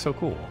for being so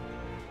cool.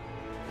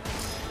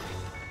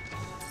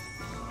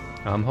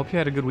 Hope you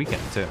had a good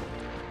weekend, too.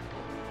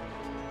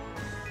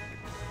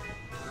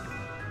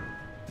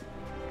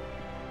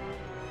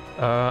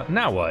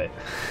 Now what?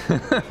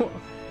 Well,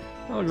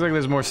 looks like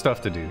there's more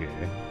stuff to do here.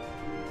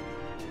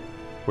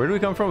 Where did we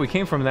come from? We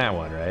came from that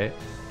one, right?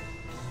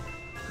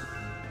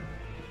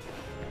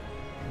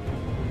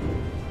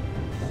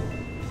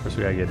 First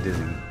we gotta get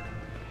dizzy.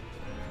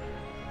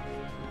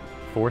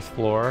 4th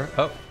floor.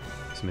 Oh,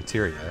 it's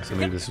materia. So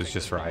maybe this was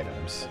just for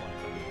items.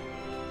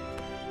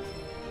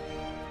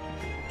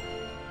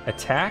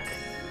 Attack?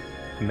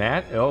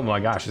 Oh my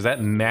gosh, is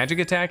that magic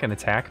attack and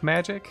attack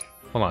magic?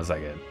 Hold on a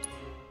second.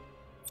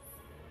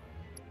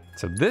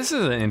 So this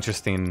is an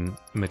interesting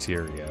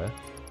materia.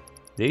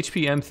 The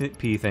HP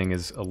MP thing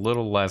is a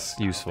little less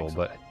useful,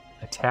 but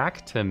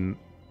attack to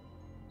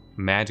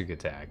magic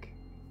attack.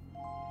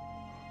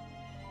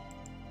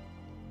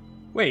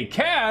 Wait,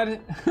 Cad?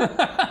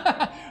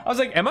 I was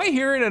like, am I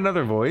hearing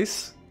another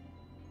voice?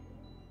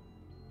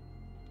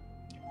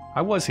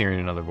 I was hearing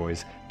another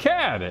voice.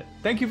 Cad,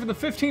 thank you for the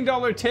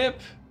 $15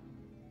 tip.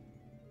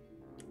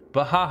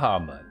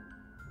 Bahamut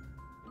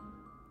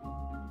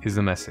is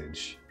the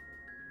message.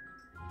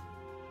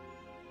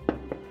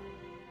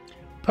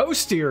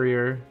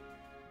 Posterior.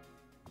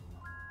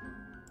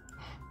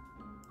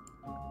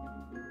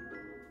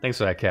 Thanks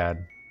for that,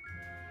 Cad.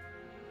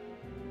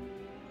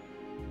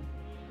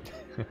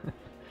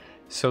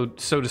 so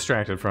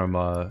distracted from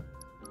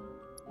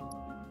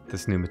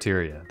this new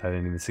materia. I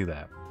didn't even see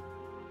that.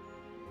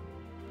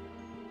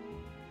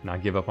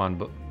 Not give up on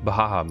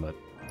Bahamut.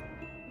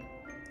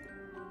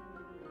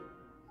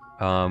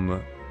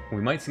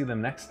 We might see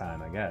them next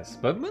time, I guess,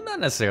 but not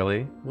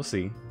necessarily. We'll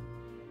see.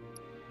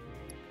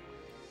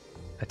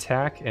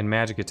 Attack and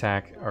magic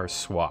attack are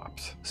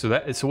swapped. So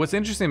what's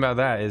interesting about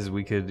that is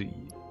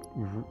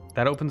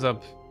that opens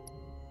up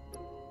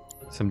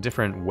some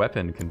different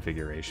weapon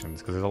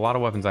configurations, because there's a lot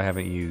of weapons I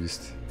haven't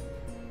used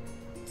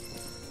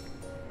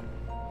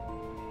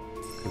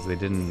because they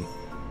didn't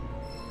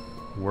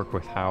work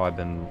with how I've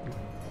been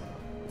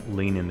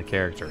leaning the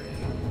character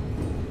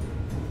in.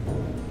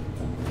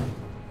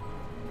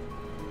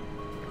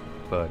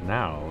 But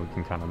now we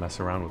can kind of mess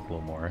around with a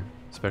little more,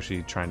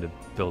 especially trying to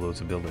build those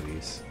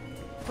abilities.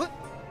 What?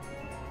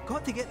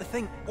 Got to get the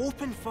thing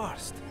open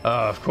first.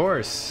 Of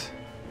course.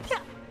 Yeah.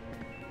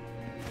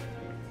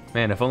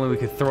 Man, if only we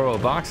could throw a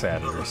box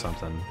at it or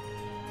something.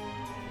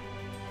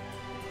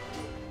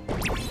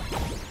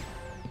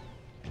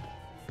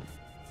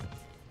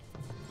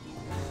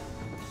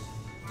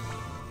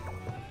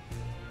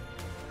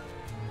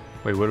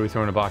 Wait, what are we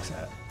throwing a box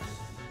at?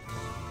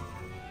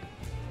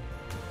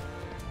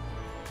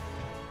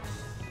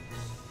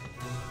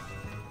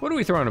 What are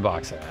we throwing a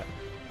box at?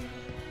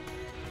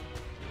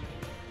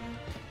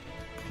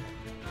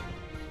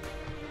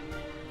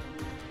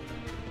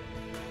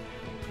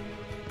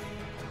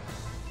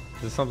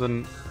 Is this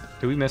something?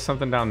 Did we miss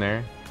something down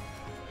there?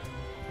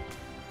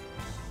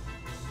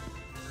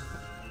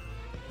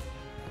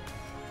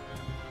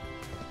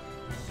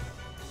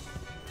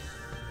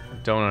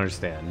 Don't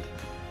understand.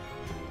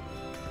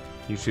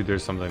 Usually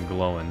there's something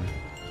glowing.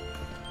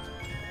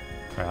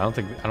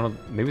 Alright,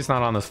 maybe it's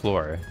not on this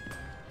floor.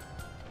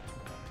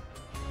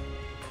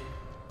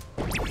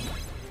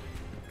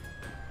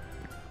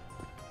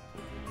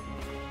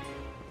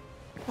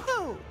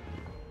 Whoa!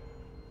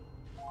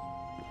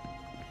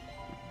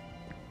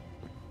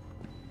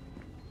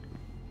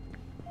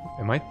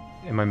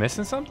 Am I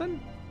missing something?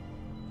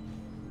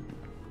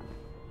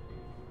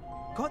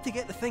 Got to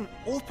get the thing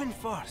open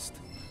first.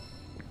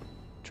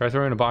 Try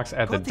throwing a box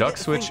at the duck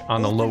switch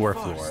on the lower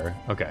floor.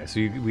 Okay, so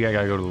we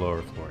gotta go to the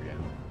lower floor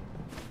again.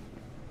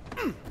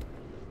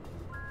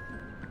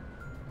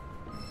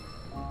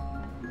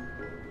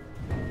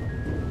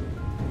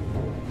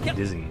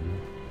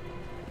 Dizzying.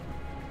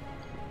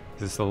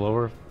 Is this the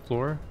lower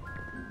floor?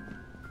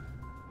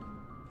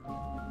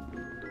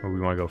 Or we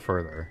want to go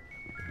further?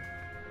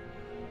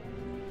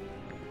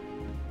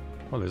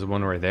 Oh, there's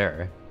one right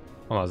there.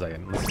 Hold on a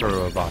second. Let's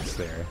throw a box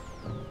there.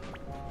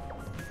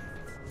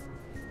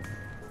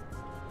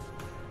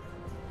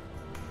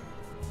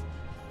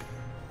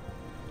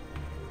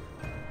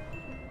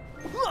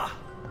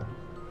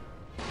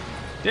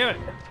 Damn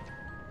it!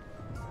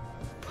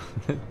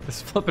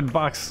 This flipping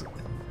box.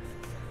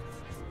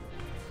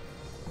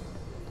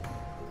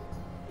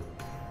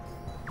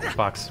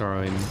 Box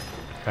throwing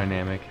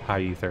dynamic high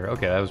ether.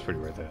 Okay, that was pretty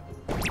worth it.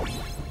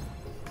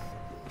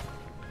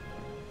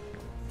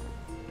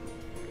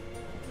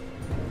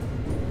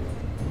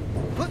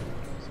 So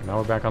now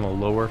we're back on the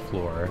lower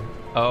floor.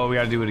 Oh, we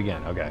gotta do it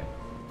again. Okay.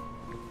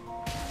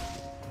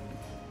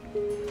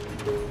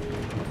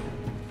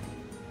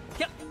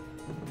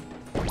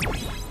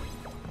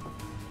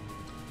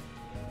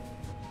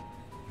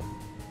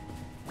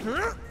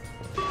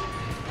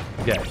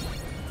 Okay.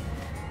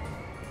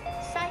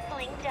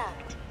 Cycling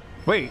duct.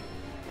 Wait.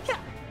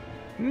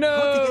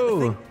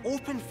 No.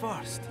 Open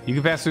first. You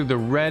can pass through the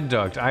red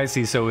duct. I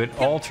see. So it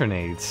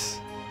alternates.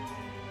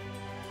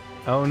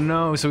 Oh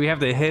no. So we have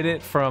to hit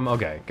it from.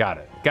 Okay. Got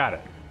it. Got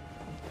it.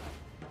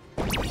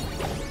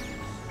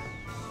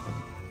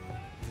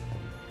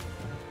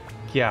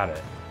 Got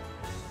it.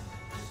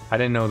 I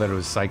didn't know that it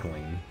was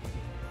cycling.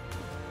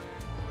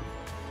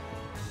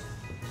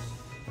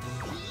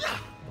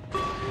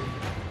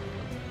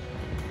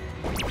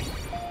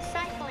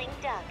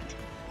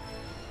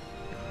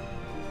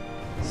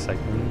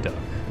 Cycling duct.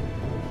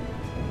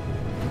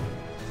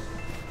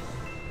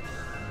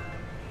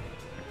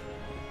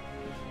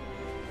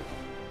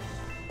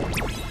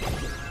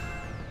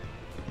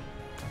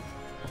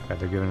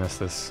 giving us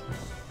this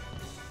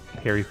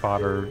Harry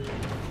Potter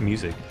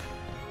music.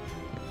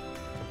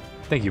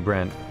 Thank you,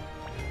 Brent.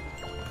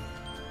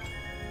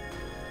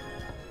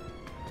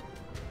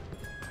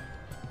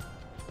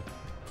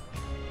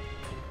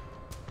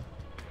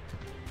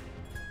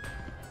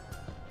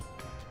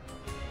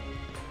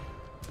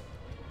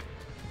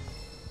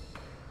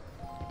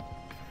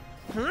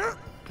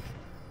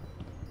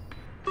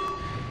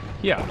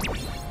 Yeah.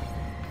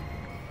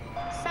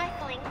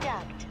 Cycling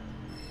duct.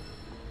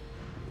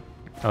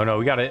 Oh no,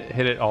 we gotta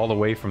hit it all the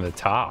way from the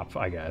top,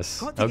 I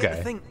guess. Got to get the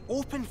Okay. thing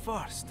open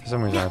first. For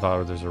some reason I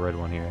thought there's a red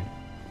one here.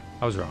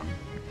 I was wrong.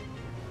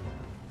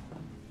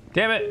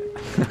 Damn it!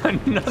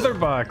 Another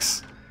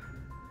box!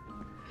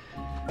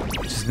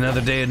 Just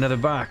another day, another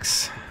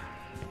box.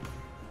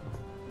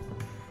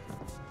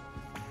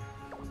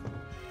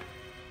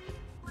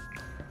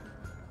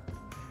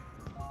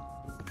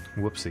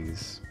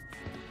 Whoopsies.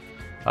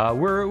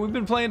 We've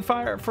been playing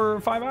Fire for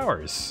 5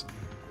 hours.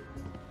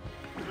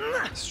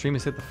 Stream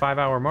has hit the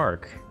 5-hour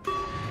mark.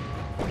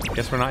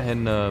 Guess we're not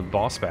hitting a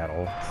boss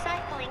battle.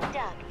 Cycling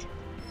duct.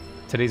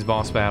 Today's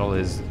boss battle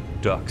is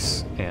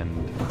ducks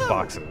and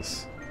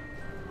boxes.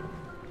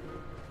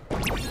 So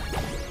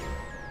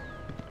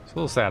a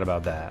little sad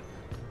about that.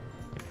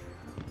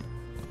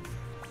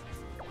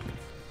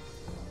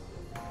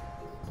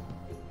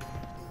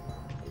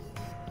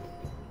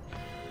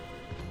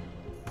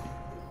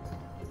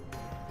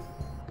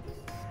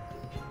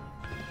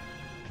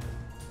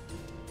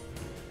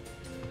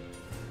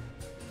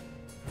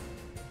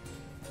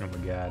 Oh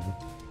my god.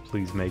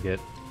 Please make it.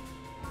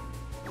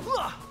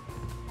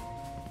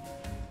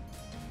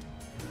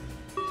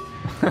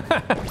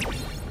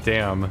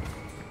 Damn.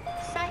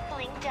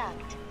 Cycling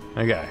duct.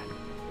 Okay.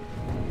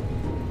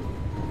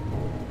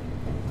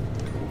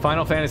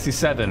 Final Fantasy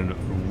VII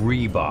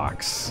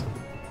Rebox.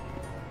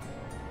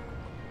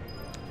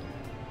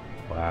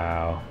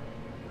 Wow.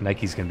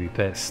 Nike's gonna be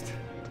pissed.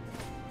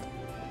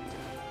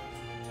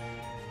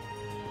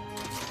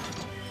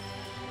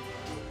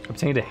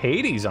 Obtained a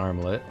Hades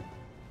armlet.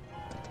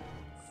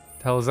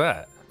 The hell is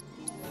that?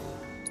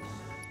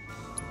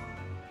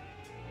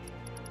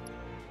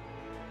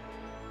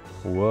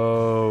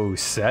 Whoa,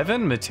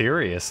 7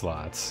 materia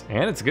slots.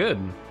 And it's good.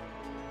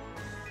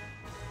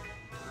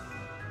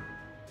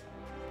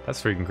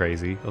 That's freaking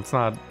crazy. Let's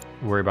not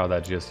worry about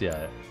that just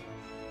yet.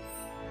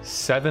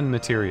 7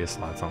 materia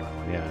slots on that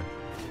one, yeah.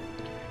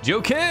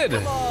 Joe Kid!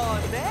 Come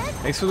on, man.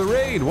 Thanks for the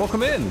raid.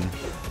 Welcome in.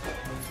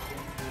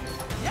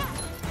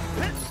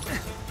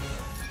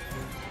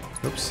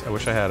 Oops, I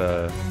wish I had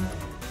a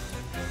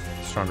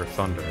stronger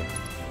thunder.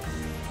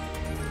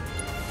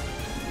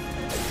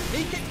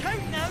 Make it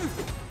count now.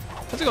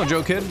 How's it going,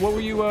 Joe Kid? What were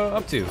you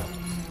up to?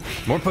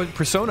 More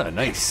Persona,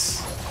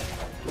 nice.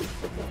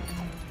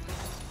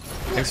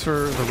 Thanks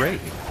for the raid.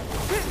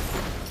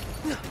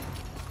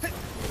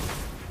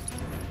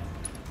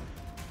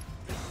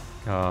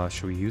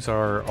 Should we use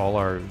all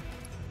our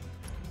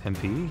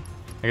MP?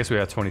 I guess we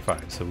have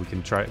 25, so we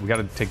can try. We got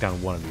to take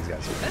down one of these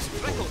guys. This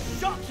trick will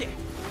shock you.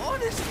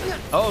 Honestly.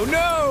 Oh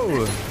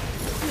no!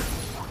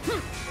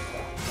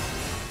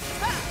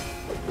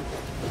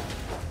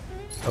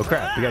 Oh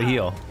crap! We gotta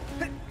heal.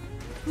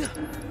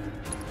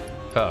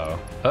 Uh-oh.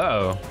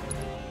 Uh-oh.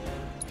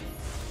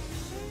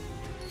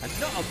 And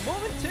not a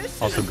moment too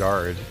soon. Also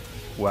guard.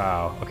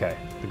 Wow. Okay.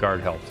 The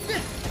guard helped.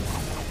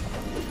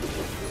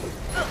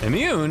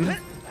 Immune?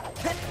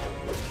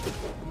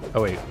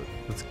 Oh wait.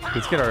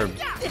 Let's get our...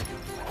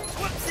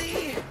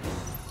 Whoopsie.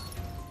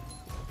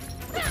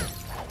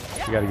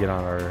 We gotta get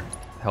on our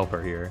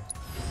helper here.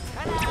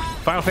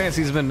 Final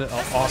Fantasy's been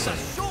awesome.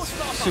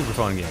 Super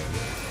fun game.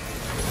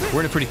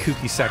 We're in a pretty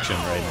kooky section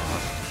right now.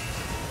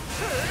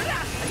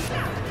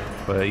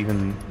 But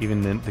even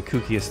the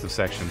kookiest of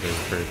sections are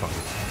very fun.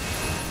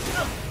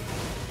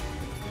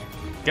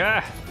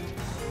 Gah!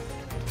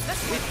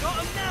 We've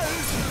got him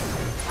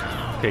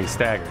now. Okay,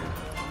 staggered.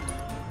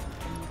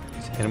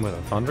 Just hit him with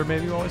a thunder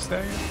maybe while he's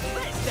staggered?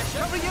 Let's just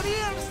cover your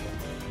ears.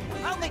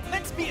 I'll make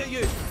mincemeat of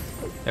you.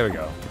 There we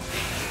go.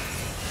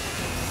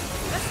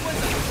 This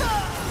one's a...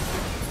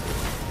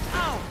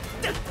 Ow.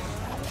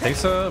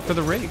 Thanks for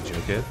the raid, Joe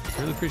Kid.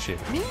 Really appreciate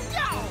it. Meow.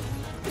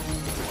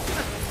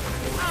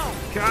 Ow.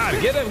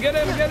 God, get him, get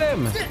him, get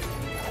him!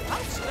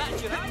 I'll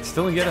scratch your eyes.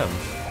 Still didn't get him.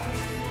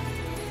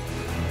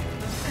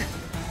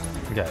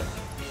 Okay.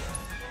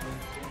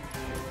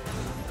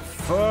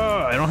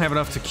 I don't have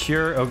enough to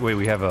cure. Oh, wait,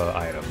 we have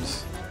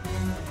items.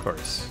 Of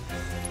course.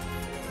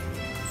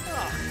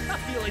 Oh, I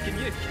feel like a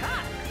new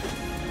cat.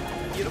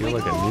 I feel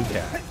like a new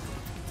cat.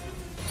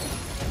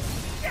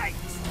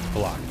 Yikes.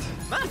 Blocked.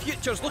 My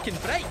future's looking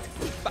bright,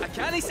 but I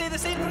can't say the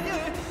same for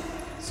you.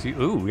 See,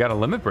 ooh, we got a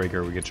limit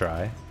breaker we could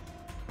try.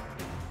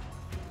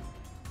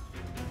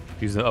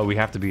 Use the, oh, we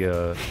have to be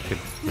a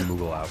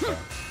Moogle Alpha.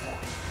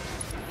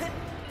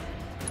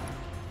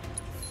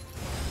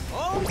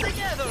 All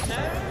together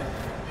now.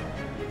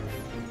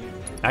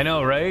 I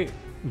know, right?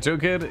 Joe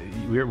Kid,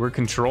 we're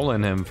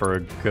controlling him for a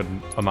good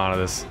amount of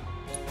this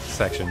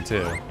section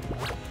too.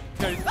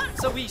 Now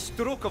that's a wee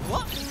stroke of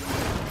luck.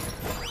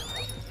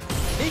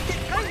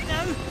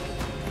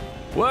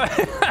 What?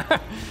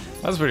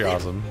 That's pretty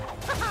awesome.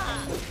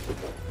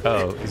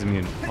 Oh, he's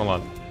immune. Hold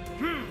on.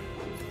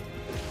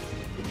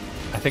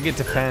 I think it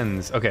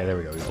depends. Okay, there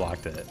we go. We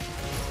blocked it.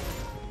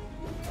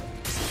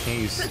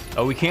 Can't use.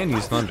 Oh, we can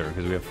use thunder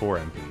because we have 4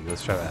 MP.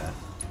 Let's try that.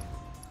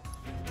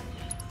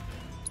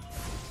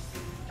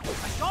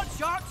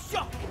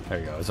 Shot. There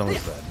you go. It's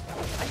almost dead.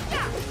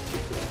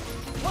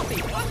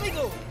 Puppy, on we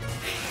go.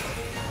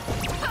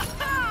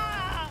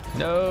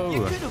 No.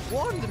 You could have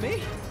warned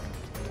me.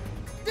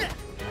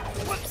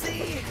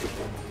 Whoopsie.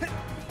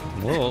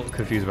 I'm a little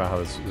confused about how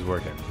this is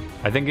working.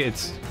 I think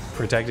it's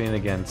protecting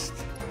against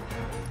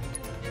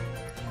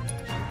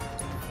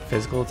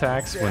physical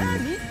attacks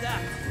when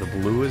the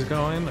blue is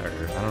going, or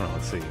I don't know.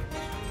 Let's see.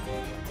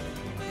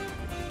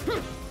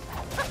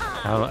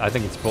 I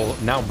think it's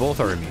both. Now both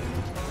are immune.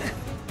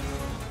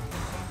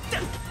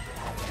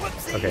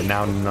 Okay,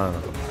 now none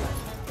of them are.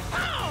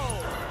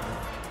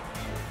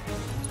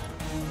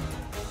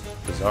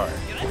 Bizarre.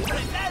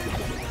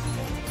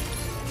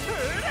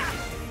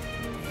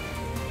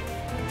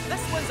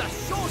 This one's a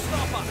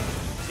showstopper.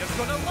 You're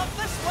gonna love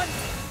this one.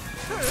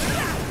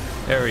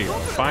 There we go.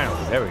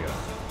 Finally, there we go.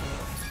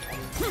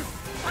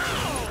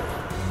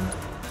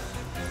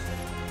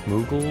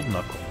 Moogle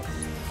Knuckle.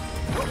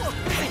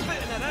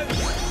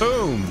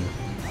 Boom!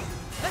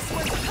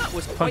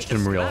 Punched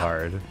him real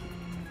hard.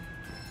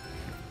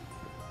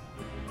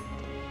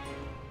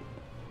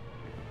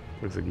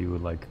 Looks like you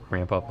would like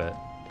ramp up it.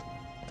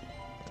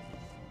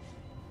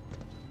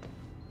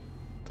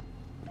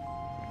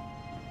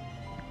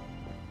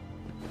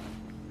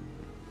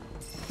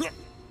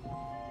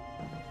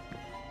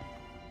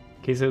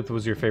 Queso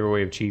was your favorite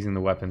way of cheesing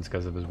the weapons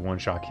because of his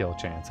one-shot kill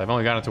chance. I've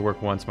only gotten it to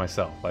work once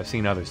myself. I've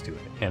seen others do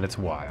it, and it's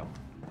wild.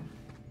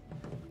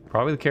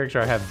 Probably the character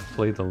I have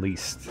played the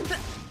least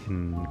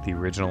in the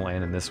original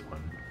and in this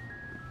one.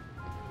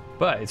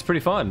 But it's pretty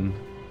fun.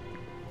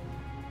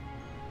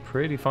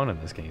 Pretty fun in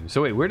this game.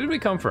 So wait, where did we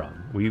come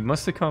from? We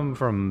must have come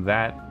from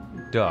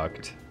that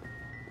duct,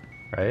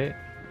 right?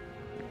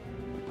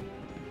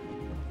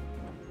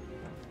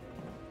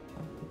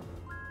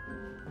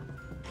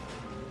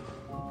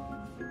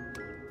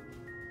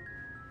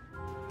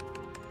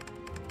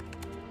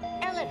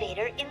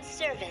 Elevator in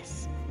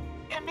service.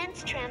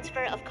 Commence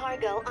transfer of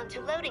cargo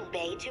onto loading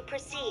bay to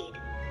proceed.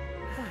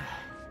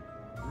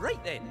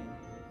 Right then.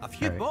 A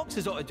few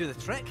boxes ought to do the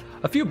trick.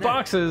 A few Now,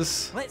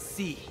 boxes. Let's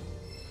see.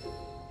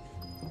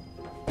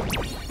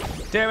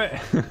 Damn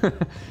it.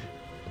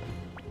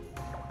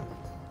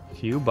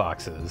 Few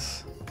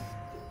boxes.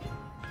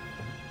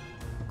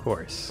 Of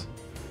course.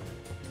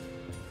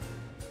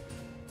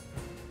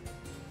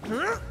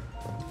 Did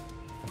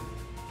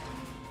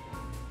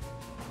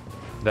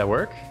that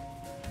work?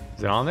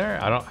 Is it on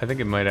there? I think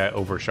it might have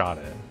overshot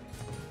it.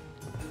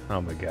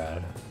 Oh my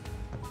god.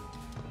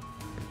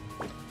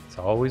 It's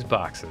always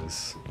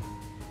boxes.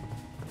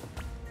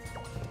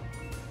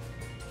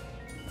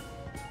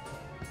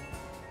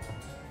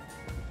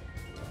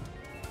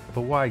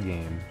 But why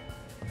game?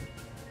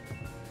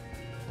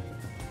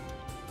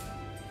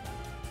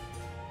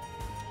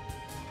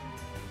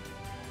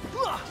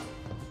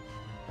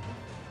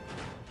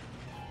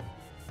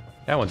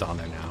 That one's on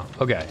there now.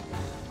 Okay.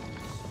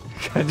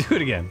 Gotta do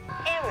it again.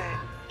 Error.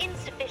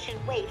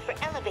 Insufficient weight for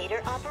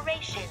elevator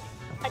operation.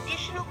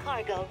 Additional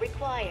cargo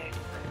required.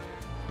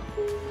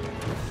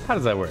 How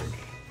does that work?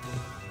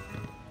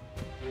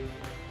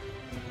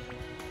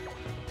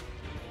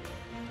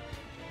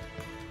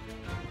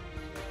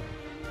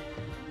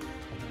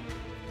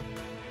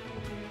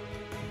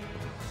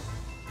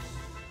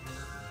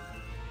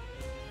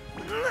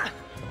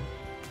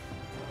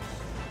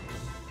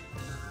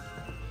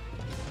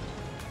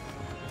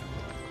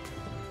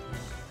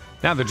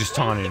 Now they're just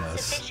taunting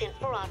us. Insufficient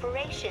for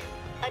operation.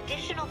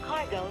 Additional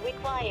cargo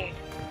required.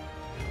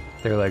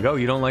 They're like, oh,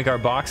 you don't like our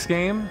box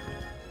game?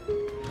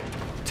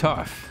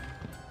 Tough.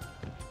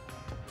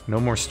 No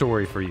more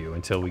story for you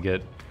until we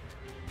get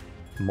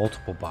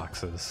multiple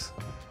boxes.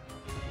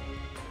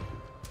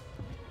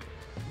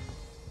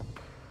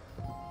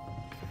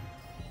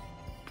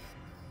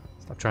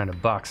 Stop trying to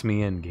box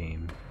me in,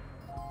 game.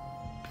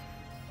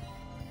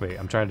 Wait,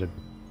 I'm trying to...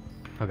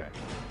 Okay.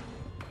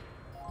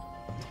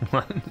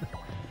 What?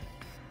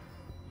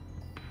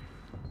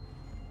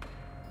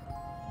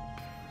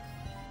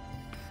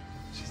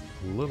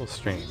 A little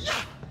strange.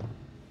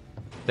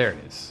 There it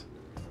is.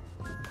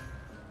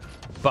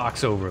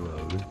 Box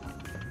overload.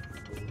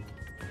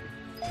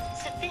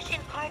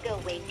 Sufficient cargo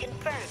weight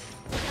confirmed.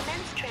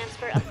 Commence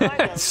transfer of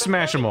cargo.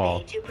 Smash them all.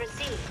 To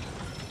proceed.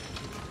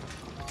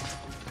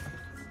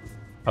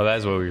 Oh,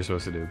 that's what we were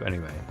supposed to do. But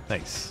anyway,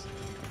 nice.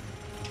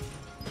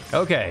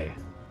 Okay.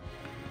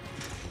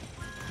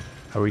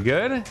 Are we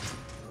good? Are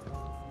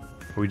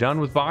we done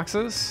with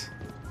boxes?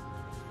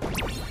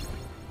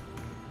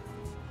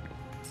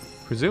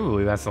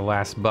 Presumably that's the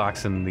last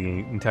box in the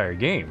entire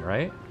game,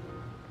 right?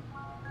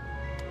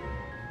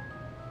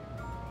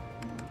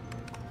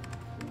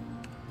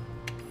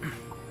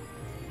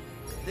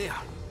 There.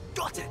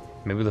 Got it.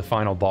 Maybe the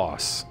final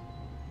boss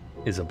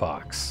is a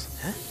box.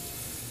 Huh?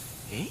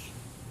 Eh?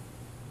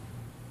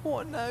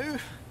 What now?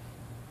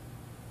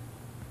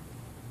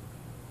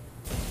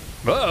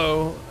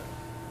 Uh-oh.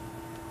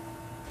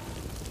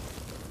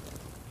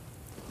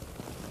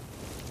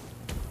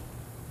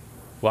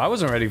 Well, I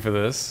wasn't ready for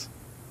this.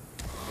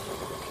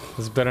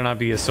 This better not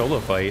be a solo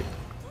fight.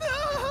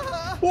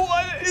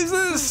 What is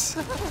this?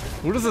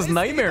 What is this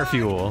nightmare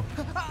fuel?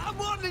 I'm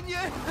warning you.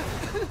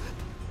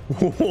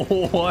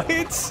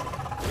 What?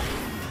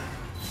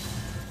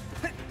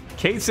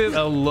 Kate's it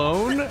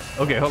alone?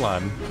 Okay, hold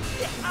on.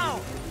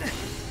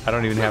 I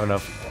don't even have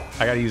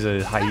enough. I gotta use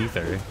a high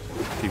ether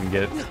to even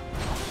get.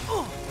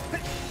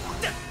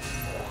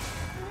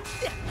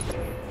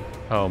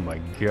 Oh my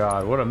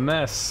god, what a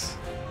mess.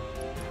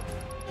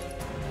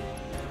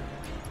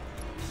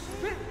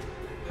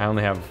 I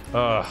only have,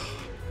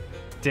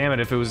 damn it,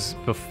 if it was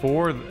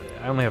before,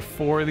 I only have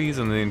 4 of these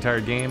in the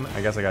entire game,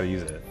 I guess I gotta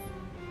use it.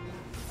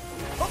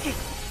 Okay.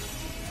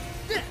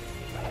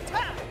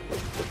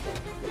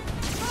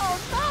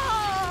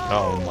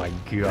 Oh my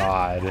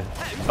god.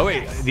 Oh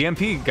wait, the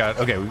MP got,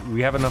 okay,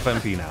 we have enough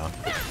MP now.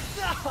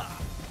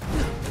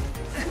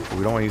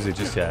 We don't want to use it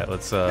just yet.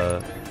 Let's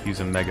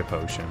use a mega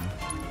potion.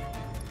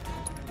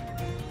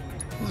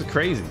 This is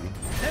crazy.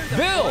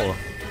 Bill!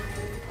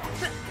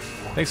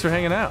 Thanks for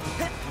hanging out.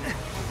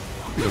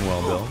 You're doing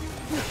well, Bill.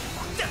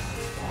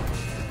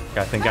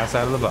 Gotta think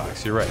outside of the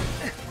box, you're right.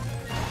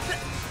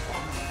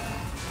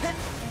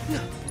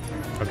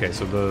 Okay,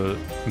 so the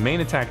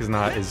main attack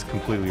is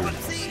completely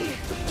reduced.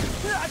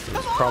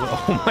 It's probably,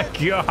 oh my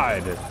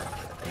god!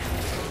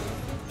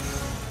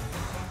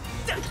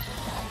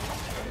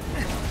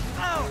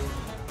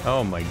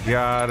 Oh my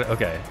god,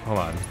 okay, hold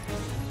on.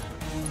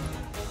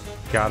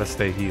 Gotta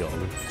stay healed.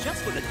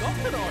 Just what the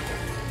doctor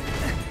ordered.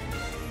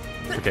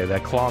 Okay,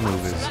 that claw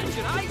move is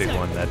the big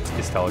one that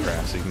is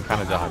telegraphed, so you can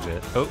kind of dodge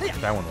it. Oh,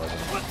 that one wasn't.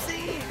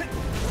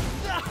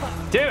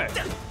 Damn it!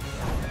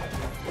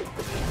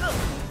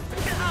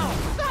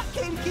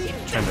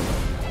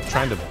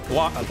 Trying to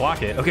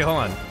block it. Okay, hold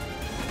on.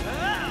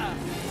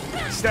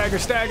 Stagger,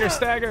 stagger,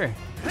 stagger!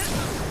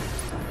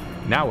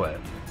 Now what?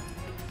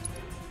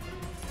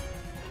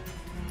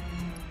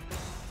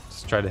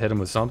 Just try to hit him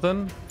with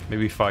something?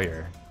 Maybe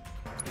fire.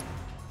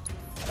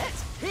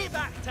 It's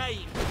payback time.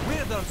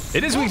 Where there's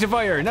It is weak to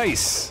fire.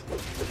 Nice.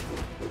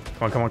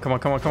 Come on, come on, come on,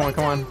 come on, come on,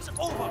 come on.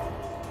 over.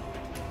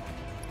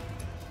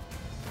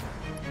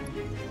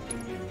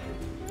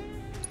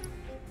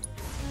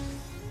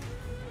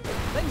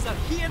 Things are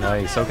here now.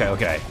 Nice. Okay,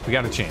 okay. We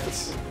got a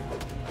chance.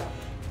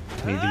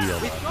 Need to heal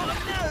We've got it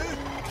now.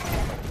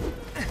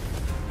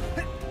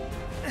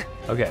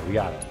 Okay, we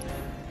got it.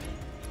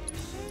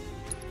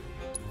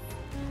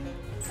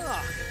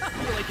 Oh, I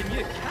feel like a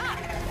new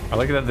cat. I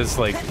like that this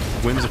like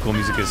whimsical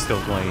music is still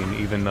playing,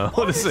 even though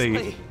this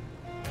is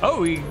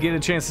oh, we get a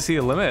chance to see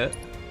a limit.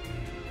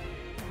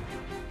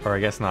 Or I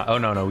guess not. Oh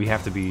no, no, we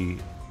have to be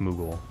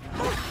Moogle.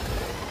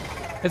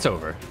 It's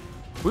over.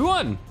 We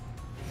won.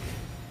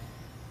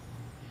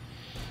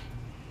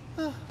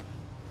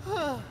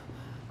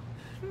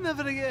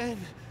 Never again.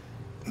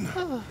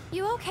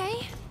 You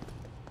okay?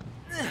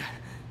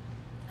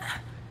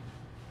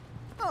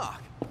 Oh,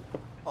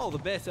 all the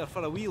better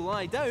for a wee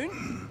lie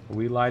down.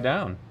 We lie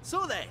down.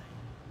 So then,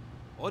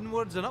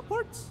 onwards and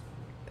upwards?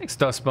 Thanks,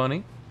 Dust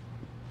Bunny.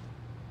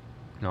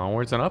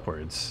 Onwards and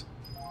upwards.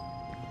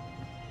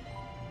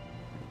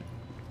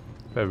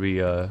 Better we,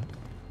 can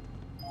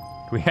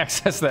we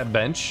access that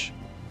bench?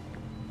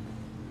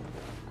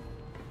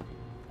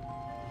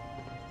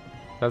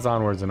 That's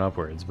onwards and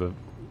upwards, but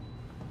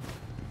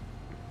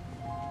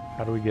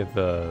how do we get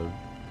the...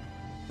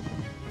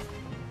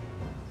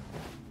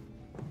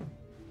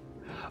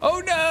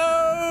 Oh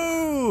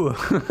no!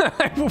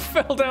 I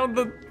fell down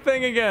the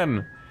thing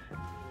again.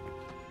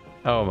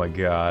 Oh my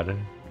god.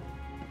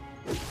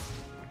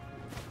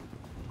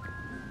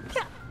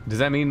 Does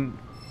that mean...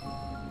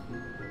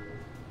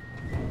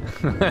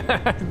 do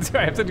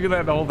I have to do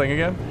that whole thing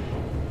again?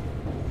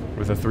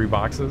 With the 3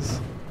 boxes?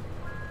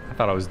 I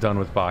thought I was done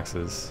with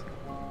boxes.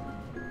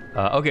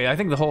 Okay, I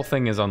think the whole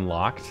thing is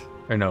unlocked.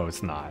 Or no,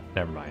 it's not.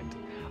 Never mind.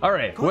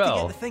 Alright, well... Got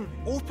to get the thing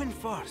open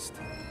first.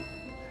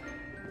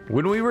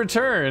 When we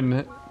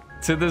return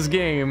to this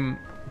game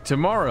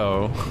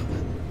tomorrow...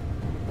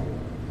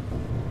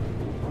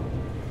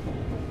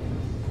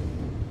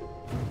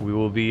 we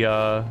will be,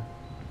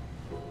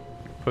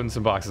 putting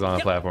some boxes on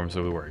the platform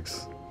so it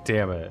works.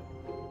 Damn it.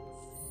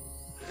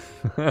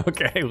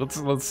 Okay,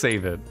 let's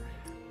save it.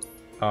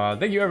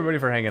 Thank you everybody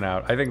for hanging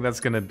out. I think that's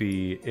gonna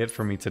be it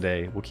for me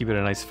today. We'll keep it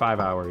a nice 5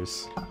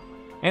 hours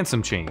and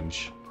some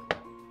change.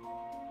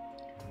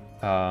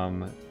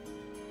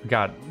 We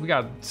got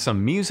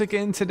some music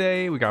in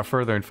today. We got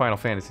further in Final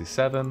Fantasy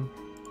VII.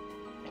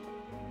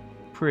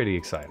 Pretty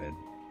excited.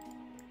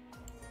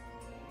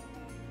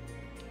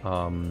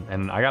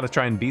 And I gotta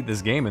try and beat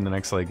this game in the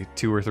next like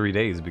 2 or 3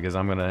 days because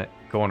I'm gonna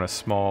go on a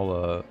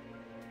small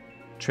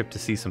trip to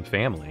see some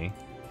family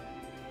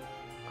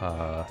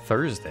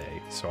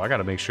Thursday. So I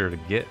gotta make sure to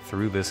get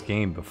through this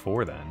game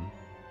before then,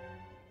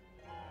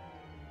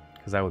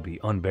 because that would be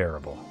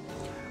unbearable.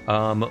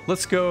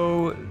 Let's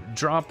go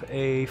drop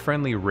a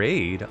friendly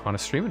raid on a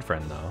streaming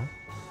friend, though.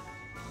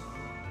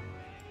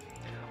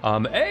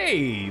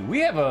 Hey, we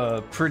have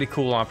a pretty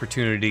cool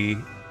opportunity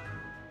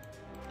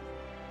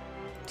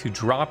to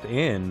drop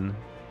in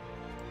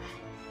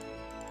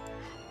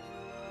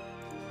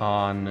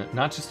on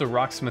not just a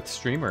Rocksmith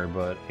streamer,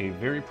 but a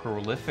very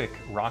prolific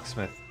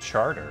Rocksmith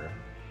charter.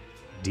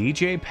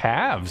 DJ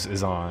Pavs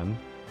is on.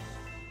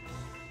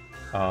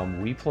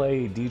 We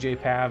play DJ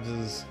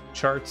Pavs'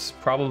 charts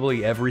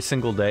probably every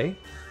single day.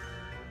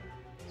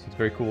 So it's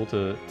very cool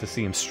to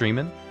see him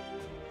streaming.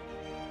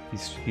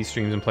 He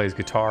streams and plays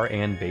guitar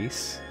and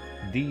bass.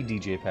 The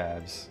DJ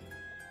Pavs.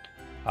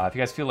 If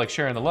you guys feel like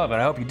sharing the love, and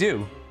I hope you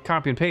do,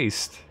 copy and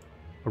paste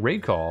a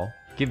raid call.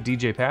 Give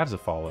DJ Pavs a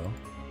follow.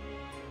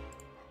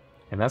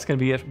 And that's going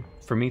to be it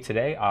for me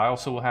today. I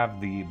also will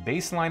have the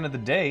baseline of the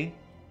day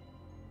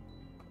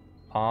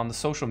on the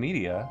social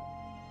media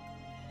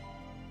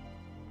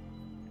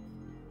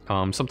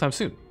sometime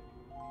soon.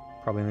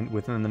 Probably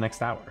within the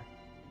next hour.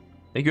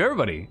 Thank you,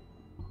 everybody.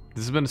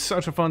 This has been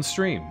such a fun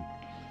stream.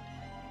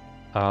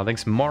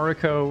 Thanks,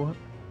 Mariko.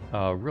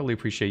 Really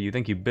appreciate you.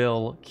 Thank you,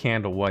 Bill,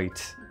 Candle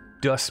White,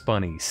 Dust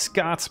Bunny,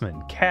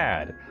 Scotsman,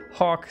 Cad,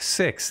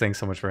 Hawk6. Thanks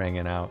so much for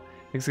hanging out.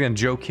 Thanks again,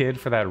 Joe Kid,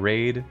 for that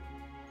raid.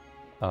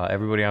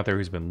 Everybody out there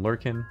who's been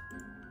lurking.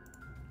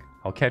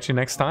 I'll catch you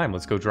next time.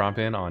 Let's go drop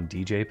in on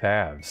DJ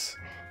Pavs.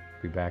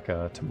 Be back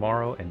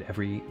tomorrow and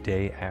every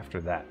day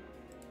after that.